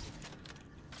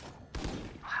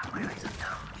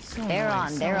 They're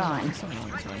on.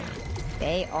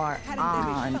 They are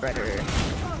on, brother.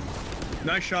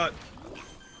 Nice shot.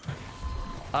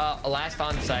 Last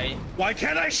on site. Why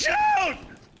can't I shoot?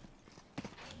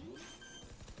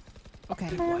 Okay.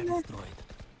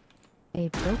 They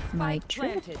broke my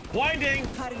trick. Winding.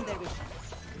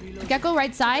 Gecko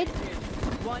right side.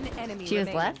 One enemy She was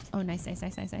remaining. left. Oh, nice. He's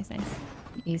I'm gonna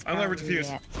probably refuse.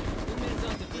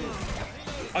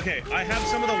 Okay, I have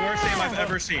some of the worst aim I've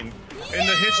ever seen. In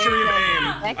the history of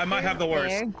aim, I might have the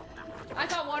worst. I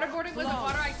thought waterboarding was a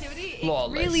water activity.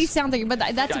 Flawless. It really sounds like, but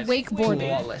that's Guys, wakeboarding.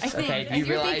 flawless, I think. okay? Do you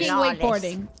You're realize thinking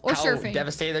wakeboarding or how surfing.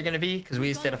 devastated they're gonna be because we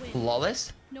just did a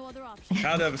flawless? No other option.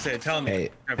 How devastated? Tell me.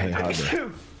 Hey,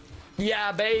 Harbor.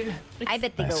 Yeah, babe. I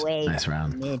bet they go away. Nice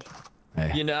round. Mid.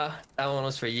 Hey. You know, that one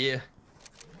was for you.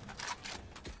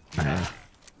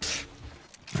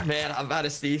 Man, I'm about to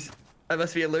sneeze. I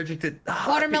must be allergic to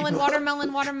Watermelon,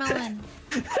 watermelon, watermelon.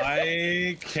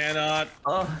 I cannot.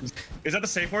 Is that the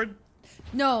safe word?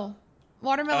 No.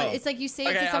 Watermelon, Oh. it's like you say it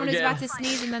Okay, to someone I'm who's good. about to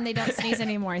sneeze and then they don't sneeze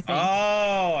anymore, I think.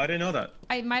 Oh, I didn't know that.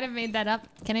 I might have made that up.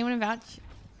 Can anyone vouch?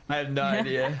 I have no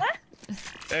idea.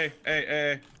 Hey.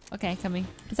 Okay, coming.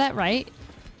 Is that right?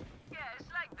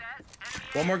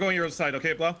 One more going your side,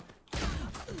 okay, Blau?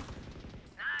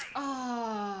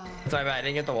 Oh. Sorry, but I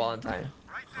didn't get the wall in time.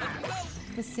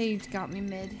 The sage got me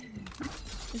mid.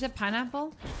 Is it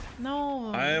pineapple?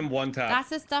 No. I am one tap. That's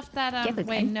the stuff that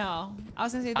wait, no. I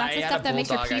was gonna say that's I the had stuff a that makes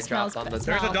your bulldog I pee smells. dropped on the-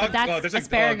 There's a but dog. that's There's a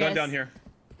asparagus. gun down here.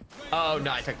 Oh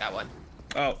no, I took that one.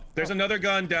 Oh, there's another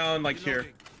gun down like here.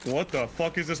 What the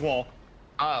fuck is this wall?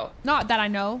 Oh. Not that I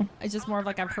know. It's just more of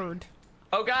like I've heard.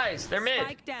 Oh guys, they're mid.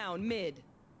 Spike down mid.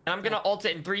 And I'm gonna ult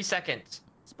it in 3 seconds.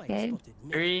 Okay.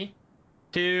 3,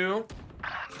 2.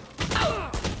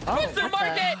 Oh, Who's the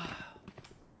market?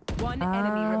 One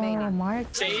enemy remaining. Mark.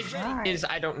 Sage is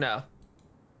I don't know.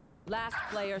 Last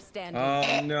player standing.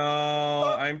 Oh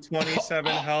no, I'm 27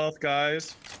 health,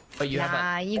 guys. But you Nah,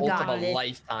 have you an ult got of a it.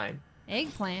 lifetime.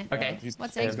 Eggplant. Okay.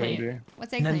 What's And eggplant? then-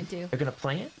 What's and then eggplant do? They're gonna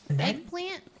plant. And then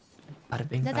Eggplant? bada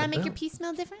bing, Does bada that make your boom. pee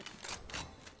smell different?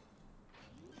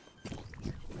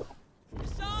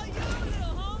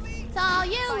 It's all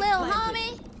you, little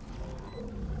homie.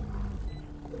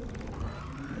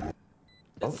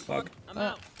 Oh fuck. I'm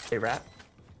out. Hey, rap.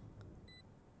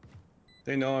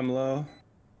 They know I'm low.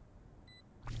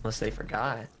 Unless they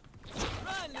forgot.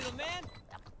 Run, little man.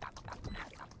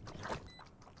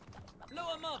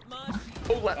 Blow him up, man.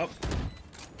 Oh, left.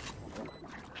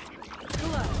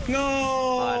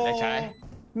 No. Nice try.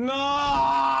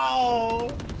 No.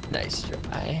 Nice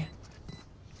try.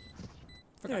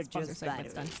 They're just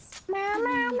done.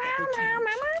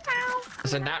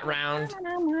 So in that round,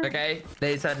 okay,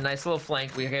 they just had a nice little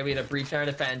flank. We had a breach in our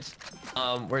defense.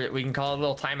 We can call it a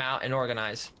little timeout and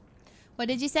organize. What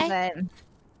did you say?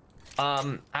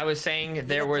 I was saying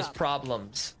there was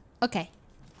problems Okay.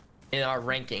 in our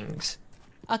rankings.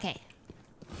 Okay.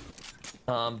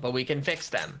 But we can fix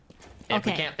them. And if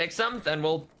we Okay. can't fix them, then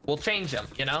we'll change them,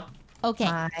 you know? Okay.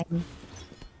 I'm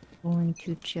going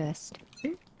to just.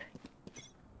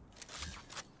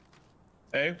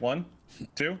 Hey, 1,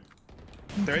 2,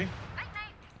 3.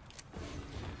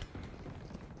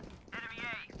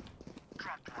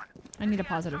 I need a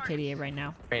positive KDA right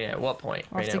now. Right at what point?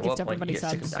 Or Right stick at it what to point you everybody's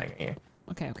get sick of subs. dying here?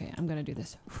 Okay, I'm gonna do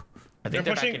this. I They're think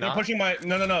they're pushing. backing They're off. pushing my.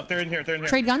 No. They're in here. They're in here.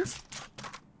 Trade guns?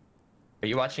 Are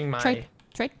you watching my? Trade.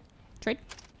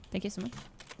 Thank you so much.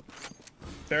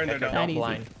 They're in there Okay, now. I'm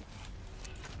blind.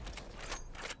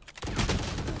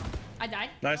 I died.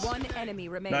 Nice. One enemy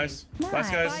remaining. Nice.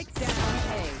 Last guys. Spike down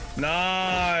A.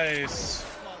 Nice.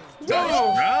 Nice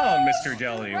round, Mr.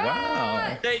 Jelly.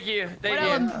 Wow. Thank you. Thank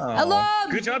What you. Wow.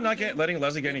 Good job not letting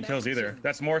Leslie get any kills either.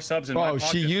 That's more subs in my Oh, she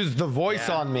pocket. used the voice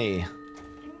on me.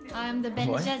 I'm the Ben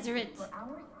What? Gesserit.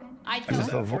 I I used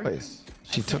told the voice.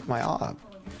 She took my op.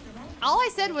 All I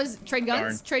said was trade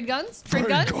guns, Darn. trade guns, trade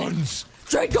guns,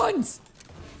 trade guns.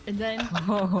 And then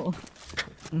Oh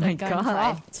my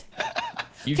god.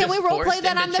 You Can we just roleplay forced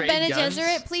that them I'm to the trade Bene guns?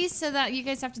 Gesserit, please, so that you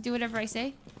guys have to do whatever I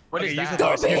say? What is Use that? the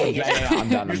voice. Use the voice. Yeah, I'm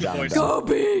done. Use the voice. Go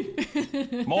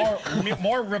B!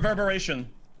 More reverberation.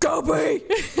 Go B!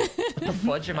 What the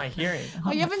fudge am I hearing?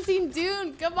 Oh, you haven't seen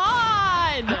Dune? Come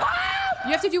on!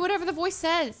 You have to do whatever the voice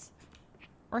says.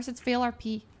 Or else it's fail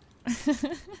RP.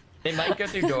 They might go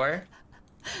through door.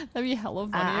 That'd be hella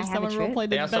funny I if have someone a trick. roleplayed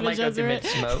They the also Bene might go through Gesserit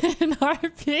mid-smoke. in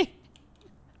RP.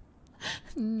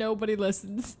 Nobody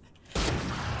listens.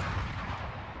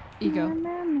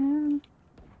 Ego.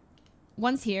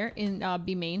 One's here in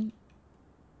B main.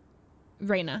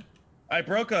 Reyna. I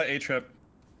broke a trip.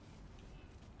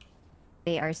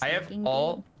 They are. I have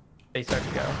all. They start to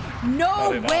go. No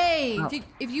Oh, they've all- way! Oh. Dude,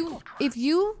 if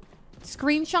you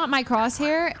screenshot my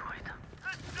crosshair,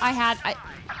 I had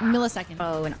millisecond.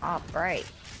 Oh, an op, right?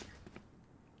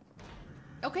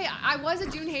 Okay, I was a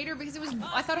Dune hater because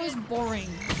I thought it was boring,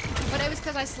 but it was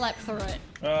because I slept through it.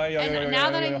 And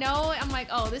now that I know, I'm like,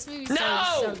 oh, this movie's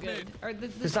so good. Or the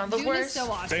It's not the Dune worst. is so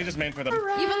awesome. They just made for them. Even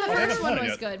the They haven't first one played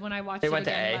it was yet. good when I watched They it went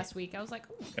to again A. last week. I was like,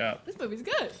 ooh, Yeah. this movie's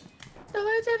good.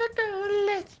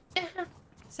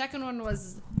 Second one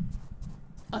was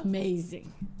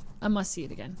amazing. I must see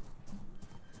it again.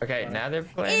 Okay, now they're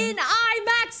playing. In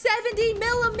IMAX 70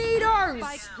 millimeters!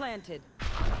 Spike planted.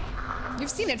 You've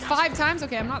seen it 5 times?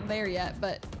 Okay, I'm not there yet,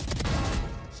 but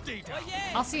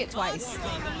I'll see it twice.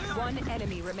 One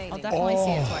enemy remaining. I'll definitely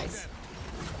see it twice.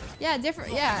 Yeah,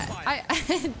 different. Yeah, I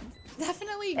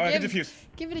definitely give it a chance.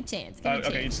 Give it a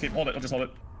Okay, chance. you just keep hold it. Just hold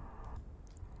it.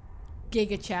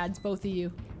 Giga Chads, both of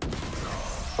you.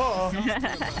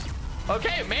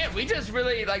 Okay, man, we just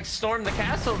really like stormed the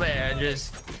castle there and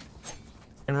just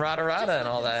and RowdyRoran and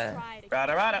all that.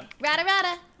 RowdyRoran.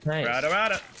 RowdyRoran. Nice.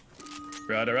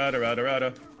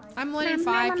 RowdyRoran. I'm 1-5.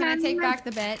 Can I take back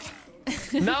the bet?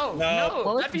 No,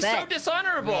 that'd be so bet?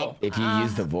 dishonorable. If you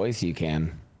use the voice, you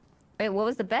can. Wait, what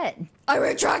was the bet? I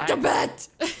retract the bet.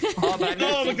 Oh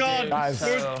my God, guys!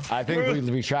 I think we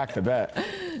retract the bet.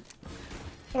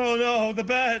 Oh no, the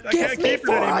bet! I Give can't me keep it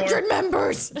anymore. 400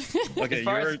 members. Okay, As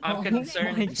far as I'm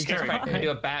concerned, you God. just might do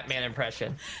a Batman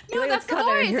impression. No, that's the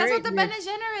voice. That's what the Ben is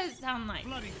sound like.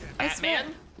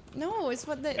 Batman? No, it's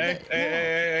what the. Hey,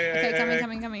 Okay, hey,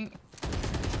 coming.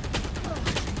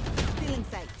 Feeling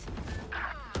sight.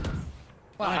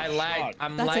 Wow. I lagged.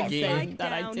 I'm That's lagging. insane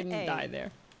that I didn't die there.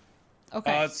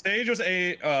 Okay. Stage was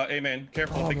A main.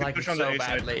 Careful, Oh, they I'm can lagging push on the so A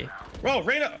badly. side. Bro,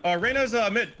 Reyna's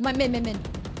mid. My mid.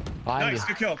 Nice,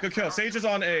 good kill. Sage is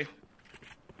on A.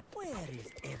 Oh,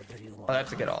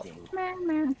 that's a good ult.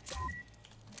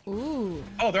 Ooh.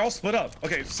 Oh, they're all split up.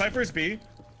 Okay, Cypher's B.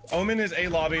 Omen is A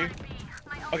lobby.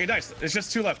 Okay, nice. It's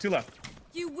just 2 left.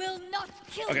 You will not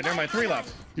kill. Okay, never mind. 3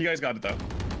 left. You guys got it though.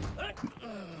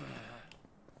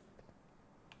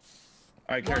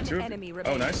 Alright, carry 2.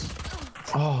 Oh, nice.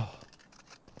 Oh.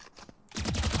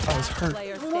 I was hurt.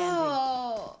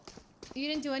 Whoa. You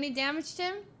didn't do any damage to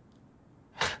him?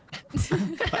 I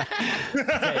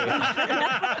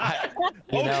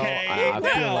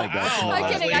feel like that's not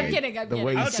I'm kidding. The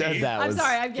way you said that was. I'm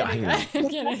sorry, I'm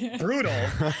kidding. Brutal.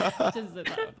 Just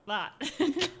that.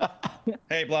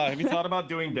 Hey, Blah, have you thought about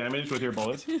doing damage with your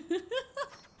bullets?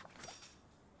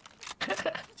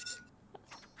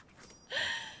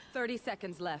 30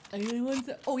 seconds left.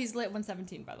 Oh, he's lit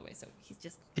 117, by the way, so he's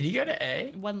just. Did you go to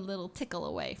A? One little tickle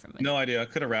away from it. No idea.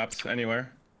 Could have wrapped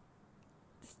anywhere.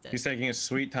 He's taking his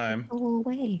sweet time. Go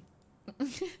away.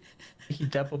 He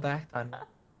double backed on.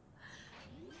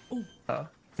 Oh,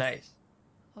 nice.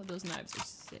 Oh, those knives are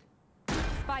sick.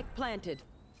 Spike planted.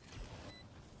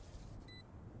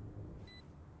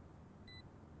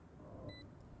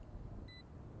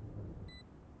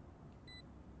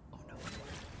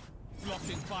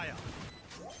 Blocking fire.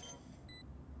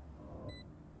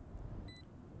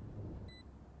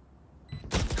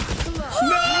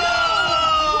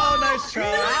 No! Nice try.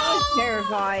 That was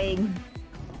terrifying.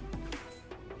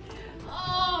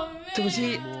 Oh man. So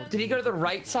did he go to the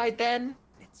right side then?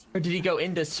 Or did he go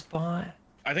into spawn?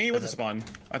 I think he went to spawn.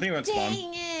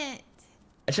 Dang it.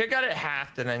 I should have got it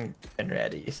halved and then been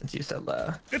ready since you said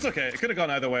low. It's okay. It could have gone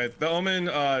either way. The Omen,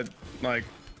 like,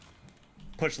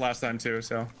 pushed last time too,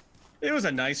 so. It was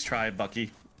a nice try, Bucky.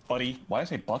 Buddy. Why did I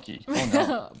say Bucky? Oh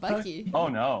no. Bucky. Oh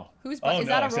no. Who's Bucky? Oh, Is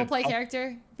no. that a I said- roleplay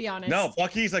character? Be honest. No,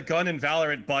 Bucky's a gun in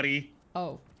Valorant, buddy.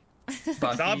 Oh.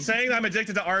 Stop saying I'm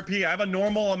addicted to RP. I have a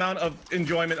normal amount of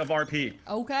enjoyment of RP.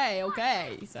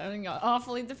 Okay. Sounding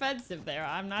awfully defensive there.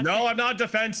 I'm not. No, I'm not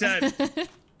defensive.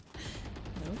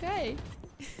 Okay.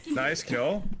 Nice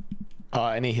kill.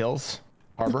 Any heals?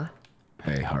 Harbor?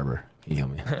 Hey, Harbor. Can you heal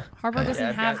me? Harbor doesn't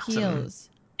I've have got some heals.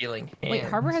 Healing Wait,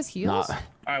 hands. Harbor has heals?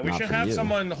 Alright, we Not should for have you.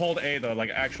 someone hold A though, like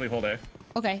actually hold A.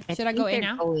 Okay, should I go A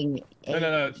now?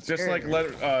 No. Just like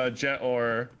let Jet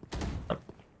or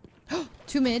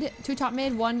 2 top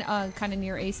mid, 1 kind of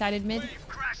near A-sided mid.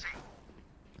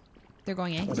 They're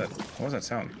going A. What was that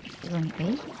sound? They're going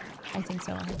A? I think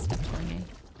so. I have steps going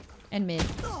A. And mid.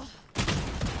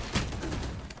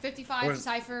 55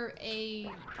 Cypher A.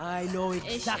 I know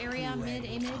ish area, mid,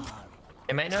 A mid.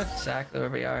 They might know exactly where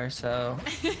we are, so.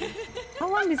 How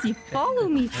long does he follow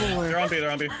me for? They're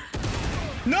on B.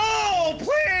 No,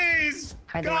 please!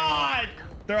 God!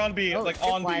 They're on B, like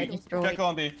on B. Gecko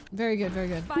on B. Very good.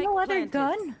 No other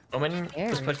gun? Omen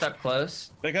was pushed up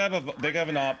close. They could have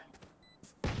an op.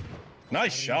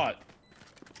 Nice shot.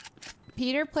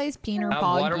 Peter plays Peener I'll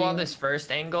Pog. waterwall this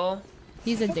first angle.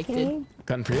 He's addicted.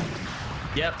 Gun for you?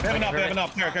 Yep. They have an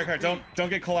op. Here. Don't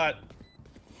get collat.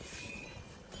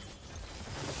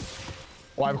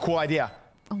 Oh, I have a cool idea.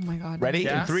 Oh my god. Ready?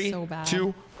 Yeah. In 3, So bad.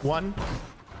 2, 1.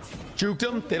 Juked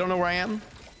them. They don't know where I am.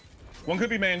 One could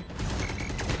be main.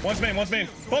 One's main.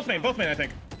 Both main, I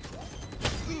think.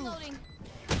 Reloading.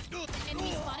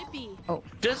 Enemy spotted B. Oh,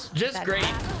 just great.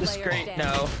 Just great.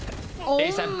 No. Oh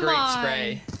Ace have great my.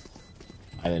 spray.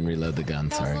 I didn't reload the gun,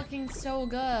 That sorry. was looking so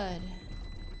good.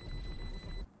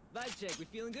 Vibe check, we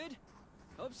feeling good?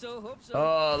 Hope so.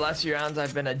 Oh, last few rounds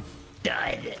I've been a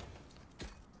dud.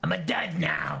 I'm a dud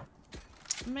now.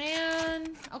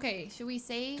 Man. Okay, should we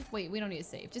save? Wait, we don't need to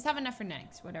save. Just have enough for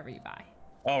next, whatever you buy.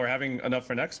 Oh, we're having enough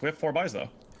for next? We have 4 buys though.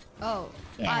 Oh,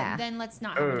 Yeah. then let's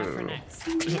not have enough for next.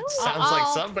 Sounds like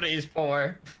somebody's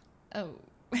poor. Oh.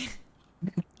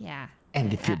 Yeah.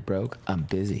 And if you're broke, I'm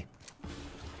busy.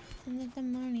 And if the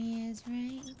money is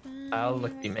right, I'll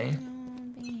look you, man.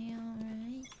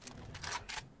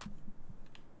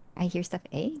 I hear stuff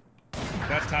A.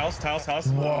 That's tiles.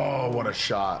 Whoa, what a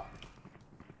shot.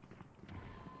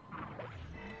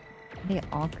 Are they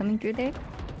all coming through there?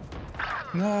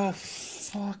 No,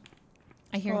 fuck.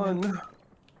 I hear them.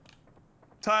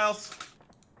 Tiles.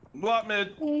 What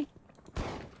mid?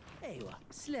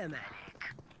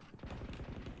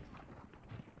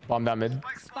 Bomb down mid.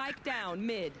 Spike down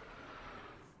mid.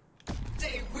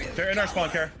 They're in our spawn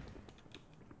care.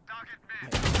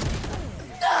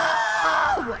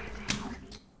 No!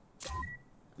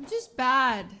 I'm just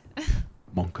bad.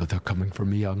 Monka, they're coming for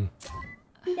me, young.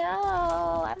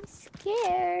 No, I'm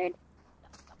scared.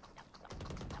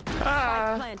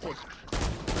 Spike planted.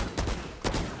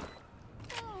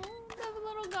 Oh, that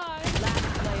little guy. Last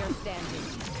player standing.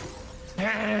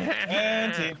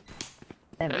 And team.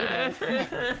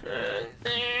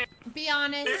 Be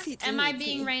honest. Am I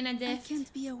being Reina diff? I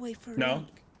can't be away for No.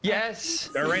 Yes.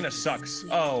 Their Reina sucks.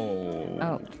 Oh.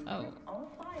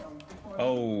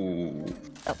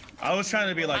 I was trying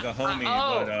to be like a homie,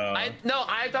 but I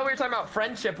thought we were talking about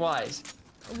friendship wise.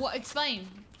 What? Explain.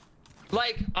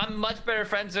 Like, I'm much better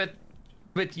friends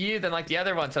with you than like the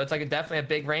other one, so it's like definitely a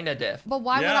big Reina diff. But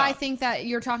why would I think that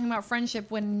you're talking about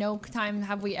friendship when no time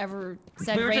have we ever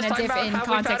said we were Reina just talking diff about in how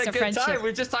context of we've had a good friendship? time.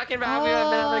 We're just talking about how we've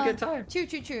been having a good time.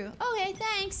 True. Okay,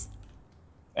 thanks.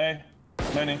 Hey,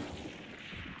 Lenny.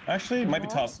 Actually, it might be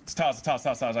toss. It's toss,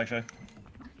 actually.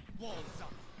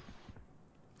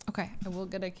 Okay, I will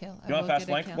get a kill. You want fast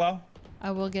flank? Well,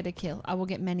 I will get a kill. I will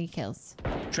get many kills.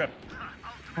 Trip.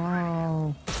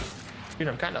 Oh. Dude,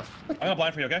 I'm kind of. I'm gonna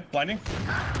blind for you, okay? Blinding.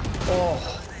 Woo!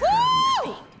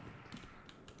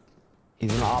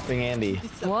 He's an opping Andy.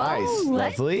 Whoa, Nice,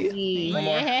 Leslie. One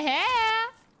more. Yeah.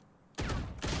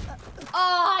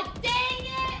 Oh, dang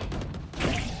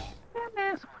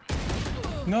it!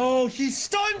 No, he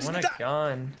stuns. What a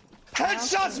gun.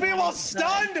 Headshots me while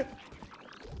stunned.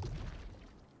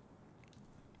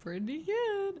 Pretty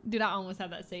good. Dude, I almost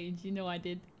had that sage. You know I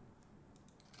did.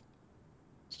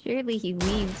 Surely he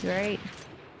leaves, right?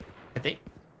 I think.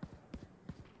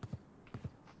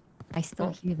 I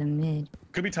still hear the mid.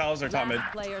 Could be tiles or top mid.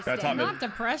 Yeah, top mid. Not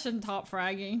depression top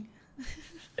fragging.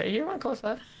 Yeah, you're one close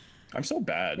left. I'm so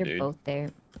bad, You're dude. both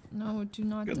there. No, do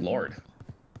not. Good do lord.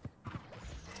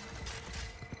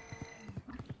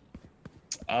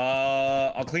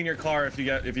 I'll clean your car if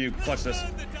you clutch this.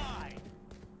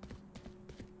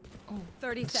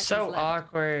 30 seconds So left.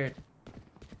 awkward.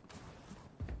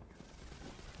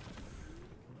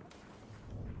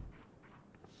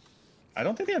 I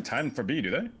don't think they have time for B,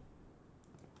 do they?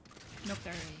 Nope,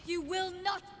 there. You will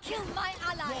not kill my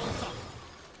ally.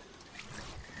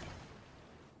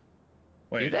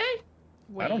 Wait. Do they?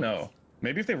 I don't know.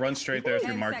 Maybe if they run straight there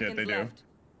through market, they do.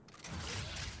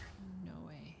 No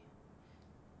way.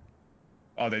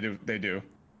 Oh, they do. They do.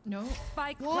 No.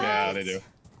 Spike What? Yeah, they do.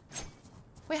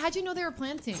 Wait, how'd you know they were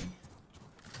planting?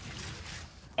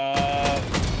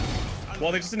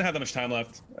 Well, they just didn't have that much time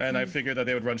left, and I figured that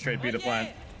they would run straight B to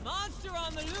plant. Monster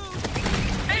on the loose.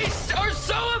 They are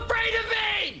so afraid of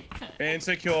me!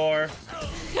 Insecure.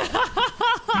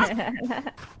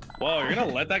 Whoa, you're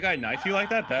gonna let that guy knife you like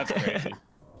that? That's crazy.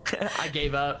 I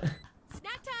gave up.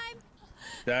 Snack time.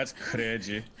 That's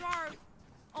crazy. Scarf.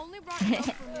 Only brought it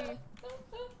up for me.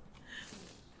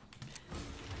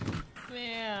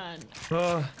 Man.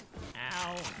 Oh.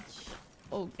 Ouch.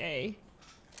 Okay.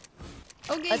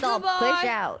 Okay, Let's all goodbye. push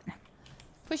out.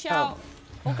 Push out.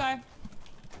 Okay.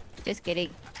 Just kidding.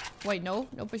 Wait, no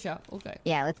push out. Okay.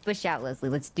 Yeah, let's push out, Leslie.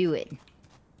 Let's do it.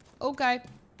 Okay.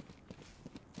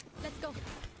 Let's go.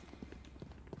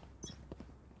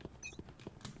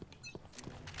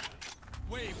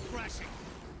 Wave crashing.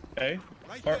 Hey?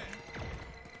 Right Or, there.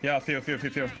 yeah, few.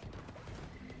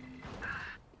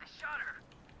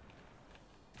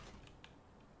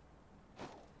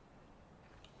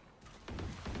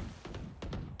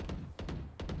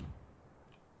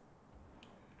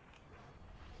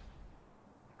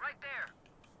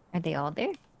 Are they all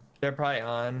there? They're probably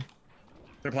on.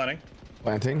 They're planning.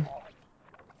 Planting.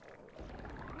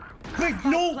 Wait,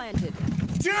 no! Planted.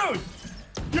 Dude!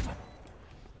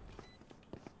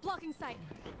 Blocking sight.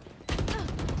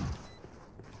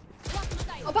 Blocking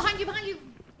sight. Oh, behind you.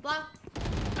 Blah.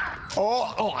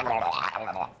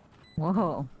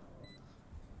 Whoa.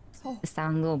 Oh. The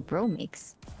sound little bro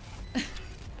makes.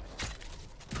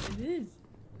 It is.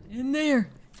 In there.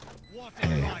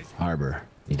 Hey, Harbor,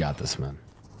 you got this, man.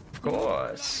 Of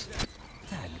course.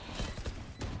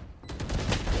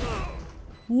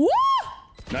 Woo!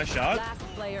 Nice shot. Last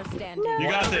player standing. You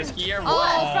got this. Here,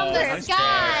 Oh, from the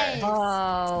skies.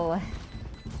 Oh.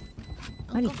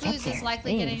 Uncle Fooze is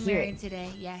likely getting married today.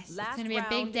 Yes, it's gonna be a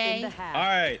big day. All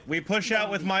right, we push out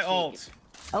with my ult.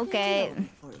 Okay.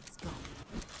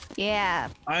 Yeah.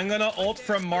 I'm gonna ult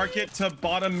from market to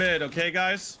bottom mid. Okay,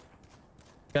 guys.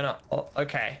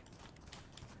 Okay.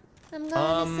 I'm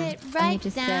gonna sit right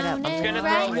down I'm gonna and throw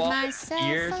write a myself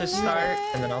here to start,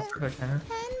 and then I'll push out.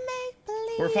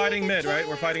 We're fighting mid, right?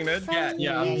 We're fighting mid.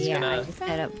 Yeah. I'm just I gonna. just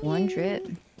set up one drip.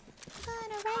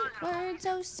 Words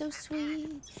oh so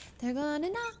sweet. They're gonna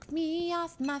knock me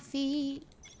off my feet.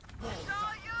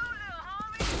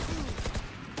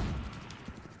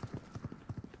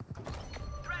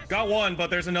 Got one, but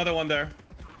there's another one there.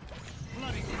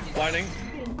 Blinding.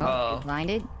 Oh,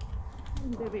 blinded.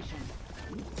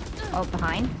 Oh,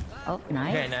 behind. Oh,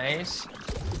 nice. Okay, nice.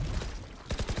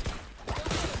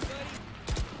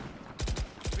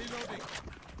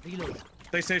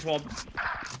 They stage walled.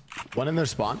 One in their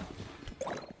spawn.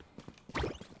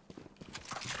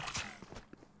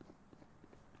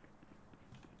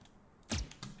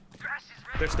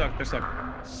 They're stuck. They're stuck.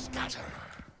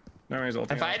 No worries,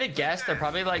 If I had to guess, they're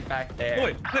probably like back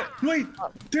there. Wait.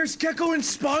 There's Gecko in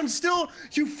spawn still?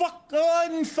 You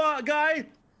guy.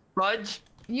 Fudge.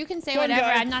 You can say Fun whatever.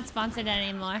 guy. I'm not sponsored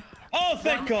anymore. Oh,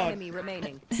 thank God. Enemy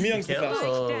remaining. Myung's the best.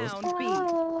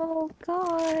 Oh,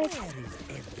 God.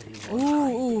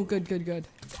 Ooh, good.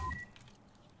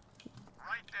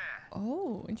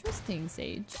 Oh, interesting,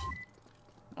 Sage.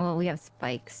 Well, we have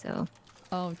spikes, so.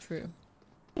 Oh, true.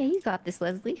 Yeah, you got this,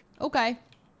 Leslie. Okay. Do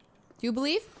you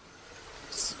believe?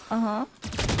 Uh-huh.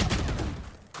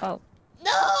 Oh.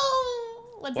 No!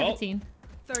 117.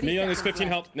 Myung is 15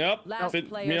 health. Nope.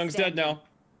 Myung's dead now.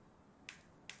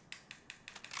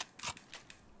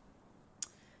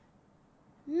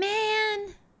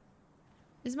 Man.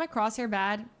 Is my crosshair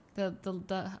bad?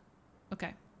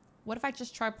 Okay. What if I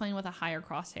just try playing with a higher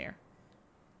crosshair?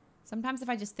 Sometimes if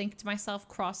I just think to myself,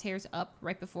 crosshairs up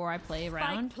right before I play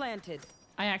around, planted.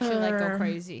 I actually like go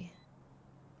crazy.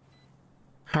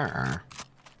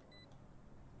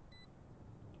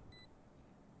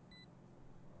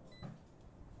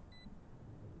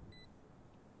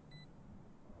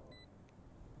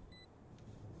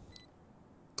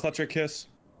 Clutch or kiss.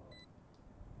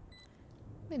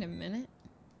 Wait a minute.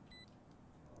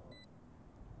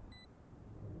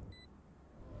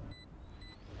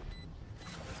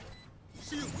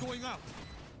 Shield going up.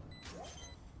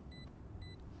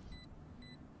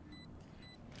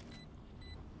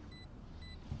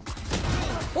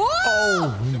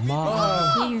 Oh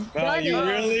my. Oh, you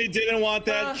really didn't want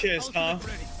that kiss, huh?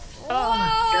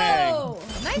 Whoa!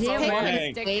 Nice Yeah, pick what with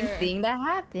a sticker. same thing that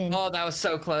happened. Oh, that was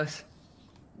so close.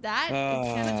 That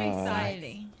is kind of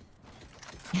exciting.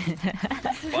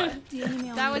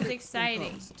 What? That was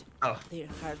exciting. Oh,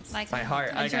 Like my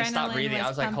heart. Like I stopped adrenaline breathing. I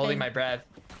was like holding my breath.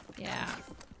 Yeah.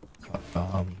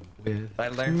 I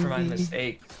learned from my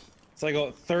mistake. It's like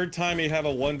a third time you have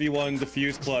a 1v1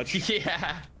 diffuse clutch.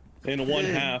 Yeah. In one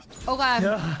half. Oh god,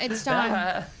 it's time.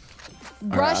 All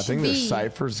right, Rush I think B. their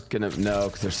cipher's gonna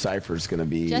because their cipher's gonna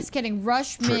be Just kidding.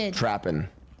 Rush mid. trapping.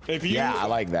 Yeah, I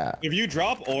like that. If you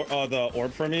drop the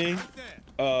orb for me,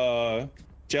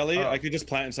 Jelly, I could just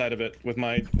plant inside of it with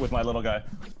my little guy.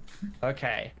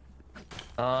 Okay.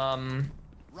 I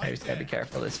just gotta be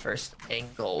careful this first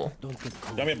angle. You want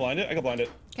me to blind it? I can blind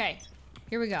it. Okay,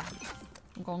 here we go.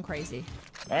 I'm going crazy.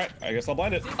 All right, I guess I'll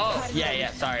blind it. Oh, yeah,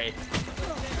 sorry.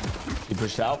 You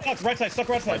pushed out? Stuck right side, stuck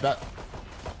right side. Like that.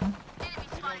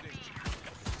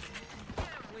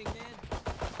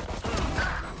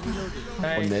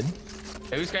 One mid.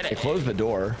 Who's got They it? closed the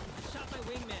door.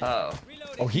 Oh.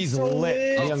 Oh, he's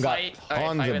lit. Oh, Myung got fight. All right,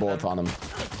 tons fight of with bullets them. on him.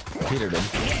 Peter did.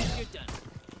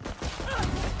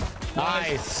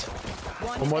 Nice.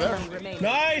 One more there.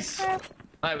 Nice.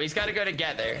 Alright, we just gotta go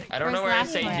together. I don't know Where's where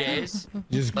last Sage one? is.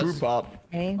 Just group up.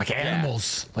 Okay. Like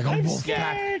animals. Like a wolf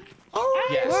pack.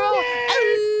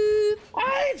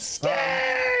 I'm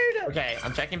scared. Okay,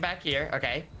 I'm checking back here.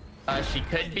 Okay. She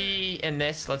could be in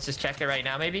this. Let's just check it right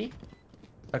now, maybe.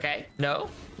 Okay. No?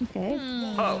 Okay.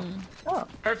 Oh.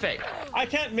 Perfect. I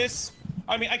can't miss.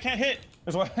 I mean, I can't hit.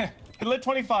 That's why. It lit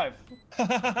 25.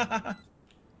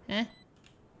 Eh?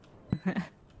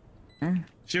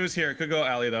 She was here. Could go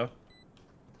alley though.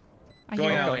 I Going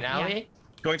hear her. alley. Going alley?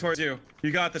 Going towards you.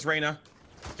 You got this, Reyna.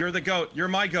 You're the goat. You're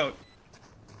my goat.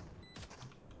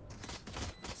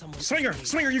 Swinger,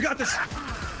 you got this.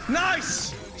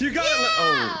 Nice. You got it.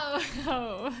 Oh.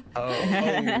 Oh.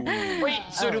 Oh. Wait,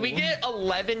 so do we get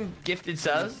 11 gifted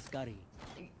subs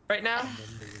right now?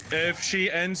 If she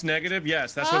ends negative,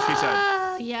 yes, that's what she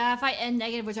said. Yeah, if I end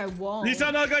negative, which I won't. Lisa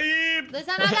Nagaib!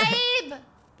 Lisa Nagaib!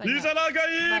 But Lisa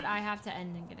Nagaib! But I have to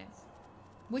end negative.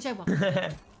 Which I won't.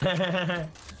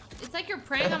 It's like you're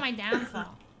preying on my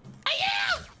downfall. I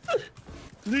am!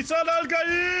 Lisa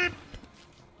Nagaib!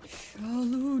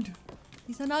 Shalud.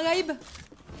 Lisa Nagaib.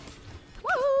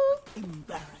 Woo!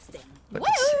 Embarrassing. Woo!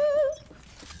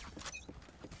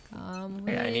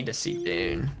 Yeah, I need to see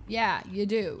Dune. Yeah, you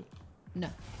do. No.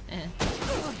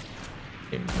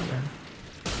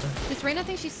 This Reyna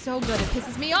thinks she's so good, it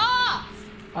pisses me off!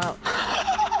 Oh.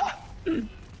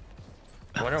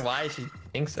 I wonder why she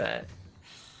thinks that.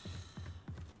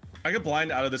 I get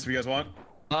blind out of this if you guys want.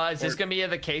 Is this gonna be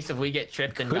the case if we get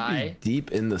tripped and Could die? be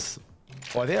deep in this.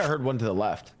 Oh, I think I heard one to the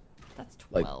left. That's 12.12.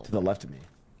 Like to the left of me.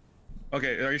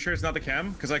 Okay, are you sure it's not the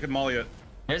cam? Because I could molly it.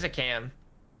 There's a cam.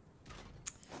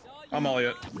 I'll molly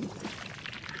it.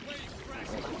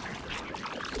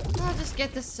 I'll just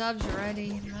get the subs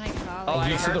ready. My God. Oh, I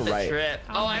You heard to the the right. trip.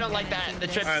 Oh, I don't like that. The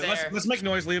trip's All right, there. let's make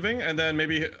noise leaving and then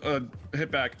maybe hit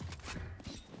back.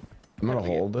 I'm gonna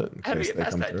hold it in How do we case get they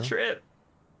past come that through. trip?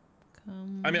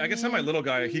 I mean, I guess I'm my little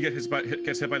guy. He gets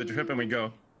hit by the trip and we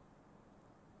go.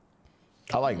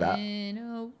 I like that. In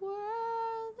a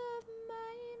world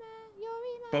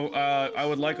of But I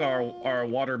would like our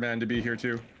waterman to be here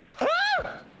too.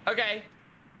 Okay.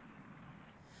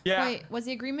 Yeah. Wait, was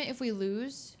the agreement if we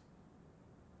lose?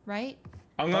 Right?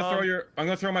 I'm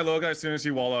gonna throw my little guy as soon as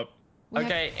you wall up.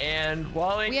 Okay, and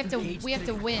walling. We have to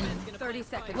win. 30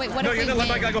 seconds. Wait, what No, if you we gotta let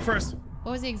my win? guy go first.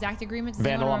 What was the exact agreement? Does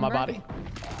Vandal anyone on my remember? body.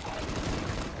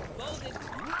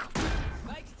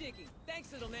 Spike sticky.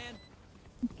 Thanks, little man.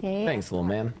 Okay. Thanks, little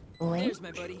man. There's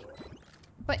my buddy.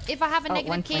 But if I have a Oh, negative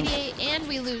one point. KDA and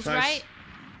we lose, Nice. right?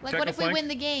 Like, Check what the if we flank. win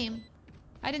the game?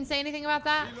 I didn't say anything about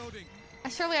that.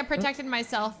 Surely I protected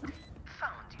myself.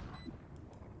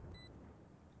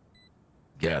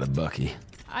 Got a Bucky.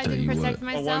 I Tell didn't you protect what.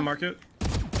 myself. One market.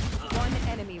 One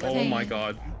enemy Oh remaining. my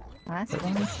god. Last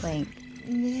one flank.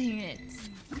 Dang it.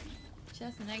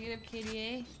 Just negative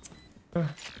KDA. Wow,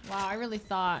 I really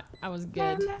thought I was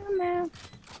good.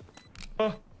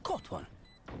 Caught one.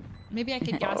 Maybe I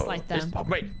could gaslight them.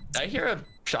 Wait, I hear a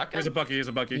shotgun. Here's a Bucky. Here's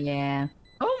a Bucky. Yeah.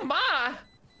 Oh my!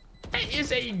 That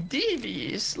is a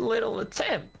devious little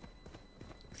attempt.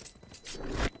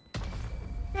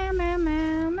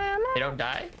 They don't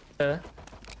die?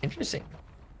 Interesting.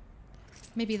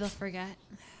 Maybe they'll forget.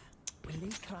 Will they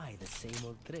try the same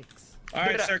old tricks? All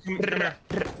right, sir, come here.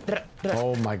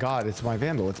 Oh my god, it's my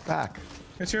Vandal. It's back.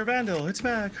 It's your Vandal. It's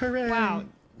back. Hooray. Wow.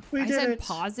 We I did said it.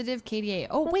 positive KDA.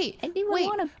 Oh, wait. Anyone Wait.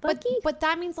 want a Bucky? But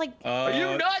that means like Are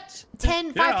you nuts? 10,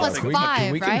 yeah, 5 I'll plus take it.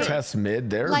 5, we right? can test mid.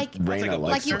 They're Like- Reyna Like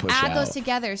Like likes you to push add out. those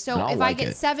together. So And I'll if like I get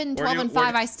it. 7, Where 12, do you- and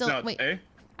 5, where- I still no, wait. eh?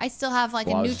 I still have like a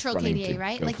Well, I was neutral running KDA, to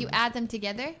right? go Like for you it. add them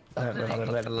together. I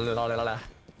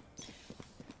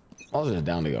was just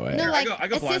down to go A. No, like I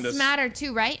go blind assists this. matter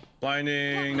too, right?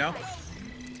 Blinding now.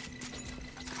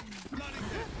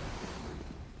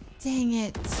 Dang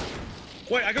it.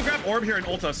 Wait, I go grab orb here and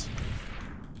ult us.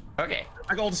 Okay.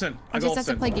 I go ult us in. I I go just have ult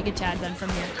to us play in. Giga Chad then from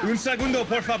here. Un segundo,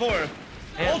 por favor. Man,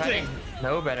 if I Ulting. didn't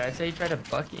know better, I'd say you try to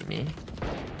Bucky me.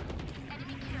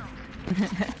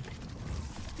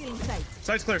 Still in sight.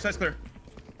 Side's clear. Side's clear.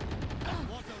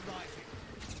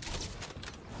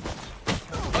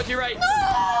 Oh, you're right.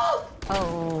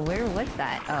 Oh, where was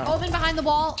that? Oh. Open behind the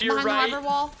wall, To your behind right. the harbor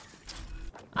wall.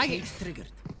 I get Cage triggered.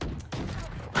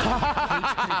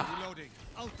 Reloading.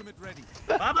 Ultimate ready.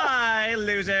 Bye bye,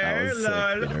 loser. That was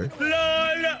sick, Peter.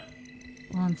 Lol.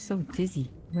 Oh, I'm so dizzy.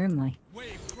 Where am I?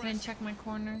 I didn't check my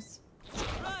corners.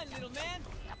 Run, little man.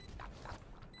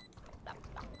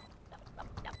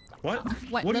 What?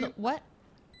 What? What? Little, what?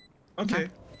 Okay,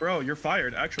 bro, you're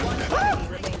fired. Actually.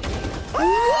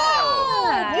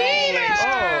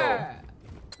 Peter!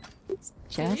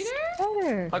 Just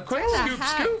better. A quick Where the scoop,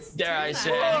 heck? scoop, dare I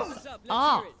say. What's up? Let's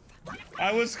Oh. hear it.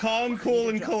 I was calm, cool,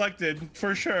 and collected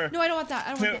for sure. No, I don't want that.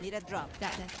 I don't want Need a drop.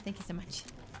 that. Thank you so much.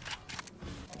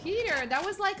 Peter, that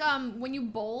was like when you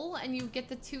bowl and you get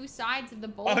the 2 sides of the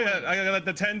bowl. Oh yeah, I got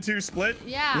the 10-2 split.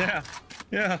 Yeah. Yeah.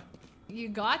 Yeah. You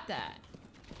got that.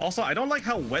 Also, I don't like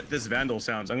how wet this Vandal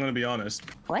sounds. I'm gonna be honest.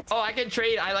 What? Oh, I can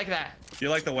trade. I like that. You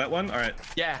like the wet one? All right.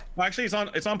 Yeah. Well, actually, it's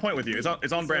on point with you.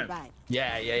 It's on brand. Survive.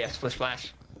 Yeah. Splish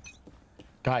splash.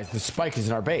 Guys, the spike is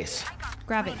in our base.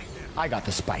 Grab it. I got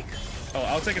the spike. Oh,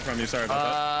 I'll take it from you. Sorry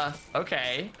about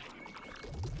Okay.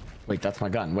 Wait, that's my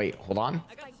gun. Wait, hold on.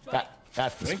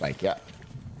 That's the Wait. spike. Yeah. that.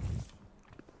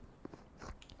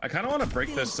 I kind of want to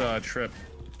break this trip.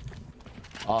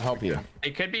 I'll help you.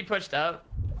 It could be pushed up.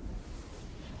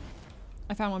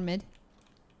 I found one mid.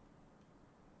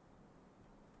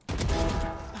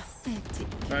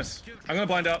 Nice. I'm gonna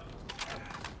blind out.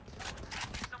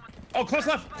 Oh, close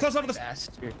left of this.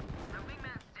 Bastard.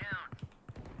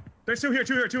 There's two here. We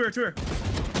could.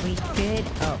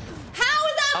 Oh. How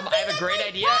is that? I have a great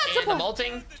idea, and I'm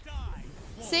ulting.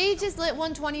 Sage is lit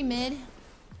 120 mid.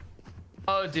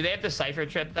 Oh, do they have the Cypher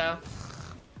trip though?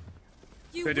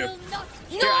 They do. No,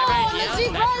 unless she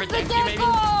runs the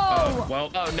gecko!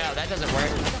 Well. Oh no, that doesn't work.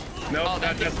 No, oh,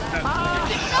 that Okay,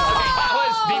 that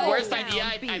was the worst idea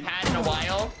I've had in a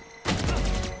while.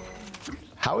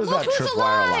 How is Look that who's tripwire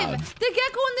alive! allowed? The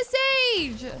gecko and the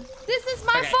sage! This is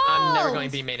my Okay, fault! I'm never going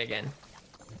to be main again.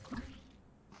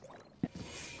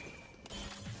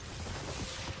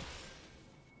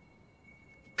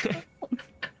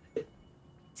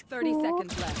 It's 30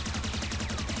 seconds left.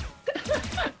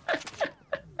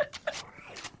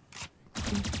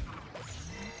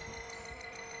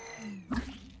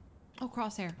 Oh,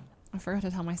 crosshair. I forgot to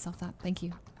tell myself that. Thank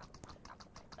you.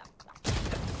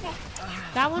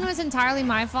 That one was entirely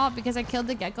my fault because I killed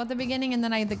the gecko at the beginning and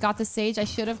then I got the sage I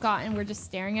should have gotten. We're just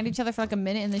staring at each other for like a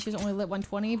minute and then she was only lit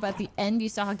 120. But at the end, you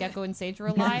saw how gecko and sage were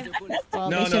alive. Well,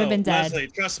 they should have been dead. Leslie,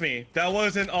 trust me, that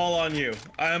wasn't all on you.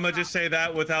 I'm gonna just say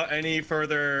that without any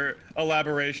further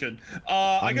elaboration.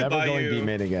 I'm never going to be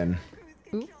mid again.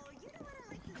 Ooh.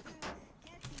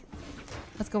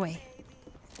 Let's go away.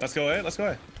 Let's go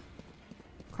away.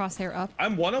 Crosshair up.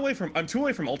 I'm 2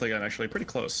 away from ult again, actually. Pretty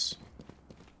close.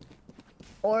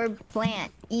 Orb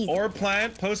plant. Easy. Orb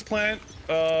plant, post plant,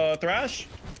 thrash.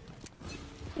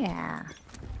 Yeah.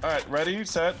 Alright, ready,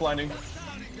 set, blinding.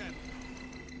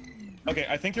 Okay,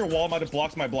 I think your wall might have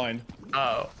blocked my blind.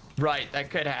 Oh, right, that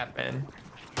could happen.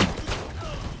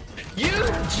 You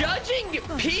judging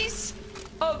piece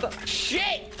of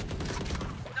shit!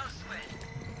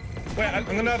 Wait, I'm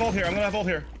gonna have ult here.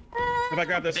 If I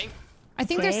grab this. I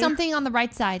think there's something on the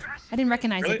right side. I didn't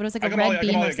recognize it, but it was like a red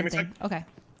beam or something. Okay.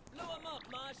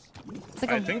 It's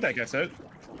like I think that gets it.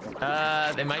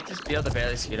 They might just be able to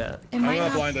barely see it up. It might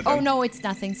not. Oh no, it's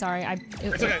nothing. Sorry.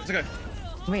 It's okay.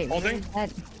 Wait, holding.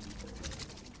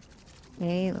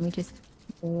 Okay, let me just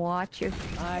watch your.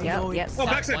 Yep. Oh,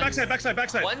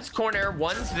 backside. One's corner,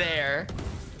 one's there.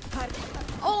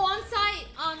 Oh, on site,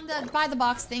 on the by the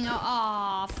box thing.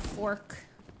 Oh, fork.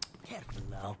 Careful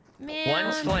now. Man.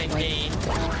 One's flanking.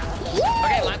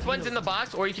 Okay, last one's in the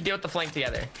box, or you can deal with the flank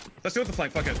together. Let's deal with the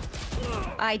flank. Fuck it.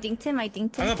 I dinked him. I'm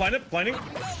gonna blind it. Blinding.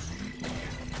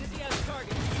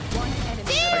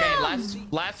 Okay,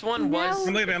 last one was.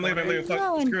 I'm leaving.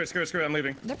 Fuck. Screw it. I'm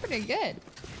leaving. They're pretty good.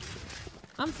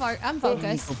 I'm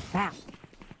focused.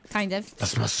 Kind of.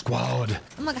 That's my squad.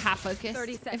 I'm like half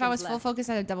focused. If I was full focus,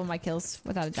 I'd have double my kills,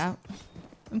 without a doubt.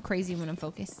 I'm crazy when I'm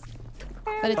focused.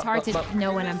 But it's hard to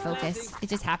know when I'm focused. It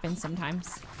just happens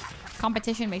sometimes.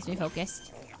 Competition makes me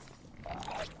focused.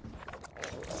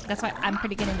 That's why I'm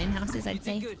pretty good in in-houses, I'd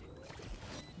say.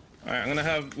 Alright, I'm gonna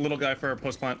have little guy for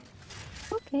post plant.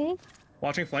 Okay.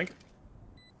 Watching flank.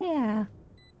 Yeah.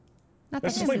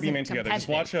 Let's just play B main together. Just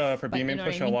watch for B main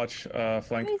push. I'll watch flank.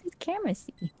 What does his camera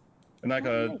see? And like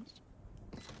oh,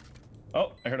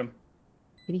 I heard him.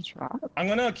 Did he drop? I'm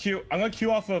gonna queue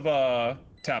off of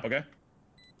tap, okay?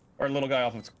 Or little guy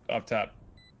off of tap.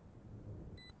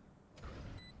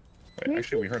 Wait,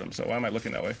 actually we heard him, so why am I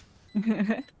looking that way?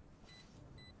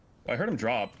 I heard him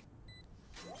drop.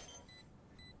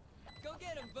 Go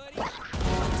get him, buddy.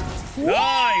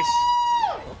 Nice!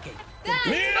 Okay.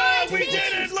 That's we did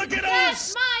it! Look at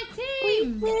us! That's my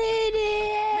team! We did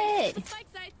it!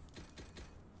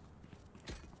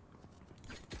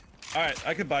 Alright,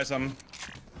 I could buy some.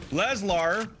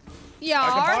 Leslar. Yar. I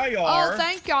could buy Yar. Oh,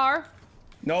 thank Yar.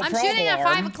 No I'm problem. shooting at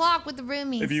 5 o'clock with the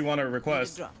roomies. If you want to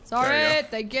request. Sorry,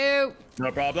 thank you.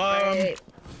 No problem. Right.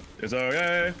 It's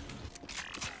okay.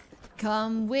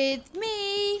 Come with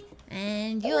me,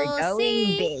 and you'll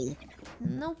see.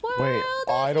 In the world. Wait,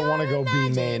 I don't want to go B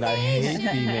main. I hate B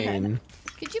main.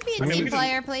 Could you be a team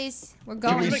player, please? We're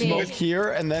Can going we B. smoke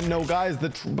here and then no guys?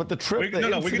 But the trip.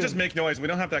 No, we can just make noise. We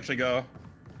don't have to actually go.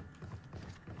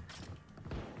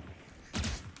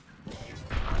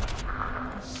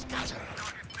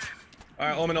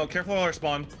 Alright, Omino, careful of our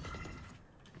spawn.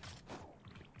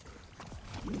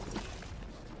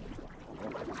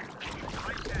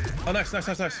 Oh, nice. Wait,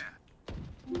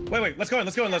 let's go in,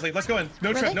 Leslie. Let's go in.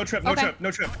 No trip. Where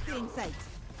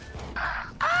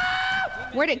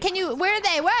are they?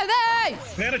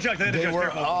 They had a jug. They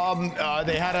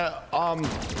had a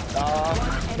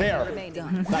there.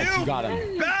 Nice, you got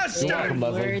him. Bastard! You're welcome,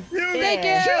 Leslie. You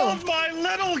killed my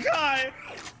little guy!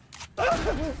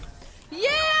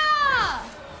 Yeah!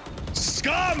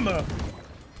 Scum!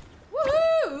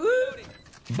 Woohoo!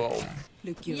 Boom.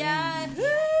 Look, you're Yeah.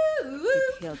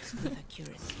 It helps with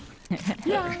accuracy.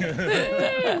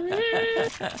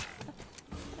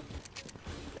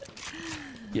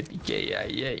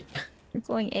 Yippee-ki-yay-yay. You're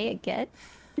going A again?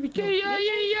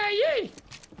 Yippee-ki-yay-yay-yay.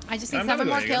 I just need I'm not 7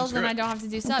 more doing it again, kills, then screw I it. don't have to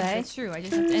do subs. Okay. It's true. I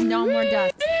just have to, and no more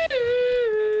deaths.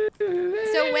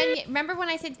 So remember when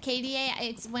I said KDA,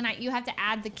 it's when you have to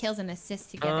add the kills and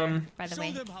assists together. By the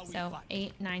way, so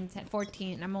 8, 9, 10,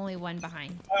 14, and I'm only 1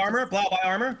 behind. Buy armor, Blau, buy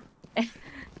armor. It's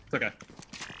okay.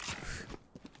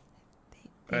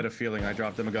 I had a feeling I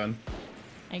dropped him a gun.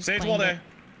 Sage wall day.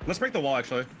 Let's break the wall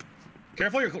actually.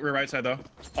 Careful your right side though.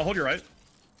 I'll hold your right.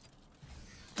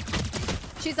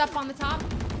 She's up on the top.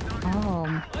 Oh.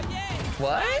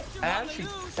 What? How'd you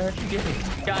get me?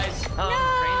 Guys, No,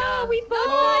 Reina. we both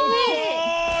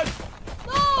Oh,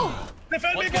 No!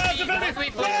 defend me, Blau, defend me!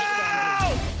 What's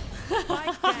Blau!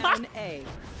 Spike down A.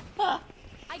 I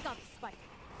got the spike.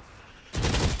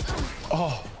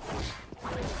 Oh.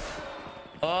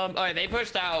 Alright, they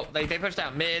pushed out. Like, they pushed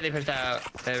out mid, they pushed out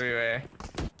everywhere.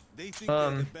 They think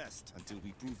they're the best until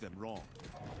we prove them wrong.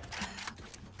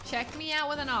 Check me out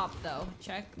with an op, though.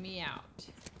 Check me out.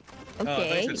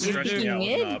 Okay, thanks for you're stretching me out with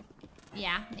an mid? op.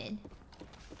 Yeah, mid.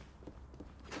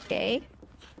 Okay.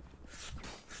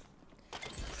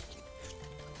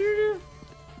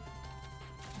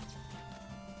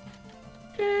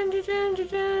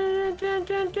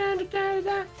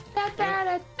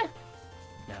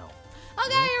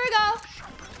 Okay, here we go.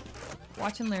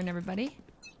 Watch and learn, everybody.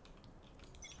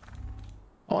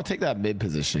 I want to take that mid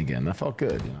position again. That felt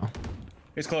good, you know.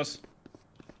 He's close.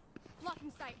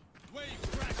 Blocking sight.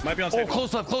 Might be on Oh, stage.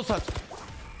 close left, close left.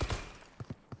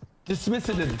 Dismiss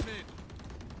it.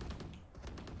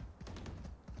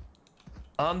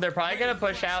 They're probably gonna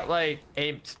push out like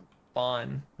a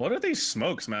spawn. What are these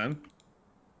smokes, man?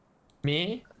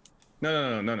 Me?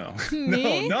 No.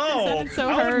 Me? No. That sounded so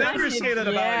I would hurt. never say that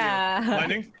about you.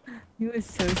 Lightning. He was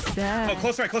so sad. Oh,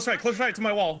 close right to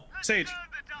my wall. Sage.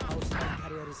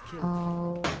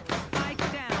 Oh. Spike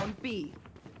down B.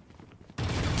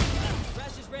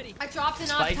 I dropped an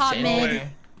Spike's top in mid.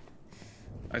 there.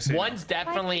 I see. One's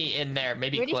definitely in there,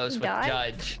 maybe Where did close he with die?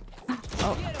 Judge.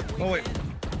 Oh wait.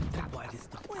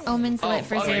 Omen's lit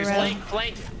for okay, 0.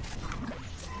 flank.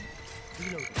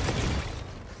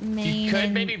 Main You could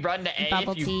and maybe run to A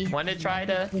bubble if you tea. want to try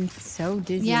to. I've been so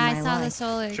dizzy. Yeah, I in my saw the life.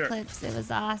 solar Sure. eclipse. It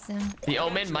was awesome. The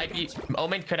Omen might be.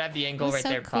 Omen could have the angle It was right so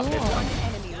there. cool. Top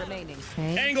Enemy remaining.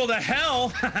 Okay. Angle to hell.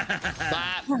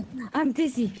 Slap. I'm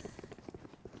dizzy.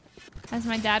 As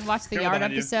my dad watched the Careful Yard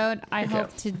behind you. episode, I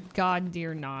hope to God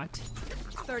dear not.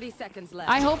 30 seconds left.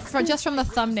 I hope for just from the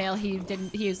thumbnail he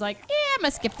was like, yeah, I'm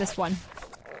gonna skip this one.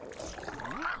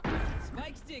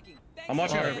 Spike's ticking. I'm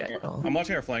watching Okay. I'm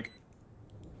watching her flank.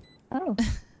 Oh.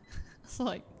 It's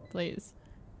like, please.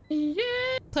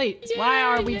 Please, why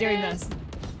are we doing this?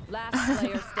 Last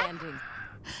player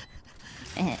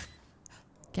standing.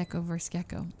 Gecko versus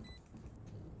gecko.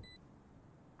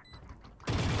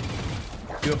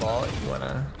 You have all if you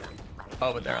wanna.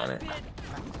 Oh, but they're on it.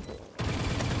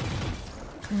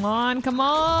 Come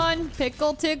on,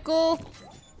 pickle tickle.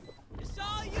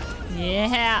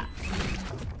 Yeah.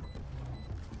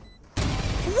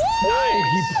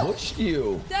 Oh, he pushed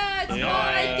you. That's Yeah.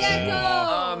 my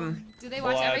gecko. Do they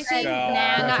watch Let's everything? go. Nah,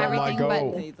 not That's my everything, go.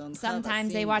 but They don't have a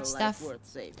sometimes they watch single life stuff. worth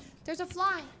saving. There's a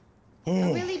fly.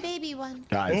 A really baby one.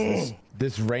 Guys,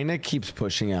 this Reyna keeps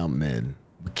pushing out mid.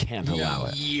 We can't allow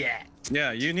it. Yeah.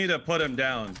 Yeah, you need to put him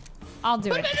down. I'll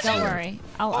do it. Don't worry.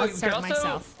 I'll you could assert also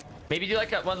myself. Maybe do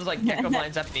like one of those like gecko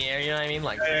blinds up in the air. You know what I mean?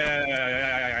 Like.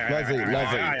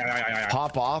 Leslie,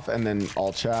 pop off and then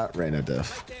all chat Reyna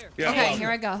diff. Yeah, Okay, well, here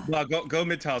I go. well, go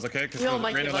mid tiles, okay? Because Yo,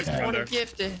 my Reyna likes to run there.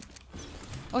 gifted.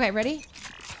 Okay, ready?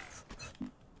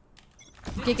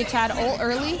 Giga Chad ult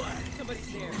early.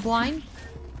 Blind.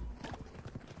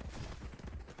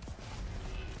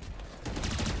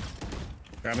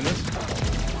 Grabbing this.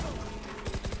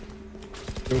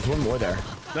 There was one more there.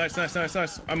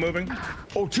 Nice. I'm moving.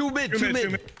 Oh, two mid.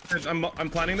 I'm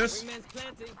planning this.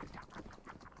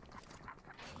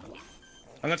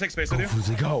 I'm gonna take space with you.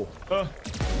 Fuslie, go.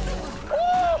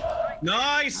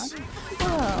 Nice.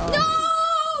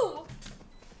 No!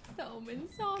 The Omen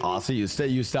saw me. Oh, so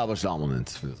you established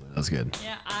dominance. Fuslie. That's good.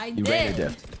 Yeah, I You Reyna did.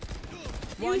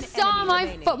 diffed. You saw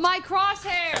my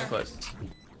crosshair. Close.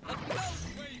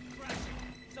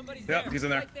 Yep, he's in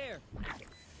there.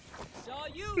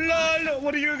 Lol,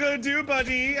 what are you gonna do,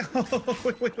 buddy?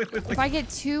 wait. If I get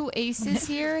 2 aces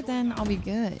here, then I'll be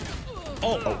good.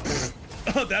 Oh.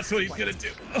 Oh, that's what he's gonna do.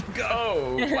 Oh god.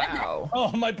 Oh wow.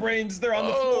 Oh, my brains, they're on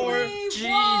the floor. Jeez.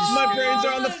 My brains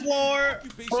are on the floor.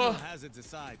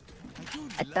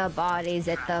 Let the bodies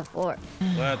hit the floor.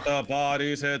 Let the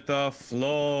bodies hit the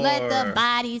floor. Let the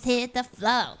bodies hit the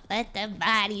floor. Let the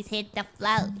bodies hit the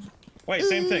floor. Wait,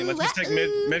 same thing. Let's just take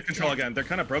mid control again. They're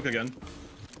kind of broke again.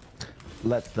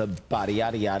 Let the body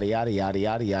yada yada yada yada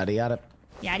yada yada yada.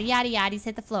 Yada yada yaddies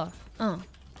hit the floor.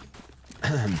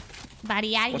 Body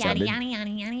yada What's yada that, yada mid? yada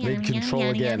yada Mid yada control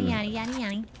yada again. yada yada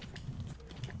yada.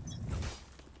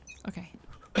 Okay.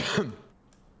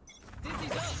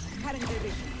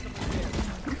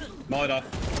 Molotov.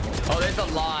 Oh, there's a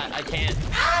lot. I can't.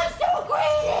 I'm so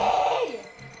greedy!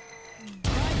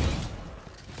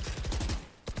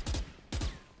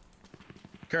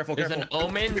 Careful, There's careful. an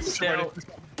omen still.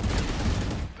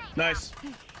 Nice.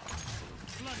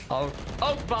 Oh,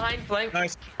 behind flank.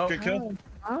 Nice. Oh. Good kill.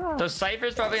 So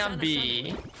Cypher's probably on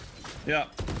B. Yeah.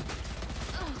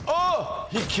 Oh,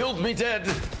 he killed me dead.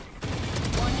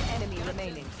 One enemy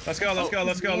remaining. Let's go, let's go,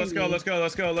 let's go, let's go, let's go,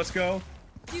 let's go, let's go.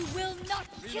 You will not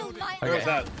kill my Where was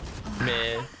that?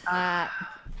 Mid. Yeah.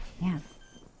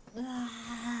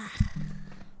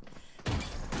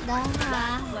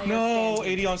 No,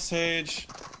 80 on stage.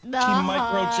 No. He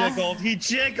micro jiggled. He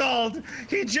jiggled.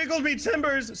 He jiggled me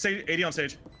timbers. Say 80 on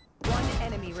stage. One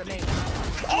enemy remaining.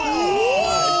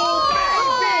 Oh!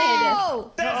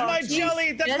 That's my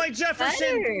jelly. That's my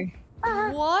Jefferson.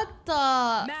 What the?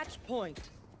 Match point.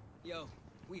 Yo,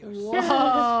 we are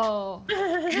Whoa.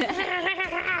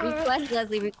 Request,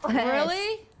 Leslie, request.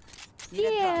 Really?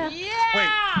 Yeah.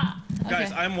 Yeah.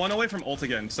 Guys, Okay. I'm one away from ult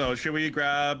again. So should we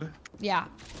grab? Yeah.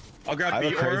 I'll grab I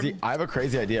B orb. have a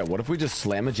crazy idea. What if we just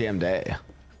slam a jam day?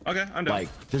 Okay, I'm down. Like,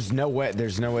 there's no way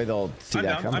they'll see I'm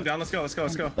that down. coming. I'm down. Let's go. Let's go.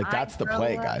 Let's go. Like, that's the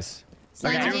play, guys.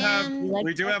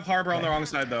 We do have Harbor on the wrong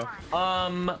side though.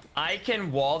 I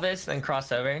can wall this then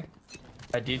cross over.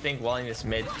 I do think walling this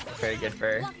mid is very good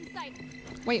for.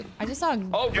 Wait, I just saw.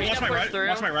 Oh, Hey, watch my right.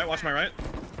 Watch my right. Watch my right.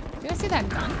 Did I see that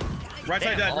gun? Right side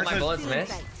Damn, dead. all Right my side. bullets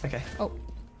missed. Okay. Oh.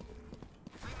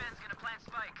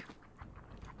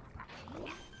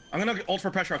 I'm gonna ult for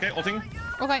pressure. Okay, ulting.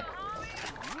 Okay.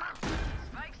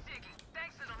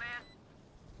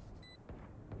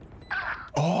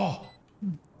 Oh.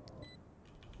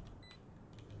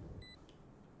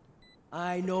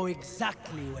 I know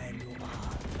exactly where you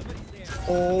are.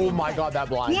 Oh my God, that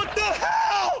blind. What the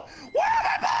hell? Where are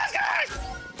my balls, guys?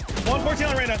 114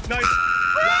 on Reyna. Nice.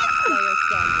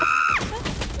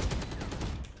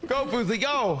 Go, Fuslie,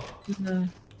 go.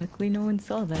 Luckily, no one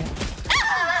saw that.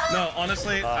 No,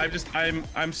 honestly,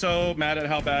 I'm so mad at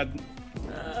how bad.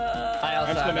 I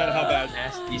also I'm so have mad at how bad.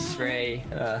 nasty spray.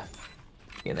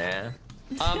 You know.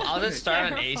 I'll just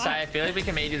start on A side. I feel like we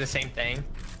can maybe do the same thing.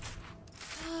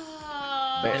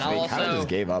 They And I'll kind of also- just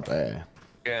gave up, eh?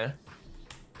 Yeah.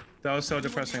 That was so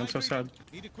depressing. I'm so sad.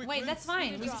 Wait, that's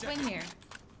fine. We just win here.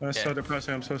 That was so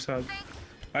depressing. I'm so sad.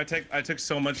 I took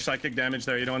so much psychic damage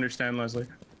there. You don't understand, Leslie.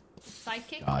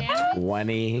 Psychic God, damage?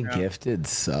 20 gifted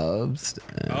subs.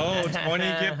 Oh, 20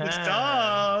 gifted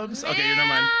subs. Okay, you know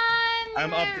mine.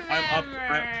 I'm up.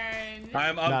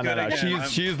 I'm up. No, good no, again.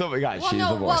 she's the guy. Well, She's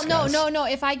no, the worst. well, guys. no.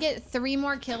 If I get 3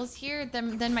 more kills here,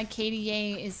 then my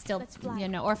KDA is still, you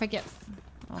know, or if I get,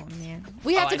 oh man,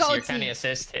 we have to go. Your OT. tiny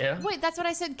assist too. Wait, that's what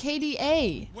I said,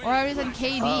 KDA, or I already said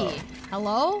KD. Oh.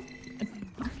 Hello?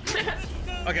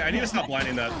 Okay, I need to stop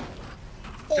blinding that.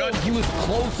 Oh, he was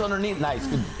close underneath. Nice.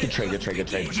 Good trade. Good trade. Good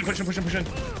trade. Push in.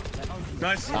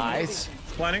 Nice. Nice.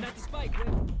 Blinding.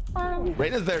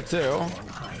 Reyna's there too.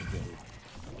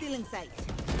 Still in sight.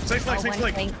 Safe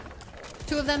flank.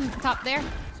 2 of them top there.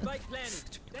 Spike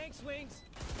planted. Thanks, Wings.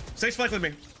 Safe flank with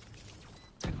me.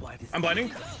 I'm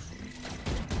blinding.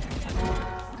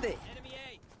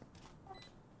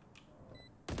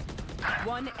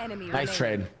 One enemy Nice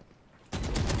remaining. trade.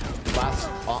 Last.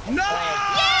 No!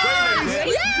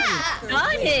 Yeah!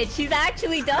 Done it! She's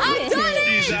actually done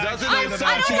it! She doesn't I don't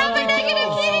have a negative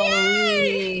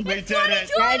KDA! We did it.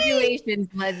 Congratulations,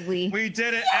 Leslie. We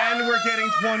did it, and we're getting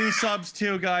 20 subs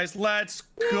too, guys. Let's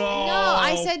go. No,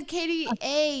 I said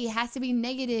KDA has to be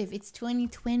negative. It's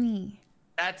 2020.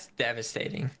 That's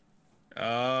devastating. Oh.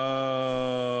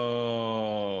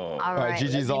 All right,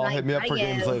 GG's all. Hit me up for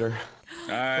games later.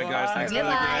 All right, guys. Thanks for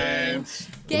the games.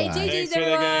 Okay, Goodbye. GG's Thanks for the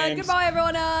everyone. games. Goodbye,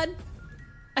 everyone. On.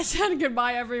 I said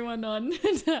goodbye, everyone. On.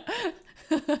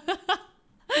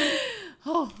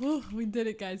 Oh, we did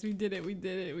it, guys. We did it. We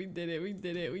did it. We did it. We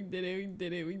did it. We did it. We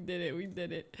did it. We did it. We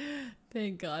did it.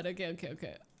 Thank God. Okay.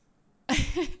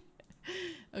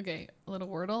 Okay, a little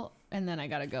Wordle, and then I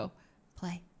gotta go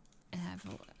play and have a.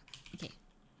 Okay.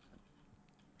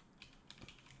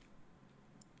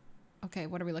 Okay,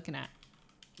 what are we looking at?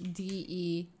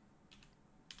 D-E...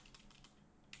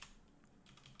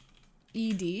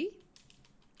 E-D?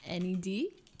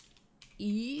 N-E-D?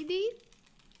 E-D?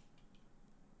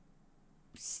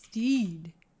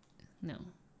 Steed. No.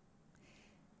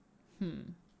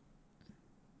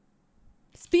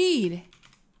 Speed.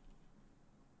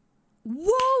 Whoa,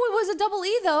 it was a double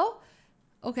E though.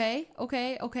 Okay,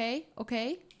 okay, okay,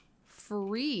 okay.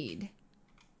 Freed.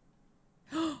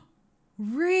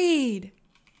 Read.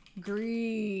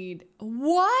 Greed.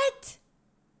 What?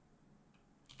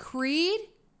 Creed?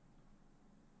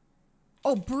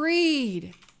 Oh,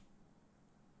 breed.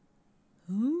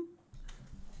 Who?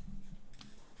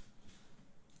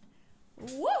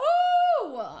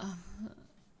 Woohoo!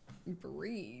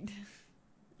 Breed.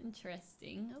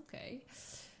 Interesting. Okay.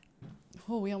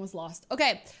 Oh, we almost lost.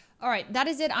 Okay. All right. That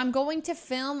is it. I'm going to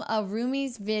film a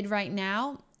Roomies vid right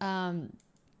now.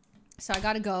 So I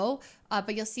gotta go.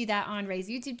 But you'll see that on Ray's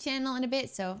YouTube channel in a bit.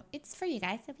 So it's for you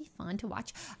guys. It'll be fun to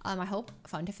watch. I hope.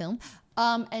 Fun to film.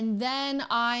 And then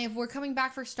we're coming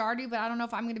back for Stardew, but I don't know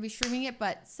if I'm going to be streaming it,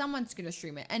 but someone's going to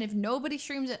stream it. And if nobody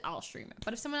streams it, I'll stream it.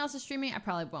 But if someone else is streaming it, I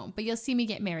probably won't. But you'll see me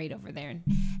get married over there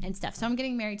and stuff. So I'm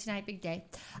getting married tonight, big day.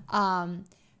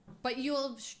 But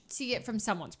you'll see it from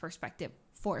someone's perspective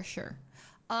for sure.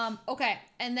 Okay,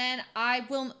 and then I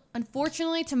will,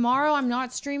 unfortunately, tomorrow I'm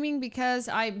not streaming because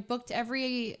I booked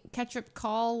every catch-up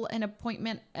call and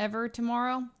appointment ever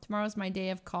tomorrow. Tomorrow's my day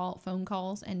of phone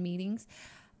calls and meetings.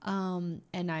 And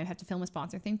I have to film a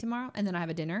sponsor thing tomorrow, and then I have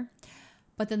a dinner.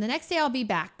 But then the next day I'll be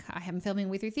back. I am filming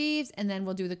With Your Thieves, and then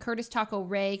we'll do the Curtis Taco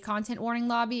Ray content warning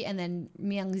lobby, and then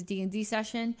Myung's D&D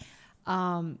session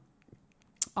on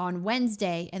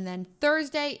Wednesday. And then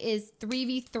Thursday is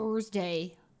 3v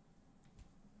Thursday.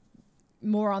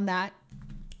 More on that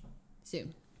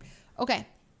soon. Okay.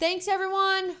 Thanks,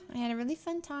 everyone. I had a really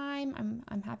fun time.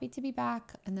 I'm happy to be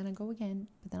back. And then I go again,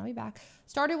 but then I'll be back.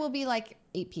 Starter will be like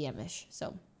 8 p.m.-ish.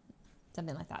 So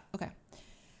something like that. Okay.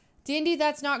 D&D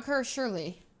That's Not Cursed,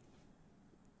 surely.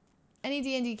 Any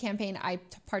D&D campaign I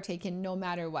partake in, no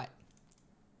matter what,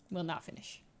 will not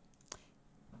finish.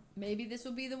 Maybe this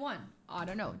will be the one. I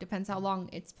don't know. Depends how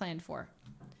long it's planned for.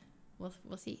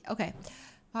 We'll see. Okay.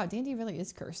 Wow, D&D really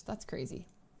is cursed. That's crazy.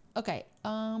 Okay.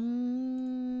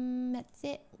 That's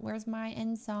it. Where's my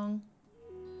end song?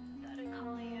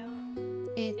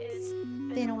 It's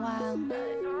been a while.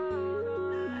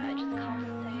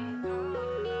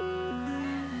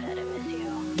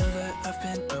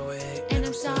 And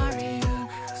I'm sorry.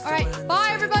 Alright,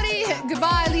 bye everybody.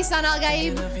 Goodbye, Lisan Al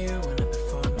Gaib.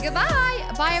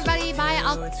 Goodbye. Bye everybody. Bye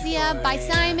Alexia. Bye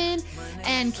Simon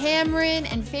and Cameron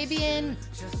and Fabian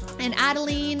and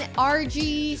Adeline,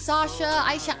 RG, Sasha,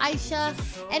 Aisha,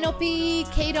 NOP,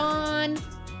 Kadon,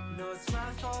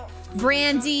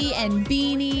 Brandy, and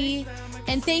Beanie.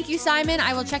 And thank you, Simon.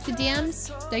 I will check the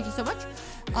DMs. Thank you so much.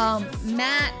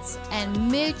 Matt and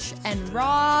Mitch and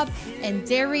Rob and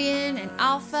Darian and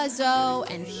Alpha Zoe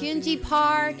and Hyunji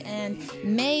Park and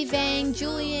May Vang,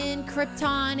 Julian,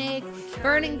 Kryptonic,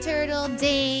 Burning Turtle,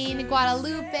 Dane,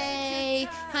 Guadalupe,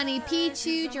 Honey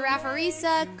Pichu, Giraffe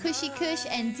Arisa, Cushy Kush,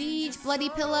 and Deej, Bloody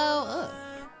Pillow. Ugh.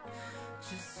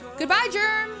 Goodbye,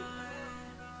 Germ.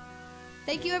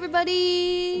 Thank you,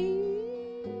 everybody.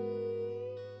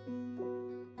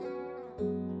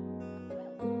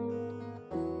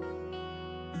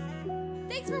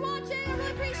 Thanks for watching. I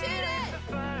really appreciate it.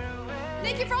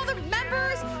 Thank you for all the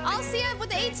members. I'll see you with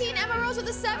the 18, Emma Rose with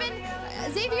the 7,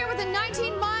 Xavier with the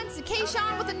 19 months,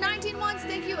 Kayshawn with the 19 months.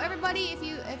 Thank you, everybody. If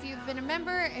you've been a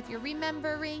member, if you're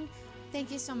remembering,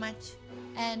 thank you so much.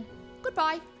 And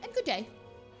goodbye and good day.